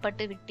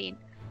அடிமைப்பட்டு விட்டேன்.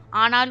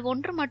 ஆனால்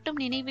ஒன்று மட்டும்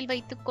நினைவில்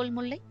வைத்துக்கொள்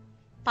முல்லை,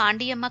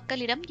 பாண்டிய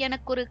மக்களிடம்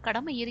எனக்கொரு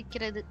கடமை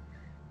இருக்கிறது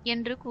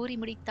என்று கூறி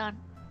முடித்தான்.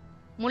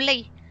 முல்லை,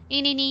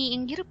 இனி நீ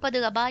இங்கிருப்பது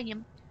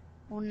அபாயம்.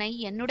 உன்னை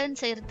என்னுடன்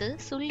சேர்த்து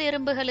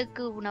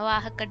சொல்லெறும்புகளுக்கு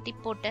உணவாக கட்டி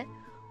போட்ட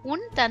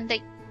உன் தந்தை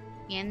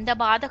எந்த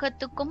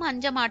பாதகத்துக்கும்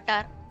அஞ்ச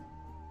மாட்டார்.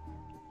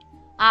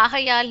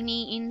 ஆகையால் நீ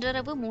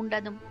இன்றிரவு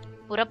மூண்டதும்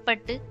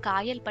புறப்பட்டு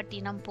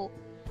காயல்பட்டினம் போ.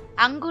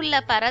 அங்குள்ள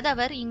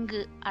பரதவர்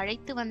இங்கு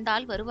அழைத்து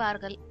வந்தால்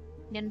வருவார்கள்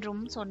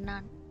என்றும்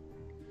சொன்னான்.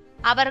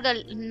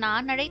 அவர்கள்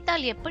நான்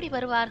அழைத்தால் எப்படி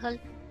வருவார்கள்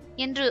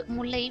என்று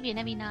முல்லை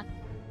வினவினான்.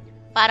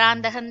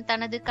 பராந்தகன்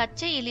தனது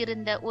கச்சையில்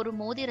இருந்த ஒரு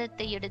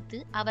மோதிரத்தை எடுத்து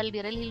அவள்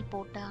விரலில்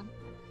போட்டான்.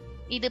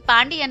 இது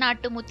பாண்டிய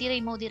நாட்டு முத்திரை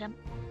மோதிரம்.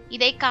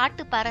 இதை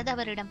காட்டு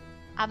பரதவரிடம்,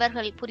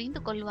 அவர்கள் புரிந்து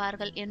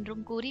கொள்வார்கள்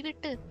என்றும்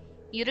கூறிவிட்டு,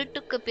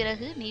 இருட்டுக்கு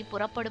பிறகு நீ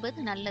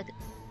புறப்படுவது நல்லது.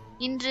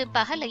 இன்று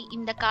பகலை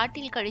இந்த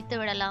காட்டில் கழித்து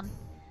விடலாம்.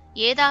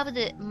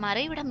 ஏதாவது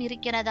மறைவிடம்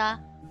இருக்கிறதா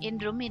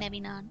என்றும்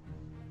வினவினான்.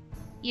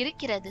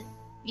 இருக்கிறது.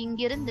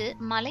 இங்கிருந்து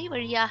மலை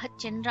வழியாகச்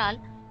சென்றால்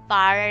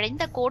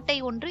பாழடைந்த கோட்டை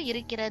ஒன்று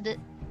இருக்கிறது.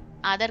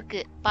 அதற்கு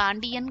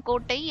பாண்டியன்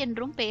கோட்டை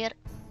என்றும் பெயர்.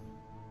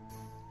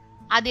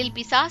 அதில்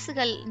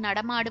பிசாசுகள்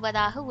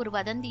நடமாடுவதாக ஒரு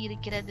வதந்தி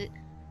இருக்கிறது.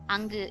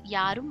 அங்கு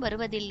யாரும்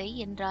வருவதில்லை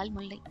என்றாள்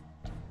முல்லை.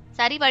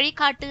 சரி,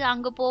 வழிகாட்டு,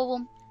 அங்கு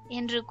போவோம்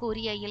என்று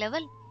கூறிய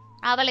இளவல்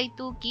அவளை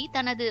தூக்கி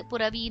தனது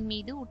புரவியின்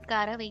மீது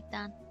உட்கார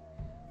வைத்தான்.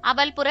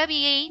 அவள்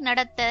புரவியை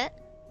நடத்த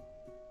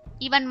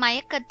இவன்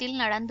மயக்கத்தில்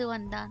நடந்து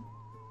வந்தான்.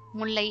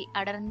 முல்லை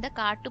அடர்ந்த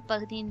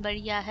காட்டுப்பகுதியின்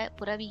வழியாக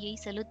புரவியை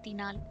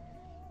செலுத்தினாள்.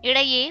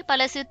 இடையே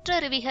பல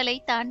சிற்றருவிகளை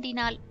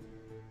தாண்டினாள்.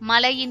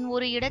 மலையின்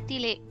ஒரு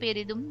இடத்திலே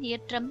பெரிதும்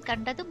ஏற்றம்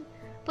கண்டதும்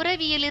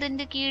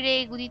புரவியிலிருந்து கீழே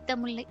குதித்த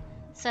முல்லை,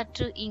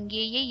 சற்று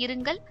இங்கேயே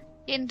இருங்கள்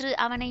என்று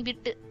அவனை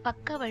விட்டு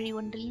பக்க வழி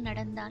ஒன்றில்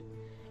நடந்தாள்.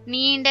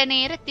 நீண்ட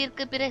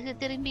நேரத்திற்கு பிறகு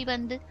திரும்பி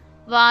வந்து,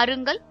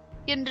 வாருங்கள்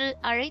என்று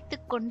அழைத்து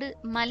கொண்டு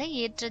மலை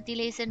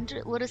ஏற்றத்திலே சென்று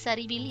ஒரு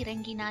சரிவில்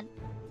இறங்கினாள்.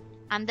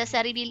 அந்த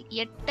சரிவில்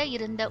எட்ட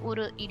இருந்த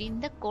ஒரு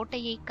இடிந்த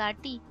கோட்டையை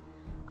காட்டி,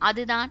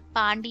 அதுதான்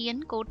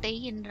பாண்டியன் கோட்டை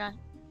என்றாள்.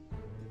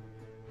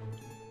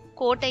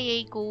 கோட்டையை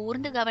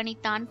கூர்ந்து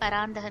கவனித்தான்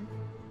பராந்தகன்.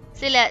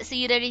 சில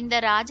சீரழிந்த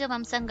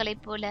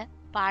ராஜவம்சங்களைப் போல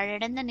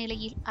பாழடைந்த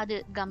நிலையில் அது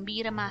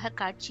கம்பீரமாக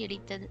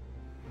காட்சியளித்தது.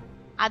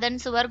 அதன்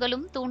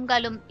சுவர்களும்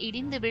தூண்களும்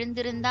இடிந்து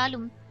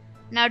விழுந்திருந்தாலும்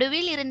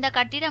நடுவில் இருந்த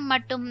கட்டிடம்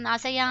மட்டும்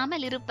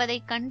அசையாமல்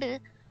இருப்பதைக் கண்டு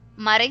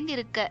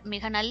மறைந்திருக்க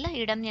மிக நல்ல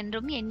இடம்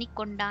என்றும்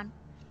எண்ணிக்கொண்டான்.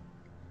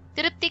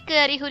 திருப்திக்கு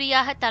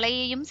அறிகுறியாக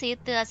தலையையும்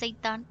சேர்த்து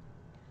அசைத்தான்.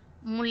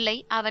 முல்லை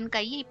அவன்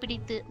கையை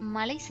பிடித்து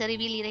மலை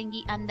சரிவில்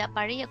இறங்கி அந்த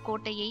பழைய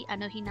கோட்டையை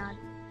அணுகினாள்.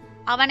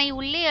 அவனை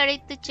உள்ளே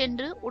அழைத்துச்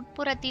சென்று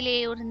உட்புறத்திலே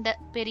இருந்த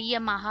பெரிய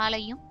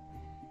மகாலையும்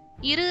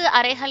 2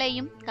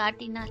 அறைகளையும்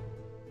காட்டினாள்.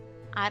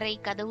 அறை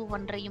கதவு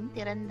ஒன்றையும்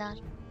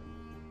திறந்தாள்.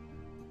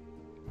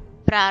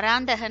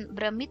 பராந்தகன்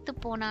பிரமித்து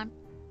போனான்.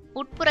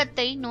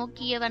 உட்புறத்தை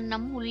நோக்கிய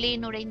வண்ணம் உள்ளே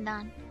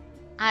நுழைந்தான்.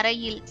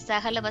 அறையில்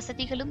சகல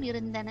வசதிகளும்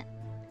இருந்தன.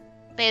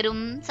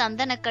 பெரும்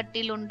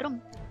சந்தனக்கட்டில் ஒன்றும்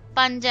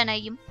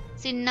பஞ்சனையும்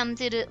சின்னம்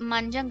சிறு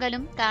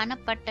மஞ்சங்களும்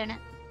காணப்பட்டன.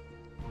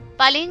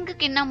 பளிங்கு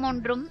கிண்ணம்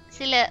ஒன்றும்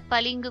சில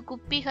பளிங்கு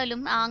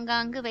குப்பிகளும்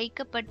ஆங்காங்கு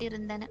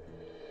வைக்கப்பட்டிருந்தன.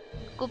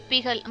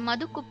 குப்பிகள்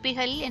மது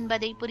குப்பிகள்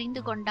என்பதை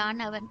புரிந்து கொண்டான்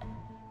அவன்.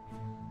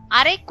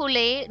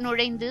 அறைக்குள்ளே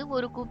நுழைந்து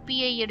ஒரு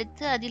குப்பியை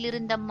எடுத்து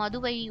அதிலிருந்த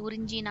மதுவை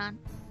உறிஞ்சினான்.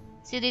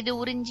 சிறிது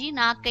உறிஞ்சி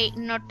நாக்கை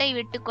நொட்டை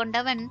விட்டு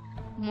கொண்டவன்,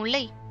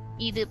 முல்லை,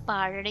 இது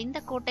பாழடைந்த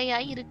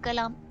கோட்டையாய்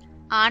இருக்கலாம்.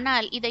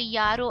 ஆனால் இதை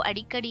யாரோ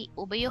அடிக்கடி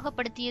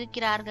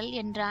உபயோகப்படுத்தியிருக்கிறார்கள்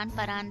என்றான்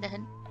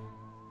பராந்தகன்.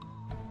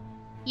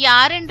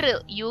 யாரென்று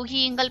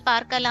யூகியுங்கள்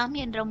பார்க்கலாம்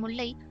என்ற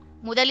முல்லை,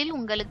 முதலில்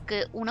உங்களுக்கு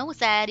உணவு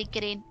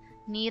தயாரிக்கிறேன்,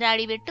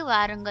 நீராடிவிட்டு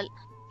வாருங்கள்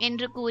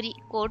என்று கூறி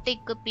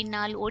கோட்டைக்கு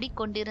பின்னால்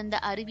ஓடிக்கொண்டிருந்த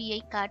அருவியை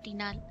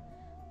காட்டினாள்.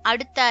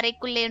 அடுத்த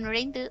அறைக்குள்ளே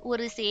நுழைந்து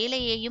ஒரு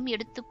சேலையையும்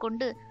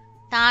எடுத்துக்கொண்டு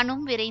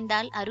தானும்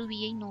விரைந்தாள்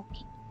அருவியை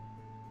நோக்கி.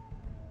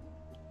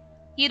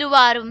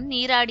 இருவாரும்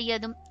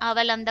நீராடியதும்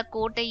அவள் அந்த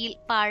கோட்டையில்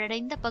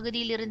பாழடைந்த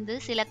பகுதியிலிருந்து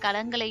சில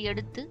கலங்களை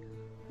எடுத்து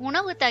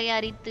உணவு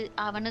தயாரித்து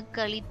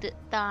அவனுக்கு அளித்து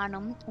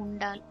தானும்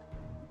உண்டாள்.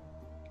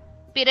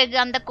 பிறகு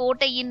அந்த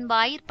கோட்டையின்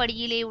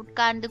வாயிற்படியிலே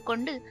உட்கார்ந்து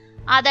கொண்டு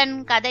அதன்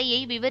கதையை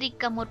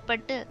விவரிக்க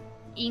முற்பட்டு,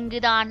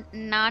 இங்குதான்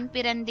நான்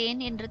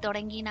பிறந்தேன் என்று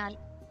தொடங்கினாள்.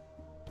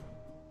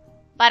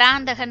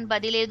 பராந்தகன்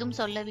பதிலேதும்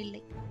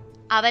சொல்லவில்லை.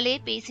 அவளே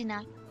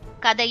பேசினாள்.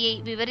 கதையை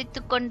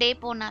விவரித்துக் கொண்டே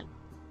போனாள்.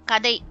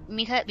 கதை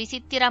மிக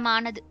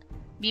விசித்திரமானது.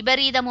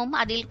 விபரீதமும்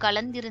அதில்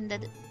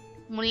கலந்திருந்தது.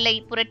 முல்லை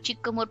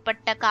புரட்சிக்கு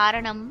முற்பட்ட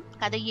காரணம்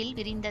கதையில்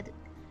விரிந்தது.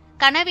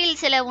 கனவில்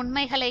சில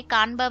உண்மைகளை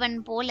காண்பவன்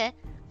போல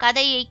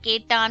கதையை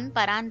கேட்டான்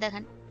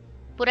பராந்தகன்.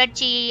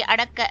 புரட்சியை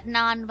அடக்க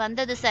நான்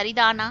வந்தது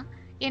சரிதானா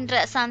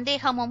என்ற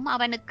சந்தேகமும்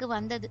அவனுக்கு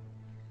வந்தது.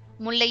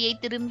 முல்லையை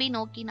திரும்பி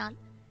நோக்கினாள்.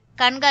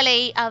 கண்களை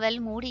அவள்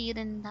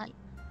மூடியிருந்தாள்.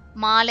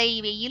 மாலை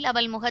வெயில்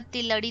அவள்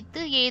முகத்தில்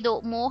அடித்து ஏதோ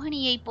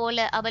மோகினியைப்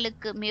போல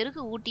அவளுக்கு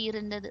மெருகு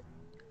ஊட்டியிருந்தது.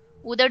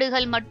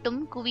 உதடுகள்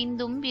மட்டும்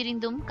குவிந்தும்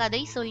விரிந்தும்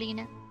கதை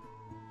சொல்லின.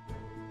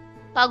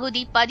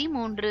 பகுதி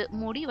 13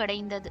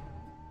 முடிவடைந்தது.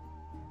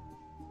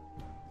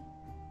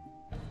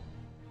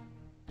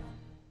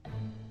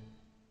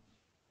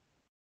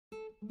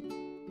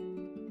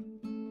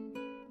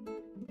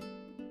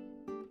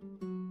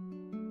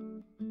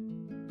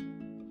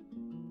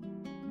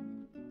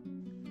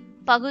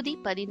 பகுதி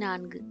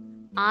 14.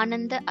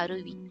 ஆனந்த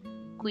அருவி.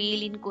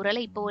 குயிலின்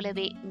குரலைப்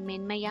போலவே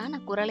மென்மையான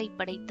குரலை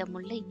படைத்த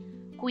முல்லை,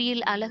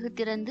 குயில் அலகு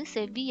திறந்து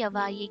செவ்விய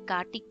வாயை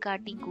காட்டி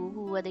காட்டி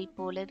கூவுவதைப்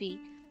போலவே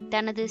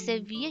தனது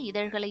செவ்விய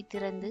இதழ்களை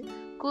திறந்து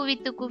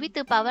குவித்து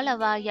குவித்து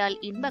பவளவாயால்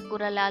இன்பக்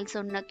குரலால்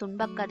சொன்ன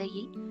துன்பக்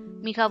கதையை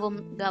மிகவும்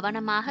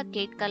கவனமாக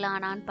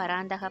கேட்கலானான்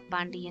பராந்தக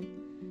பாண்டியன்.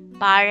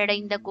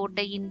 பாழடைந்த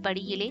கோட்டையின்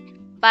படியிலே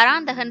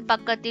பராந்தகன்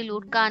பக்கத்தில்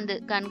உட்கார்ந்து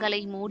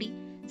கண்களை மூடி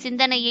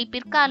சிந்தனையை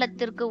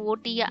பிற்காலத்திற்கு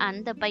ஓட்டிய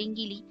அந்த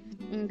பைங்கிலி,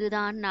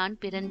 இங்குதான் நான்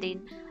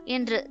பிறந்தேன்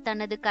என்று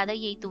தனது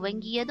கதையை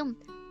துவங்கியதும்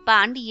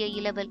பாண்டிய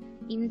இளவல்,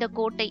 இந்த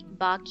கோட்டை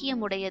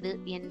பாக்கியமுடையது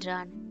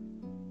என்றான்.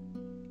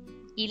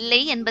 இல்லை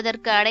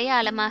என்பதற்கு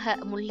அடையாளமாக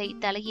முல்லை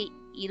தலையை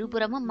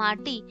இருபுறமும்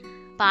மாட்டி,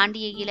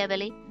 பாண்டிய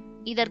இளவலே,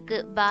 இதற்கு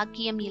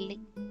பாக்கியம் இல்லை,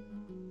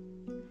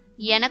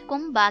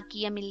 எனக்கும்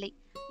பாக்கியம் இல்லை.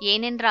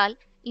 ஏனென்றால்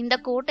இந்த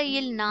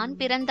கோட்டையில் நான்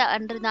பிறந்த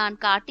அன்றுதான்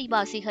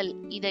காட்டிவாசிகள்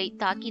இதை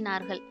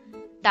தாக்கினார்கள்.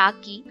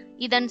 தாக்கி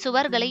இதன்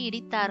சுவர்களை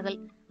இடித்தார்கள்.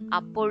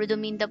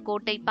 அப்பொழுதும் இந்த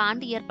கோட்டை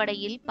பாண்டியர்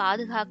படையில்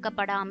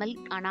பாதுகாக்கப்படாமல்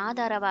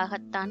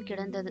அனாதாரமாகத்தான்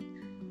கிடந்தது.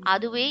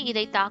 அதுவே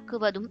இதை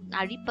தாக்குவதும்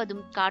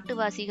அழிப்பதும்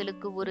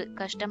காட்டுவாசிகளுக்கு ஒரு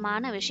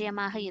கஷ்டமான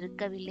விஷயமாக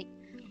இருக்கவில்லை.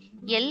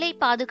 எல்லை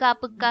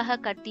பாதுகாப்புக்காக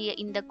கட்டிய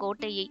இந்த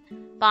கோட்டையை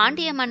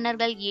பாண்டிய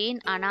மன்னர்கள்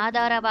ஏன்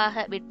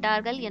அனாதாரமாக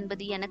விட்டார்கள்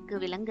என்பது எனக்கு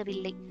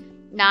விளங்கவில்லை.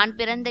 நான்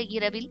பிறந்த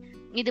இரவில்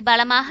இது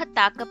பலமாக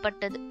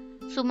தாக்கப்பட்டது.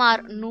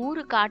 சுமார்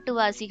 100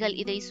 காட்டுவாசிகள்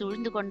இதை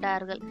சூழ்ந்து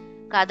கொண்டார்கள்.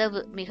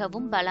 கதவு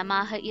மிகவும்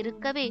பலமாக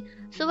இருக்கவே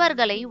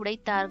சுவர்களை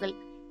உடைத்தார்கள்.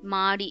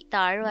 மாடி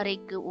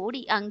தாழ்வறைக்கு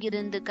ஓடி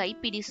அங்கிருந்து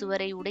கைப்பிடி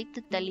சுவரை உடைத்து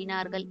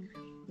தள்ளினார்கள்.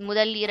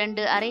 முதல்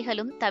 2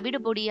 அறைகளும்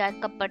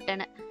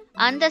தவிடுபொடியாக்கப்பட்டன.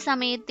 அந்த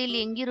சமயத்தில்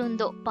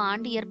எங்கிருந்தோ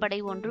பாண்டியர் படை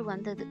ஒன்று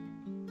வந்தது.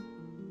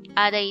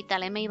 அதை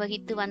தலைமை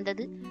வகித்து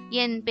வந்தது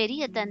என்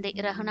பெரிய தந்தை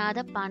ரகுநாத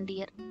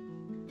பாண்டியர்.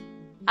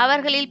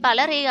 அவர்களில்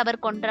பலரை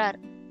அவர் கொன்றார்.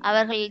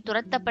 அவர்கள்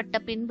துரத்தப்பட்ட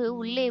பின்பு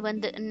உள்ளே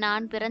வந்து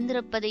நான்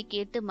பிறந்திருப்பதை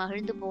கேட்டு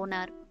மகிழ்ந்து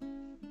போனார்.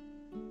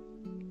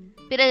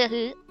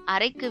 பிறகு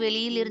அறைக்கு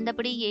வெளியில்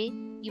இருந்தபடியே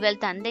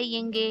இவள் தந்தை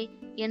எங்கே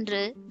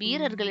என்று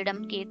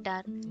வீரர்களிடம்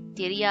கேட்டார்.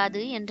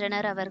 தெரியாது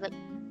என்றனர் அவர்கள்.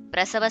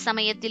 பிரசவ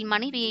சமயத்தில்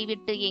மனைவியை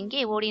விட்டு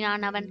எங்கே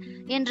ஓடினான் அவன்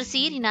என்று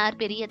சீறினார்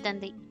பெரிய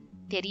தந்தை.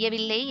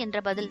 தெரியவில்லை என்ற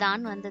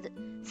பதில்தான் வந்தது.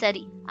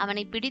 சரி,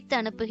 அவனை பிடித்து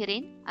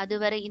அனுப்புகிறேன்,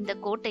 அதுவரை இந்த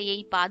கோட்டையை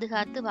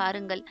பாதுகாத்து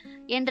வாருங்கள்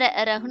என்ற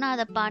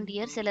ரகுநாத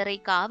பாண்டியர் சிலரை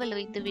காவல்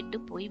வைத்துவிட்டு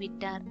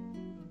போய்விட்டார்.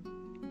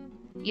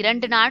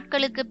 2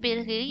 நாட்களுக்கு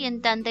பிறகு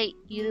என் தந்தை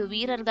 2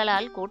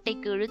 வீரர்களால்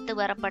கோட்டைக்கு இழுத்து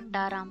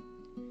வரப்பட்டாராம்.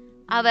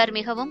 அவர்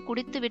மிகவும்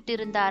குடித்து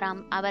விட்டிருந்தாராம்.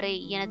 அவரை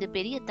எனது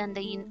பெரிய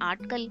தந்தையின்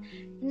ஆட்கள்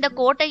இந்த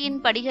கோட்டையின்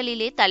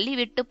படிகளிலே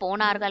தள்ளிவிட்டு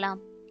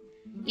போனார்களாம்.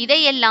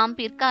 இதையெல்லாம்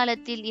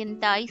பிற்காலத்தில் என்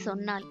தாய்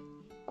சொன்னாள்.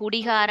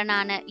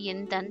 குடிகாரனான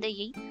என்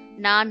தந்தையை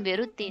நான்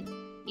வெறுத்தேன்.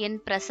 என்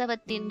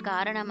பிரசவத்தின்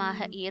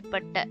காரணமாக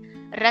ஏற்பட்ட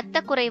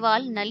இரத்த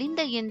குறைவால்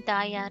நலிந்த என்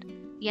தாயார்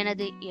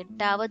எனது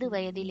 8வது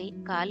வயதிலே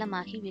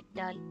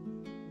காலமாகிவிட்டாள்.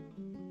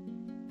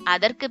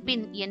 அதற்கு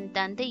பின் என்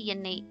தந்தை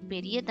என்னை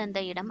பெரிய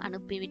தந்தையிடம்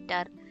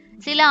அனுப்பிவிட்டார்.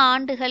 சில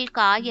ஆண்டுகள்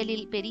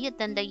காயலில் பெரிய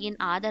தந்தையின்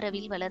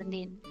ஆதரவில்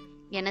வளர்ந்தேன்.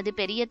 எனது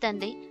பெரிய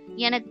தந்தை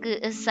எனக்கு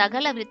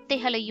சகல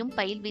வித்தைகளையும்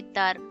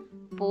பயில்வித்தார்,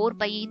 போர்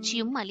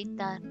பயிற்சியும்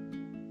அளித்தார்.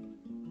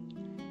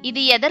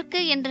 இது எதற்கு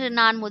என்று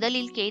நான்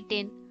முதலில்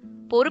கேட்டேன்.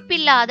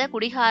 பொறுப்பில்லாத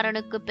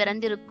குடிகாரனுக்கு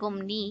பிறந்திருக்கும்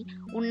நீ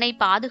உன்னை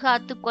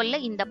பாதுகாத்து கொள்ள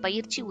இந்த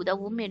பயிற்சி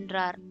உதவும்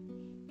என்றார்.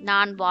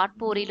 நான்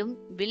வாட்போரிலும்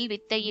வில்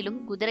வித்தையிலும்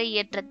குதிரை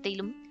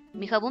ஏற்றத்திலும்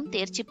மிகவும்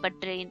தேர்ச்சி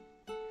பெற்றேன்.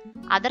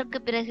 அதற்கு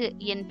பிறகு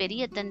என்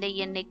பெரிய தந்தை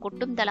என்னை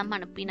கொட்டும் தளம்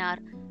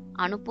அனுப்பினார்.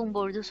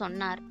 அனுப்பும்பொழுது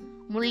சொன்னார்,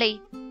 முல்லை,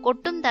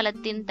 கொட்டும்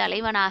தளத்தின்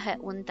தலைவனாக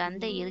உன்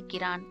தந்தை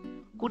இருக்கிறான்.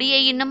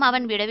 குடியை இன்னும்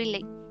அவன்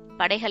விடவில்லை.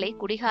 படைகளை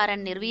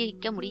குடிகாரன்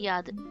நிர்வகிக்க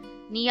முடியாது.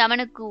 நீ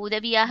அவனுக்கு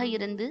உதவியாக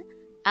இருந்து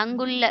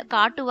அங்குள்ள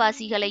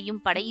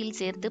காட்டுவாசிகளையும் படையில்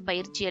சேர்த்து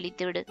பயிற்சி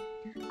அளித்துவிடு.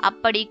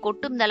 அப்படி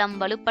கொட்டும் தளம்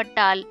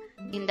வலுப்பட்டால்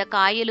இந்த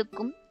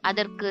காயலுக்கும்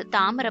அதற்கு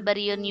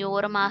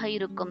தாமிரபரணியோரமாக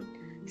இருக்கும்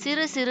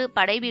சிறு சிறு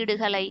படை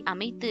வீடுகளை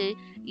அமைத்து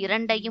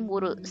 2டையும்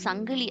ஒரு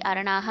சங்கிலி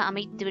அரணாக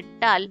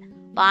அமைத்துவிட்டால்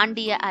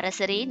பாண்டிய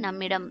அரசரே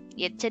நம்மிடம்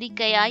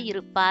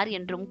எச்சரிக்கையாயிருப்பார்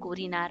என்றும்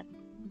கூறினார்.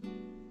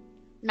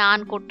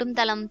 நான் கொட்டும்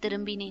தளம்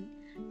திரும்பினேன்.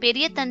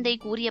 பெரிய தந்தை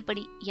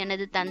கூறியபடி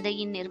எனது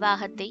தந்தையின்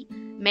நிர்வாகத்தை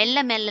மெல்ல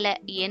மெல்ல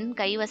என்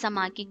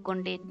கைவசமாக்கிக்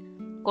கொண்டேன்.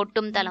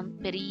 கொட்டும் தளம்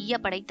பெரிய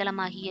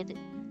படைத்தளமாகியது.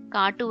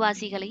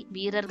 காட்டுவாசிகளை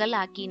வீரர்கள்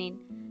ஆக்கினேன்.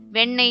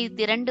 வெண்ணெய்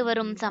திரண்டு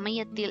வரும்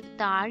சமயத்தில்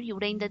தாழ்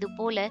உடைந்தது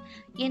போல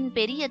என்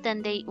பெரிய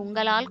தந்தை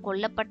உங்களால்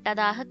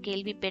கொல்லப்பட்டதாக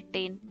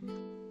கேள்விப்பட்டேன்.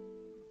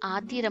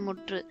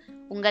 ஆத்திரமுற்று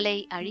உங்களை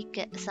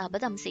அழிக்க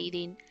சபதம்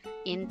செய்தேன்.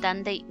 என்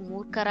தந்தை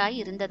மூர்க்கராய்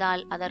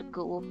இருந்ததால்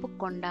அதற்கு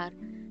ஒப்புக்கொண்டார்.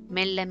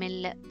 மெல்ல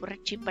மெல்ல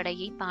புரட்சி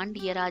படையை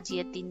பாண்டிய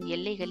ராஜ்யத்தின்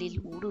எல்லைகளில்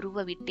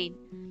ஊடுருவ விட்டேன்.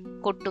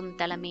 கொட்டும்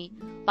தளமே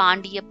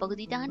பாண்டிய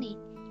பகுதிதானே.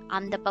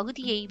 அந்த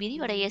பகுதியை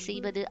விரிவடைய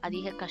செய்வது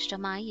அதிக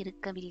கஷ்டமாய்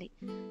இருக்கவில்லை.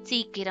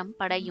 சீக்கிரம்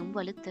படையும்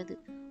வலுத்தது,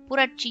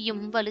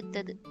 புரட்சியும்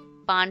வலுத்தது.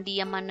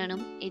 பாண்டிய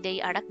மன்னனும் இதை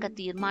அடக்க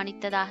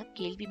தீர்மானித்ததாக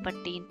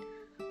கேள்விப்பட்டேன்.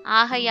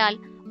 ஆகையால்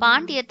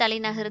பாண்டிய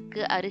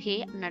தலைநகருக்கு அருகே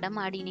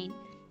நடமாடினேன்.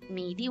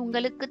 மீதி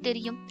உங்களுக்கு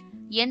தெரியும்.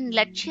 என்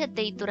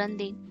லட்சியத்தை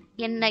துறந்தேன்.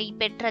 என்னை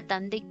பெற்ற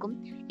தந்தைக்கும்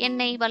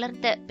என்னை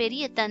வளர்த்த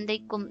பெரிய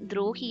தந்தைக்கும்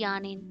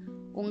துரோகியானேன்.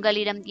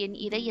 உங்களிடம் என்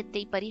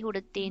இதயத்தை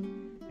பறிகொடுத்தேன்.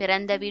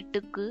 பிறந்த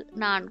வீட்டுக்கு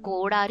நான்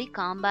கோடாரி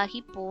காம்பாகி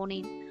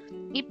போனேன்.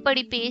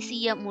 இப்படி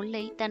பேசிய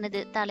முல்லை தனது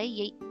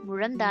தலையை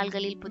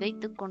முழந்தாள்களில்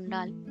புதைத்துக்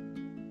கொண்டாள்.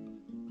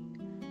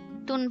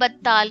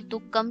 துன்பத்தால்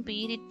துக்கம்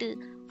பீரிட்டு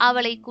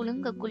அவளை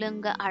குலுங்க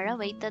குலுங்க அழ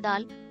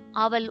வைத்ததால்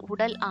அவள்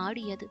உடல்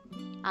ஆடியது.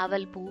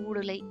 அவள்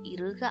பூவுடலை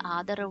இறுக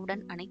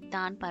ஆதரவுடன்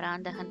அணைத்தான்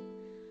பராந்தகன்.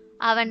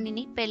 அவன்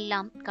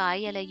நினைப்பெல்லாம்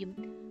காயலையும்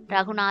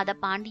ரகுநாத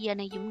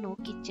பாண்டியனையும்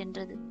நோக்கிச்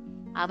சென்றது.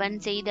 அவன்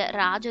செய்த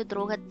ராஜ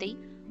துரோகத்தை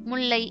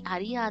முல்லை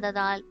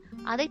அறியாததால்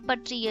அதை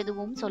பற்றி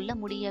எதுவும் சொல்ல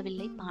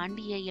முடியவில்லை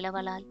பாண்டிய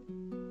இளவலால்.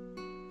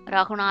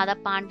 ரகுநாத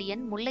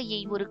பாண்டியன்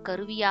முல்லையை ஒரு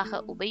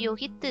கருவியாக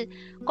உபயோகித்து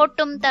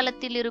கொட்டும்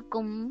தளத்தில்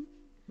இருக்கும்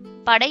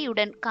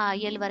படையுடன்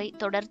காயல் வரை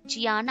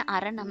தொடர்ச்சியான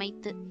அரண்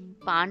அமைத்து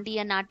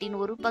பாண்டிய நாட்டின்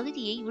ஒரு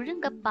பகுதியை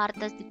விழுங்க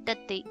பார்த்த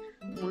திட்டத்தை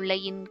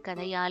முல்லையின்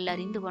கதையால்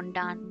அறிந்து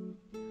கொண்டான்.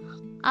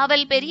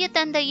 அவள் பெரிய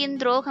தந்தையின்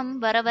துரோகம்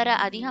வர வர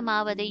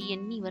அதிகமாவதை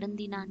எண்ணி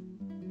வருந்தினான்.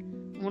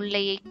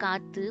 முல்லையை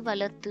காத்து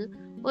வளர்த்து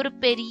ஒரு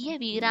பெரிய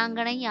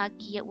வீராங்கனை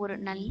ஆக்கிய ஒரு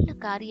நல்ல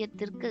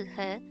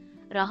காரியத்திற்காக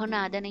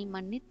ரகுநாதனை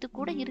மன்னித்து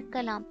கூட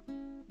இருக்கலாம்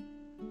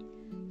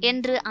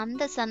என்று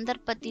அந்த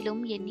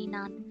சந்தர்ப்பத்திலும்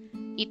எண்ணினான்.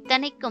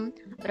 இத்தனைக்கும்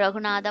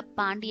ரகுநாத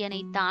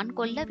பாண்டியனை தான்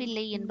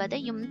கொல்லவில்லை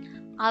என்பதையும்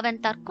அவன்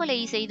தற்கொலை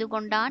செய்து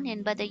கொண்டான்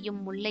என்பதையும்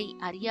முல்லை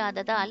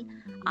அறியாததால்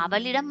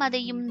அவளிடம்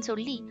அதையும்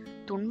சொல்லி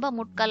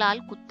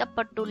துன்பமுட்களால்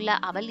குத்தப்பட்டுள்ள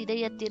அவள்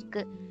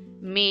இதயத்திற்கு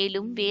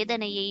மேலும்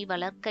வேதனையை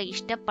வளர்க்க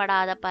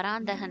இஷ்டப்படாத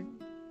பராந்தகன்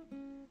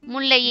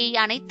முல்லையை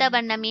அணைத்த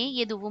வண்ணமே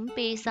எதுவும்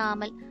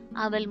பேசாமல்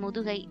அவள்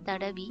முதுகை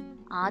தடவி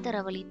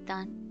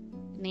ஆதரவளித்தான்.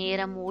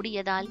 நேரம்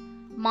ஓடியதால்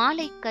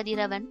மாலை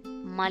கதிரவன்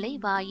மலை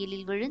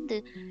வாயிலில் விழுந்து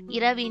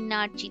இரவின்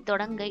ஆட்சி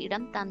தொடங்க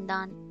இடம்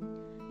தந்தான்.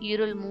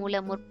 இருள்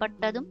மூல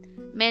முற்பட்டதும்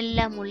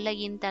மெல்ல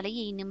முல்லையின்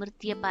தலையை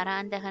நிமிர்த்திய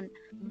பராந்தகன்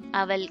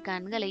அவள்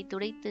கண்களை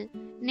துடைத்து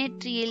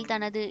நெற்றியில்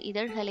தனது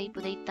இதழ்களை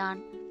புதைத்தான்.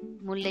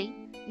 முல்லை,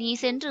 நீ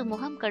சென்று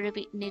முகம்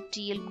கழுவி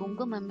நெற்றியில்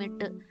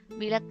குங்குமமிட்டு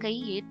விளக்கை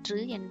ஏற்று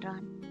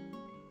என்றான்.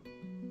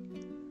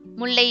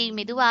 முல்லை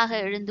மெதுவாக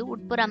எழுந்து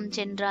உட்புறம்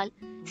சென்றாள்.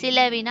 சில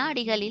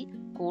வினாடிகளில்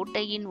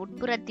கோட்டையின்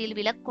உட்புறத்தில்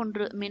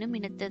விளக்கொன்று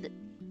மினுமினுத்தது.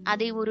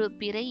 அதை ஒரு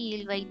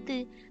பிறையில் வைத்து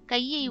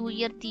கையை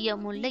உயர்த்திய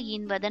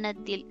முல்லையின்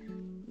வதனத்தில்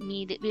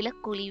மீது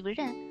விளக்கொளி விழ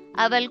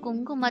அவள்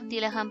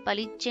குங்குமத்திலகம்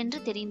பளிச்சென்று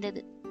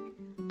தெரிந்தது.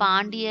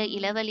 பாண்டிய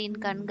இளவலின்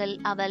கண்கள்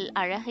அவள்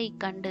அழகை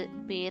கண்டு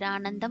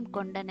பேரானந்தம்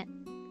கொண்டன.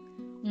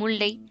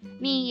 முல்லை,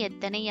 நீ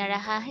எத்தனை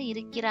அழகாக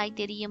இருக்கிறாய்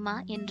தெரியுமா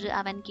என்று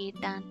அவன்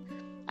கேட்டான்.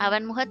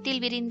 அவன்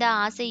முகத்தில் விரிந்த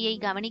ஆசையை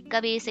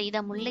கவனிக்கவே செய்த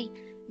முல்லை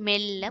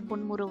மெல்ல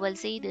புன்முறுவல்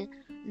செய்து,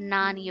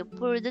 நான்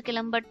எப்பொழுது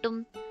கிளம்பட்டும்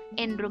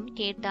என்றும்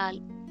கேட்டாள்.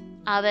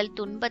 அவள்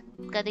துன்பக்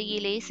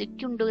கதையிலே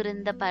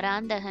சிக்குண்டிருந்த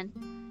பராந்தகன்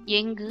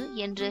எங்கு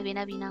என்று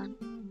வினவினான்.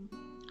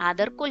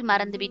 அதற்குள்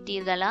மறந்து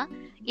விட்டீர்களா?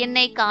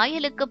 என்னை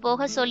காயலுக்கு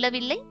போக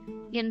சொல்லவில்லை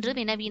என்று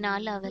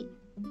வினவினாள் அவள்.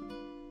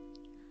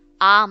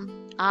 ஆம்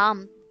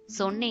ஆம்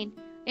சொன்னேன்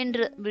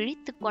என்று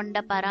விழித்து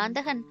கொண்ட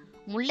பராந்தகன்,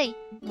 முல்லை,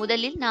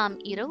 முதலில் நாம்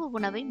இரவு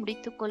உணவை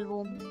முடித்துக்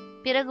கொள்வோம்,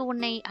 பிறகு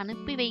உன்னை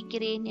அனுப்பி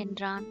வைக்கிறேன்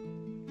என்றான்.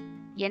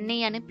 என்னை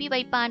அனுப்பி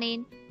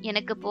வைப்பானேன்?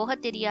 எனக்கு போக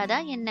தெரியாதா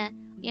என்ன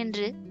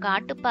என்று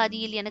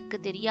காட்டுப்பாதியில் எனக்கு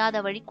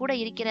தெரியாத வழி கூட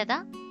இருக்கிறதா?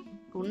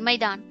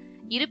 உண்மைதான்,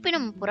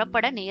 இருப்பினும்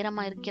புறப்பட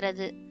நேரமா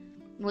இருக்கிறது.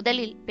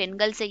 முதலில்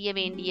பெண்கள் செய்ய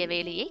வேண்டிய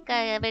வேலையை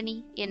கவனி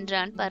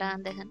என்றான்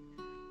பராந்தகன்.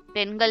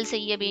 பெண்கள்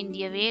செய்ய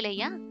வேண்டிய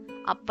வேலையா?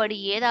 அப்படி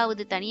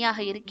ஏதாவது தனியாக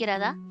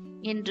இருக்கிறதா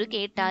என்று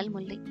கேட்டாள்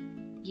முல்லை.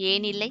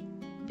 ஏனில்லை,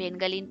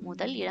 பெண்களின்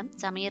முதல் இடம்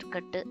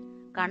சமையற்கட்டு,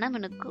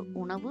 கணவனுக்கு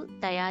உணவு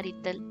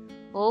தயாரித்தல்.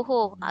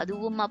 ஓஹோ,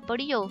 அதுவும்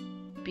அப்படியோ?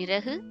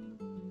 பிறகு?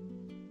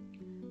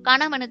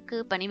 கணவனுக்கு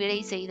பணிவிடை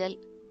செய்தல்.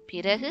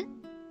 பிறகு?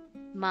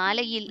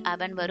 மாலையில்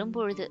அவன்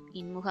வரும்பொழுது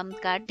இன்முகம்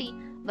காட்டி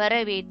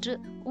வரவேற்று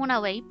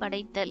உணவை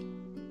படைத்தல்.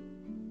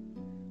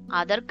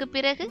 அதற்கு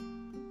பிறகு?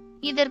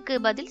 இதற்கு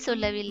பதில்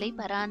சொல்லவில்லை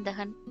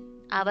பராந்தகன்.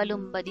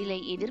 அவளும் பதிலை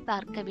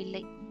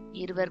எதிர்பார்க்கவில்லை.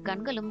 இருவர்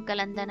கண்களும்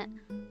கலந்தன.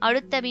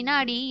 அடுத்த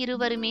வினாடி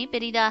இருவருமே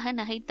பெரிதாக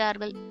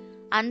நகைத்தார்கள்.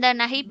 அந்த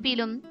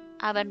நகைப்பிலும்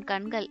அவன்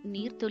கண்கள்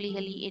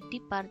நீர்த்துளிகளை எட்டி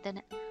பார்த்தன.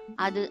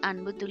 அது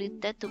அன்பு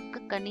துளிர்த்த துக்க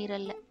கண்ணீர்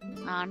அல்ல,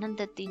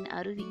 ஆனந்தத்தின்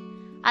அருவி.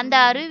 அந்த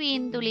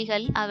அருவியின்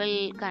துளிகள் அவள்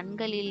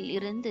கண்களில்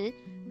இருந்து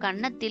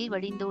கன்னத்தில்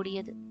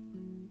வடிந்தோடியது.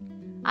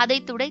 அதை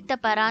துடைத்த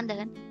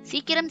பராந்தகன்,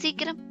 சீக்கிரம்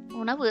சீக்கிரம்,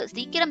 உணவு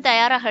சீக்கிரம்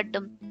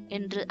தயாராகட்டும்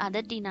என்று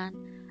அதட்டினான்.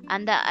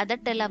 அந்த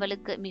அதட்டல்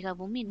அவளுக்கு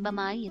மிகவும்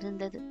இன்பமாய்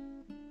இருந்தது.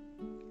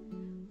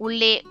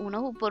 உள்ளே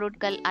உணவுப்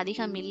பொருட்கள்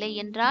அதிகம் இல்லை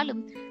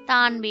என்றாலும்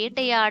தான்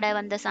வேட்டையாட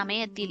வந்த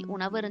சமயத்தில்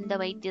உணவருந்த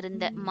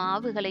வைத்திருந்த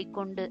மாவுகளை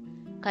கொண்டு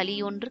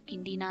களியொன்று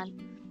கிண்டினாள்.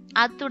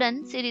 அத்துடன்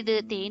சிறிது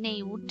தேனை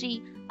ஊற்றி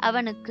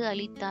அவனுக்கு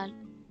அளித்தாள்.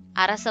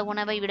 அரச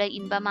உணவை விட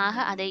இன்பமாக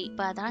அதை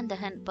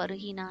பராந்தகன்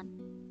பருகினான்.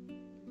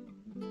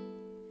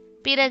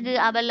 பிறகு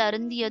அவள்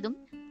அருந்தியதும்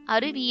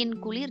அருவியின்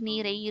குளிர்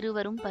நீரை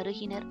இருவரும்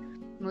பருகினர்.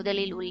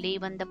 முதலில் உள்ளே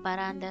வந்த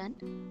பராந்தகன்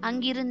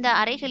அங்கிருந்த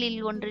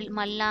அறைகளில் ஒன்றில்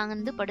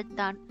மல்லாந்து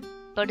படுத்தான்.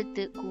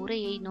 படுத்து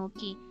கூரையை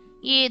நோக்கி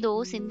ஏதோ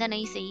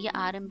சிந்தனை செய்ய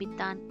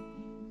ஆரம்பித்தான்.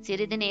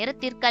 சிறிது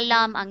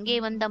நேரத்திற்கெல்லாம் அங்கே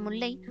வந்த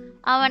முல்லை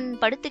அவன்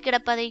படுத்து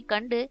கிடப்பதைக்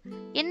கண்டு,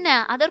 என்ன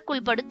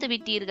அதற்குள் படுத்து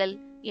விட்டீர்கள்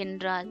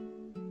என்றாள்.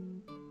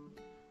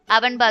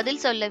 அவன்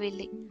பதில்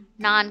சொல்லவில்லை.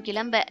 நான்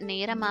கிளம்ப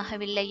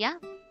நேரமாகவில்லையா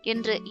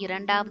என்று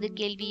இரண்டாவது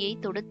கேள்வியை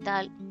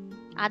தொடுத்தாள்.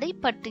 அதை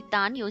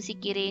பற்றித்தான்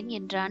யோசிக்கிறேன்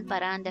என்றான்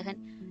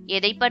பராந்தகன்.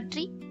 எதை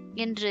பற்றி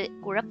என்று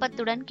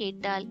குழப்பத்துடன்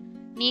கேட்டாள்.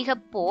 நீக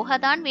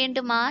போகத்தான்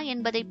வேண்டுமா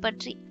என்பதை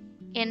பற்றி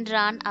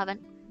என்றான்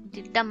அவன்.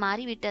 திட்டம்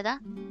மாறிவிட்டதா?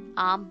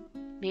 ஆம்,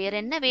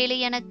 வேறென்ன வேலை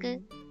எனக்கு?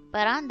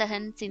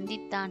 பராந்தகன்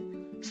சிந்தித்தான்.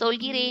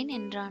 சொல்கிறேன்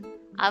என்றான்.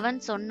 அவன்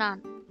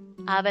சொன்னான்.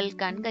 அவள்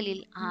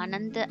கண்களில்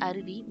ஆனந்த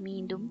அருவி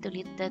மீண்டும்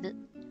துளிர்த்தது.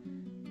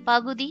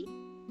 பகுதி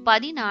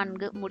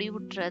 14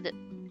 முடிவுற்றது.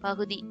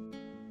 பகுதி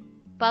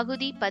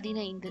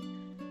 15.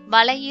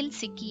 வலையில்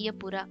சிக்கிய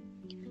புறா.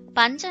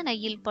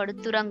 பஞ்சனையில்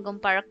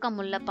படுத்துறங்கும்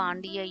பழக்கமுள்ள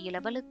பாண்டிய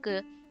இளவலுக்கு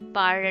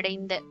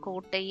பாழடைந்த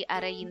கோட்டை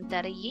அறையின்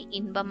தரையே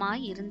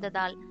இன்பமாய்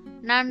இருந்ததால்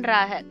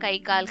நன்றாக கை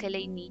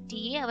கால்களை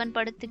நீட்டியே அவன்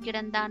படுத்து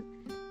கிடந்தான்.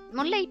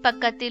 முல்லை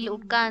பக்கத்தில்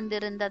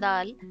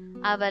உட்கார்ந்திருந்ததால்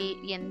அவள்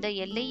எந்த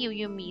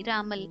எல்லையையும்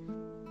மீறாமல்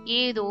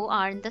ஏதோ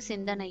ஆழ்ந்த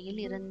சிந்தனையில்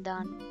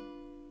இருந்தான்.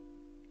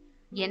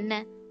 என்ன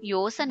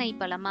யோசனை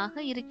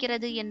பலமாக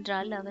இருக்கிறது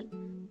என்றாள் அவள்.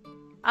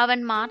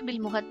 அவன்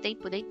மார்பில் முகத்தை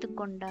புதைத்துக்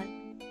கொண்டாள்.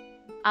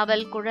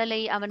 அவள்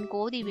குழலை அவன்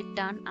கோதி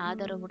விட்டான்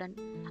ஆதரவுடன்.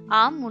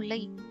 ஆம்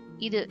முல்லை,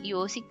 இது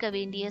யோசிக்க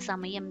வேண்டிய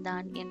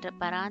சமயம்தான் என்ற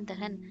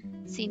பராந்தகன்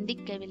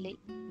சிந்திக்கவில்லை.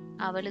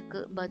 அவளுக்கு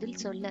பதில்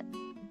சொல்ல,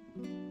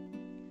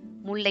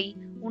 முல்லை,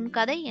 உன்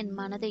கதை என்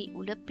மனதை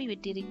உழப்பி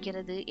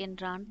விட்டிருக்கிறது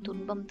என்றான்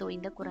துன்பம்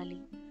தோய்ந்த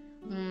குரலில்.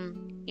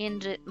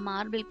 என்று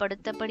மார்பில்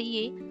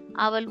படுத்தபடியே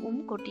அவள்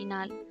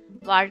கொட்டினாள்.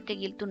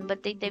 வாழ்க்கையில்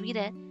துன்பத்தை தவிர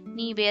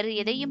நீ வேறு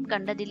எதையும்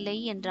கண்டதில்லை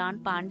என்றான்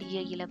பாண்டிய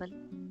இளவல்.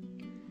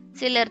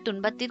 சிலர்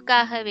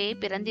துன்பத்திற்காகவே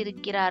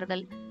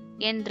பிறந்திருக்கிறார்கள்.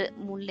 என்று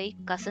முல்லை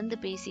கசந்து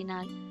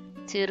பேசினாள்.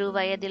 சிறு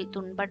வயதில்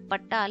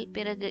துன்பப்பட்டால்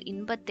பிறகு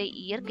இன்பத்தை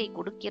இயற்கை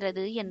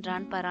கொடுக்கிறது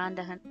என்றான்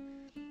பராந்தகன்.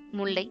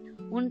 முல்லை,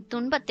 உன்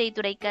துன்பத்தை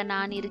துடைக்க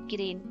நான்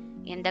இருக்கிறேன்,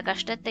 எந்த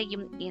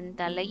கஷ்டத்தையும் என்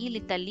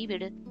தலையில்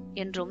தள்ளிவிடு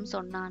என்றும்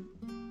சொன்னான்.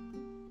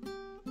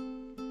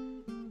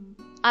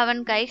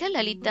 அவன் கைகள்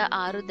அளித்த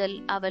ஆறுதல்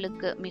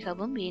அவளுக்கு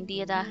மிகவும்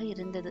வேண்டியதாக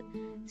இருந்தது.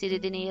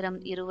 சிறிது நேரம்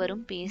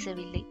இருவரும்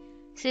பேசவில்லை.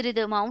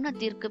 சிறிது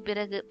மௌனத்திற்கு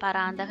பிறகு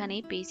பராந்தகனே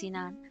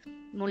பேசினான்.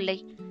 முல்லை,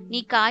 நீ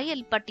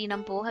காயல்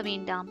பட்டினம் போக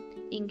வேண்டாம்,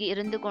 இங்கு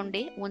இருந்து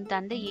கொண்டே உன்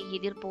தந்தையை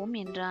எதிர்ப்போம்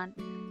என்றான்.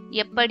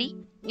 எப்படி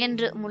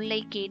என்று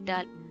முல்லை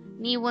கேட்டாள்.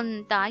 நீ உன்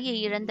தாயை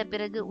இழந்த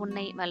பிறகு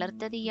உன்னை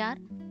வளர்த்தது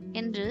யார்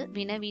என்று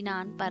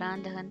வினவினான்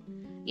பராந்தகன்.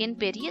 என்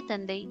பெரிய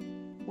தந்தை.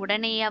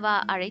 உடனேயவா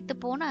அழைத்து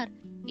போனார்?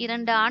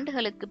 2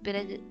 ஆண்டுகளுக்கு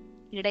பிறகு.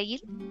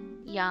 இடையில்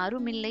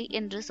யாருமில்லை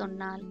என்று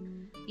சொன்னாள்.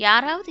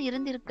 யாராவது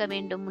இருந்திருக்க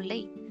வேண்டும்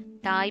முல்லை.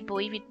 தாய்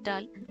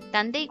போய்விட்டாள்,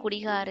 தந்தை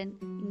குடிகாரன்.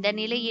 இந்த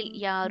நிலையில்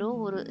யாரோ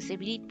ஒரு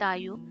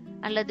செவிலித்தாயோ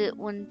அல்லது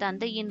உன்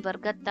தந்தையின்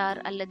வர்க்கத்தார்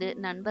அல்லது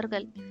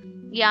நண்பர்கள்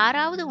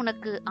யாராவது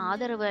உனக்கு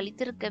ஆதரவு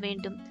அளித்திருக்க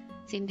வேண்டும்.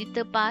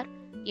 சிந்தித்துப் பார்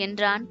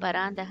என்றான்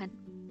பராந்தகன்.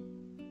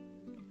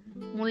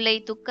 முல்லை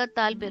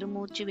துக்கத்தால்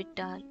பெருமூச்சு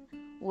விட்டாள்.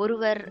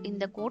 ஒருவர்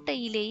இந்த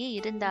கோட்டையிலேயே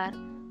இருந்தார்,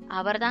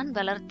 அவர்தான்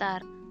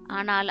வளர்த்தார்.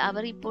 ஆனால்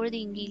அவர் இப்பொழுது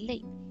இங்கு இல்லை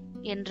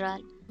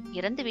என்றாள்.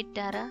 இறந்து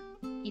விட்டாரா?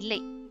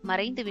 இல்லை,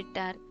 மறைந்து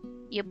விட்டார்.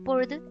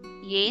 எப்பொழுது?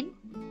 ஏன்?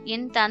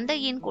 என்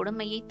தந்தையின்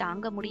கொடுமையை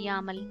தாங்க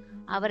முடியாமல்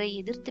அவரை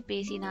எதிர்த்து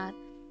பேசினார்.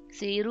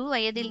 சிறு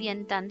வயதில்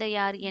என்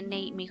தந்தையார்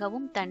என்னை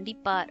மிகவும்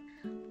தண்டிப்பார்.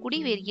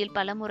 குடிவெறியில்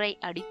பலமுறை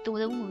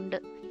அடித்ததும் உண்டு.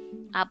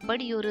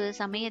 அப்படியொரு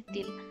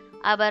சமயத்தில்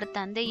அவர்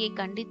தந்தையை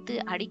கண்டித்து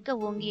அடிக்க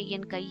ஓங்கிய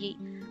என் கையை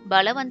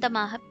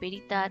பலவந்தமாக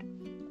பிடித்தார்.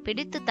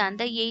 பிடித்து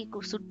தந்தையை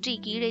சுற்றி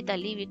கீழே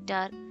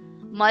தள்ளிவிட்டார்.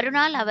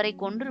 மறுநாள் அவரை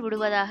கொன்று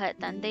விடுவதாக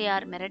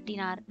தந்தையார்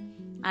மிரட்டினார்.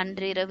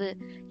 அன்றிரவு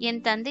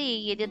என் தந்தையை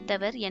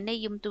எதிர்த்தவர்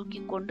என்னையும்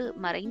தூக்கிக் கொண்டு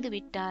மறைந்து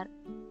விட்டார்.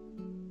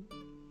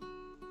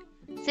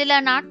 சில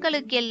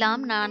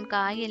நாட்களுக்கெல்லாம் நான்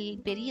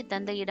காயலில் பெரிய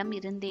தந்தையிடம்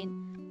இருந்தேன்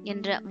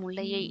என்ற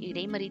முல்லையை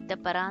இடைமறித்த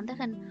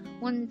பராந்தகன்,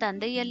 உன்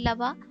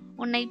தந்தையல்லவா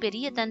உன்னை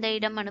பெரிய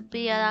தந்தையிடம்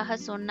அனுப்பியதாக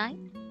சொன்னாய்?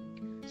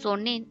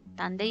 சொன்னேன்,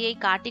 தந்தையை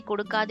காட்டிக்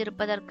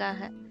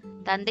கொடுக்காதிருப்பதற்காக.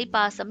 தந்தை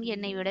பாசம்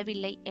என்னை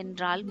விடவில்லை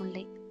என்றாள்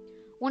முல்லை.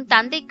 உன்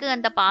தந்தைக்கு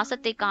அந்த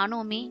பாசத்தை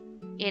காணோமே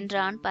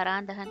என்றான்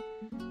பராந்தகன்.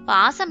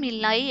 பாசம்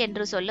இல்லை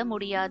என்று சொல்ல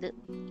முடியாது.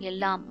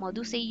 எல்லாம்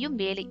மது செய்யும்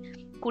வேலை.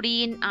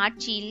 குடியின்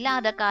ஆட்சி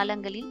இல்லாத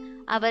காலங்களில்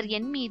அவர்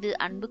என் மீது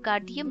அன்பு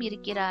காட்டியும்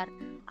இருக்கிறார்.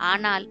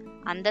 ஆனால்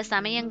அந்த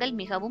சமயங்கள்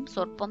மிகவும்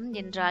சொற்பம்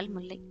என்றாள்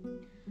முல்லை.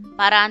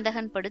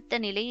 பராந்தகன் படுத்த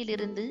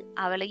நிலையிலிருந்து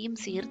அவளையும்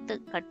சேர்த்து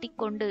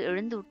கட்டிக்கொண்டு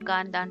எழுந்து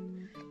உட்கார்ந்தான்.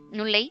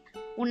 முல்லை,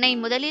 உன்னை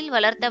முதலில்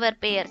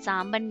வளர்த்தவர் பெயர்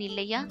சாம்பன்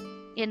இல்லையா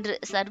என்று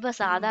சர்வ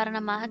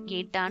சாதாரணமாக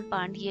கேட்டான்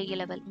பாண்டிய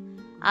இளவல்.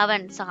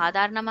 அவன்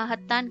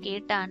சாதாரணமாகத்தான்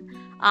கேட்டான்.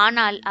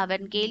 ஆனால்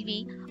அவன் கேள்வி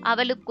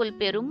அவளுக்குள்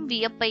பெரும்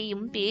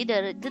வியப்பையும்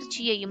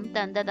பேரதிர்ச்சியையும்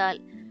தந்ததால்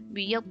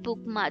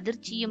வியப்பும்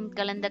அதிர்ச்சியும்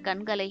கலந்த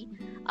கண்களை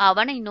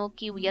அவனை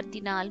நோக்கி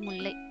உயர்த்தினாள்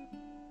முல்லை.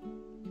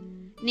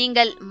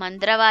 நீங்கள்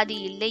மந்திரவாதி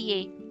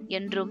இல்லையே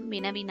என்றும்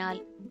வினவினாள்.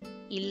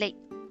 இல்லை.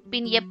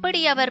 பின் எப்படி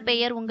அவர்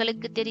பெயர்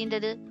உங்களுக்கு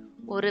தெரிந்தது?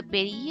 ஒரு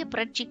பெரிய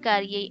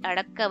புரட்சிக்காரியை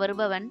அடக்க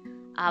வருபவன்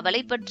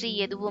அவளை பற்றி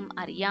எதுவும்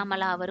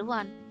அறியாமலா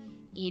வருவான்?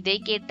 இதை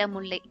கேட்ட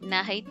முல்லை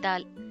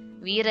நகைத்தாள்.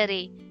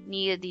 வீரரே,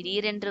 நீர்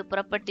திடீரென்று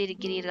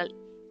புறப்பட்டிருக்கிறீர்கள்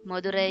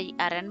மதுரை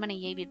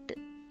அரண்மனையை விட்டு.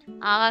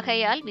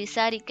 ஆகையால்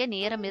விசாரிக்க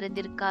நேரம்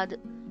இருந்திருக்காது.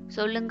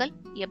 சொல்லுங்கள்,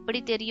 எப்படி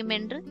தெரியும்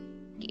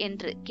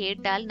என்று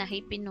கேட்டாள்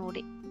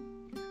நகைப்பினோடே.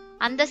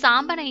 அந்த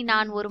சாம்பனை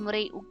நான் ஒரு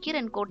முறை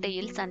உக்கிரன்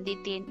கோட்டையில்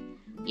சந்தித்தேன்.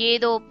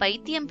 ஏதோ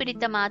பைத்தியம்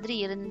பிடித்த மாதிரி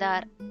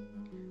இருந்தார்.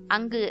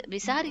 அங்கு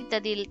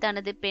விசாரித்ததில்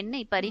தனது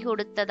பெண்ணை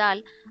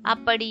பறிகொடுத்ததால்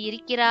அப்படி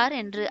இருக்கிறார்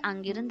என்று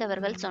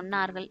அங்கிருந்தவர்கள்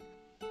சொன்னார்கள்.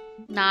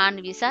 நான்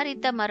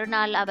விசாரித்த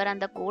மறுநாள் அவர்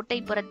அந்த கோட்டை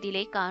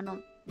புறத்திலே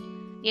காணோம்.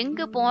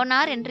 எங்கு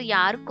போனார் என்று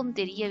யாருக்கும்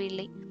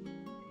தெரியவில்லை.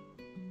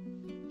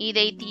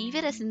 இதை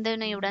தீவிர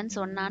சிந்தனையுடன்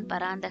சொன்னான்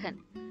பராந்தகன்.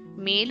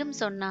 மேலும்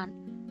சொன்னான்,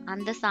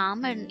 அந்த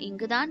சாமன்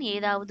இங்குதான்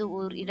ஏதாவது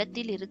ஓர்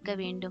இடத்தில் இருக்க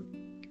வேண்டும்.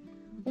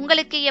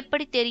 உங்களுக்கு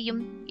எப்படி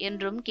தெரியும்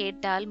என்றும்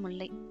கேட்டாள்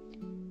முல்லை.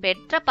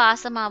 பெற்ற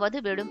பாசமாவது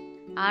விடும்,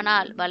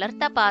 ஆனால்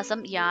வளர்த்த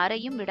பாசம்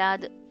யாரையும்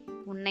விடாது.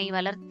 உன்னை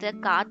வளர்த்த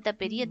காத்த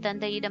பெரிய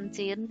தந்தையிடம்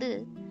சேர்ந்து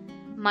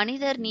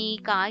மனிதர் நீ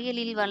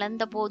காயலில்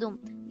வளர்ந்த போதும்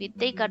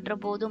வித்தை கற்ற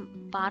போதும்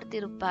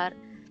பார்த்திருப்பார்.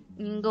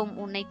 இங்கும்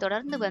உன்னை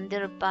தொடர்ந்து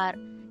வந்திருப்பார்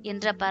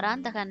என்ற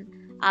பராந்தகன்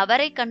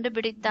அவரை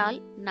கண்டுபிடித்தால்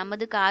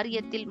நமது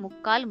காரியத்தில்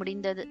முக்கால்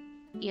முடிந்தது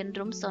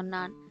என்றும்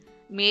சொன்னான்.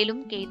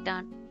 மேலும்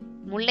கேட்டான்,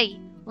 முல்லை,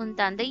 உன்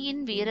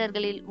தந்தையின்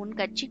வீரர்களில் உன்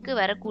கட்சிக்கு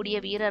வரக்கூடிய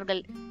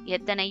வீரர்கள்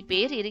எத்தனை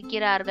பேர்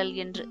இருக்கிறார்கள்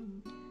என்று.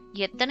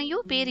 எத்தனையோ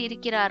பேர்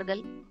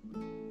இருக்கிறார்கள்.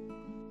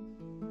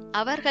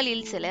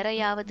 அவர்களில்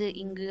சிலரையாவது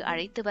இங்கு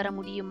அழைத்து வர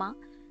முடியுமா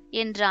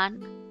என்றான்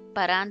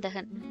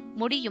பராந்தகன்.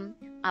 முடியும்,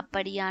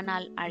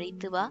 அப்படியானால்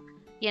அழைத்து வா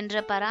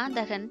என்ற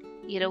பராந்தகன்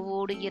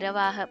இரவோடு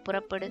இரவாக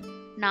புறப்படு,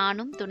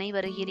 நானும் துணை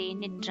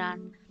வருகிறேன்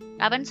என்றான்.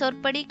 அவன்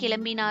சொற்படி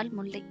கிளம்பினாள்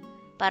முல்லை.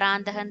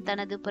 பராந்தகன்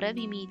தனது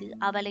புரவி மீது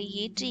அவளை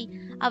ஏற்றி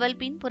அவள்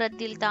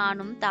பின்புறத்தில்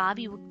தானும்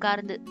தாவி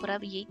உட்கார்ந்து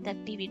புரவியை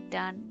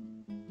தட்டிவிட்டான்.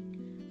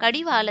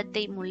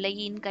 கடிவாளத்தை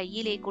முல்லையின்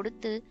கையிலே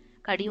கொடுத்து,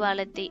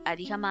 கடிவாளத்தை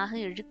அதிகமாக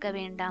இழுக்க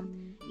வேண்டாம்,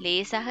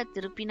 லேசாக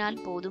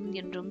திருப்பினால் போதும்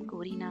என்றும்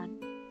கூறினான்.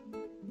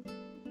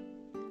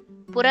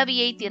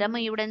 புரவியை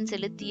திறமையுடன்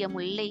செலுத்திய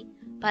முல்லை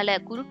பல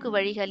குறுக்கு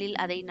வழிகளில்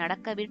அதை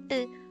நடக்கவிட்டு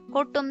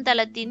கொட்டும்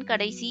தளத்தின்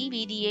கடைசி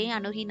வீதியை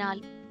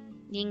அணுகினாள்.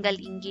 நீங்கள்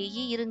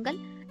இங்கேயே இருங்கள்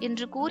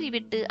என்று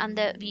கூறிவிட்டு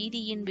அந்த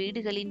வீதியின்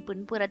வீடுகளின்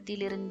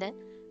பின்புறத்தில் இருந்த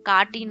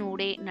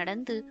காட்டினூடே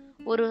நடந்து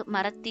ஒரு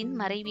மரத்தின்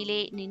மறைவிலே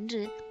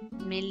நின்று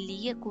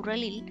மெல்லிய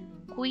குரலில்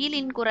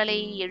குயிலின் குரலை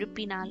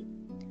எழுப்பினாள்.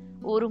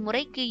 ஒரு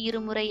முறைக்கு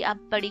இருமுறை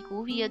அப்படி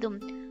கூவியதும்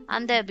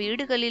அந்த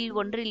வீடுகளில்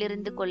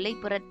ஒன்றிலிருந்து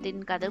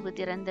கொல்லைப்புறத்தின் கதவு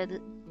திறந்தது.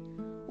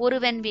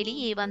 ஒருவன்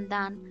வெளியே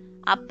வந்தான்.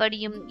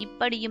 அப்படியும்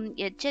இப்படியும்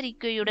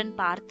எச்சரிக்கையுடன்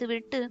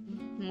பார்த்துவிட்டு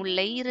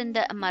முல்லை இருந்த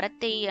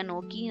மரத்தை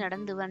நோக்கி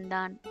நடந்து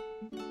வந்தான்.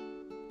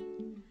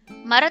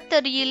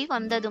 மரத்தடியில்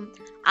வந்ததும்,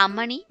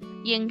 அம்மணி,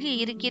 எங்கு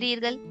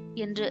இருக்கிறீர்கள்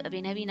என்று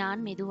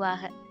வினவினான்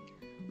மெதுவாக.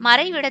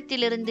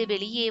 மறைவிடத்திலிருந்து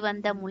வெளியே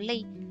வந்த முல்லை,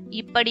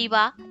 இப்படி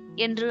வா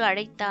என்று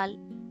அழைத்தாள்.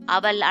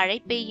 அவள்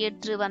அழைப்பை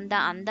ஏற்று வந்த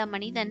அந்த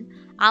மனிதன்,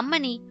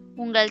 அம்மணி,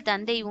 உங்கள்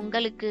தந்தை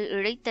உங்களுக்கு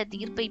இழைத்த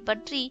தீர்ப்பை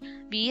பற்றி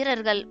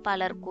வீரர்கள்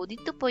பலர்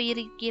கொதித்து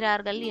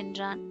போயிருக்கிறார்கள்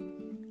என்றான்.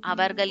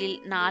 அவர்களில்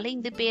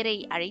 4-5 பேரை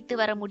அழைத்து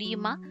வர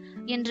முடியுமா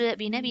என்று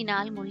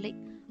வினவினாள் முல்லை.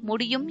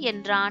 முடியும்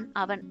என்றான்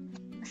அவன்.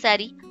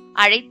 சரி,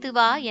 அழைத்து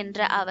வா என்ற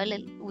அவள்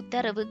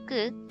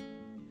உத்தரவுக்கு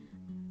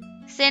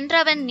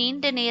சென்றவன்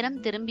நீண்ட நேரம்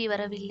திரும்பி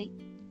வரவில்லை.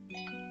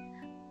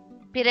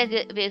 பிறகு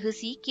வெகு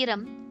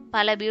சீக்கிரம்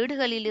பல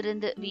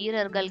வீடுகளிலிருந்து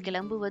வீரர்கள்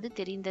கிளம்புவது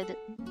தெரிந்தது.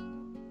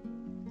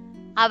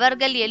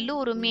 அவர்கள்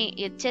எல்லோருமே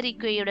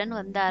எச்சரிக்கையுடன்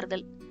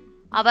வந்தார்கள்.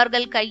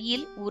 அவர்கள்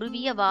கையில்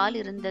உருவிய வாள்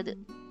இருந்தது.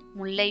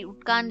 முல்லை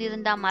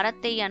உட்கார்ந்திருந்த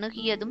மரத்தை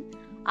அணுகியதும்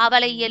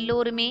அவளை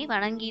எல்லோருமே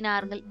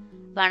வணங்கினார்கள்.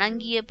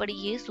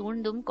 வணங்கியபடியே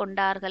சூழ்ந்தும்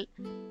கொண்டார்கள்.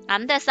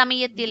 அந்த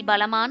சமயத்தில்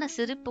பலமான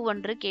சிரிப்பு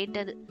ஒன்று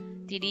கேட்டது.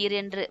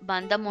 திடீரென்று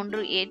பந்தம்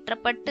ஒன்று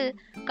ஏற்றப்பட்டு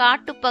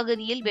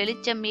காட்டுப்பகுதியில்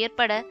வெளிச்சம்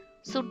ஏற்பட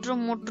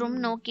சுற்றும் முற்றும்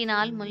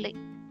நோக்கினாள் முல்லை.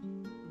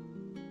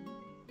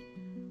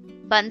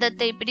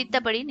 பந்தத்தை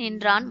பிடித்தபடி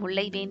நின்றான்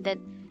முல்லை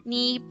வேந்தன்.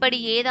 நீ இப்படி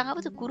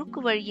ஏதாவது குறுக்கு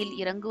வழியில்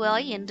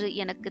இறங்குவாய் என்று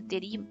எனக்கு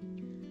தெரியும்.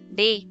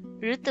 டே,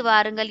 இழுத்து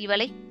வாருங்கள்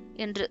இவளை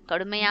என்று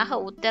கடுமையாக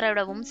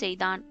உத்தரவிடவும்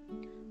செய்தான்.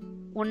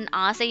 உன்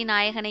ஆசை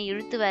நாயகனை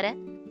இழுத்து வர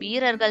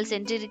வீரர்கள்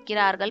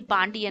சென்றிருக்கிறார்கள்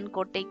பாண்டியன்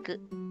கோட்டைக்கு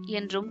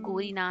என்றும்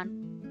கூறினான்.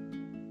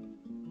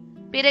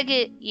 பிறகு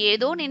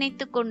ஏதோ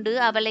நினைத்து கொண்டு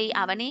அவளை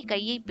அவனே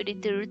கையை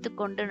பிடித்து இழுத்து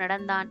கொண்டு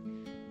நடந்தான்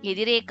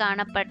எதிரே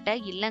காணப்பட்ட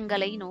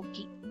இல்லங்களை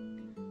நோக்கி.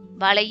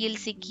 வலையில்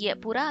சிக்கிய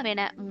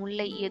புறாவென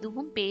முல்லை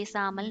எதுவும்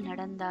பேசாமல்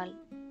நடந்தாள்.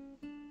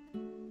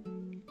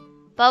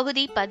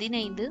 பகுதி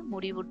 15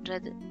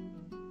 முடிவுற்றது.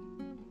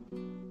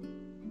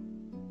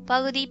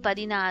 பகுதி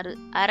 16.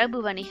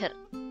 அரபு வணிகர்.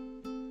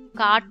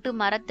 காட்டு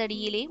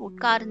மரத்தடியிலே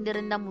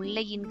உட்கார்ந்திருந்த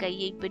முல்லையின்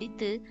கையை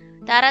பிடித்து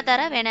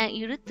தரதரவென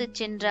இழுத்துச்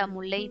சென்ற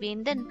முல்லை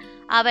வேந்தன்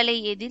அவளை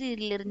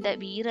எதிரிலிருந்த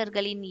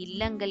வீரர்களின்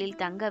இல்லங்களில்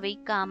தங்க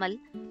வைக்காமல்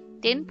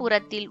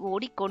தென்புறத்தில்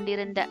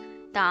ஓடிக்கொண்டிருந்த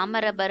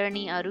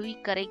தாமிரபரணி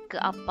அருவிக்கரைக்கு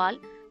அப்பால்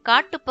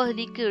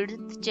காட்டுப்பகுதிக்கு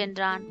இழுத்துச்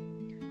சென்றான்.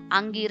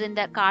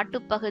 அங்கிருந்த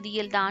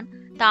காட்டுப்பகுதியில்தான்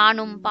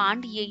தானும்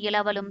பாண்டிய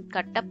இளவலும்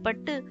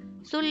கட்டப்பட்டு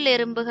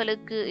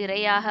சுல்லெரும்புகளுக்கு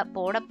இரையாக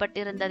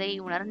போடப்பட்டிருந்ததை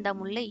உணர்ந்த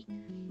முல்லை,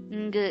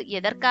 இங்கு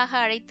எதற்காக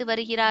அழைத்து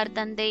வருகிறார்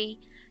தந்தை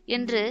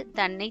என்று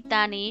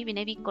தன்னைத்தானே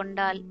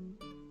வினவிக்கொண்டாள்.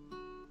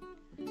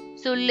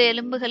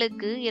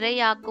 சுல்லெலும்புகளுக்கு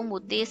இரையாக்கும்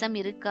உத்தேசம்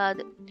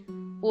இருக்காது.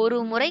 ஒரு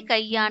முறை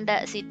கையாண்ட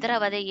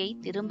சித்திரவதையை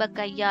திரும்ப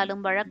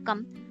கையாளும்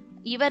வழக்கம்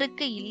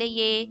இவருக்கு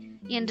இல்லையே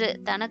என்று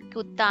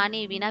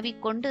தனக்குத்தானே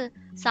வினவிக்கொண்டு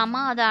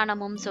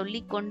சமாதானமும்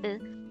சொல்லிக்கொண்டு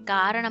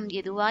காரணம்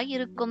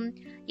எதுவாயிருக்கும்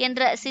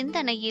என்ற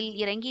சிந்தனையில்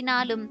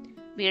இறங்கினாலும்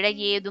விடை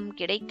ஏதும்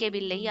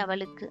கிடைக்கவில்லை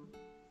அவளுக்கு.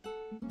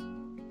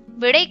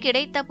 விடை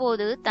கிடைத்த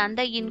போது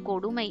தந்தையின்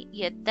கொடுமை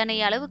எத்தனை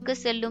அளவுக்கு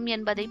செல்லும்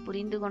என்பதை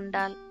புரிந்து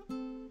கொண்டாள்.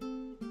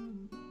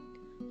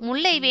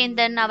 முல்லை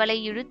வேந்தன் அவளை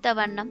இழுத்த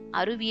வண்ணம்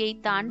அருவியை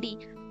தாண்டி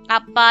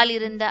அப்பால்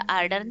இருந்த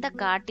அடர்ந்த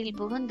காட்டில்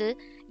புகுந்து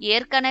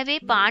ஏற்கனவே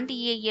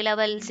பாண்டிய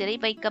இளவல் சிறை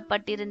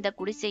வைக்கப்பட்டிருந்த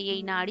குடிசையை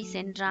நாடி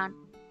சென்றான்.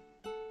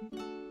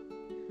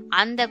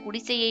 அந்த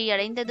குடிசையை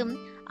அடைந்ததும்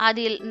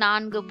அதில்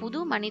 4 புது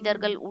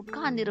மனிதர்கள்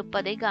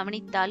உட்கார்ந்திருப்பதை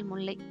கவனித்தாள்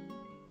முல்லை.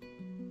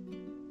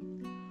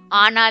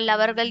 ஆனால்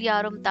அவர்கள்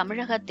யாரும்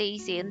தமிழகத்தை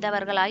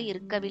சேர்ந்தவர்களாய்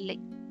இருக்கவில்லை.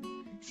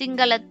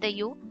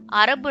 சிங்களத்தையோ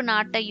அரபு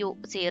நாட்டையோ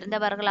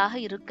சேர்ந்தவர்களாக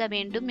இருக்க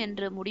வேண்டும்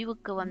என்று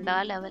முடிவுக்கு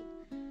வந்தாள் அவள்.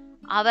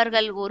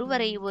 அவர்கள்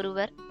ஒருவரை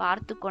ஒருவர்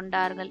பார்த்து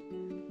கொண்டார்கள்.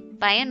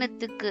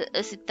 பயணத்துக்கு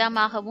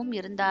சித்தமாகவும்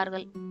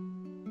இருந்தார்கள்.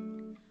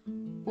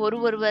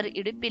 ஒருவர்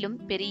இடுப்பிலும்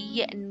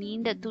பெரிய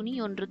நீண்ட துணி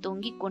ஒன்று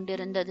தொங்கிக்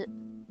கொண்டிருந்தது.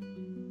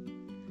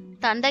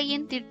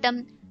 தந்தையின் திட்டம்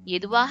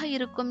எதுவாக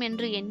இருக்கும்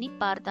என்று எண்ணி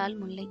பார்த்தாள்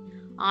முல்லை.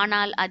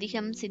 ஆனால்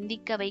அதிகம்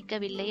சிந்திக்க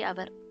வைக்கவில்லை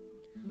அவர்.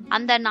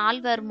 அந்த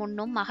 4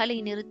 முன்னும் மகளை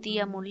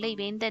நிறுத்திய முல்லை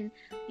வேந்தன்,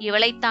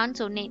 இவளைத்தான்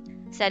சொன்னேன்,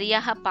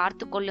 சரியாக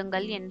பார்த்து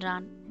கொள்ளுங்கள்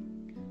என்றான்.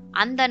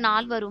 அந்த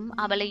நால்வரும்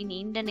அவளை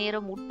நீண்ட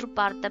நேரம் உற்று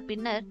பார்த்த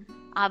பின்னர்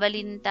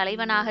அவளின்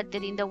தலைவனாக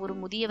தெரிந்த ஒரு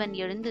முதியவன்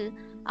எழுந்து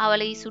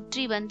அவளை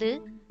சுற்றி வந்து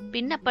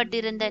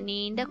பின்னப்பட்டிருந்த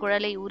நீண்ட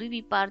குழலை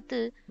உருவி பார்த்து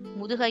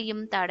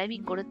முதுகையும் தடவி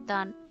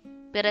கொடுத்தான்.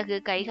 பிறகு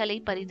கைகளை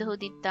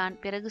பரிசோதித்தான்.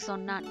 பிறகு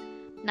சொன்னான்,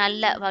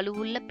 நல்ல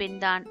வலுவுள்ள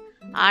பெண்தான்.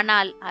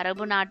 ஆனால்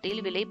அரபு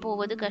நாட்டில் விலை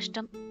போவது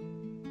கஷ்டம்.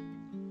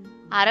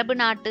 அரபு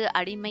நாட்டு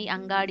அடிமை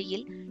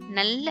அங்காடியில்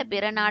நல்ல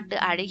பிற நாட்டு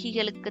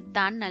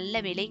அழகிகளுக்குத்தான்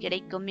நல்ல விலை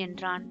கிடைக்கும்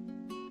என்றான்.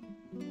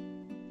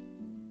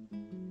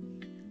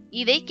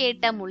 இதை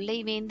கேட்ட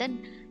முல்லைவேந்தன்,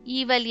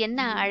 இவள்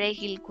என்ன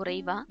அழகில்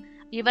குறைவா?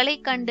 இவளை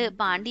கண்டு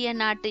பாண்டிய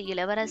நாட்டு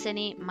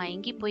இளவரசனே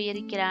மயங்கி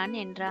போயிருக்கிறான்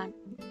என்றான்.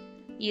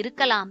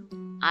 இருக்கலாம்,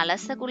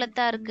 அலச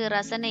குலத்தாருக்கு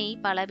ரசனை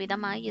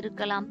பலவிதமாய்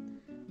இருக்கலாம்.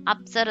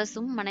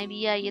 அப்சரசும்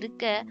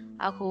மனைவியாயிருக்க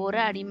அகோர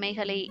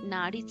அடிமைகளை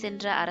நாடி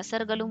சென்ற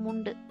அரசர்களும்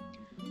உண்டு.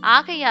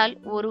 ஆகையால்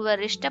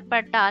ஒருவர்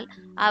இஷ்டப்பட்டால்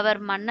அவர்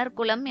மன்னர்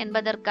குலம்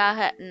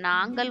என்பதற்காக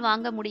நாங்கள்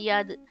வாங்க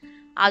முடியாது.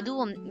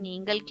 அதுவும்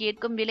நீங்கள்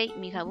கேட்கும் விலை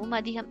மிகவும்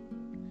அதிகம்.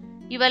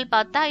 இவள்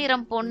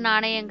 10,000 பொன்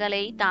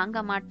நாணயங்களை தாங்க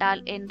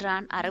மாட்டாள்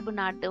என்றான் அரபு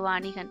நாட்டு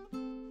வாணிகன்.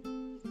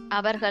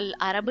 அவர்கள்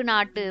அரபு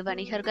நாட்டு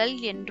வணிகர்கள்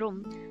என்றும்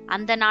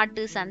அந்த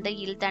நாட்டு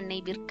சந்தையில் தன்னை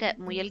விற்க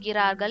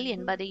முயல்கிறார்கள்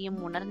என்பதையும்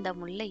உணர்ந்த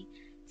முல்லை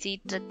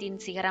சீற்றத்தின்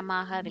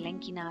சிகரமாக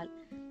விளங்கினாள்.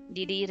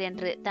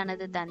 திடீரென்று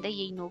தனது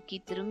தந்தையை நோக்கி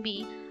திரும்பி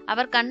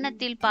அவர்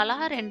கன்னத்தில்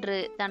பலார் என்று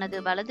தனது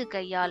வலது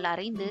கையால்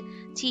அறைந்து,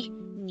 சீ,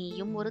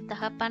 நீயும் ஒரு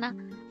தகப்பனா?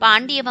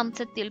 பாண்டிய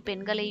வம்சத்தில்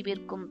பெண்களை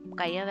விற்கும்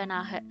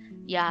கயவனாக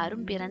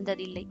யாரும்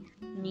பிறந்ததில்லை.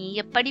 நீ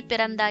எப்படி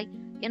பிறந்தாய்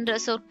என்ற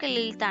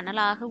சொற்களில்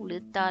தனலாக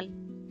உளிர்த்தாள்.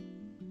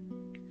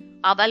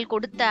 அவள்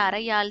கொடுத்த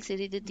அறையால்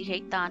சிறிது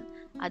திகைத்தான்.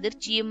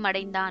 அதிர்ச்சியும்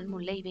அடைந்தான்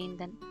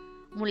முல்லைவேந்தன்.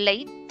 முல்லை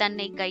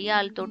தன்னை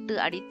கையால் தொட்டு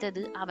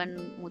அடித்தது அவன்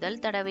முதல்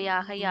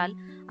தடவையாகையால்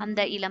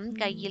அந்த இளம்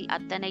கையில்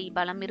அத்தனை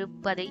பலம்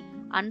இருப்பதை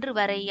அன்று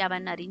வரை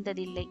அவன்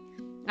அறிந்ததில்லை.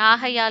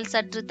 ஆகையால்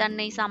சற்று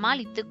தன்னை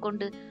சமாளித்துக்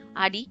கொண்டு,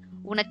 அடி,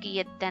 உனக்கு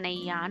எத்தனை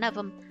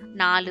ஆணவம்!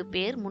 4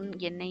 பேர் முன்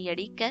என்னை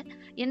அடிக்க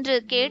என்று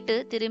கேட்டு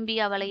திரும்பி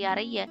அவளை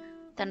அறைய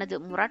தனது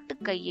முரட்டு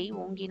கையை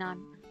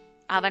ஓங்கினான்.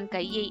 அவன்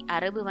கையை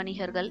அரபு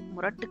வணிகர்கள்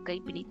முரட்டுக்கை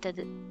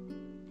பிடித்தது.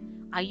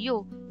 ஐயோ,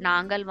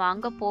 நாங்கள்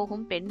வாங்க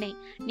போகும் பெண்ணை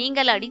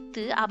நீங்கள்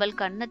அடித்து அவள்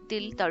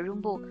கன்னத்தில்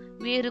தழும்போ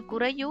வேறு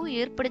குறையோ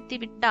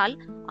ஏற்படுத்திவிட்டால்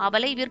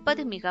அவளை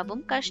விற்பது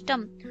மிகவும்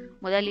கஷ்டம்.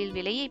 முதலில்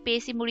விலையை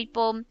பேசி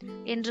முடிப்போம்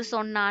என்று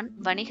சொன்னான்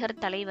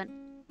வணிகர் தலைவன்.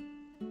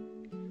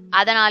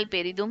 அதனால்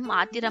பெரிதும்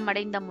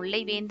ஆத்திரமடைந்த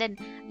முல்லைவேந்தன்,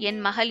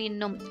 என் மகள்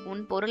இன்னும்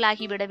உன்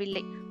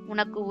பொருளாகிவிடவில்லை.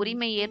 உனக்கு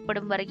உரிமை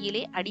ஏற்படும்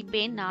வரையிலே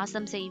அடிப்பேன்,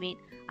 நாசம் செய்வேன்.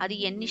 அது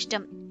என்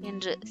இஷ்டம்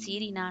என்று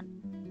சீறினான்.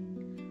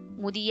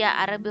 முதிய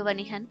அரபு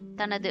வணிகன்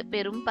தனது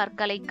பெரும்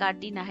பற்களை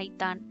காட்டி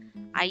நகைத்தான்.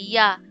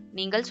 ஐயா,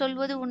 நீங்கள்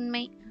சொல்வது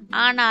உண்மை.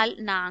 ஆனால்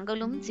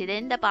நாங்களும்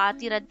சிதைந்த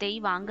பாத்திரத்தை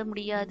வாங்க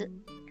முடியாது.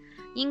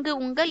 இங்கு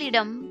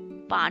உங்களிடம்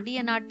பாண்டிய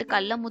நாட்டு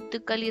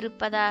கள்ளமுத்துக்கள்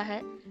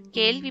இருப்பதாக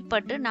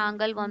கேள்விப்பட்டு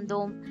நாங்கள்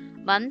வந்தோம்.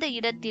 வந்த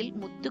இடத்தில்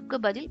முத்துக்கு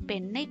பதில்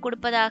பெண்ணை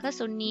கொடுப்பதாக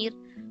சொன்னீர்.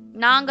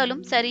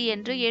 நாங்களும் சரி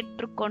என்று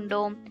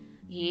ஏற்றுக்கொண்டோம்.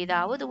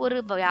 ஏதாவது ஒரு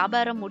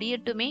வியாபாரம்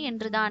முடியட்டுமே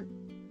என்றுதான்.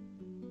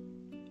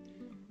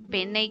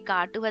 பெண்ணை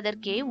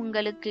காட்டுவதற்கே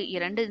உங்களுக்கு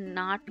 2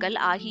 நாட்கள்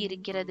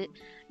ஆகியிருக்கிறது.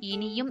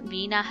 இனியும்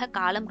வீணாக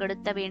காலம்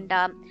கெடுத்த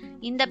வேண்டாம்.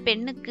 இந்த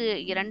பெண்ணுக்கு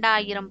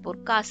 2000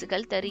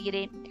 பொற்காசுகள்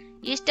தருகிறேன்.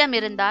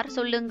 இஷ்டமிருந்தார்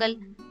சொல்லுங்கள்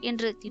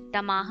என்று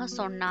திட்டமாக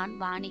சொன்னான்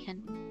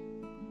வாணிகன்.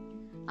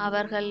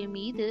 அவர்கள்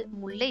மீது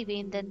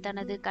முல்லைவேந்தன்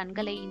தனது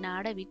கண்களை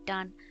நாட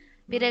விட்டான்.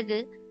 பிறகு,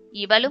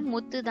 இவளும்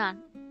முத்துதான்.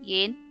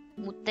 ஏன்,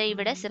 முத்தை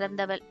விட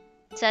சிறந்தவள்.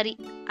 சரி,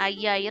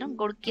 5000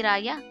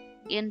 கொடுக்கிறாயா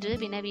என்று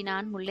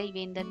வினவினான்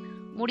முல்லைவேந்தன்.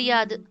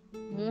 முடியாது,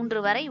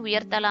 3 வரை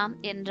உயர்த்தலாம்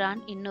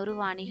என்றான் இன்னொரு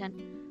வாணிகன்.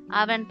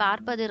 அவன்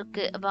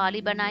பார்ப்பதற்கு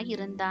வாலிபனாய்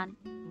இருந்தான்.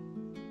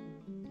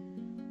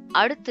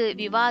 அடுத்து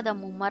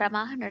விவாதம்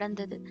மும்மரமாக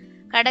நடந்தது.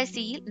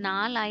 கடைசியில்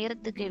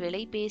 4000க்கு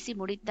விலை பேசி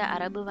முடித்த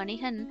அரபு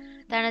வணிகன்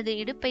தனது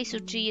இடுப்பை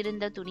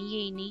சுற்றியிருந்த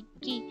துணியை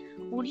நீக்கி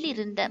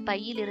உள்ளிருந்த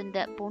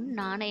பையிலிருந்த பொன்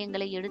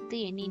நாணயங்களை எடுத்து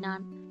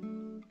எண்ணினான்.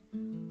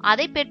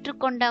 அதை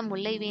பெற்றுக்கொண்ட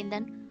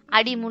முல்லைவேந்தன்,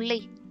 அடி முல்லை,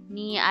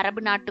 நீ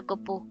அரபு நாட்டுக்கு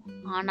போ.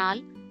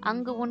 ஆனால்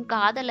அங்கு உன்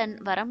காதலன்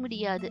வர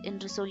முடியாது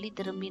என்று சொல்லி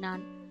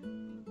திரும்பினான்.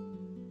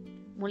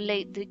 முல்லை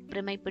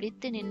திக்பிரமை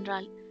பிடித்து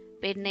நின்றாள்.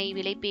 பெண்ணை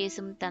விலை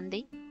பேசும்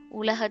தந்தை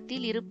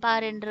உலகத்தில்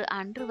இருப்பார் என்று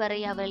அன்று வரை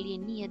அவள்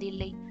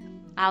எண்ணியதில்லை.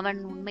 அவன்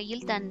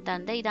உண்மையில் தன்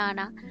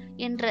தந்தைதானா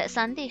என்ற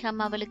சந்தேகம்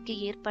அவளுக்கு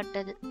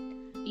ஏற்பட்டது.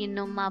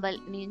 இன்னும் அவள்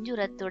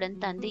நெஞ்சுரத்துடன்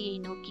தந்தையை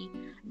நோக்கி,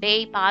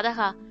 டேய்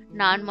பாதகா,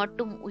 நான்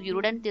மட்டும்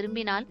உயிருடன்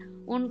திரும்பினால்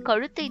உன்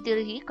கழுத்தை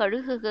திருகி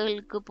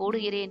கழுகுகளுக்கு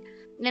போடுகிறேன்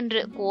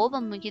என்று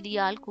கோபம்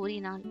மிகுதியால்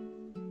கூறினாள்.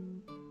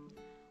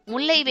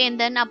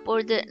 முல்லைவேந்தன்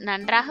அப்பொழுது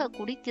நன்றாக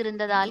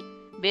குடித்திருந்ததால்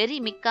வெறி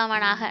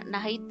மிக்கவனாக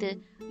நகைத்து,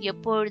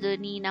 எப்பொழுது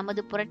நீ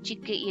நமது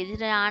புரட்சிக்கு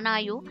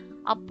எதிரானாயோ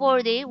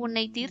அப்பொழுதே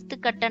உன்னை தீர்த்து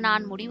கட்ட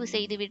நான் முடிவு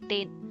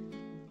செய்துவிட்டேன்.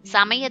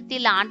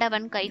 சமயத்தில்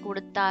ஆண்டவன் கை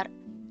கொடுத்தார்.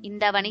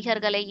 இந்த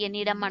வணிகர்களை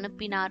என்னிடம்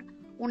அனுப்பினார்.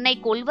 உன்னை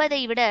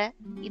கொல்வதை விட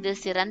இது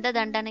சிறந்த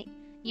தண்டனை.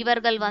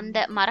 இவர்கள்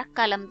வந்த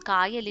மரக்கலம்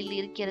காயலில்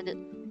இருக்கிறது.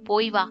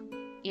 போய் வா.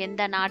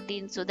 எந்த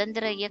நாட்டின்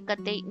சுதந்திர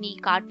இயக்கத்தை நீ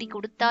காட்டி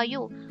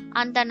கொடுத்தாயோ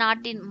அந்த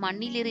நாட்டின்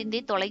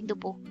மண்ணிலிருந்தே தொலைந்து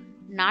போ.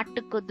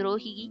 நாட்டுக்கு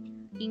துரோகி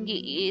இங்கு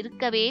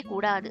இருக்கவே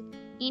கூடாது.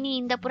 இனி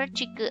இந்த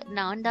புரட்சிக்கு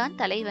நான் தான்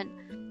தலைவன்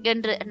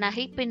என்று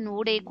நகைப்பின்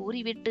ஊடே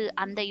கூறிவிட்டு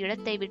அந்த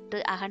இடத்தை விட்டு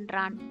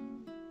அகன்றான்.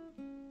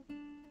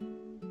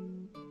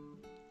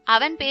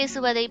 அவன்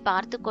பேசுவதை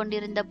பார்த்து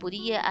கொண்டிருந்த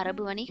புதிய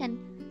அரபு வணிகன்,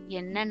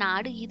 என்ன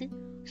நாடு இது?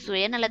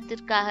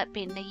 சுயநலத்திற்காக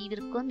பெண்ணை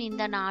விற்கும்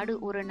இந்த நாடு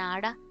ஒரு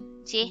நாடா?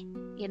 சே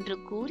என்று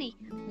கூறி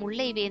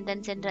முல்லை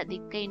வேந்தன் சென்ற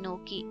திக்கை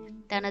நோக்கி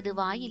தனது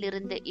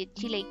வாயிலிருந்து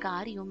எச்சிலை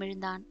காரி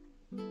உமிழ்ந்தான்.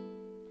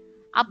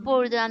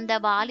 அப்பொழுது அந்த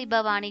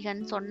வாலிப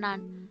வாணிகன்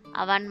சொன்னான்,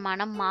 அவன்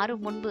மனம்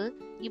மாறும் முன்பு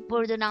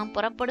இப்பொழுது நாம்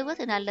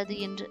புறப்படுவது நல்லது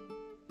என்று.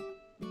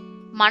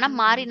 மனம்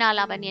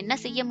மாறினால் அவன் என்ன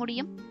செய்ய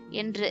முடியும்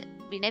என்று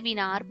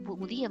வினவினார்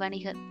முதிய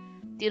வணிகர்.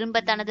 திரும்ப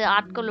தனது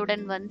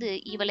ஆட்களுடன் வந்து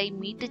இவளை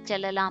மீட்டுச்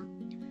செல்லலாம்,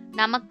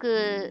 நமக்கு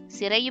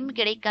சிறையும்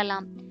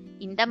கிடைக்கலாம்.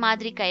 இந்த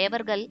மாதிரி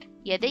கயவர்கள்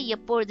எதை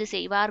எப்பொழுது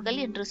செய்வார்கள்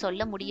என்று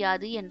சொல்ல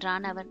முடியாது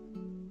என்றான் அவன்.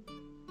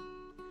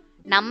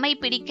 நம்மை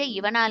பிடிக்க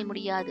இவனால்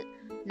முடியாது.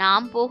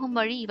 நாம் போகும்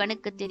வழி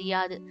இவனுக்கு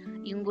தெரியாது,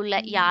 இங்குள்ள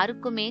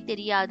யாருக்குமே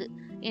தெரியாது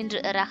என்று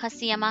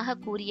ரகசியமாக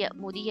கூறிய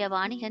முதிய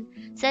வாணிகன்,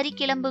 சரி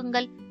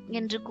கிளம்புங்கள்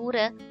என்று கூற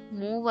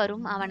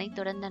மூவரும் அவனை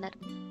தொடர்ந்தனர்.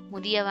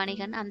 முதிய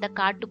வணிகன் அந்த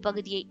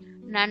காட்டுப்பகுதியை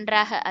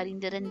நன்றாக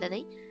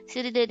அறிந்திருந்ததை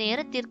சிறிது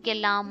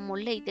நேரத்திற்கெல்லாம்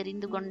முல்லை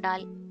தெரிந்து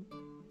கொண்டாள்.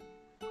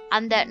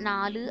 அந்த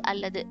 4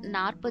 அல்லது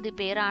 40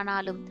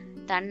 பேரானாலும்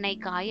தன்னை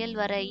காயல்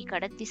வரை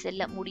கடத்தி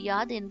செல்ல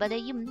முடியாது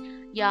என்பதையும்,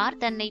 யார்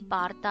தன்னை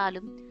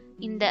பார்த்தாலும்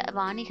இந்த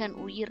வாணிகன்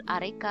உயிர்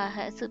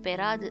அரைக்காக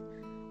பெறாது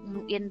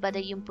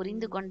என்பதையும்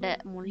புரிந்து கொண்ட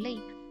முல்லை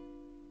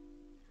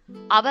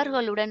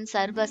அவர்களுடன்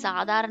சர்வ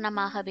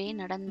சாதாரணமாகவே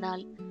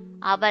நடந்தாள்.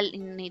 அவள்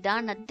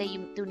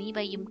நிதானத்தையும்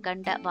துணிவையும்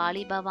கண்ட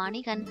வாலிப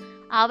வாணிகன்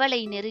அவளை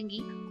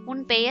நெருங்கி,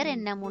 உன் பெயர்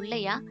என்ன,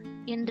 முல்லையா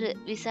என்று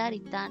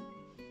விசாரித்தான்.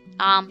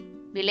 ஆம்,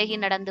 விலகி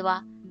நடந்து வா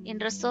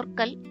என்ற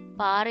சொற்கள்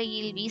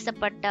பாறையில்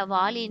வீசப்பட்ட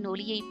வாளின்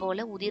ஒளியைப்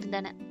போல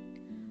உதிர்ந்தன.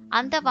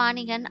 அந்த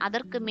வாணிகன்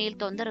அதற்கு மேல்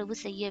தொந்தரவு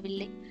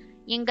செய்யவில்லை.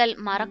 எங்கள்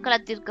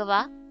மரக்கலத்திற்கு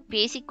வா,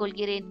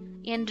 பேசிக்கொள்கிறேன்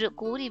என்று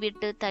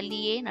கூறிவிட்டு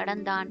தள்ளியே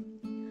நடந்தான்.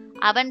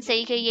 அவன்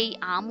செய்கையை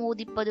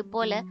ஆமோதிப்பது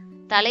போல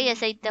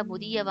தலையசைத்த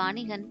முதிய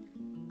வாணிகன்,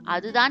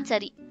 அதுதான்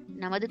சரி,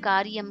 நமது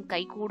காரியம்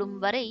கைகூடும்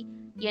வரை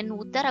என்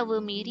உத்தரவு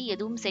மீறி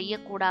எதுவும்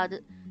செய்யக்கூடாது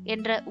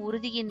என்ற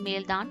உறுதியின்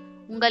மேல்தான்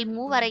உங்கள்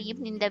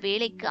மூவரையும் இந்த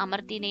வேலைக்கு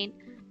அமர்த்தினேன்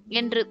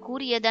என்று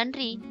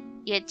கூறியதன்றி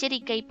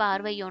எச்சரிக்கை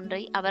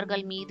பார்வையொன்றை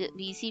அவர்கள் மீது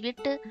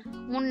வீசிவிட்டு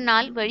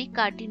முன்னால்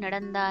வழிகாட்டி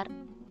நடந்தார்.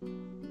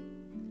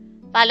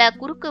 பல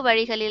குறுக்கு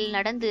வழிகளில்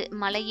நடந்து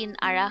மலையின்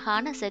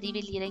அழகான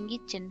சரிவில்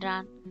இறங்கிச்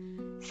சென்றான்.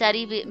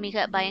 சரிவு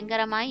மிக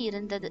பயங்கரமாய்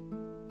இருந்தது.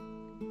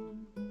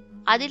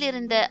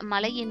 அதிலிருந்த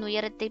மலையின்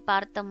உயரத்தை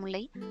பார்த்த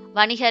முல்லை,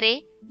 வணிகரே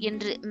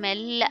என்று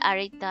மெல்ல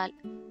அழைத்தாள்.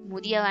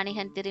 முதிய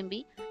வணிகன் திரும்பி,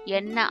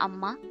 என்ன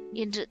அம்மா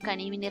என்று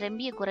கனிவு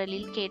நிரம்பிய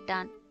குரலில்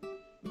கேட்டான்.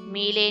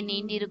 மேலே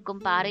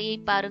நீண்டிருக்கும் பாறையை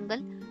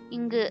பாருங்கள்.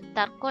 இங்கு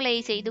தற்கொலை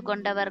செய்து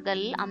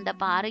கொண்டவர்கள் அந்த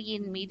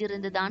பாறையின்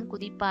மீதிருந்துதான்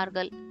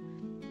குதிப்பார்கள்.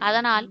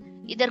 அதனால்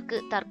இதற்கு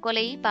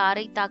தற்கொலை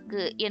பாறை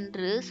தாக்கு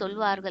என்று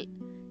சொல்வார்கள்.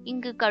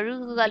 இங்கு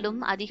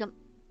கழுகுகளும் அதிகம்.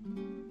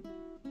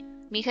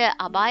 மிக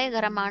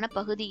அபாயகரமான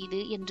பகுதி இது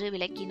என்று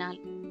விளக்கினாள்.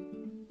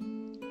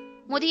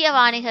 முதிய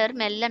வாணிகர்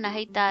மெல்ல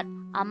நகைத்தார்.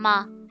 அம்மா,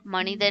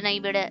 மனிதனை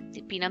விட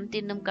பிணம்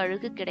தின்னும்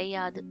கழுகு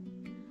கிடையாது.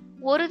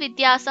 ஒரு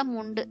வித்தியாசம்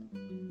உண்டு.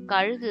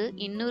 கழுகு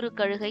இன்னொரு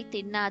கழுகை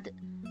தின்னாது.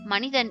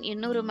 மனிதன்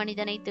இன்னொரு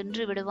மனிதனை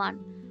தின்று விடுவான்.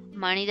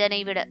 மனிதனை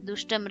விட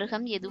துஷ்ட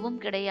மிருகம் எதுவும்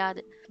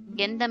கிடையாது.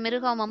 எந்த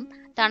மிருகமும்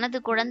தனது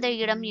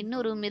குழந்தையிடம்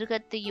இன்னொரு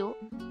மிருகத்தையோ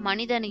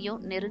மனிதனையோ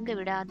நெருங்க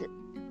விடாது.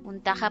 உன்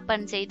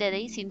தகப்பன்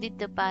செய்ததை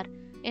சிந்தித்துப் பார்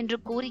என்று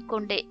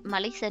கூறிக்கொண்டே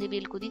மலை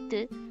சரிவில் குதித்து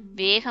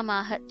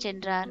வேகமாக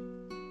சென்றார்.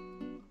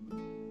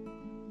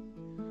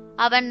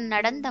 அவன்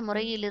நடந்த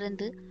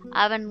முறையிலிருந்து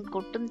அவன்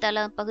கொட்டும்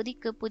தல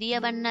பகுதிக்கு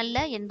புதியவன்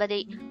அல்ல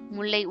என்பதை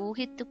முல்லை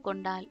ஊகித்து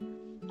கொண்டாள்.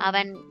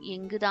 அவன்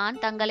எங்குதான்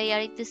தங்களை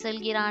அழைத்து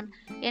செல்கிறான்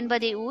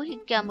என்பதை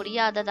ஊகிக்க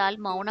முடியாததால்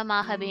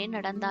மௌனமாகவே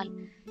நடந்தாள்.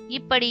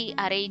 இப்படி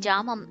அரை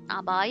ஜாமம்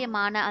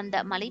அபாயமான அந்த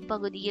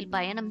மலைப்பகுதியில்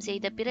பயணம்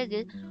செய்த பிறகு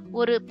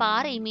ஒரு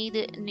பாறை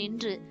மீது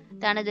நின்று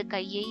தனது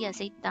கையை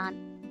அசைத்தான்.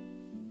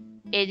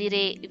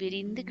 எதிரே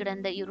விரிந்து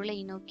கிடந்த இருளை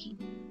நோக்கி.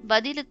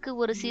 பதிலுக்கு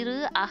ஒரு சிறு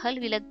அகல்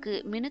விளக்கு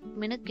மினுக்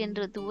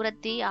மினுக்கென்று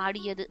தூரத்தே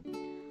ஆடியது.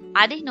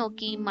 அதை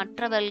நோக்கி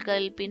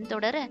மற்றவர்கள்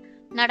பின்தொடர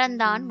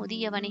நடந்தான்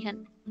முதிய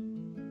வணிகன்.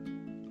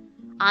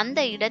 அந்த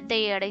இடத்தை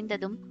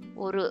அடைந்ததும்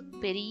ஒரு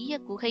பெரிய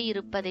குகை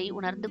இருப்பதை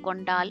உணர்ந்து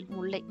கொண்டாள்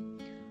முல்லை.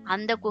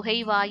 அந்த குகை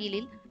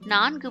வாயிலில்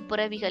 4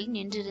 புறவிகள்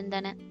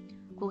நின்றிருந்தன.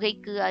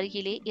 குகைக்கு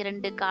அருகிலே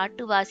 2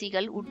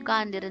 காட்டுவாசிகள்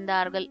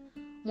உட்கார்ந்திருந்தார்கள்.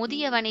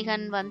 முதிய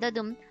வணிகன்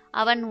வந்ததும்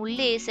அவன்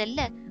உள்ளே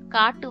செல்ல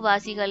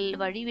காட்டுவாசிகள்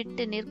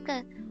வழிவிட்டு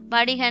நிற்க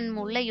வணிகன்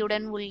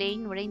முல்லையுடன் உள்ளே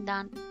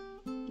நுழைந்தான்.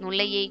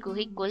 முல்லையை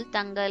குகைக்குள்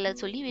தங்கள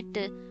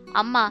சொல்லிவிட்டு,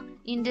 அம்மா,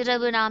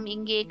 இன்றிரவு நாம்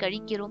இங்கே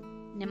கழிக்கிறோம்,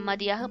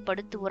 நிம்மதியாக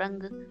படுத்து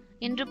உறங்கு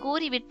என்று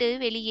கூறிவிட்டு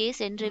வெளியே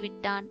சென்று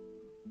விட்டான்.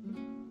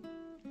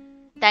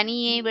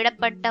 தனியே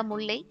விடப்பட்ட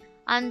முல்லை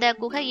அந்த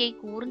குகையை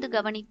கூர்ந்து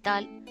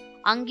கவனித்தாள்.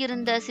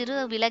 அங்கிருந்த சிறு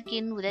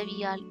விளக்கின்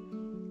உதவியால்.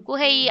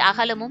 குகை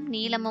அகலமும்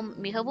நீளமும்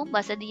மிகவும்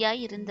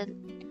வசதியாய் இருந்தது.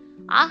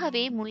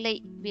 ஆகவே முல்லை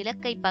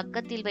விளக்கை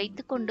பக்கத்தில்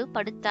வைத்துக்கொண்டு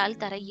படுத்தாள்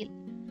தரையில்.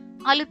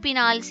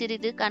 அலுப்பினால்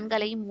சிறிது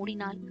கண்களை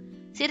மூடினாள்.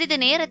 சிறிது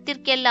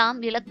நேரத்திற்கெல்லாம்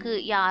விளக்கு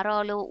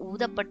யாராலோ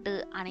ஊதப்பட்டு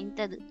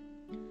அணைந்தது.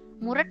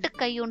 முரட்டு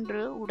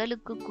கையொன்று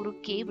உடலுக்கு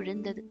குறுக்கே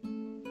விழுந்தது.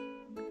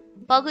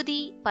 பகுதி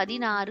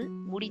 16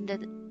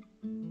 முடிந்தது.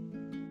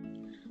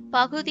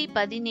 பகுதி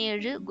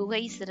 17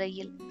 குகை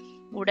சிறையில்.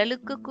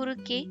 உடலுக்கு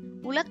குறுக்கே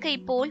உலக்கை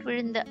போல்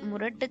விழுந்த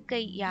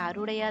முரட்டுக்கை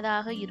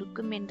யாருடையதாக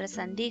இருக்கும் என்ற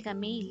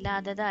சந்தேகமே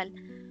இல்லாததால்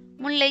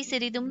முல்லை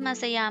சிறிதும்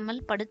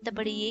அசையாமல்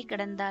படுத்தபடியே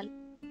கிடந்தாள்.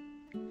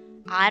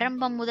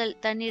 ஆரம்பம் முதல்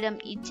தன்னிடம்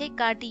இச்சை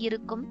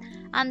காட்டியிருக்கும்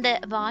அந்த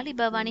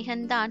வாலிப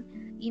வணிகன்தான்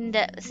இந்த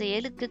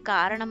செயலுக்கு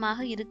காரணமாக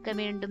இருக்க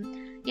வேண்டும்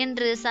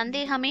என்று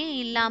சந்தேகமே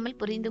இல்லாமல்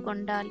புரிந்து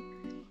கொண்டாள்.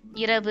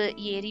 இரவு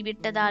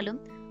ஏறிவிட்டதாலும்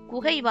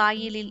குகை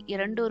வாயிலில்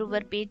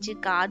இரண்டொருவர் பேச்சு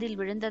காதில்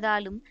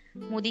விழுந்ததாலும்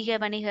முதிக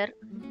வணிகர்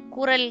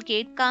குரல்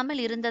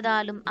கேட்காமல்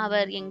இருந்ததாலும்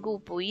அவர் எங்கோ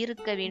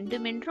போயிருக்க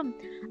வேண்டுமென்றும்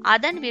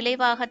அதன்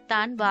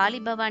விளைவாகத்தான்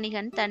வாலிப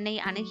வணிகன் தன்னை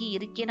அணுகி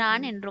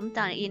இருக்கிறான் என்றும்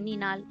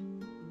எண்ணினாள்.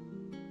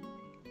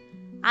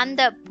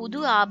 அந்த புது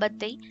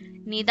ஆபத்தை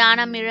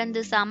நிதானம்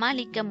இழந்து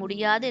சமாளிக்க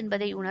முடியாது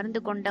என்பதை உணர்ந்து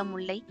கொண்ட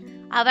முல்லை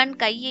அவன்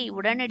கையை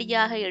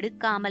உடனடியாக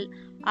எடுக்காமல்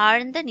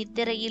ஆழ்ந்த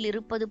நித்திரையில்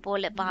இருப்பது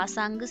போல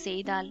பாசாங்கு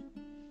செய்தாள்.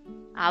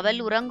 அவள்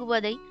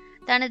உறங்குவதை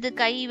தனது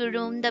கை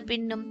விழுந்த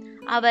பின்னும்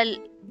அவள்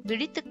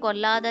விழித்து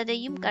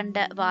கொள்ளாததையும்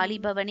கண்ட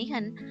வாலிப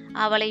வணிகன்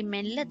அவளை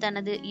மெல்ல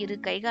தனது இரு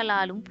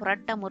கைகளாலும்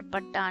புரட்ட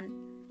முற்பட்டான்.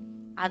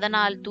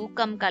 அதனால்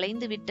தூக்கம்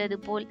கலைந்து விட்டது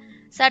போல்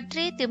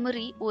சற்றே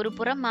திமிரி ஒரு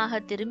புறமாக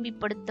திரும்பி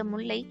படுத்த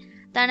முல்லை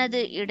தனது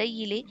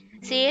இடையிலே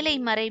சேலை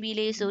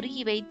மறைவிலே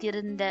சொருகி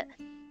வைத்திருந்த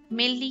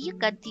மெல்லிய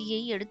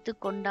கத்தியை எடுத்து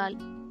கொண்டாள்.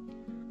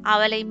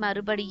 அவளை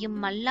மறுபடியும்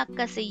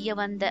மல்லாக்க செய்ய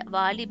வந்த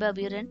வாலிப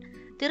வீரன்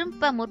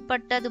திரும்ப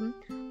முற்பட்டதும்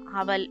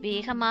அவள்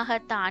வேகமாக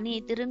தானே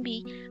திரும்பி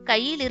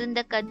கையில் இருந்த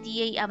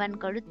கத்தியை அவன்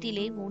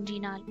கழுத்திலே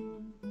ஊன்றினாள்.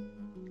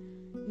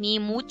 நீ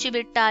மூச்சு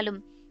விட்டாலும்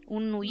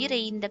உன் உயிரை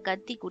இந்த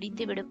கத்தி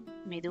குடித்துவிடும்,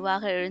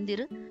 மெதுவாக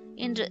எழுந்திரு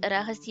என்று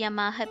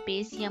இரகசியமாக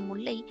பேசிய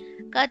முல்லை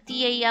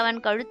கத்தியை அவன்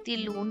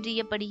கழுத்தில்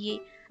ஊன்றியபடியே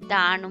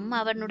தானும்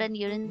அவனுடன்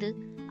எழுந்து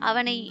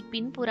அவனை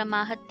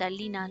பின்புறமாக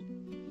தள்ளினாள்.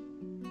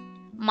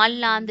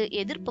 மல்லாந்து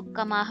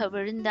எதிர்பக்கமாக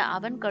விழுந்த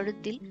அவன்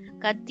கழுத்தில்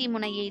கத்தி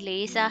முனையை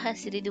லேசாக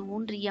சிறிது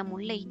ஊன்றிய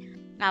முல்லை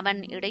அவன்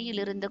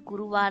இடையிலிருந்த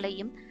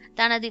குருவாலையும்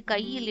தனது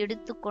கையில்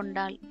எடுத்து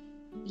கொண்டாள்.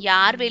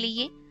 யார்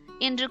வெளியே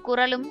என்று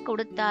குரலும்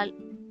கொடுத்தாள்.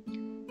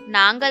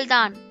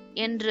 நாங்கள்தான்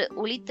என்று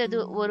ஒலித்தது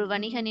ஒரு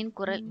வணிகனின்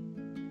குரல்.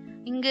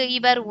 இங்கு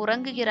இவர்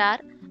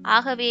உறங்குகிறார்,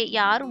 ஆகவே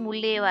யாரும்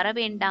உள்ளே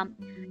வரவேண்டாம்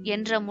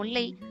என்ற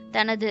முல்லை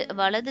தனது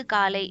வலது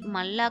காலை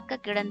மல்லாக்க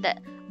கிடந்த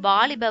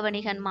வாலிப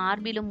வணிகன்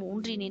மார்பிலும்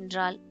ஊன்றி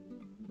நின்றாள்.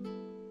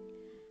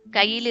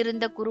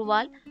 கையிலிருந்த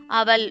குருவால்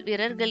அவள்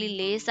விரல்களில்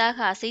லேசாக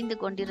அசைந்து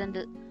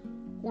கொண்டிருந்து.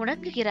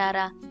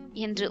 உணங்குகிறாரா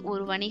என்று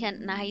ஒரு வணிகன்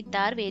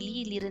நகைத்தார்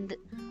வெளியில் இருந்து.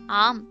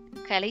 ஆம்,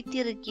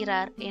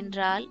 களைத்திருக்கிறார்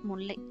என்றாள்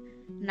முல்லை.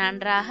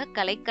 நன்றாக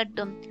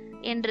களைக்கட்டும்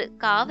என்று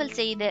காவல்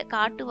செய்த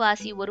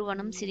காட்டுவாசி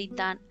ஒருவனும்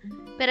சிரித்தான்.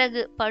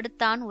 பிறகு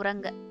படுத்தான்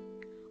உறங்க.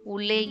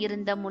 உள்ளே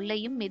இருந்த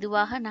முல்லையும்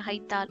மெதுவாக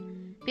நகைத்தாள்.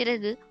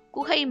 பிறகு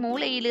குகை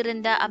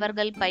மூலையிலிருந்த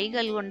அவர்கள்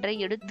பைகள் ஒன்றை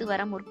எடுத்து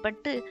வர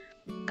முற்பட்டு,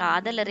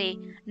 காதலரே,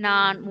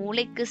 நான்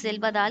மூளைக்கு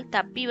செல்வதால்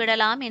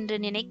தப்பிவிடலாம் என்று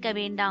நினைக்க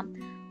வேண்டாம்.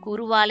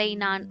 குருவாலை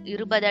நான்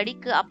 20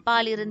 அடிக்கு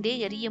அப்பாலிருந்தே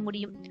எறிய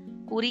முடியும்.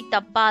 குறி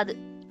தப்பாது.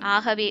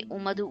 ஆகவே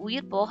உமது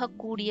உயிர்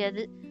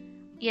போகக்கூடியது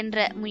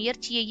என்ற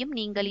முயற்சியையும்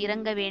நீங்கள்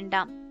இறங்க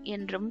வேண்டாம்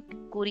என்றும்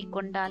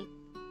கூறிக்கொண்டாள்.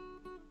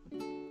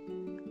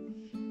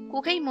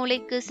 குகை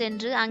மூலைக்கு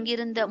சென்று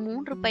அங்கிருந்த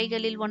 3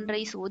 பைகளில்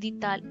ஒன்றை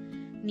சோதித்தாள்.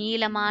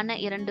 நீளமான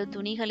 2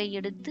 துணிகளை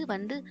எடுத்து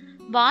வந்து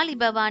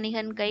வாலிப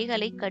வாணிகன்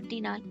கைகளை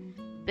கட்டினாள்.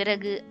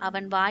 பிறகு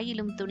அவன்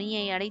வாயிலும்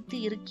துணியை அடைத்து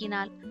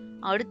இறுக்கினாள்.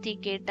 அடுத்தே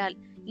கேட்டாள்,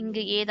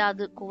 இங்கு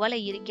ஏதாவது குவளை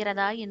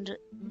இருக்கிறதா என்று.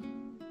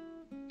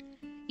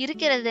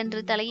 இருக்கிறதென்று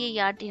தலையை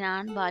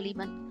ஆட்டினான்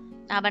வாலிபன்.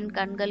 அவன்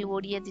கண்கள்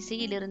ஓடிய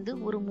திசையிலிருந்து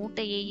ஒரு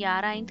மூட்டையை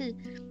ஆராய்ந்து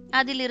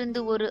அதிலிருந்து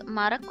ஒரு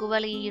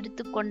மரக்குவலையை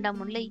எடுத்துக்கொண்ட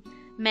முல்லை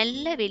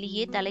மெல்ல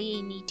வெளியே தலையை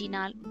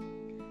நீட்டினாள்.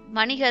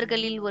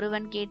 வணிகர்களில்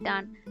ஒருவன்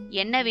கேட்டான்,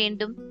 என்ன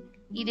வேண்டும்?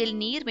 இதில்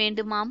நீர்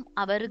வேண்டுமாம்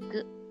அவருக்கு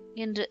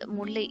என்று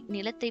முல்லை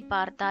நிலத்தை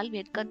பார்த்தால்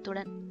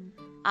வெட்கத்துடன்.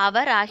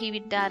 அவர்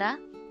ஆகிவிட்டாரா?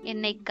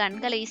 என்னை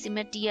கண்களை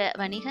சிமிட்டிய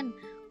வணிகன்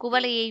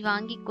குவளையை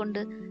வாங்கிக்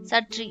கொண்டு,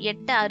 சற்று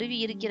எட்ட அருவி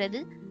இருக்கிறது,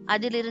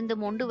 அதிலிருந்து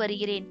மொண்டு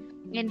வருகிறேன்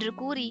என்று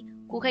கூறி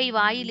குகை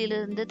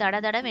வாயிலிருந்து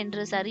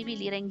தடதடவென்று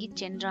சரிவில் இறங்கிச்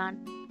சென்றான்.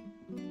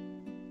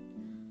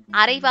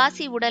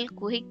 அரைவாசி உடல்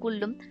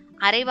குகைக்குள்ளும்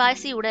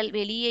அரைவாசி உடல்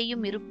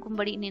வெளியேயும்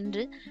இருக்கும்படி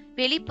நின்று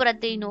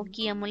வெளிப்புறத்தை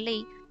நோக்கிய முல்லை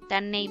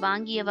தன்னை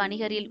வாங்கிய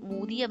வணிகரில்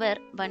முதியவர்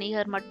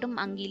வணிகர் மட்டும்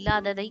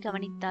அங்கில்லாததை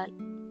கவனித்தாள்.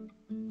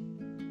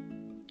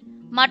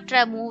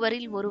 மற்ற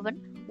 3வரில் ஒருவன்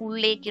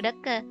உள்ளே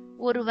கிடக்க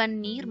ஒருவன்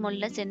நீர்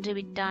மொல்ல சென்று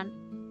விட்டான்.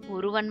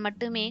 ஒருவன்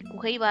மட்டுமே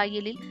குகை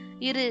வாயிலில்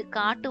 2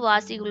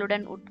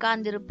 காட்டுவாசிகளுடன்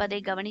உட்கார்ந்திருப்பதை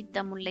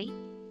கவனித்த முல்லை,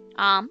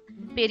 ஆம்,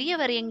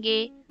 பெரியவர் எங்கே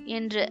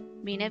என்று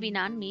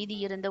வினவினான்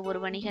மீதியிருந்த ஒரு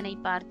வணிகனை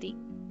பார்த்தி.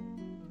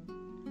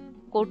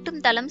 கொட்டும்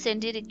தலம்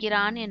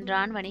சென்றிருக்கிறான்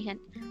என்றான்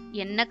வணிகன்.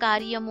 என்ன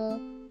காரியமோ?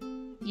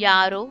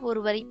 யாரோ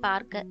ஒருவரை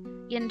பார்க்க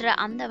என்ற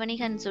அந்த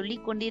வணிகன்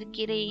சொல்லிக்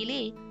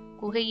கொண்டிருக்கிறையிலே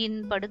குகையின்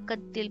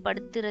படுக்கத்தில்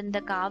படுத்திருந்த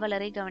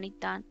காவலரை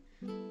கவனித்தான்.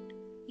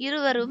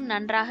 இருவரும்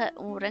நன்றாக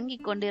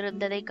உறங்கிக்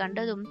கொண்டிருந்ததை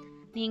கண்டதும்,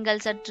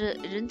 நீங்கள் சற்று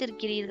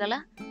எழுந்திருக்கிறீர்களா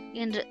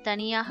என்று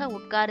தனியாக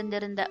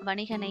உட்கார்ந்திருந்த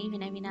வணிகனை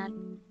வினவினாள்.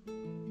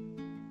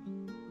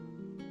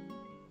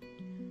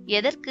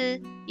 எதற்கு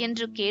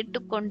என்று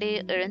கேட்டுக்கொண்டே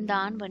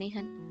எழுந்தான்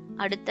வணிகன்.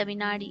 அடுத்த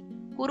வினாடி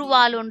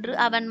குருவால் ஒன்று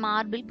அவன்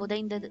மார்பில்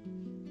புதைந்தது.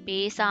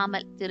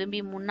 பேசாமல் திரும்பி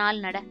முன்னால்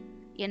நட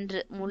என்று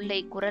முல்லை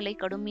குரலை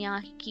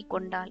கடுமையாக்கி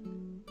கொண்டாள்.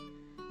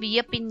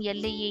 வியப்பின்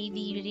எல்லை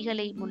எய்தி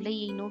விழிகளை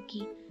முல்லையை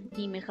நோக்கி,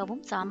 நீ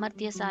மிகவும்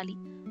சாமர்த்தியசாலி,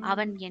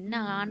 அவன் என்ன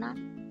ஆனான்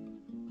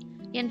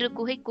என்று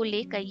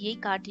குகைக்குள்ளே கையை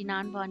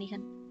காட்டினான்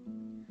வணிகன்.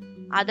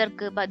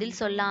 அதற்கு பதில்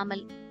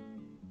சொல்லாமல்,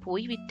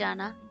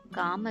 போய்விட்டானா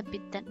காம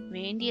பித்தன்,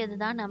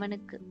 வேண்டியதுதான்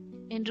அவனுக்கு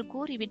என்று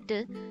கூறிவிட்டு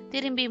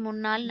திரும்பி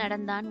முன்னால்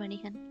நடந்தான்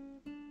வணிகன்.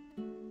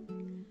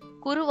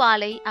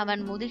 குருவாலை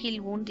அவன் முதுகில்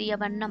ஊன்றிய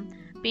வண்ணம்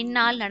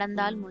பின்னால்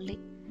நடந்தாள் முல்லை.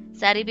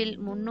 சரிவில்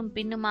முன்னும்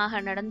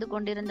பின்னுமாக நடந்து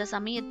கொண்டிருந்த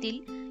சமயத்தில்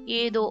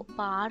ஏதோ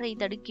பாறை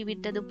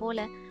தடுக்கிவிட்டது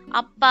போல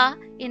அப்பா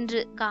என்று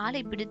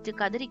காலை பிடித்து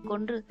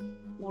கதறிக்கொண்டு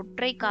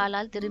ஒற்றை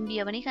காலால்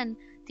திரும்பிய வணிகன்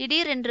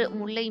திடீரென்று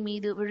முல்லை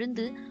மீது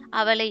விழுந்து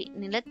அவளை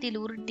நிலத்தில்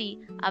உருட்டி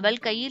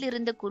அவள் கையில்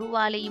இருந்த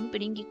குருவாலையும்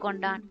பிடுங்கிக்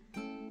கொண்டான்.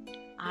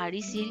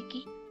 அடி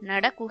சிரிக்கி,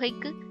 நட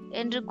குகைக்கு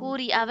என்று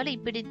கூறி அவளை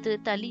பிடித்து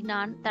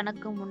தள்ளினான்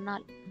தனக்கு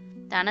முன்னால்.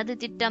 தனது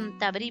திட்டம்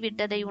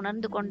தவறிவிட்டதை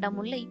உணர்ந்து கொண்ட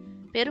முல்லை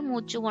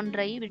பெருமூச்சு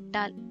ஒன்றை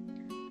விட்டாள்.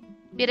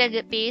 பிறகு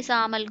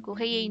பேசாமல்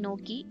குகையை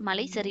நோக்கி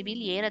மலை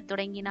சரிவில் ஏறத்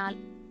தொடங்கினாள்.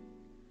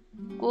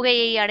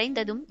 குகையை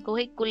அடைந்ததும்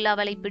குகைக்குள்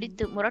அவளை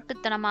பிடித்து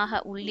முரட்டுத்தனமாக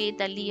உள்ளே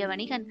தள்ளிய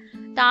வணிகன்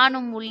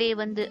தானும் உள்ளே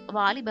வந்து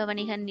வாலிப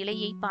வணிகன்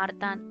நிலையை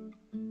பார்த்தான்.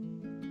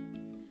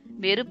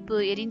 வெறுப்பு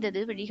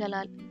எரிந்தது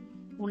விழிகளால்.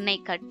 உன்னை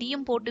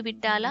கட்டியும் போட்டு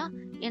விட்டாளா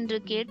என்று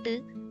கேட்டு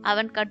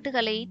அவன்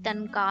கட்டுகளை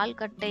தன் கால்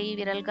கட்டை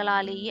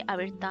விரல்களாலேயே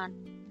அவிழ்த்தான்.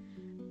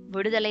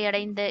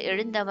 விடுதலையடைந்த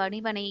எழுந்த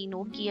வணிகனை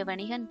நோக்கிய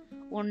வணிகன்,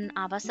 உன்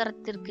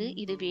அவசரத்திற்கு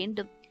இது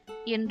வேண்டும்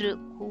என்று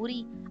கூறி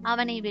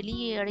அவனை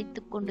வெளியே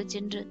அழைத்துக் கொண்டு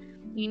சென்று,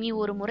 இனி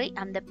ஒரு முறை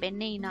அந்த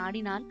பெண்ணை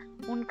நாடினால்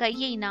உன்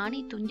கையை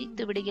நானே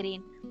துண்டித்து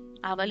விடுகிறேன்.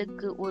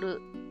 அவளுக்கு ஒரு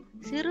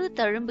சிறு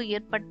தழும்பு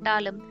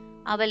ஏற்பட்டாலும்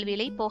அவள்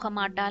விலை போக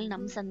மாட்டாள்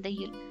நம்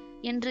சந்தையில்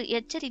என்று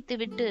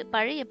எச்சரித்துவிட்டு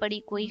பழையபடி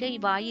கொய்கை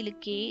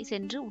வாயிலுக்கே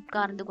சென்று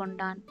உட்கார்ந்து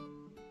கொண்டான்.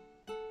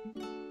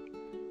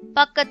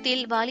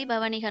 பக்கத்தில்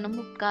வாலிபவணிகனும்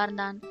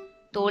உட்கார்ந்தான்.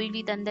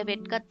 தோல்வி தந்த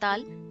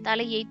வெட்கத்தால்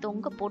தலையை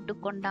தொங்க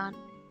போட்டுக் கொண்டான்.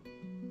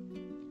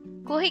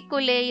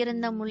 குகைக்குள்ளே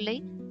இருந்த முல்லை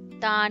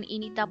தான்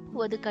இனி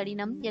தப்புவது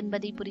கடினம்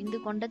என்பதை புரிந்து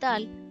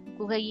கொண்டதால்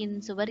குகையின்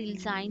சுவரில்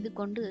சாய்ந்து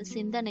கொண்டு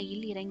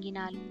சிந்தனையில்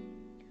இறங்கினாள்.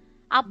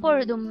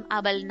 அப்பொழுதும்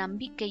அவள்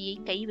நம்பிக்கையை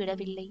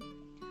கைவிடவில்லை.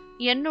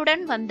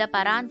 என்னுடன் வந்த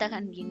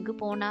பராந்தகன் எங்கு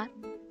போனார்?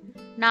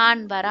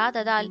 நான்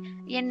வராததால்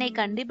என்னை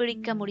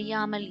கண்டுபிடிக்க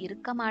முடியாமல்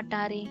இருக்க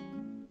மாட்டாரே.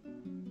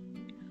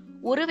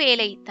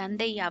 ஒருவேளை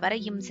தந்தை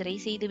அவரையும் சிறை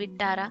செய்து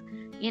விட்டாரா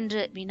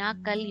என்று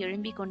வினாக்கள்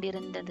எழும்பிக்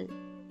கொண்டிருந்தது.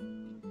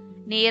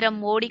 நேரம்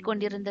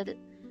ஓடிக்கொண்டிருந்தது.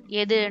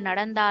 எது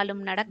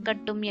நடந்தாலும்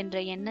நடக்கட்டும் என்ற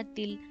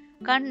எண்ணத்தில்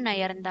கண்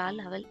நயர்ந்தாள்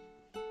அவள்.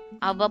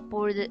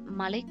 அவ்வப்பொழுது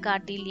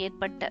மலைக்காட்டில்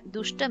ஏற்பட்ட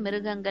துஷ்ட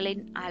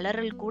மிருகங்களின்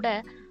அலறல் கூட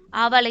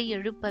அவளை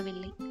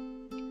எழுப்பவில்லை.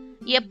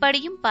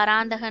 எப்படியும்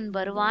பராந்தகன்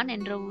வருவான்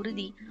என்ற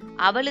உறுதி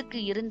அவளுக்கு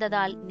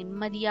இருந்ததால்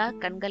நிம்மதியாக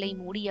கண்களை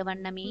மூடிய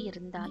வண்ணமே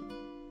இருந்தாள்.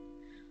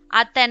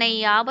 அத்தனை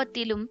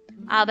ஆபத்திலும்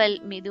அவள்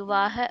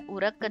மெதுவாக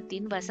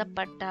உறக்கத்தின்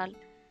வசப்பட்டாள்.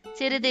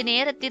 சிறிது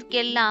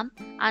நேரத்திற்கெல்லாம்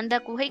அந்த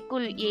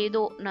குகைக்குள்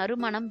ஏதோ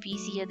நறுமணம்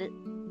வீசியது.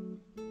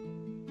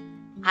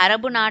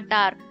 அரபு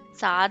நாட்டார்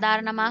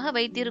சாதாரணமாக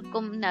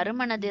வைத்திருக்கும்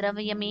நறுமண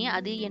திரவியமே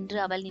அது என்று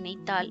அவள்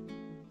நினைத்தாள்.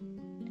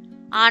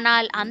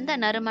 ஆனால் அந்த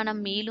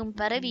நறுமணம் மேலும்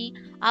பரவி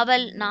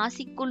அவள்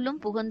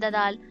நாசிக்குள்ளும்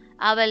புகுந்ததால்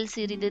அவள்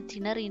சிறிது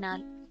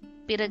திணறினாள்.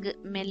 பிறகு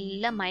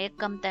மெல்ல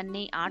மயக்கம்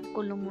தன்னை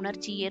ஆட்கொள்ளும்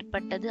உணர்ச்சி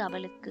ஏற்பட்டது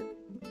அவளுக்கு.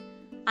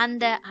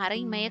 அந்த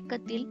அரை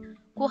மயக்கத்தில்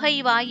குகை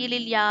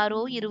வாயிலில் யாரோ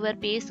இருவர்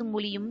பேசும்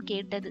ஒலியும்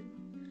கேட்டது.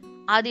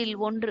 அதில்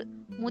ஒன்று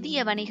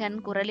முதிய வணிகன்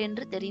குரல்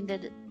என்று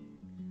தெரிந்தது.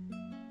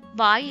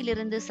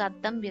 வாயிலிருந்து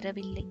சத்தம்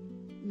விரவில்லை.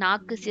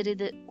 நாக்கு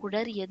சிறிது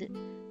குடறியது.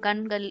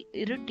 கண்கள்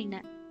இருட்டின.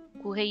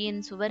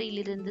 குகையின்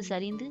சுவரிலிருந்து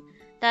சரிந்து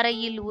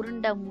தரையில்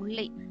உருண்ட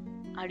முல்லை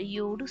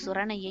அடியோடு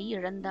சுரணையை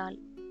இழந்தாள்.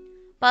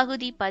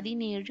 பகுதி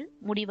 17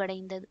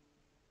 முடிவடைந்தது.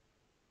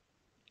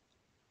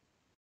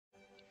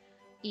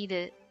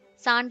 இது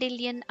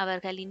சாண்டில்யன்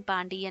அவர்களின்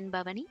பாண்டியன்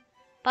பவனி.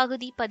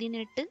 பகுதி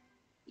 18.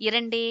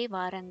 2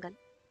 வாரங்கள்.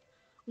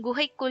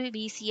 குகைக்குள்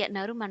வீசிய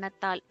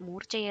நறுமணத்தால்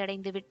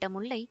மூர்ச்சையடைந்து விட்ட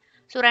முல்லை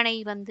சுரணை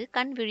வந்து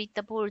கண் விழித்த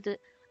பொழுது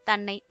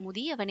தன்னை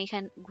முதிய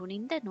வணிகன்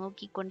குனிந்த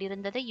நோக்கி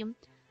கொண்டிருந்ததையும்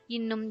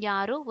இன்னும்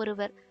யாரோ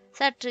ஒருவர்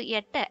சற்று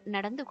எட்ட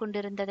நடந்து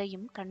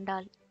கொண்டிருந்ததையும்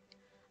கண்டாள்.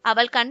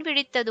 அவள் கண்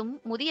விழித்ததும்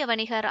முதிய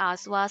வணிகர்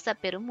ஆசுவாச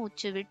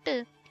பெருமூச்சு விட்டு,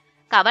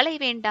 கவலை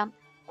வேண்டாம்,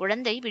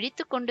 குழந்தை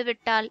விழித்து கொண்டு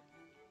விட்டாள்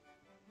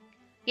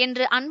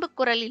என்று அன்பு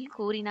குரலில்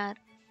கூறினார்.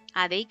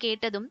 அதை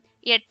கேட்டதும்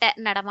எட்ட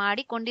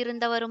நடமாடி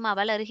கொண்டிருந்தவரும்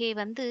அவள் அருகே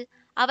வந்து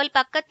அவள்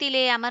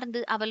பக்கத்திலே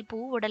அமர்ந்து அவள்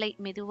பூவுடலை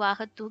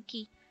மெதுவாக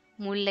தூக்கி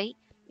முல்லை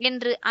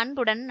என்று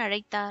அன்புடன்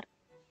அழைத்தார்.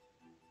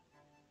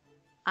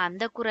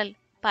 அந்த குரல்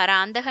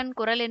பராந்தகன்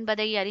குரல்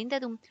என்பதை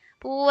அறிந்ததும்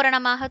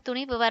பூரணமாக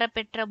துணிவு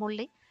வரப்பெற்ற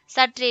முல்லை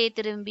சற்றே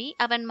திரும்பி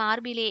அவன்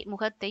மார்பிலே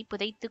முகத்தை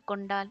புதைத்து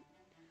கொண்டாள்.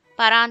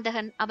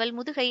 பராந்தகன் அவள்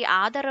முதுகை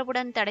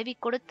ஆதரவுடன் தடவி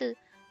கொடுத்து,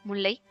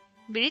 முல்லை,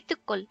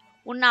 விழித்துக்கொள்,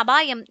 உன்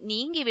அபாயம்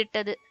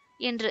நீங்கிவிட்டது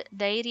என்று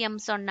தைரியம்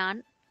சொன்னான்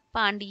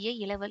பாண்டிய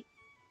இளவல்.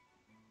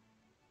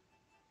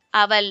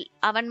 அவள்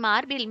அவன்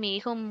மார்பில்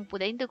மேகும்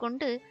புதைந்து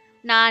கொண்டு,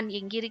 நான்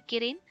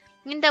எங்கிருக்கிறேன்?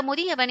 இந்த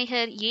முதிய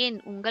வணிகர் ஏன்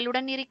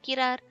உங்களுடன்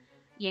இருக்கிறார்?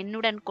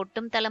 என்னுடன்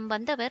கொட்டும் தலம்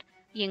வந்தவர்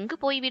எங்கு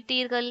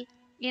போய்விட்டீர்கள்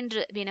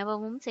என்று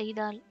வினவவும்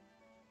செய்தாள்.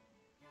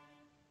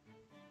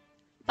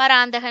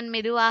 பராந்தகன்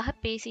மெதுவாக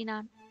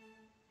பேசினான்.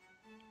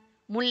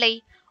 முல்லை,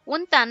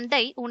 உன்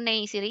தந்தை உன்னை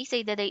சிறை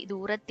செய்ததை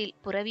தூரத்தில்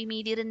புரவி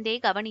மீதிருந்தே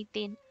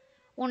கவனித்தேன்.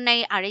 உன்னை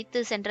அழைத்து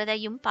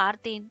சென்றதையும்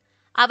பார்த்தேன்.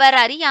 அவர்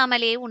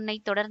அறியாமலே உன்னை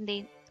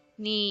தொடர்ந்தேன்.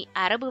 நீ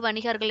அரபு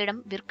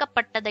வணிகர்களிடம்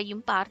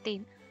விற்கப்பட்டதையும்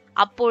பார்த்தேன்.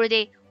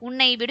 அப்பொழுதே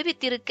உன்னை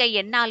விடுவித்திருக்க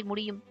என்னால்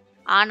முடியும்.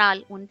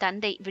 ஆனால் உன்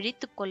தந்தை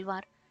விழித்துக்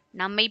கொள்வார்.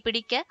 நம்மை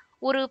பிடிக்க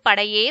ஒரு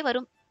படையே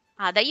வரும்.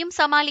 அதையும்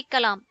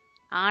சமாளிக்கலாம்.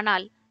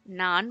 ஆனால்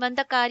நான்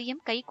வந்த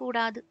காரியம்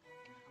கைகூடாது.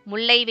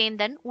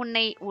 முல்லைவேந்தன்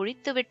உன்னை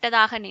ஒழித்து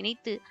விட்டதாக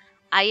நினைத்து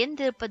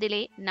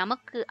அயர்ந்திருப்பதிலே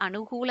நமக்கு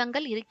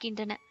அனுகூலங்கள்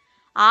இருக்கின்றன.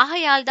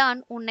 ஆகையால்தான்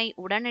உன்னை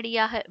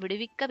உடனடியாக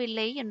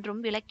விடுவிக்கவில்லை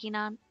என்றும்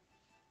விளக்கினான்.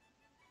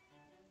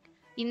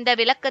 இந்த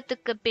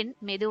விளக்கத்துக்கு பின்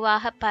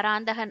மெதுவாக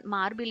பராந்தகன்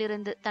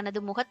மார்பிலிருந்து தனது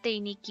முகத்தை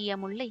நீக்கிய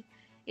முல்லை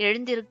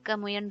எழுந்திருக்க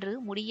முயன்று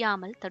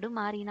முடியாமல்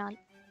தடுமாறினாள்.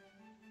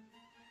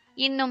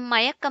 இன்னும்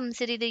மயக்கம்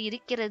சிறிது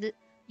இருக்கிறது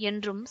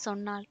என்றும்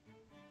சொன்னாள்.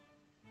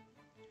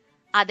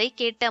 அதை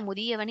கேட்ட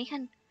முதிய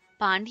வணிகன்,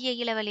 பாண்டிய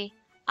இளவலே,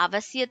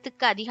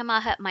 அவசியத்துக்கு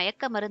அதிகமாக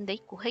மயக்க மருந்தை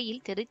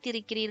குகையில்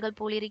தெரித்திருக்கிறீர்கள்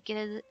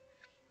போலிருக்கிறது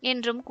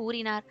என்றும்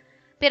கூறினார்.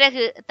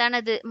 பிறகு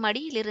தனது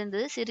மடியிலிருந்து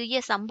சிறிய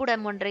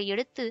சம்புடம் ஒன்றை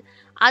எடுத்து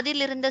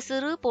அதிலிருந்த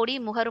சிறு பொடி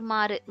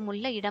முகருமாறு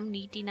முல்லையிடம்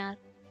நீட்டினார்.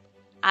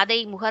 அதை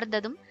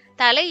முகர்ந்ததும்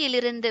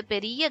தலையிலிருந்து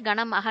பெரிய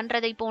கணம்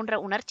அகன்றதை போன்ற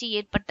உணர்ச்சி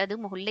ஏற்பட்டது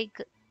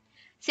முல்லைக்கு.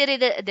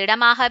 சிறிது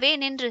திடமாகவே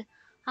நின்று,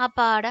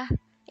 அப்பாடா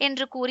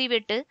என்று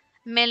கூறிவிட்டு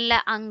மெல்ல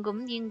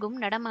அங்கும் இங்கும்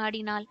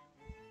நடமாடினாள்.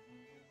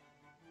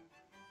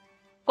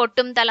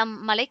 கொட்டும் தளம்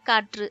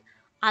மலைக்காற்று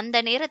அந்த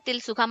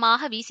நேரத்தில்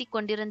சுகமாக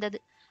வீசிக்கொண்டிருந்தது.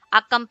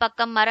 அக்கம்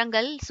பக்கம்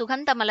மரங்கள்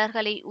சுகந்த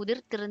மலர்களை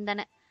உதிர்த்திருந்தன.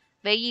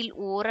 வெயில்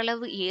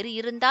ஓரளவு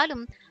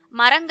ஏறியிருந்தாலும்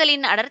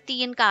மரங்களின்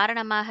அடர்த்தியின்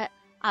காரணமாக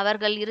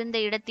அவர்கள் இருந்த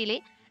இடத்திலே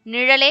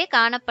நிழலே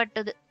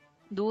காணப்பட்டது.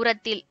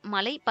 தூரத்தில்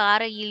மலை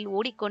பாறையில்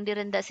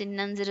ஓடிக்கொண்டிருந்த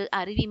சின்னஞ்சிறு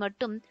அருவி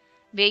மட்டும்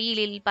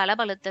வெயிலில்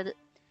பளபளத்தது.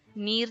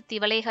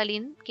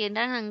 நீர்த்திவளைகளின்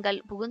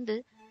கிரணங்கள் புகுந்து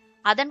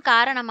அதன்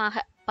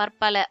காரணமாக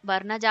பற்பல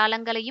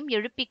வர்ணஜாலங்களையும்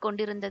எழுப்பிக்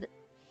கொண்டிருந்தது.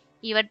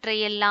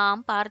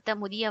 இவற்றையெல்லாம் பார்த்த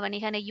முதிய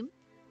வணிகனையும்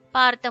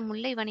பார்த்த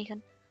முல்லை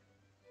வணிகன்,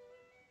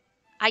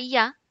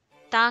 ஐயா,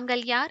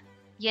 தாங்கள் யார்?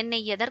 என்னை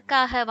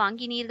எதற்காக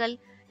வாங்கினீர்கள்?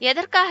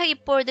 எதற்காக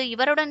இப்பொழுது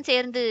இவருடன்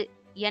சேர்ந்து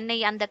என்னை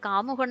அந்த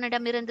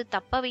காமுகனிடமிருந்து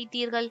தப்ப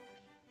வைத்தீர்கள்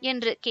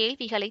என்று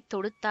கேள்விகளை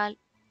தொடுத்தாள்.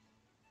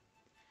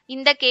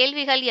 இந்த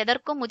கேள்விகள்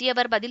எதற்கும்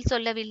முதியவர் பதில்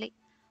சொல்லவில்லை.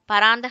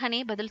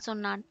 பராந்தகனே பதில்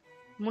சொன்னான்.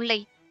 முல்லை,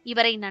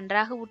 இவரை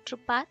நன்றாக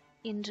உற்றுப்பார்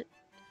என்று.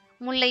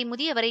 முல்லை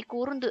முதியவரை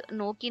கூர்ந்து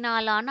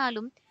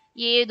நோக்கினாலானாலும்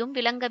ஏதும்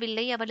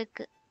விளங்கவில்லை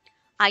அவளுக்கு.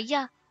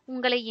 ஐயா,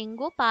 உங்களை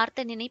எங்கோ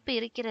பார்த்த நினைப்பு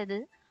இருக்கிறது.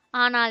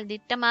 ஆனால்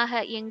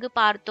திட்டமாக எங்கு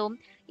பார்த்தோம்,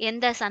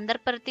 எந்த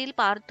சந்தர்ப்பத்தில்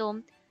பார்த்தோம்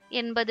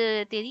என்பது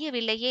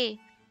தெரியவில்லையே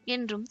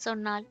என்றும்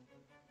சொன்னாள்.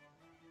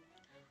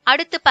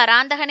 அடுத்து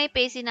பராந்தகனே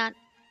பேசினான்.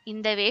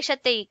 இந்த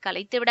வேஷத்தை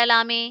கலைத்து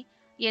விடலாமே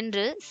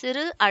என்று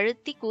சிறு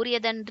அழுத்தி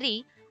கூறியதன்றி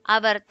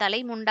அவர்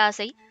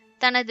தலைமுண்டாசை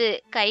தனது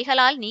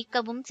கைகளால்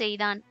நீக்கவும்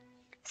செய்தான்.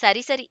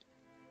 சரி சரி,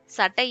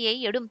 சட்டையை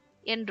எடும்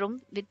என்றும்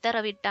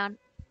வித்தரவிட்டான்.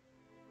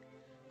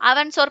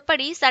 அவன்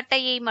சொற்படி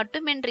சட்டையை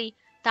மட்டுமின்றி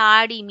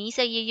தாடி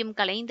மீசையையும்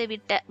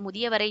களைந்துவிட்ட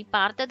முதியவரை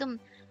பார்த்ததும்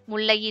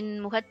முல்லையின்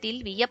முகத்தில்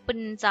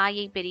வியப்பின்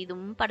சாயை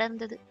பெரிதும்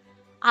படர்ந்தது.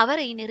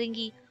 அவரை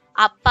நெருங்கி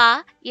அப்பா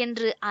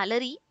என்று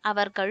அலறி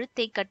அவர்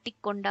கழுத்தை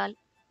கட்டிக்கொண்டாள்.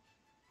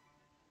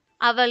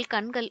 அவள்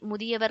கண்கள்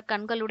முதியவர்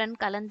கண்களுடன்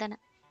கலந்தன.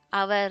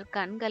 அவர்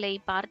கண்களை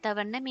பார்த்த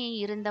வண்ணமே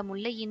இருந்த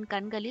முல்லையின்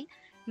கண்களில்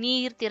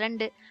நீர்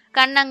திரண்டு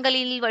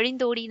கன்னங்களில்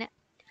வழிந்தோடின.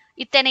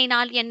 இத்தனை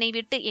நாள் என்னை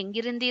விட்டு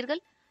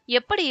எங்கிருந்தீர்கள்?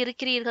 எப்படி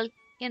இருக்கிறீர்கள்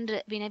என்று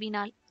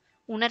வினவினாள்.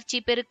 உணர்ச்சி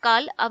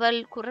பெருக்கால் அவள்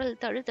குரல்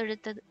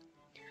தழுதழுத்தது.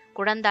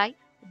 குழந்தாய்,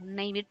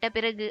 உன்னை விட்ட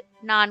பிறகு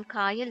நான்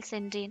காயல்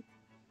சென்றேன்.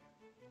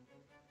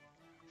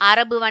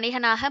 அரபு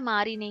வணிகனாக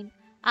மாறினேன்.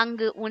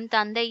 அங்கு உன்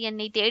தந்தை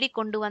என்னை தேடிக்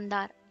கொண்டு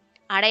வந்தார்.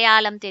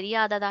 அடையாளம்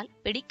தெரியாததால்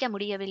பிடிக்க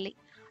முடியவில்லை.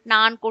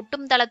 நான்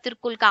கொட்டும்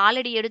தளத்திற்குள்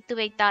காலடி எடுத்து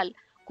வைத்தால்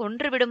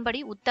கொன்றுவிடும்படி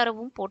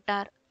உத்தரவும்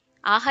போட்டார்.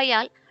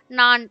 ஆகையால்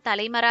நான்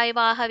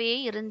தலைமறைவாகவே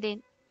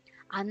இருந்தேன்.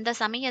 அந்த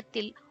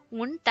சமயத்தில்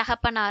உன்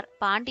தகப்பனார்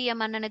பாண்டிய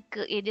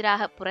மன்னனுக்கு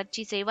எதிராக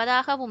புரட்சி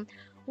செய்வதாகவும்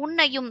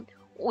உன்னையும்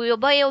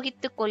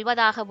உபயோகித்துக்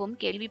கொள்வதாகவும்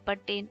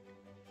கேள்விப்பட்டேன்.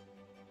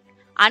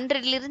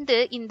 அன்றிலிருந்து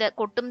இந்த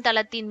கொட்டும்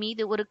தளத்தின்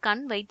மீது ஒரு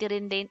கண்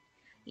வைத்திருந்தேன்.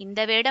 இந்த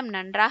வேடம்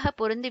நன்றாக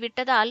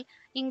பொருந்திவிட்டதால்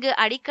இங்கு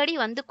அடிக்கடி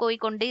வந்து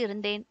போய்கொண்டே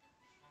இருந்தேன்.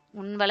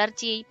 உன்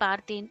வளர்ச்சியை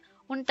பார்த்தேன்.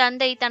 உன்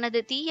தந்தை தனது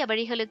தீய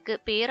வழிகளுக்கு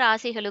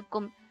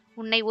பேராசைகளுக்கும்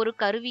உன்னை ஒரு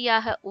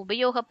கருவியாக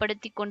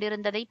உபயோகப்படுத்திக்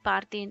கொண்டிருந்ததை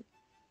பார்த்தேன்.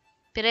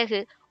 பிறகு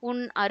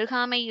உன்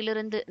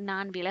அருகாமையிலிருந்து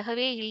நான்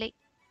விலகவே இல்லை.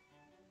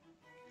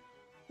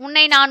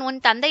 உன்னை நான் உன்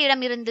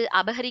தந்தையிடமிருந்து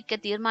அபகரிக்க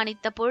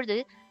தீர்மானித்த பொழுது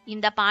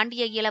இந்த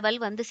பாண்டிய இளவல்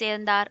வந்து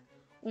சேர்ந்தார்.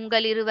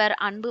 உங்களிருவர்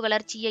அன்பு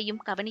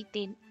வளர்ச்சியையும்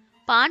கவனித்தேன்.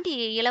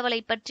 பாண்டிய இளவலை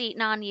பற்றி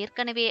நான்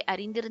ஏற்கனவே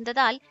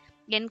அறிந்திருந்ததால்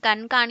என்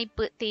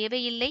கண்காணிப்பு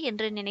தேவையில்லை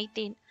என்று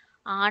நினைத்தேன்.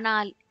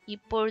 ஆனால்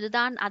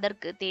இப்பொழுதுதான்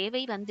அதற்கு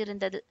தேவை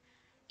வந்திருந்தது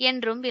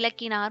என்றும்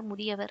விளக்கினார்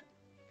முதியவர்.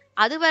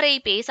 அதுவரை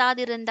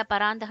பேசாதிருந்த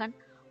பராந்தகன்,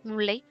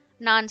 முல்லை,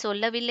 நான்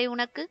சொல்லவில்லை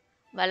உனக்கு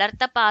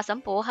வளர்த்த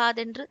பாசம்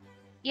போகாதென்று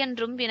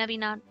என்றும்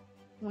வினவினான்.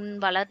 உன்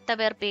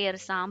வளர்த்தவர் பெயர்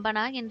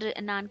சாம்பனா என்று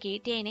நான்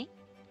கேட்டேனே,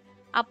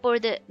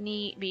 அப்பொழுது நீ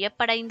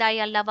வியப்படைந்தாய்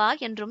அல்லவா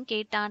என்றும்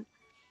கேட்டான்.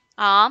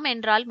 ஆம்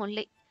என்றாள்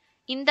முல்லை.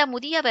 இந்த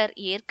முதியவர்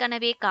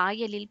ஏற்கனவே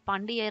காயலில்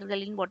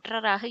பாண்டியர்களின்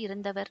ஒற்றராக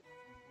இருந்தவர்.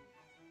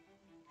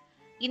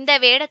 இந்த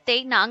வேடத்தை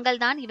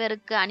நாங்கள்தான்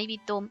இவருக்கு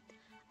அணிவித்தோம்.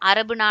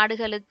 அரபு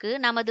நாடுகளுக்கு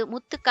நமது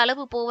முத்து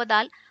களவு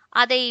போவதால்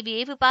அதை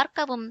வேவு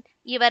பார்க்கவும்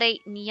இவரை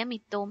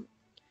நியமித்தோம்.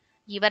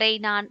 இவரை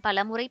நான்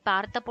பலமுறை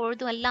பார்த்த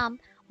பொழுதெல்லாம்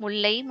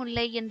முல்லை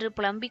முல்லை என்று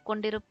புலம்பிக்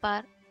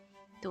கொண்டிருப்பார்.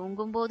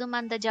 தூங்கும் போதும்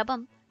அந்த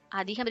ஜபம்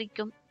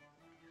அதிகரிக்கும்.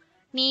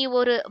 நீ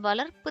ஒரு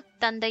வளர்ப்பு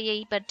தந்தையை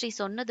பற்றி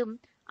சொன்னதும்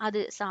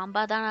அது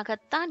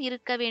சாம்பாதானாகத்தான்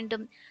இருக்க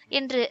வேண்டும்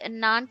என்று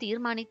நான்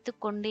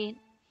தீர்மானித்துக் கொண்டேன்.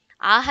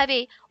 ஆகவே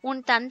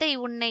உன் தந்தை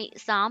உன்னை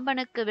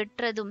சாம்பனுக்கு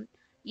விற்றதும்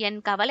என்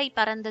கவலை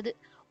பறந்தது.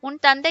 உன்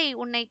தந்தை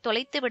உன்னை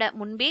தொலைத்துவிட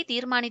முன்பே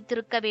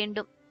தீர்மானித்திருக்க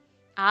வேண்டும்.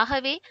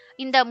 ஆகவே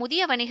இந்த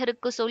முதிய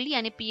வணிகருக்கு சொல்லி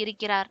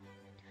அனுப்பியிருக்கிறார்.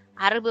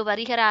 அரபு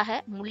வரிகராக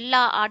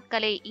முல்லா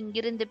ஆட்களை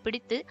இங்கிருந்து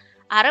பிடித்து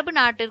அரபு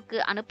நாட்டிற்கு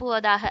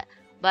அனுப்புவதாக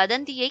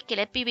வதந்தியை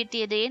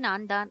கிளப்பிவிட்டதே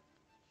நான் தான்.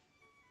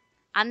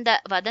 அந்த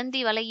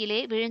வதந்தி வலையிலே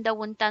விழுந்த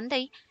உன்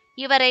தந்தை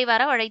இவரை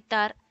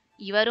வரவழைத்தார்.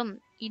 இவரும்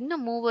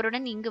இன்னும்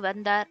மூவருடன் இங்கு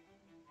வந்தார்.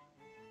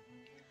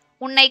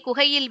 உன்னை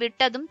குகையில்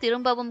விட்டதும்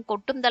திரும்பவும்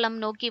கொட்டும் தளம்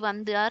நோக்கி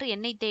வந்தார்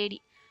என்னை தேடி.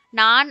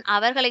 நான்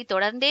அவர்களை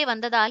தொடர்ந்தே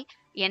வந்ததால்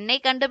என்னை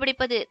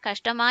கண்டுபிடிப்பது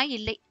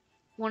கஷ்டமாயில்லை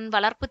உன்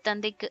வளர்ப்பு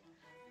தந்தைக்கு.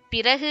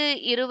 பிறகு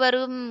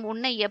இருவரும்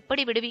உன்னை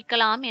எப்படி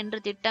விடுவிக்கலாம் என்று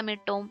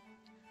திட்டமிட்டோம்.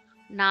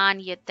 நான்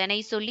எத்தனை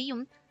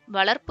சொல்லியும்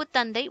வளர்ப்பு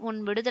தந்தை உன்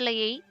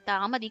விடுதலையை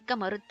தாமதிக்க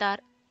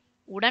மறுத்தார்.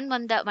 உடன்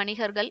வந்த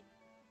வணிகர்கள்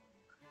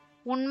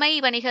உண்மை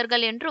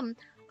வணிகர்கள் என்றும்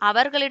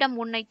அவர்களிடம்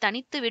உன்னை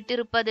தனித்து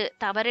விட்டிருப்பது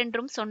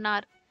தவறென்றும்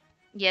சொன்னார்.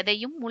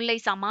 எதையும் முல்லை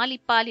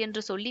சமாளிப்பாள்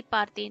என்று சொல்லி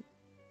பார்த்தேன்.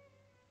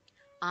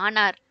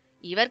 ஆனால்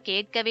இவர்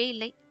கேட்கவே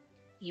இல்லை.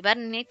 இவர்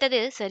நினைத்தது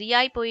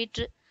சரியாய்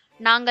போயிற்று.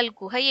 நாங்கள்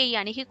குகையை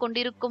அணுகி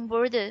கொண்டிருக்கும்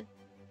பொழுது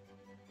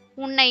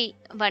உன்னை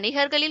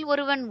வணிகர்களில்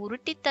ஒருவன்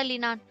உருட்டித்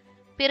தள்ளினான்.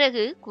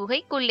 பிறகு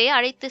குகைக்குள்ளே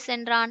அழைத்து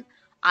சென்றான்.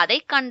 அதை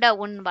கண்ட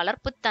உன்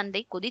வளர்ப்பு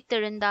தந்தை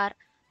கொதித்தெழுந்தார்.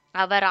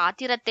 அவர்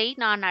ஆத்திரத்தை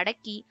நான்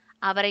அடக்கி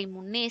அவரை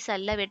முன்னே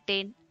செல்ல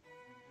விட்டேன்.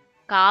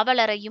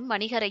 காவலரையும்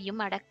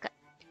வணிகரையும் அடக்க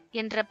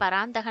என்ற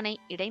பராந்தகனை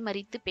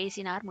இடைமறித்து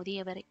பேசினார்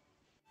முதியவரை.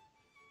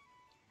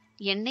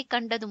 என்னை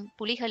கண்டதும்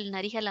புலிகள்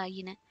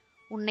நரிகளாயின.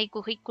 உன்னை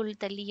குகைக்குள்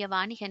தள்ளிய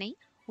வாணிகனை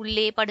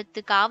உள்ளே படுத்து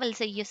காவல்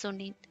செய்ய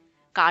சொன்னேன்.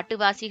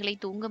 காட்டுவாசிகளை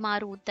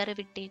தூங்குமாறு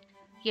உத்தரவிட்டேன்.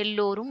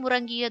 எல்லோரும்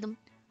உறங்கியதும்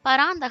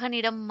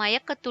பராந்தகனிடம்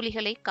மயக்கத்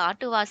துளிகளை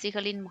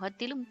காட்டுவாசிகளின்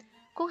முகத்திலும்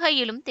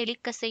குகையிலும்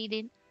தெளிக்க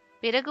செய்தேன்.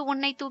 பிறகு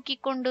உன்னை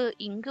தூக்கிக் கொண்டு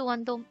இங்கு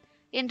வந்தோம்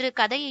என்று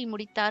கதையை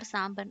முடித்தார்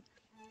சாம்பன்.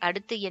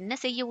 அடுத்து என்ன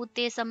செய்ய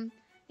உத்தேசம்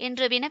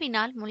என்று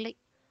வினவினாள் முல்லை.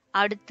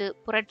 அடுத்து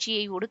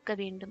புரட்சியை ஒடுக்க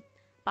வேண்டும்.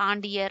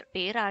 பாண்டியர்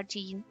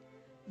பேராட்சியின்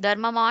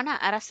தர்மமான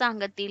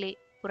அரசாங்கத்திலே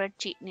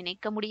புரட்சி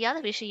நினைக்க முடியாத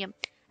விஷயம்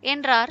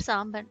என்றார்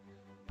சாம்பன்.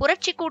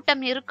 புரட்சி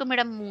கூட்டம்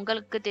இருக்குமிடம்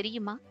உங்களுக்கு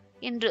தெரியுமா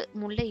என்று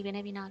முல்லை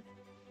வினவினாள்.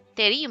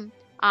 தெரியும்,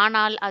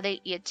 ஆனால் அதை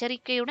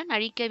எச்சரிக்கையுடன்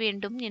அழிக்க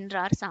வேண்டும்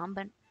என்றார்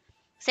சாம்பன்.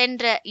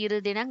 சென்ற 2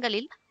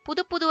 தினங்களில்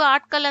புது புது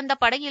ஆட்கள் அந்த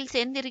படையில்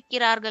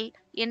சேர்ந்திருக்கிறார்கள்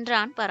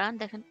என்றான்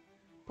பராந்தகன்.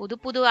 புது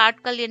புது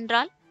ஆட்கள்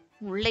என்றால்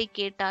முல்லை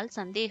கேட்டால்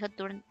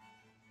சந்தேகத்துடன்.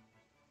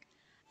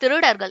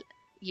 திருடர்கள்,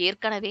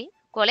 ஏற்கனவே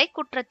கொலை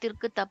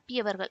குற்றத்திற்கு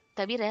தப்பியவர்கள்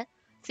தவிர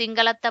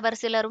சிங்களத்தவர்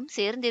சிலரும்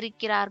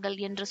சேர்ந்திருக்கிறார்கள்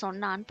என்று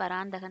சொன்னான்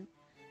பராந்தகன்.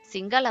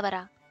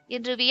 சிங்களவரா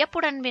என்று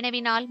வியப்புடன்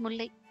வினவினாள்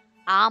முல்லை.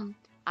 ஆம்,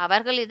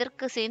 அவர்கள்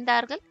எதற்கு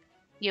சேர்ந்தார்கள்?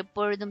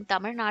 எப்பொழுதும்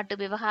தமிழ்நாட்டு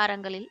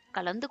விவகாரங்களில்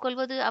கலந்து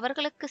கொள்வது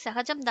அவர்களுக்கு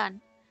சகஜம்தான்.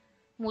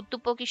 முத்து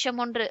பொக்கிஷம்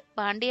ஒன்று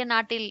பாண்டிய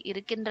நாட்டில்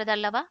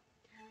இருக்கின்றதல்லவா?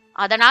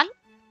 அதனால்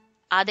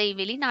அதை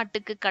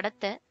வெளிநாட்டுக்கு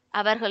கடத்த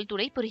அவர்கள்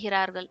துணை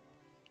புரிகிறார்கள்.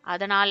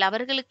 அதனால்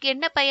அவர்களுக்கு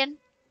என்ன பயன்?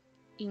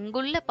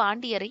 இங்குள்ள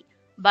பாண்டியரை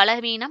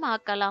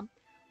பலவீனமாக்கலாம்.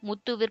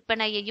 முத்து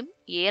விற்பனையையும்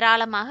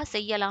ஏராளமாக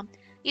செய்யலாம்.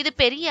 இது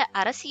பெரிய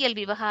அரசியல்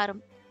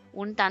விவகாரம்.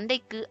 உன்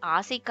தந்தைக்கு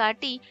ஆசை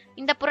காட்டி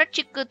இந்த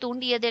புரட்சிக்கு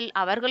தூண்டியதில்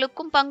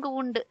அவர்களுக்கும் பங்கு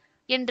உண்டு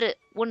என்று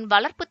உன்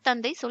வளர்ப்பு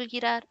தந்தை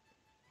சொல்கிறார்.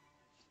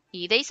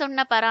 இதை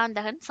சொன்ன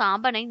பராந்தகன்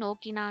சாம்பனை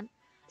நோக்கினான்.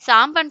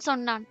 சாம்பன்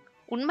சொன்னான்,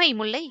 உண்மை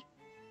முல்லை.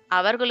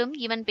 அவர்களும்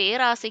இவன்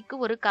பேராசைக்கு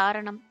ஒரு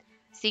காரணம்.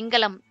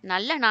 சிங்களம்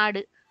நல்ல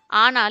நாடு,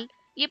 ஆனால்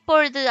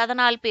இப்பொழுது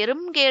அதனால்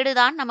பெரும்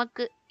கேடுதான்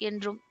நமக்கு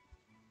என்றும்.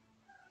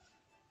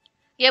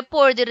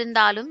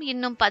 எப்பொழுதிருந்தாலும்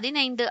இன்னும்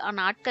 15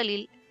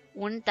 நாட்களில்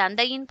உன்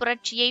தந்தையின்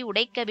புரட்சியை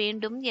உடைக்க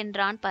வேண்டும்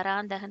என்றான்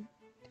பராந்தகன்.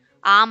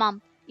 ஆமாம்,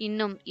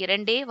 இன்னும்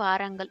 2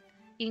 வாரங்கள்,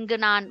 இங்கு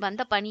நான்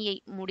வந்த பணியை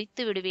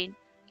முடித்து விடுவேன்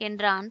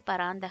என்றான்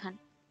பராந்தகன்.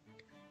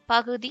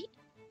 பகுதி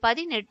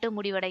 18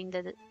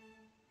 முடிவடைந்தது.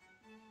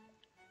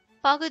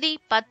 பகுதி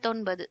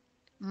 19.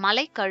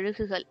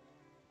 மலைக்கழுகுகள்.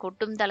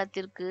 கொட்டும்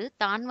தளத்திற்கு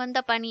தான் வந்த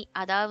பணி,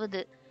 அதாவது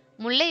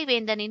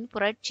முல்லைவேந்தனின்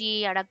புரட்சியை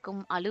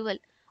அடக்கும்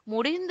அலுவல்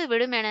முடிந்து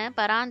விடுமென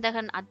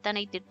பராந்தகன்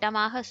அத்தனை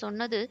திட்டமாக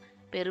சொன்னது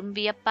பெரும்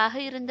வியப்பாக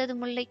இருந்தது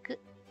முல்லைக்கு.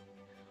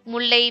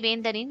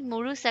 முல்லைவேந்தனின்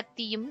முழு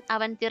சக்தியும்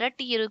அவன்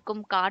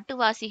திரட்டியிருக்கும்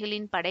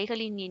காட்டுவாசிகளின்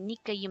படைகளின்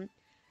எண்ணிக்கையும்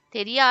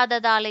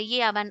தெரியாததாலேயே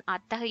அவன்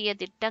அத்தகைய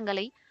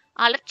திட்டங்களை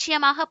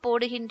அலட்சியமாக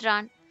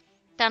போடுகின்றான்,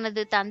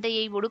 தனது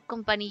தந்தையை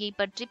ஒடுக்கும் பணியை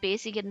பற்றி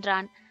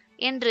பேசுகின்றான்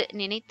என்று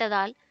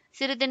நினைத்ததால்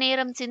சிறிது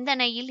நேரம்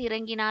சிந்தனையில்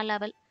இறங்கினாள்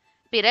அவள்.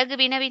 பிறகு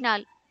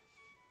வினவினாள்,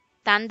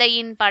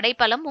 தந்தையின்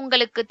படைபலம்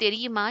உங்களுக்கு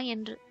தெரியுமா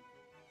என்று.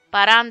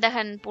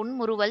 பராந்தகன்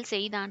புன்முறுவல்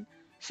செய்தான்.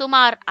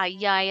 சுமார்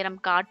 5000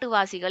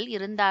 காட்டுவாசிகள்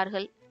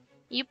இருந்தார்கள்.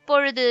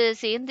 இப்பொழுது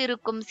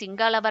சேர்ந்திருக்கும்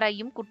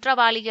சிங்களவரையும்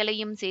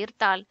குற்றவாளிகளையும்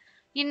சேர்த்தால்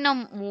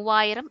இன்னும்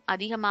 3000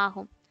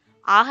 அதிகமாகும்.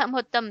 ஆக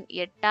மொத்தம்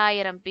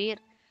 8000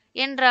 பேர்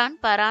என்றான்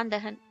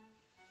பராந்தகன்.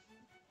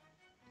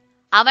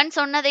 அவன்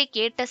சொன்னதை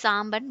கேட்ட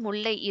சாம்பன்,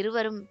 முல்லை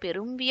இருவரும்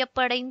பெரும்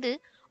வியப்படைந்து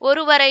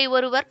ஒருவரை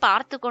ஒருவர்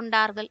பார்த்து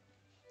கொண்டார்கள்.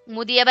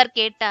 முதியவர்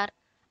கேட்டார்,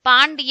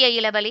 பாண்டிய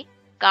இளவலே,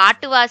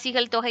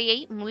 காட்டுவாசிகள் தொகையை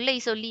முல்லை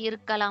சொல்லி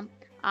இருக்கலாம்,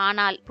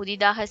 ஆனால்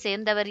புதிதாக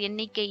சேர்ந்தவர்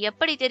எண்ணிக்கை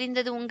எப்படி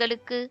தெரிந்தது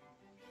உங்களுக்கு?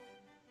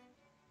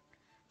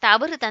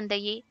 தவறு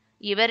தந்தையே,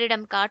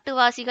 இவரிடம்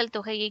காட்டுவாசிகள்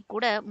தொகையை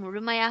கூட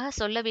முழுமையாக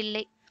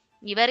சொல்லவில்லை,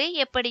 இவரே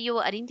எப்படியோ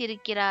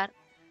அறிந்திருக்கிறார்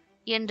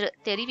என்று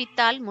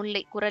தெரிவித்தால்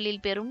முல்லை,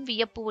 குரலில் பெரும்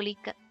வியப்பு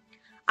ஒலிக்க.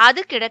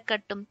 அது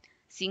கிடக்கட்டும்,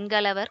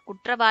 சிங்களவர்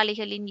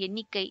குற்றவாளிகளின்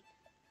எண்ணிக்கை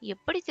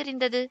எப்படி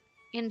தெரிந்தது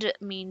என்று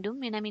மீண்டும்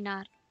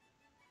வினவினார்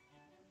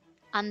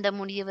அந்த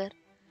முதியவர்.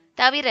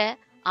 தவிர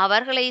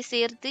அவர்களை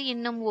சேர்த்து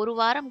இன்னும் 1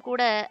 வாரம்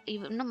கூட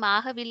இன்னும்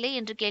ஆகவில்லை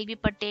என்று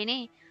கேள்விப்பட்டேனே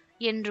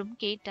என்றும்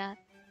கேட்டார்.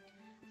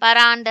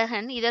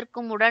 பராந்தகன்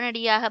இதற்கும்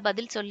உடனடியாக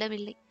பதில்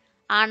சொல்லவில்லை.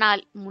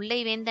 ஆனால்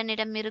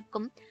முல்லைவேந்தனிடம்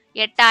இருக்கும்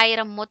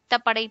 8000 மொத்த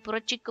படை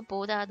புரட்சிக்கு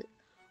போதாது.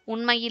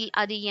 உண்மையில்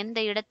அது எந்த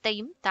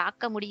இடத்தையும்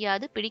தாக்க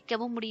முடியாது,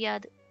 பிடிக்கவும்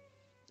முடியாது.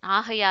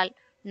 ஆகையால்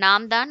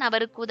நாம் தான்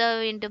அவருக்கு உதவ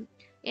வேண்டும்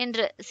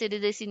என்று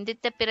சிறிது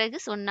சிந்தித்த பிறகு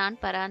சொன்னான்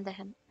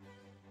பராந்தகன்.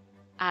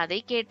 அதை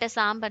கேட்ட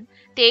சாம்பன்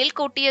தேள்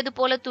கொட்டியது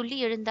போல துள்ளி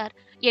எழுந்தார்.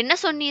 என்ன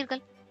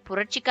சொன்னீர்கள்?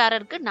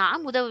 புரட்சிக்காரருக்கு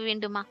நாம் உதவ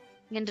வேண்டுமா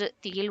என்று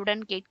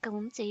திகிலுடன்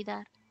கேட்கவும்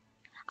செய்தார்.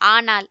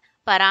 ஆனால்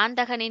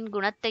பராந்தகனின்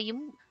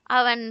குணத்தையும்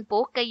அவன்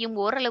போக்கையும்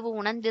ஓரளவு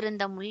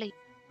உணர்ந்திருந்த முல்லை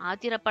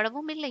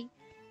ஆத்திரப்படவும் இல்லை,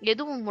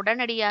 எதுவும்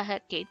உடனடியாக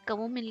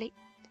கேட்கவும் இல்லை.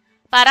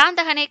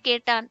 பராந்தகனே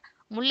கேட்டான்,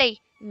 முல்லை,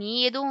 நீ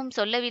எதுவும்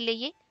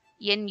சொல்லவில்லையே,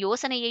 என்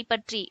யோசனையை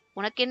பற்றி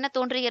உனக்கென்ன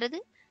தோன்றுகிறது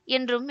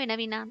என்றும்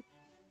வினவினான்.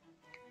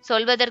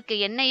 சொல்வதற்கு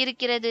என்ன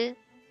இருக்கிறது?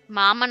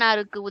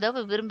 மாமனாருக்கு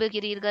உதவ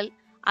விரும்புகிறீர்கள்.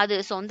 அது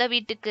சொந்த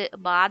வீட்டுக்கு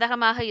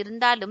பாதகமாக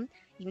இருந்தாலும்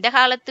இந்த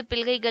காலத்து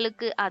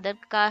பிள்ளைகளுக்கு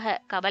அதற்காக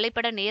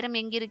கவலைப்பட நேரம்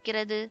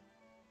எங்கிருக்கிறது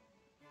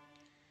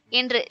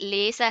என்று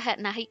லேசாக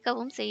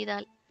நகைக்கவும்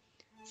செய்தாள்.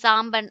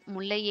 சாம்பன்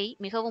முல்லையை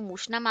மிகவும்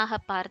உஷ்ணமாக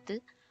பார்த்து,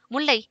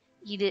 முல்லை,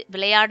 இது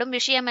விளையாடும்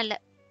விஷயமல்ல.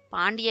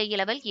 பாண்டிய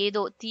இளவல்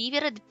ஏதோ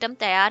தீவிர திட்டம்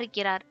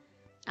தயாரிக்கிறார்.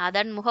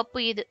 அதன் முகப்பு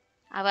இது.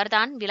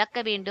 அவர்தான் விளக்க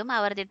வேண்டும்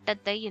அவர்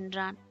திட்டத்தை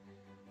என்றான்.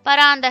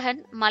 பராந்தகன்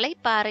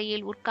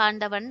மலைப்பாறையில்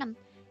உட்கார்ந்த வண்ணம்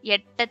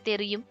எட்ட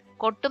தெரியும்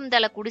கொட்டும்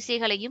தள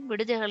குடிசைகளையும்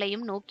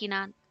விடுதிகளையும்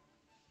நோக்கினான்.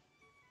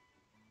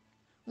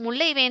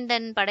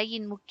 முல்லைவேந்தன்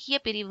படையின் முக்கிய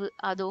பிரிவு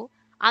அதோ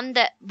அந்த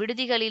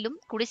விடுதிகளிலும்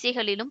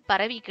குடிசைகளிலும்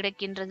பரவி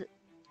கிடக்கின்றது.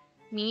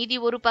 மீதி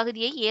ஒரு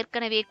பகுதியை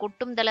ஏற்கனவே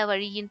கொட்டும் தள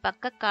வழியின்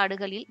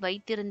பக்கக்காடுகளில்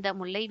வைத்திருந்த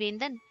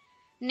முல்லைவேந்தன்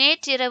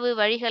நேற்றிரவு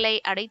வழிகளை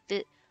அடைத்து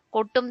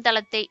கொட்டும்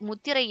தளத்தை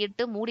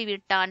முத்திரையிட்டு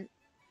மூடிவிட்டான்.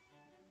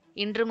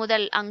 இன்று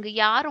முதல் அங்கு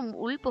யாரும்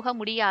உள்புக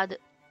முடியாது.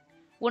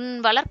 உன்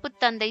வளர்ப்பு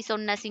தந்தை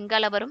சொன்ன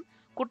சிங்களவரும்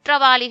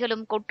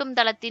குற்றவாளிகளும் கொட்டும்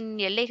தளத்தின்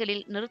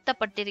எல்லைகளில்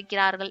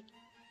நிறுத்தப்பட்டிருக்கிறார்கள்.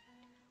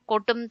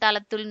 கொட்டும்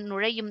தளத்துள்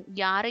நுழையும்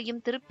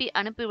யாரையும் திருப்பி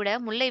அனுப்பிவிட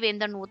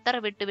முல்லைவேந்தன்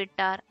உத்தரவிட்டு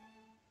விட்டார்.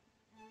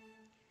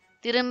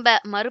 திரும்ப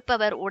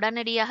மறுப்பவர்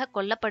உடனடியாக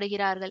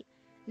கொல்லப்படுகிறார்கள்.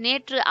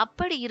 நேற்று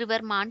அப்படி 2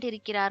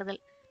 மாண்டிருக்கிறார்கள்.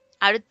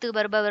 அடுத்து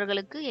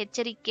வருபவர்களுக்கு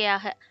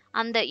எச்சரிக்கையாக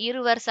அந்த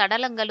 2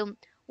 சடலங்களும்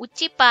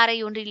உச்சிப்பாறை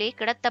ஒன்றிலே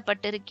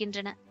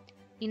கிடத்தப்பட்டிருக்கின்றன.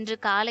 இன்று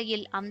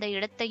காலையில் அந்த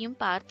இடத்தையும்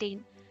பார்த்தேன்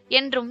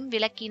என்றும்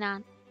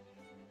விளக்கினான்.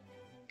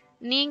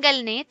 நீங்கள்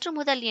நேற்று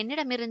முதல்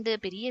என்னிடமிருந்து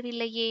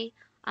பிரியவில்லையே,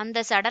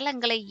 அந்த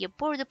சடலங்களை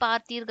எப்பொழுது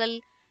பார்த்தீர்கள்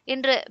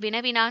என்று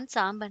வினவினான்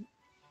சாம்பன்.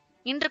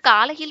 இன்று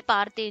காலையில்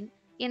பார்த்தேன்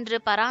என்று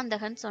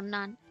பராந்தகன்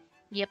சொன்னான்.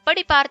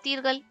 எப்படி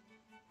பார்த்தீர்கள்?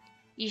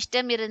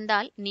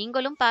 இஷ்டமிருந்தால்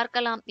நீங்களும்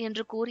பார்க்கலாம்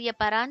என்று கூறிய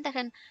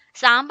பராந்தகன்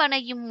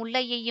சாம்பனையும்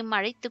முல்லையையும்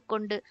அழைத்து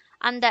கொண்டு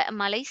அந்த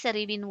மலை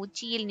சரிவின்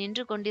உச்சியில்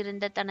நின்று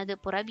கொண்டிருந்த தனது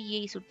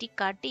புரவியை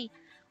சுட்டிக்காட்டி,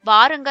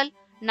 வாருங்கள்,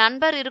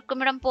 நண்பர்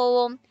இருக்குமிடம்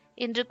போவோம்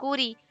என்று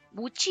கூறி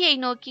உச்சியை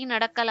நோக்கி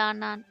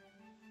நடக்கலானான்.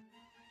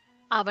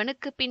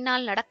 அவனுக்கு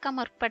பின்னால் நடக்க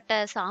முற்பட்ட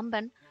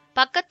சாம்பன்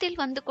பக்கத்தில்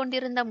வந்து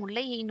கொண்டிருந்த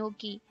முல்லையை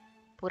நோக்கி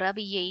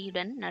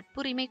புரவியுடன்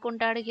நட்புரிமை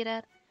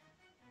கொண்டாடுகிறார்.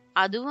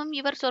 அதுவும்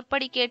இவர்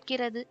சொற்படி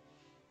கேட்கிறது.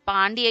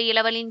 பாண்டிய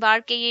இளவலின்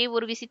வாழ்க்கையே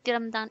ஒரு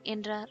விசித்திரம்தான்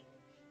என்றார்.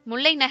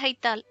 முல்லை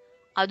நகைத்தாள்.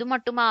 அது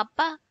மட்டுமா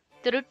அப்பா?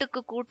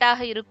 திருட்டுக்கு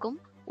கூட்டாக இருக்கும்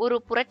ஒரு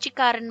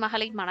புரட்சிக்காரன்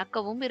மகளை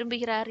மணக்கவும்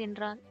விரும்புகிறார்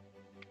என்றாள்.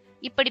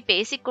 இப்படி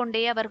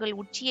பேசிக்கொண்டே அவர்கள்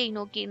உச்சியை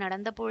நோக்கி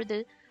நடந்தபொழுது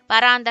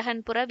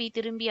பராந்தகன் புரவி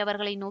திரும்பி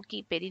அவர்களை நோக்கி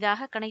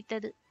பெரிதாக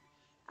கனைத்தது.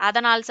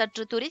 அதனால்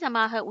சற்று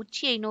துரிதமாக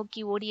உச்சியை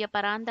நோக்கி ஓடிய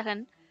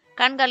பராந்தகன்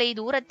கண்களை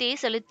தூரத்தே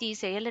செலுத்தி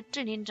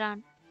செயலற்று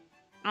நின்றான்.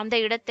 அந்த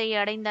இடத்தை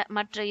அடைந்த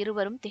மற்ற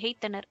இருவரும்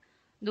திகைத்தனர்.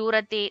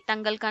 தூரத்தே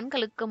தங்கள்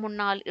கண்களுக்கு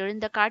முன்னால்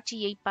எழுந்த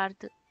காட்சியை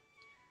பார்த்து.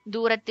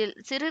 தூரத்தில்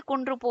சிறு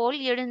குன்று போல்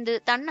எழுந்து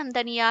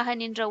தன்னந்தனியாக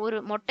நின்ற ஒரு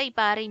மொட்டை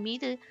பாறை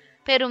மீது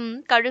பெரும்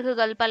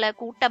கழுகுகள் பல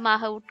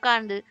கூட்டமாக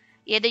உட்கார்ந்து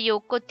எதையோ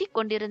கொத்திக்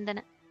கொண்டிருந்தன.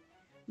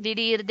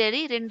 திடீர்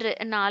திடீரென்று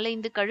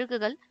 4-5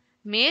 கழுகுகள்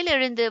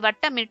மேலெழுந்து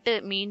வட்டமிட்டு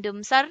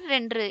மீண்டும் சர்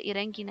என்று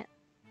இறங்கின.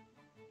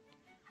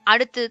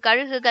 அடுத்து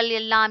கழுகுகள்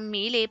எல்லாம்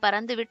மேலே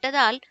பறந்து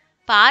விட்டதால்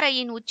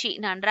பாறையின் உச்சி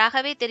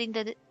நன்றாகவே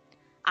தெரிந்தது.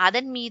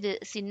 அதன் மீது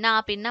சின்னா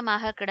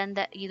பின்னமாக கிடந்த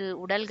 2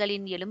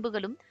 உடல்களின்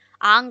எலும்புகளும்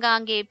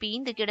ஆங்காங்கே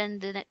பீந்து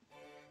கிடந்தன.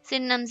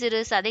 சின்னம் சிறு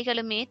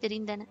சதைகளுமே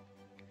தெரிந்தன.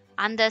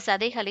 அந்த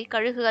சதைகளை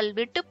கழுகுகள்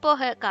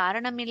விட்டுப்போக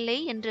காரணமில்லை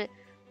என்று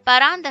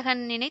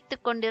பராந்தகன் நினைத்து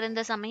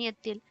கொண்டிருந்த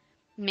சமயத்தில்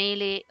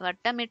மேலே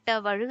வட்டமிட்ட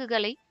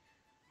வழுகுகளை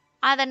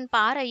அதன்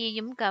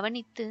பாறையையும்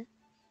கவனித்து,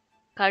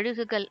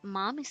 கழுகுகள்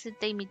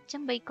மாமிசத்தை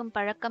மிச்சம் வைக்கும்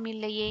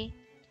பழக்கமில்லையே,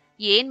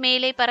 ஏன்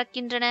மேலே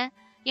பறக்கின்றன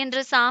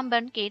என்று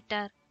சாம்பன்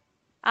கேட்டார்.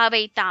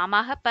 அவை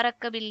தாமாக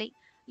பறக்கவில்லை,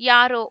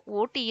 யாரோ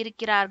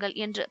ஓட்டியிருக்கிறார்கள்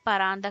என்று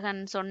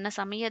பராந்தகன் சொன்ன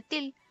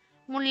சமயத்தில்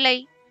முல்லை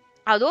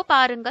அதோ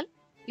பாருங்கள்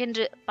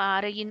என்று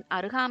பாறையின்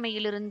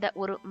அருகாமையிலிருந்த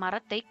ஒரு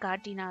மரத்தை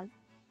காட்டினாள்.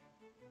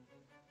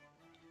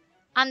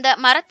 அந்த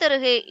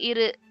மரத்தருகே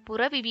 2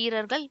 புரவி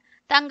வீரர்கள்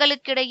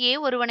தங்களுக்கிடையே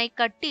ஒருவனை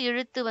கட்டி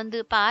இழுத்து வந்து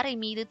பாறை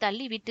மீது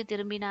தள்ளிவிட்டு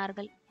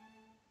திரும்பினார்கள்.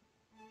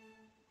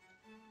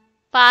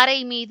 பாறை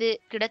மீது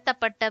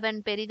கிடத்தப்பட்டவன்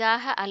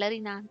பெரிதாக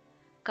அலறினான்.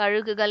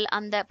 கழுகுகள்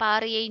அந்த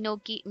பாறையை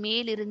நோக்கி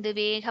மேலிருந்து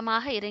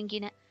வேகமாக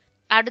இறங்கின.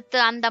 அடுத்து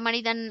அந்த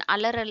மனிதன்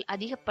அலறல்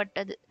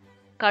அதிகப்பட்டது.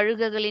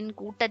 கழுகுகளின்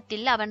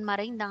கூட்டத்தில் அவன்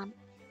மறைந்தான்.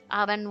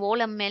 அவன்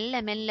ஓலம்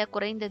மெல்ல மெல்ல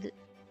குறைந்தது.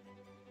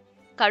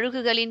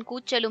 கழுகுகளின்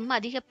கூச்சலும்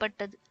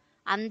அதிகப்பட்டது.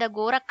 அந்த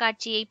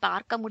கோரக்காட்சியை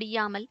பார்க்க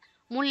முடியாமல்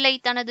முல்லை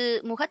தனது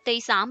முகத்தை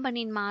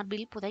சாம்பனின்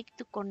மார்பில்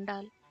புதைத்து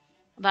கொண்டாள்.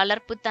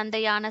 வளர்ப்பு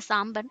தந்தையான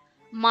சாம்பன்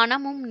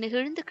மனமும்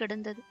நெகிழ்ந்து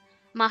கிடந்தது.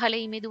 மகளை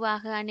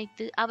மெதுவாக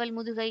அணைத்து அவள்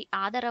முதுகை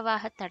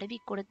ஆதரவாக தடவி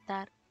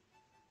கொடுத்தார்.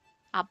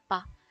 அப்பா,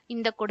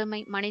 இந்த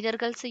கொடுமை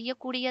மனிதர்கள்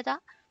செய்யக்கூடியதா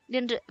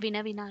என்று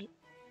வினவினாள்.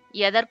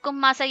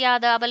 எதற்கும்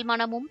அசையாத அவள்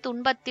மனமும்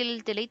துன்பத்தில்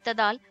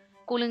திளைத்ததால்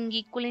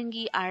குலுங்கி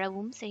குலுங்கி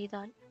அழவும்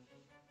செய்தாள்.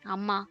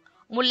 அம்மா,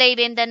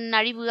 முல்லைவேந்தன்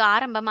அழிவு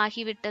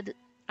ஆரம்பமாகிவிட்டது.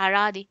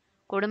 அழாதே,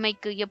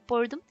 கொடுமைக்கு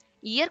எப்பொழுதும்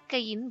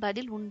இயற்கையின்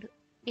பதில் உண்டு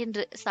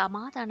என்று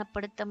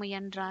சமாதானப்படுத்த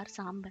முயன்றார்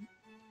சாம்பன்.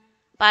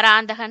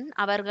 பராந்தகன்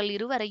அவர்கள்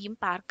இருவரையும்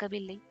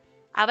பார்க்கவில்லை.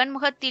 அவன்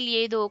முகத்தில்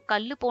ஏதோ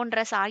கல்லு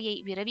போன்ற சாயை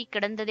விரவி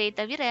கிடந்ததே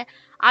தவிர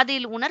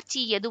அதில்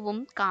உணர்ச்சி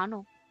எதுவும்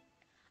காணோம்.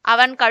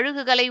 அவன்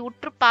கழுகுகளை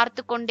உற்று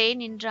பார்த்து கொண்டே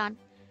நின்றான்.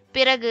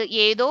 பிறகு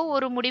ஏதோ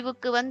ஒரு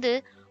முடிவுக்கு வந்து,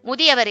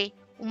 முதியவரே,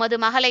 உமது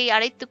மகளை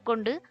அழைத்து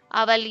கொண்டு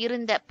அவள்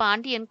இருந்த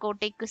பாண்டியன்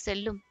கோட்டைக்கு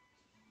செல்லும்.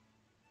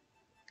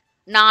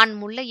 நான்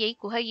முல்லையை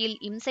குகையில்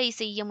இம்சை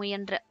செய்ய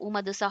முயன்ற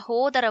உமது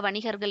சகோதர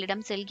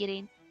வணிகர்களிடம்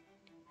செல்கிறேன்.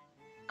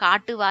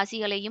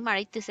 காட்டுவாசிகளையும்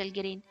அழைத்து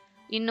செல்கிறேன்.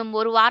 இன்னும்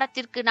 1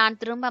 வாரத்திற்கு நான்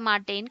திரும்ப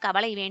மாட்டேன்,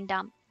 கவலை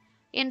வேண்டாம்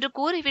என்று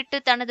கூறிவிட்டு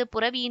தனது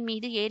புரவியின்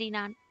மீது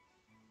ஏறினான்.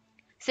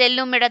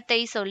 செல்லும் இடத்தை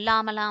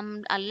சொல்லாமலாம்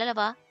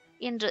அல்லவா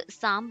என்று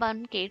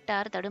சாம்பன்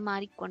கேட்டார்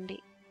தடுமாறிக்கொண்டே.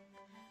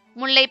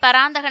 முல்லை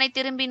பராந்தகனை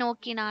திரும்பி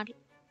நோக்கினாள்.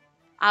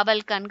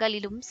 அவள்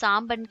கண்களிலும்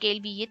சாம்பன்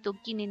கேள்வியே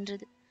தொக்கி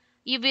நின்றது.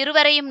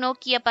 இவ்விருவரையும்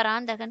நோக்கிய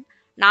பராந்தகன்,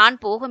 நான்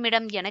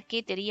போகுமிடம் எனக்கே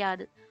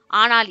தெரியாது,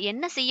 ஆனால்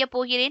என்ன செய்ய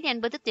போகிறேன்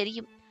என்பது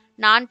தெரியும்.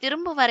 நான்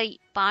திரும்பும் வரை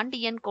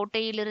பாண்டியன்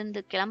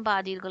கோட்டையிலிருந்து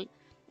கிளம்பாதீர்கள்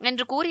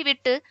என்று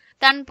கூறிவிட்டு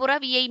தன்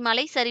புரவியை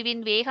மலை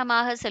சரிவின்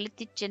வேகமாக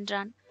செலுத்திச்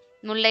சென்றான்.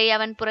 முல்லை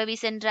அவன் புரவி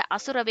சென்ற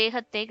அசுர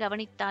வேகத்தை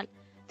கவனித்தாள்.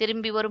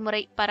 திரும்பி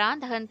ஒருமுறை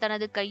பராந்தகன்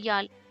தனது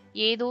கையால்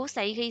ஏதோ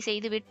சைகை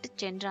செய்துவிட்டு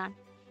சென்றான்.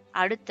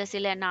 அடுத்த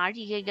சில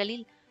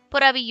நாழிகைகளில்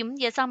புரவியும்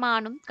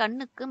எசமானும்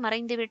கண்ணுக்கு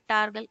மறைந்து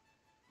விட்டார்கள்.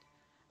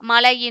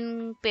 மலையின்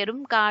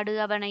பெரும் காடு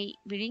அவனை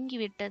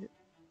விழுங்கிவிட்டது.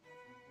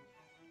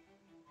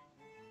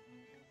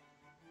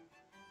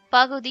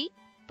 பகுதி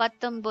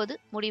 19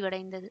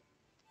 முடிவடைந்தது.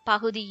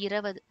 பகுதி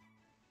 20.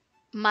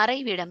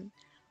 மறைவிடம்.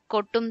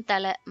 கொட்டும்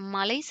தல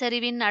மலை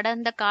சரிவின்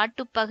அடர்ந்த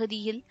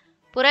காட்டுப்பகுதியில்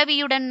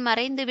புரவியுடன்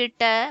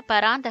மறைந்துவிட்ட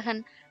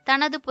பராந்தகன்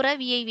தனது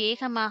புரவியை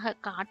வேகமாக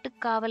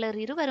காட்டுக்காவலர்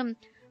இருவரும்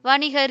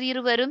வணிகர்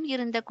இருவரும்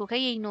இருந்த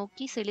குகையை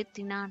நோக்கி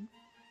செலுத்தினான்.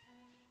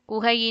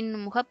 குகையின்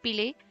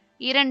முகப்பிலே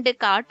 2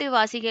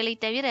 காட்டுவாசிகளை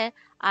தவிர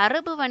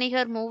அரபு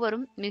வணிகர்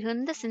மூவரும்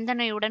மிகுந்த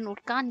சிந்தனையுடன்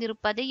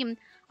உட்கார்ந்திருப்பதையும்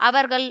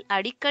அவர்கள்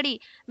அடிக்கடி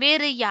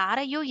வேறு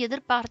யாரையோ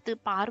எதிர்பார்த்து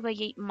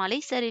பார்வையை மலை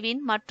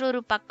சரிவின்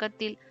மற்றொரு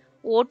பக்கத்தில்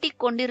ஓட்டிக்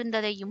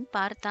கொண்டிருந்ததையும்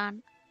பார்த்தான்.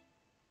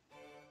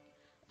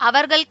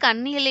 அவர்கள்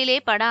கண்ணிலே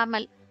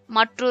படாமல்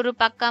மற்றொரு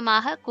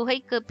பக்கமாக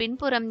குகைக்கு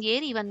பின்புறம்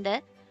ஏறி வந்த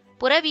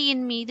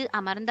புரவியின் மீது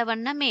அமர்ந்த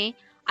வண்ணமே,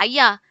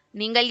 ஐயா,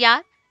 நீங்கள்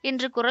யார்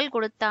என்று குரல்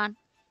கொடுத்தான்.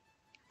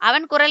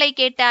 அவன் குரலை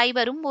கேட்ட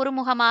ஐவரும்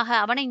ஒருமுகமாக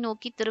அவனை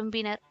நோக்கி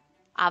திரும்பினர்.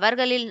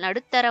 அவர்களில்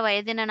நடுத்தர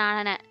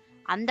வயதினனான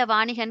அந்த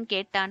வாணிகன்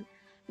கேட்டான்,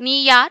 நீ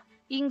யார்,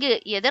 இங்கு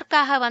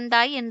எதற்காக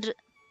வந்தாய் என்று.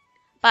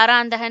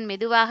 பராந்தகன்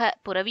மெதுவாக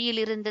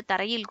புரவியிலிருந்து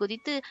தரையில்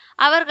குதித்து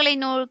அவர்களை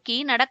நோக்கி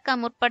நடக்க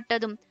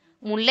முற்பட்டதும்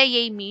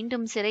முல்லையை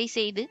மீண்டும் சிறை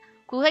செய்து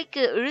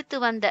குகைக்கு இழுத்து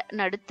வந்த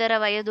நடுத்தர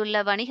வயதுள்ள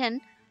வணிகன்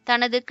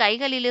தனது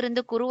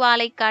கைகளிலிருந்து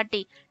குருவாலை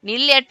காட்டி,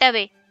 நில்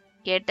எட்டவே,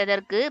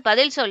 கேட்டதற்கு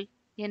பதில் சொல்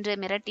என்று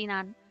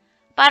மிரட்டினான்.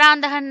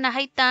 பராந்தகன்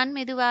நகைத்தான்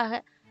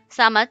மெதுவாக.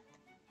 சமத்,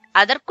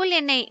 அதற்குள்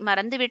என்னை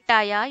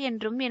மறந்துவிட்டாயா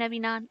என்றும்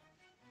வினவினான்.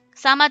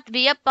 சமத்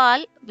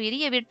வியப்பால்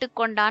விரிய விட்டு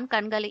கொண்டான்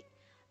கண்களை.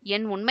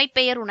 என் உண்மை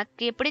பெயர்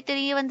உனக்கு எப்படி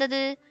தெரிய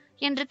வந்தது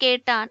என்று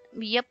கேட்டான்,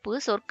 வியப்பு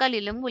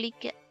சொற்களிலும்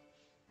ஒலிக்க.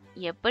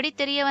 எப்படி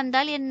தெரிய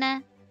வந்தால் என்ன?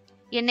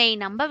 என்னை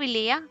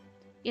நம்பவில்லையா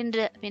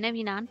என்று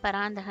வினவினான்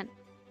பராந்தகன்.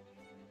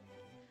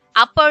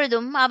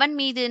 அப்பொழுதும் அவன்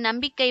மீது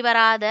நம்பிக்கை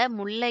வராத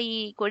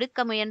முல்லையை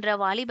கொடுக்க முயன்ற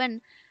வாலிபன்,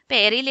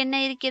 பெயரில் என்ன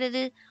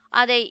இருக்கிறது,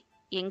 அதை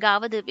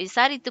எங்காவது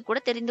விசாரித்து கூட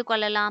தெரிந்து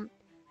கொள்ளலாம்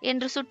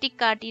என்று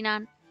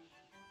சுட்டிக்காட்டினான்.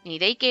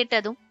 இதை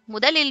கேட்டதும்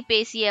முதலில்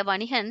பேசிய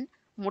வணிகன்,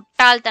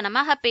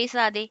 முட்டாள்தனமாக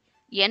பேசாதே,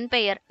 என்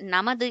பெயர்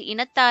நமது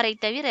இனத்தாரை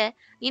தவிர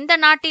இந்த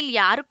நாட்டில்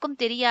யாருக்கும்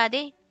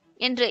தெரியாதே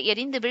என்று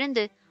எரிந்து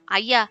விழுந்து,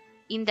 ஐயா,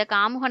 இந்த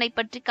காமுகனை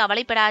பற்றி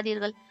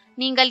கவலைப்படாதீர்கள்,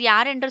 நீங்கள்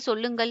யார் என்று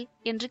சொல்லுங்கள்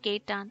என்று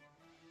கேட்டான்.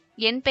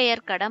 என்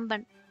பெயர்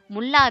கடம்பன்,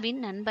 முல்லாவின்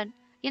நண்பன்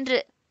என்று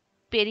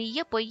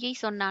பெரிய பொய்யை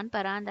சொன்னான்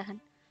பராந்தகன்.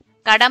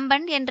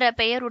 கடம்பன் என்ற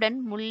பெயருடன்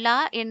முல்லா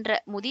என்ற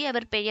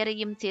முதியவர்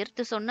பெயரையும்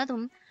சேர்த்து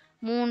சொன்னதும்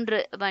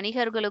 3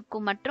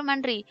 வணிகர்களுக்கும்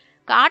மட்டுமன்றி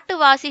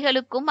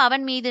காட்டுவாசிகளுக்கும்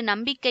அவன் மீது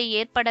நம்பிக்கை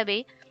ஏற்படவே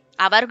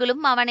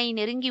அவர்களும் அவனை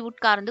நெருங்கி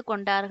உட்கார்ந்து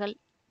கொண்டார்கள்.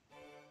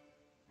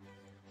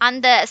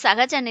 அந்த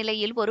சகஜ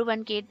நிலையில்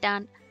ஒருவன்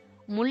கேட்டான்,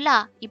 முல்லா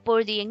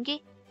இப்பொழுது எங்கே?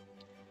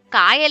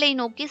 காயலை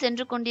நோக்கி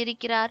சென்று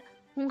கொண்டிருக்கிறார்.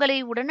 உங்களை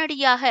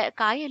உடனடியாக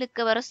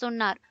காயலுக்கு வர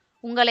சொன்னார்.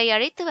 உங்களை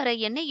அழைத்து வர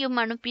என்னையும்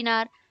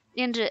அனுப்பினார்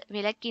என்று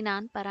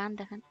விளக்கினான்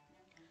பராந்தகன்.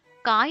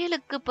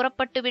 காயலுக்கு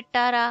புறப்பட்டு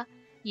விட்டாரா?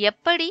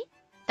 எப்படி?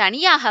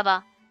 தனியாகவா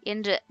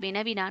என்று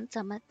வினவினான்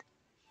சமத்.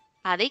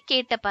 அதை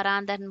கேட்ட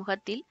பராந்தன்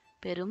முகத்தில்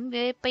பெரும்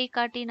வியப்பை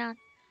காட்டினான்.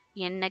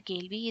 என்ன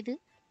கேள்வி இது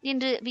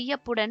என்று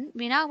வியப்புடன்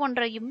வினா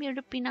ஒன்றையும்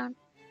எழுப்பினான்.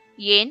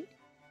 ஏன்,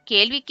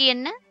 கேள்விக்கு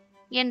என்ன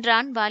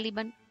என்றான்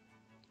வாலிபன்.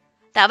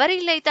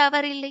 தவறில்லை,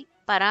 தவறில்லை.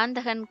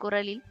 பராந்தகன்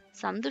குரலில்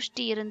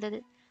சந்துஷ்டி இருந்தது.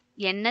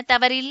 என்ன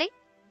தவறில்லை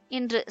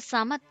என்று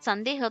சமத்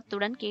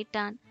சந்தேகத்துடன்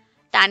கேட்டான்.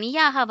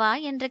 தனியாகவா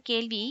என்ற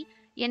கேள்வி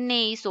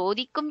என்னை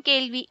சோதிக்கும்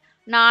கேள்வி.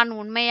 நான்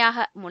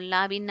உண்மையாக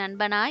முல்லாவின்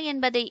நண்பனா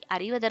என்பதை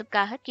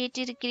அறிவதற்காக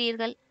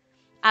கேட்டிருக்கிறீர்கள்.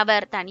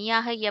 அவர்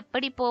தனியாக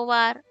எப்படி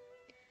போவார்?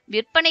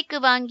 விற்பனைக்கு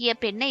வாங்கிய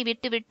பெண்ணை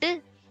விட்டுவிட்டு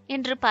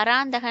என்று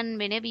பராந்தகன்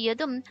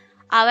வினவியதும்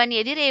அவன்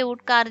எதிரே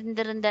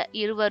உட்கார்ந்திருந்த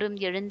இருவரும்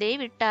எழுந்தே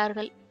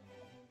விட்டார்கள்.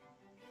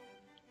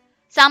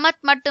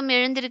 சமத் மட்டும்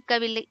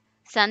எழுந்திருக்கவில்லை.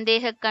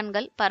 சந்தேக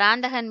கண்கள்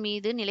பராந்தகன்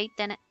மீது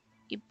நிலைத்தன.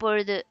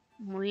 இப்பொழுது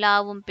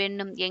முல்லாவும்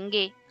பெண்ணும்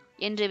எங்கே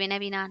என்று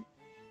வினவினான்.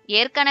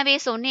 ஏற்கனவே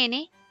சொன்னேனே,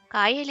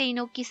 காயலை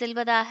நோக்கி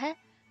செல்வதாக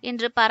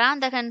என்று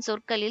பராந்தகன்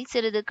சொற்களில்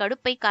சிறிது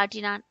கடுப்பை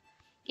காட்டினான்.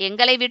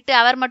 எங்களை விட்டு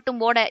அவர் மட்டும்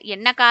ஓட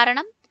என்ன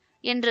காரணம்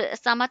என்று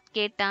சமத்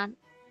கேட்டான்.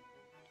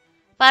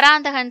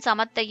 பராந்தகன்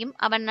சமத்தையும்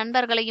அவன்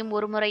நண்பர்களையும்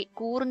ஒருமுறை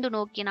கூர்ந்து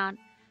நோக்கினான்.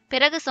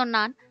 பிறகு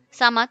சொன்னான்,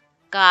 சமத்,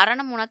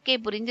 காரணம் உனக்கே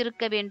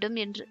புரிந்திருக்க வேண்டும்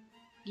என்று.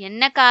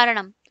 என்ன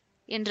காரணம்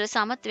என்று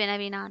சமத்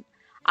வினவினான்.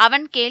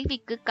 அவன்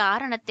கேள்விக்கு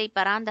காரணத்தை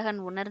பராந்தகன்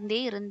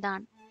உணர்ந்தே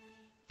இருந்தான்.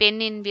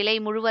 பெண்ணின் விலை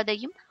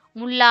முழுவதையும்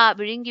முல்லா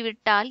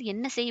விழுங்கிவிட்டால்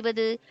என்ன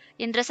செய்வது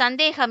என்ற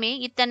சந்தேகமே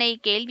இத்தனை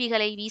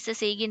கேள்விகளை வீச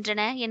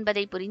செய்கின்றன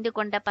என்பதை புரிந்து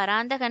கொண்ட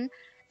பராந்தகன்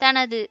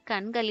தனது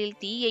கண்களில்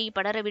தீயை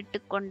படரவிட்டு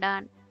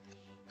கொண்டான்.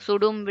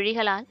 சுடும்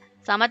விழிகளால்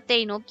சமத்தை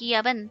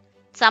நோக்கியவன்,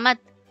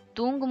 சமத்,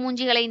 தூங்கு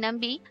மூஞ்சிகளை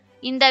நம்பி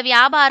இந்த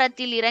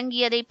வியாபாரத்தில்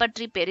இறங்கியதை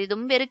பற்றி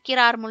பெரிதும்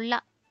வெறுக்கிறார் முல்லா.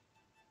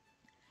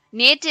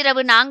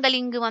 நேற்றிரவு நாங்கள்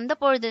இங்கு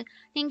வந்தபொழுது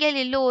நீங்கள்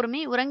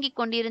எல்லோருமே உறங்கிக்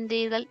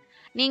கொண்டிருந்தீர்கள்.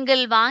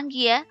 நீங்கள்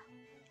வாங்கிய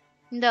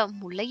இந்த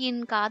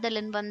முல்லையின்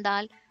காதலன்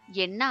வந்தால்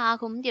என்ன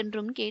ஆகும்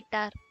என்றும்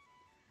கேட்டார்.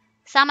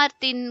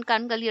 சமர்த்தின்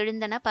கண்கள்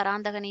எழுந்தன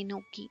பராந்தகனை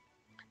நோக்கி.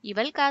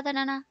 இவள்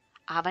காதலனா?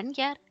 அவன்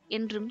யார்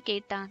என்றும்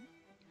கேட்டான்.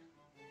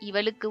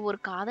 இவளுக்கு ஒரு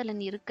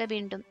காதலன் இருக்க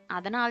வேண்டும்,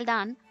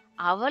 அதனால்தான்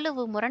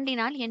அவ்வளவு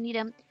முரண்டினாள்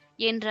என்னிடம்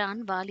என்றான்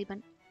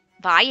வாலிபன்.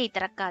 வாயை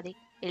திறக்காதே,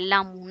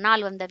 எல்லாம்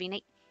முன்னால் வந்த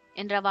வினை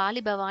என்ற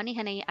வாலிப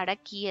வாணிகனை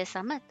அடக்கிய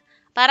சமத்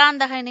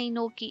பராந்தகனை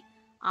நோக்கி,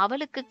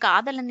 அவளுக்கு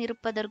காதலன்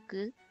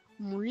இருப்பதற்கு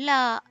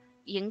முல்லா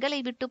எங்களை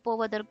விட்டு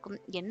போவதற்கும்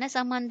என்ன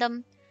சம்பந்தம்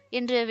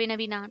என்று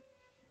வினவினான்.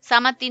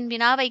 சமத்தின்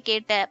வினாவை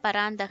கேட்ட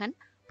பராந்தகன்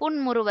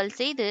புன்முறுவல்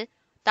செய்து,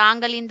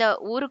 தாங்கள் இந்த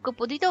ஊருக்கு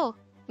புதிதோ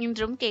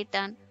என்றும்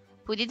கேட்டான்.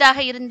 புதிதாக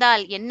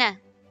இருந்தால் என்ன?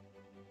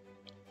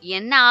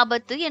 என்ன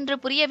ஆபத்து என்று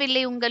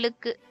புரியவில்லை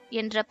உங்களுக்கு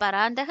என்ற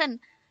பராந்தகன்,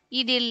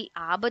 இதில்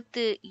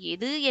ஆபத்து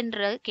எது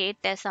என்று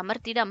கேட்ட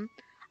சமர்த்திடம்,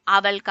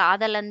 அவள்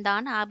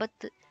காதலன்தான்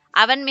ஆபத்து.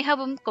 அவன்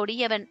மிகவும்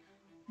கொடியவன்.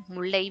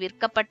 முல்லை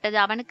விற்கப்பட்டது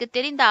அவனுக்கு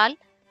தெரிந்தால்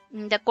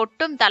இந்த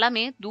கொட்டும்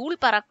தலமே தூள்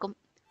பறக்கும்.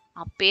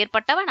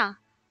 அப்பேற்பட்டவனா?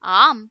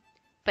 ஆம்.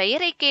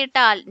 பெயரை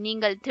கேட்டால்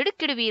நீங்கள்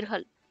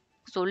திடுக்கிடுவீர்கள்.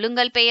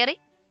 சொல்லுங்கள் பெயரை.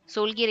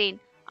 சொல்கிறேன்,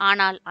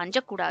 ஆனால்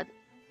அஞ்சக்கூடாது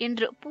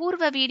என்று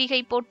பூர்வ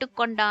வீடிகை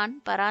போட்டுக்கொண்டான்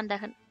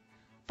பராந்தகன்.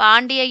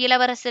 பாண்டிய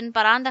இளவரசன்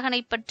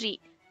பராந்தகனைப் பற்றி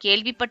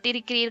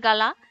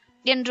கேள்விப்பட்டிருக்கிறீர்களா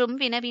என்றும்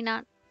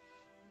வினவினான்.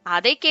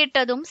 அதை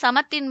கேட்டதும்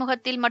சமத்தின்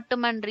முகத்தில்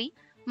மட்டுமன்றி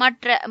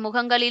மற்ற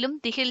முகங்களிலும்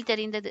திகில்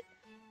தெரிந்தது.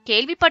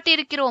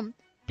 கேள்விப்பட்டிருக்கிறோம்,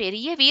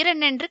 பெரிய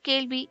வீரன் என்று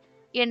கேள்வி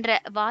என்ற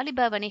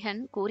வாலிப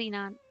வணிகன்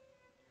கூறினான்.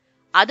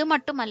 அது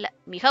மட்டுமல்ல,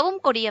 மிகவும்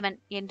கொடியவன்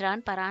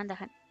என்றான்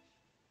பராந்தகன்.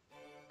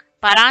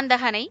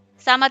 பராந்தகனை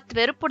சமத்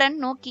வெறுப்புடன்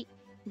நோக்கி,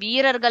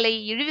 வீரர்களை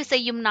இழிவு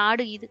செய்யும்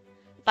நாடு இது.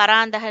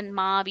 பராந்தகன்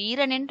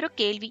மாவீரன் என்று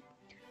கேள்வி.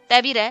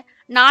 தவிர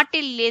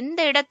நாட்டில் எந்த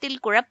இடத்தில்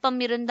குழப்பம்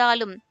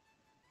இருந்தாலும்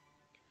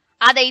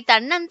அதை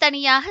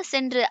தன்னந்தனியாக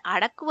சென்று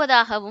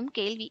அடக்குவதாகவும்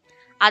கேள்வி.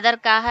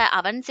 அதற்காக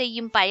அவன்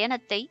செய்யும்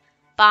பயணத்தை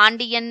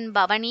பாண்டியன்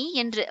பவனி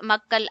என்று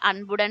மக்கள்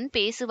அன்புடன்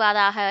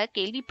பேசுவதாக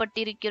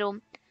கேள்விப்பட்டிருக்கிறோம்.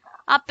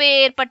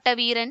 அப்பேற்பட்ட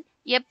வீரன்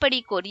எப்படி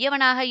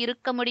கொடியவனாக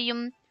இருக்க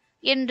முடியும்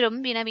என்றும்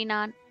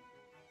வினவினான்.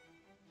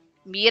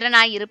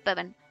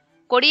 வீரனாயிருப்பவன்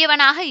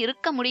கொடியவனாக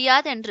இருக்க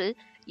முடியாதென்று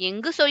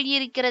எங்கு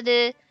சொல்லியிருக்கிறது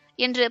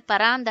என்று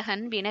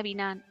பராந்தகன்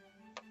வினவினான்.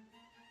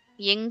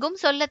 எங்கும்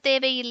சொல்ல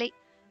தேவையில்லை,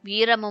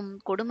 வீரமும்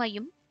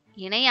கொடுமையும்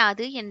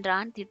இணையாது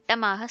என்றான்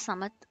திட்டமாக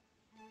சமத்.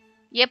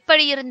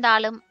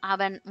 எப்படியிருந்தாலும்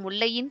அவன்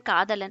முல்லையின்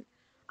காதலன்.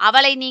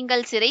 அவளை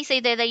நீங்கள் சிறை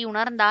செய்ததை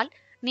உணர்ந்தால்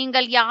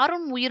நீங்கள்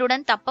யாரும்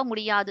உயிருடன் தப்ப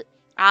முடியாது.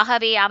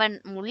 ஆகவே அவன்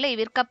முல்லை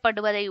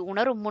விற்கப்படுவதை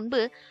உணரும்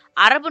முன்பு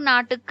அரபு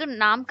நாட்டுக்கு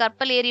நாம்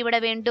கப்பல் ஏறிவிட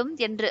வேண்டும்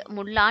என்று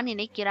முல்லா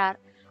நினைக்கிறார்.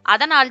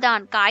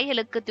 அதனால்தான்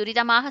காயலுக்கு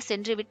துரிதமாக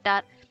சென்று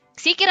விட்டார்.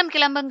 சீக்கிரம்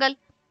கிளம்புங்கள்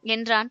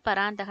என்றான்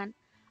பராந்தகன்.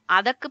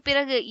 அதற்கு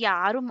பிறகு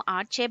யாரும்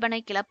ஆட்சேபனை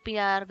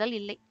கிளப்பியார்கள்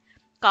இல்லை.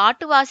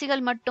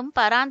 காட்டுவாசிகள் மட்டும்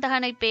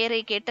பராந்தகனை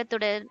பெயரை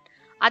கேட்டதுடன்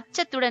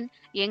அச்சத்துடன்,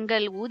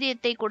 எங்கள்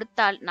ஊதியத்தை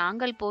கொடுத்தால்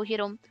நாங்கள்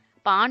போகிறோம்.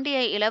 பாண்டிய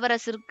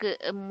இளவரசருக்கு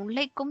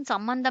முல்லைக்கும்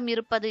சம்பந்தம்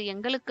இருப்பது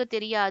எங்களுக்கு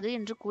தெரியாது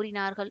என்று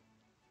கூறினார்கள்.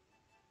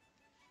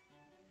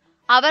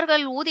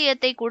 அவர்கள்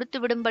ஊதியத்தை கொடுத்து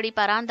விடும்படி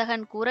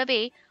பராந்தகன்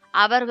கூறவே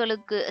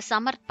அவர்களுக்கு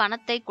சமர்த்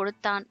பணத்தை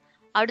கொடுத்தான்.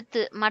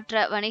 அடுத்து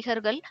மற்ற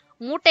வணிகர்கள்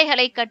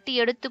மூட்டைகளை கட்டி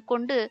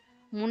எடுத்துக்கொண்டு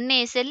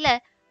முன்னே செல்ல,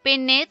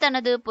 பெண்ணே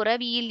தனது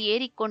புரவியில்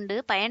ஏறிக்கொண்டு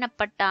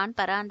பயணப்பட்டான்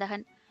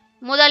பராந்தகன்.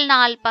 முதல்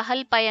நாள்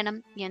பகல் பயணம்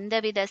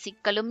எந்தவித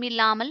சிக்கலும்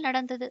இல்லாமல்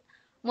நடந்தது.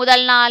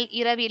 முதல் நாள்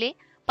இரவிலே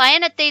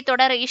பயணத்தை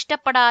தொடர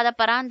இஷ்டப்படாத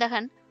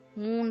பராந்தகன்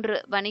 3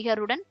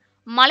 வணிகருடன்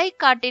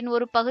மலைக்காட்டின்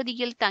ஒரு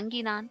பகுதியில்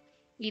தங்கினான்.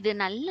 இது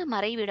நல்ல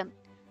மறைவிடம்,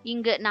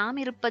 இங்கு நாம்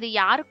இருப்பது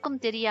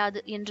யாருக்கும்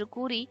தெரியாது என்று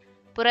கூறி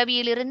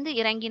புரவியிலிருந்து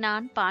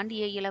இறங்கினான்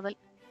பாண்டிய இளவல்.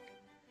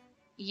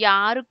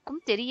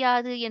 யாருக்கும்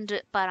தெரியாது என்று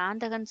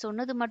பராந்தகன்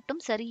சொன்னது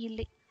மட்டும்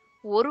சரியில்லை.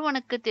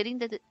 ஒருவனுக்கு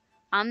தெரிந்தது.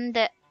 அந்த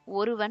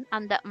ஒருவன்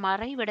அந்த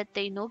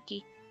மறைவிடத்தை நோக்கி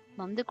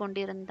வந்து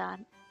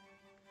கொண்டிருந்தான்.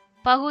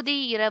 பகுதி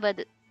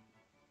 20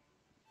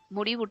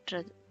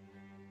 முடிவுற்றது.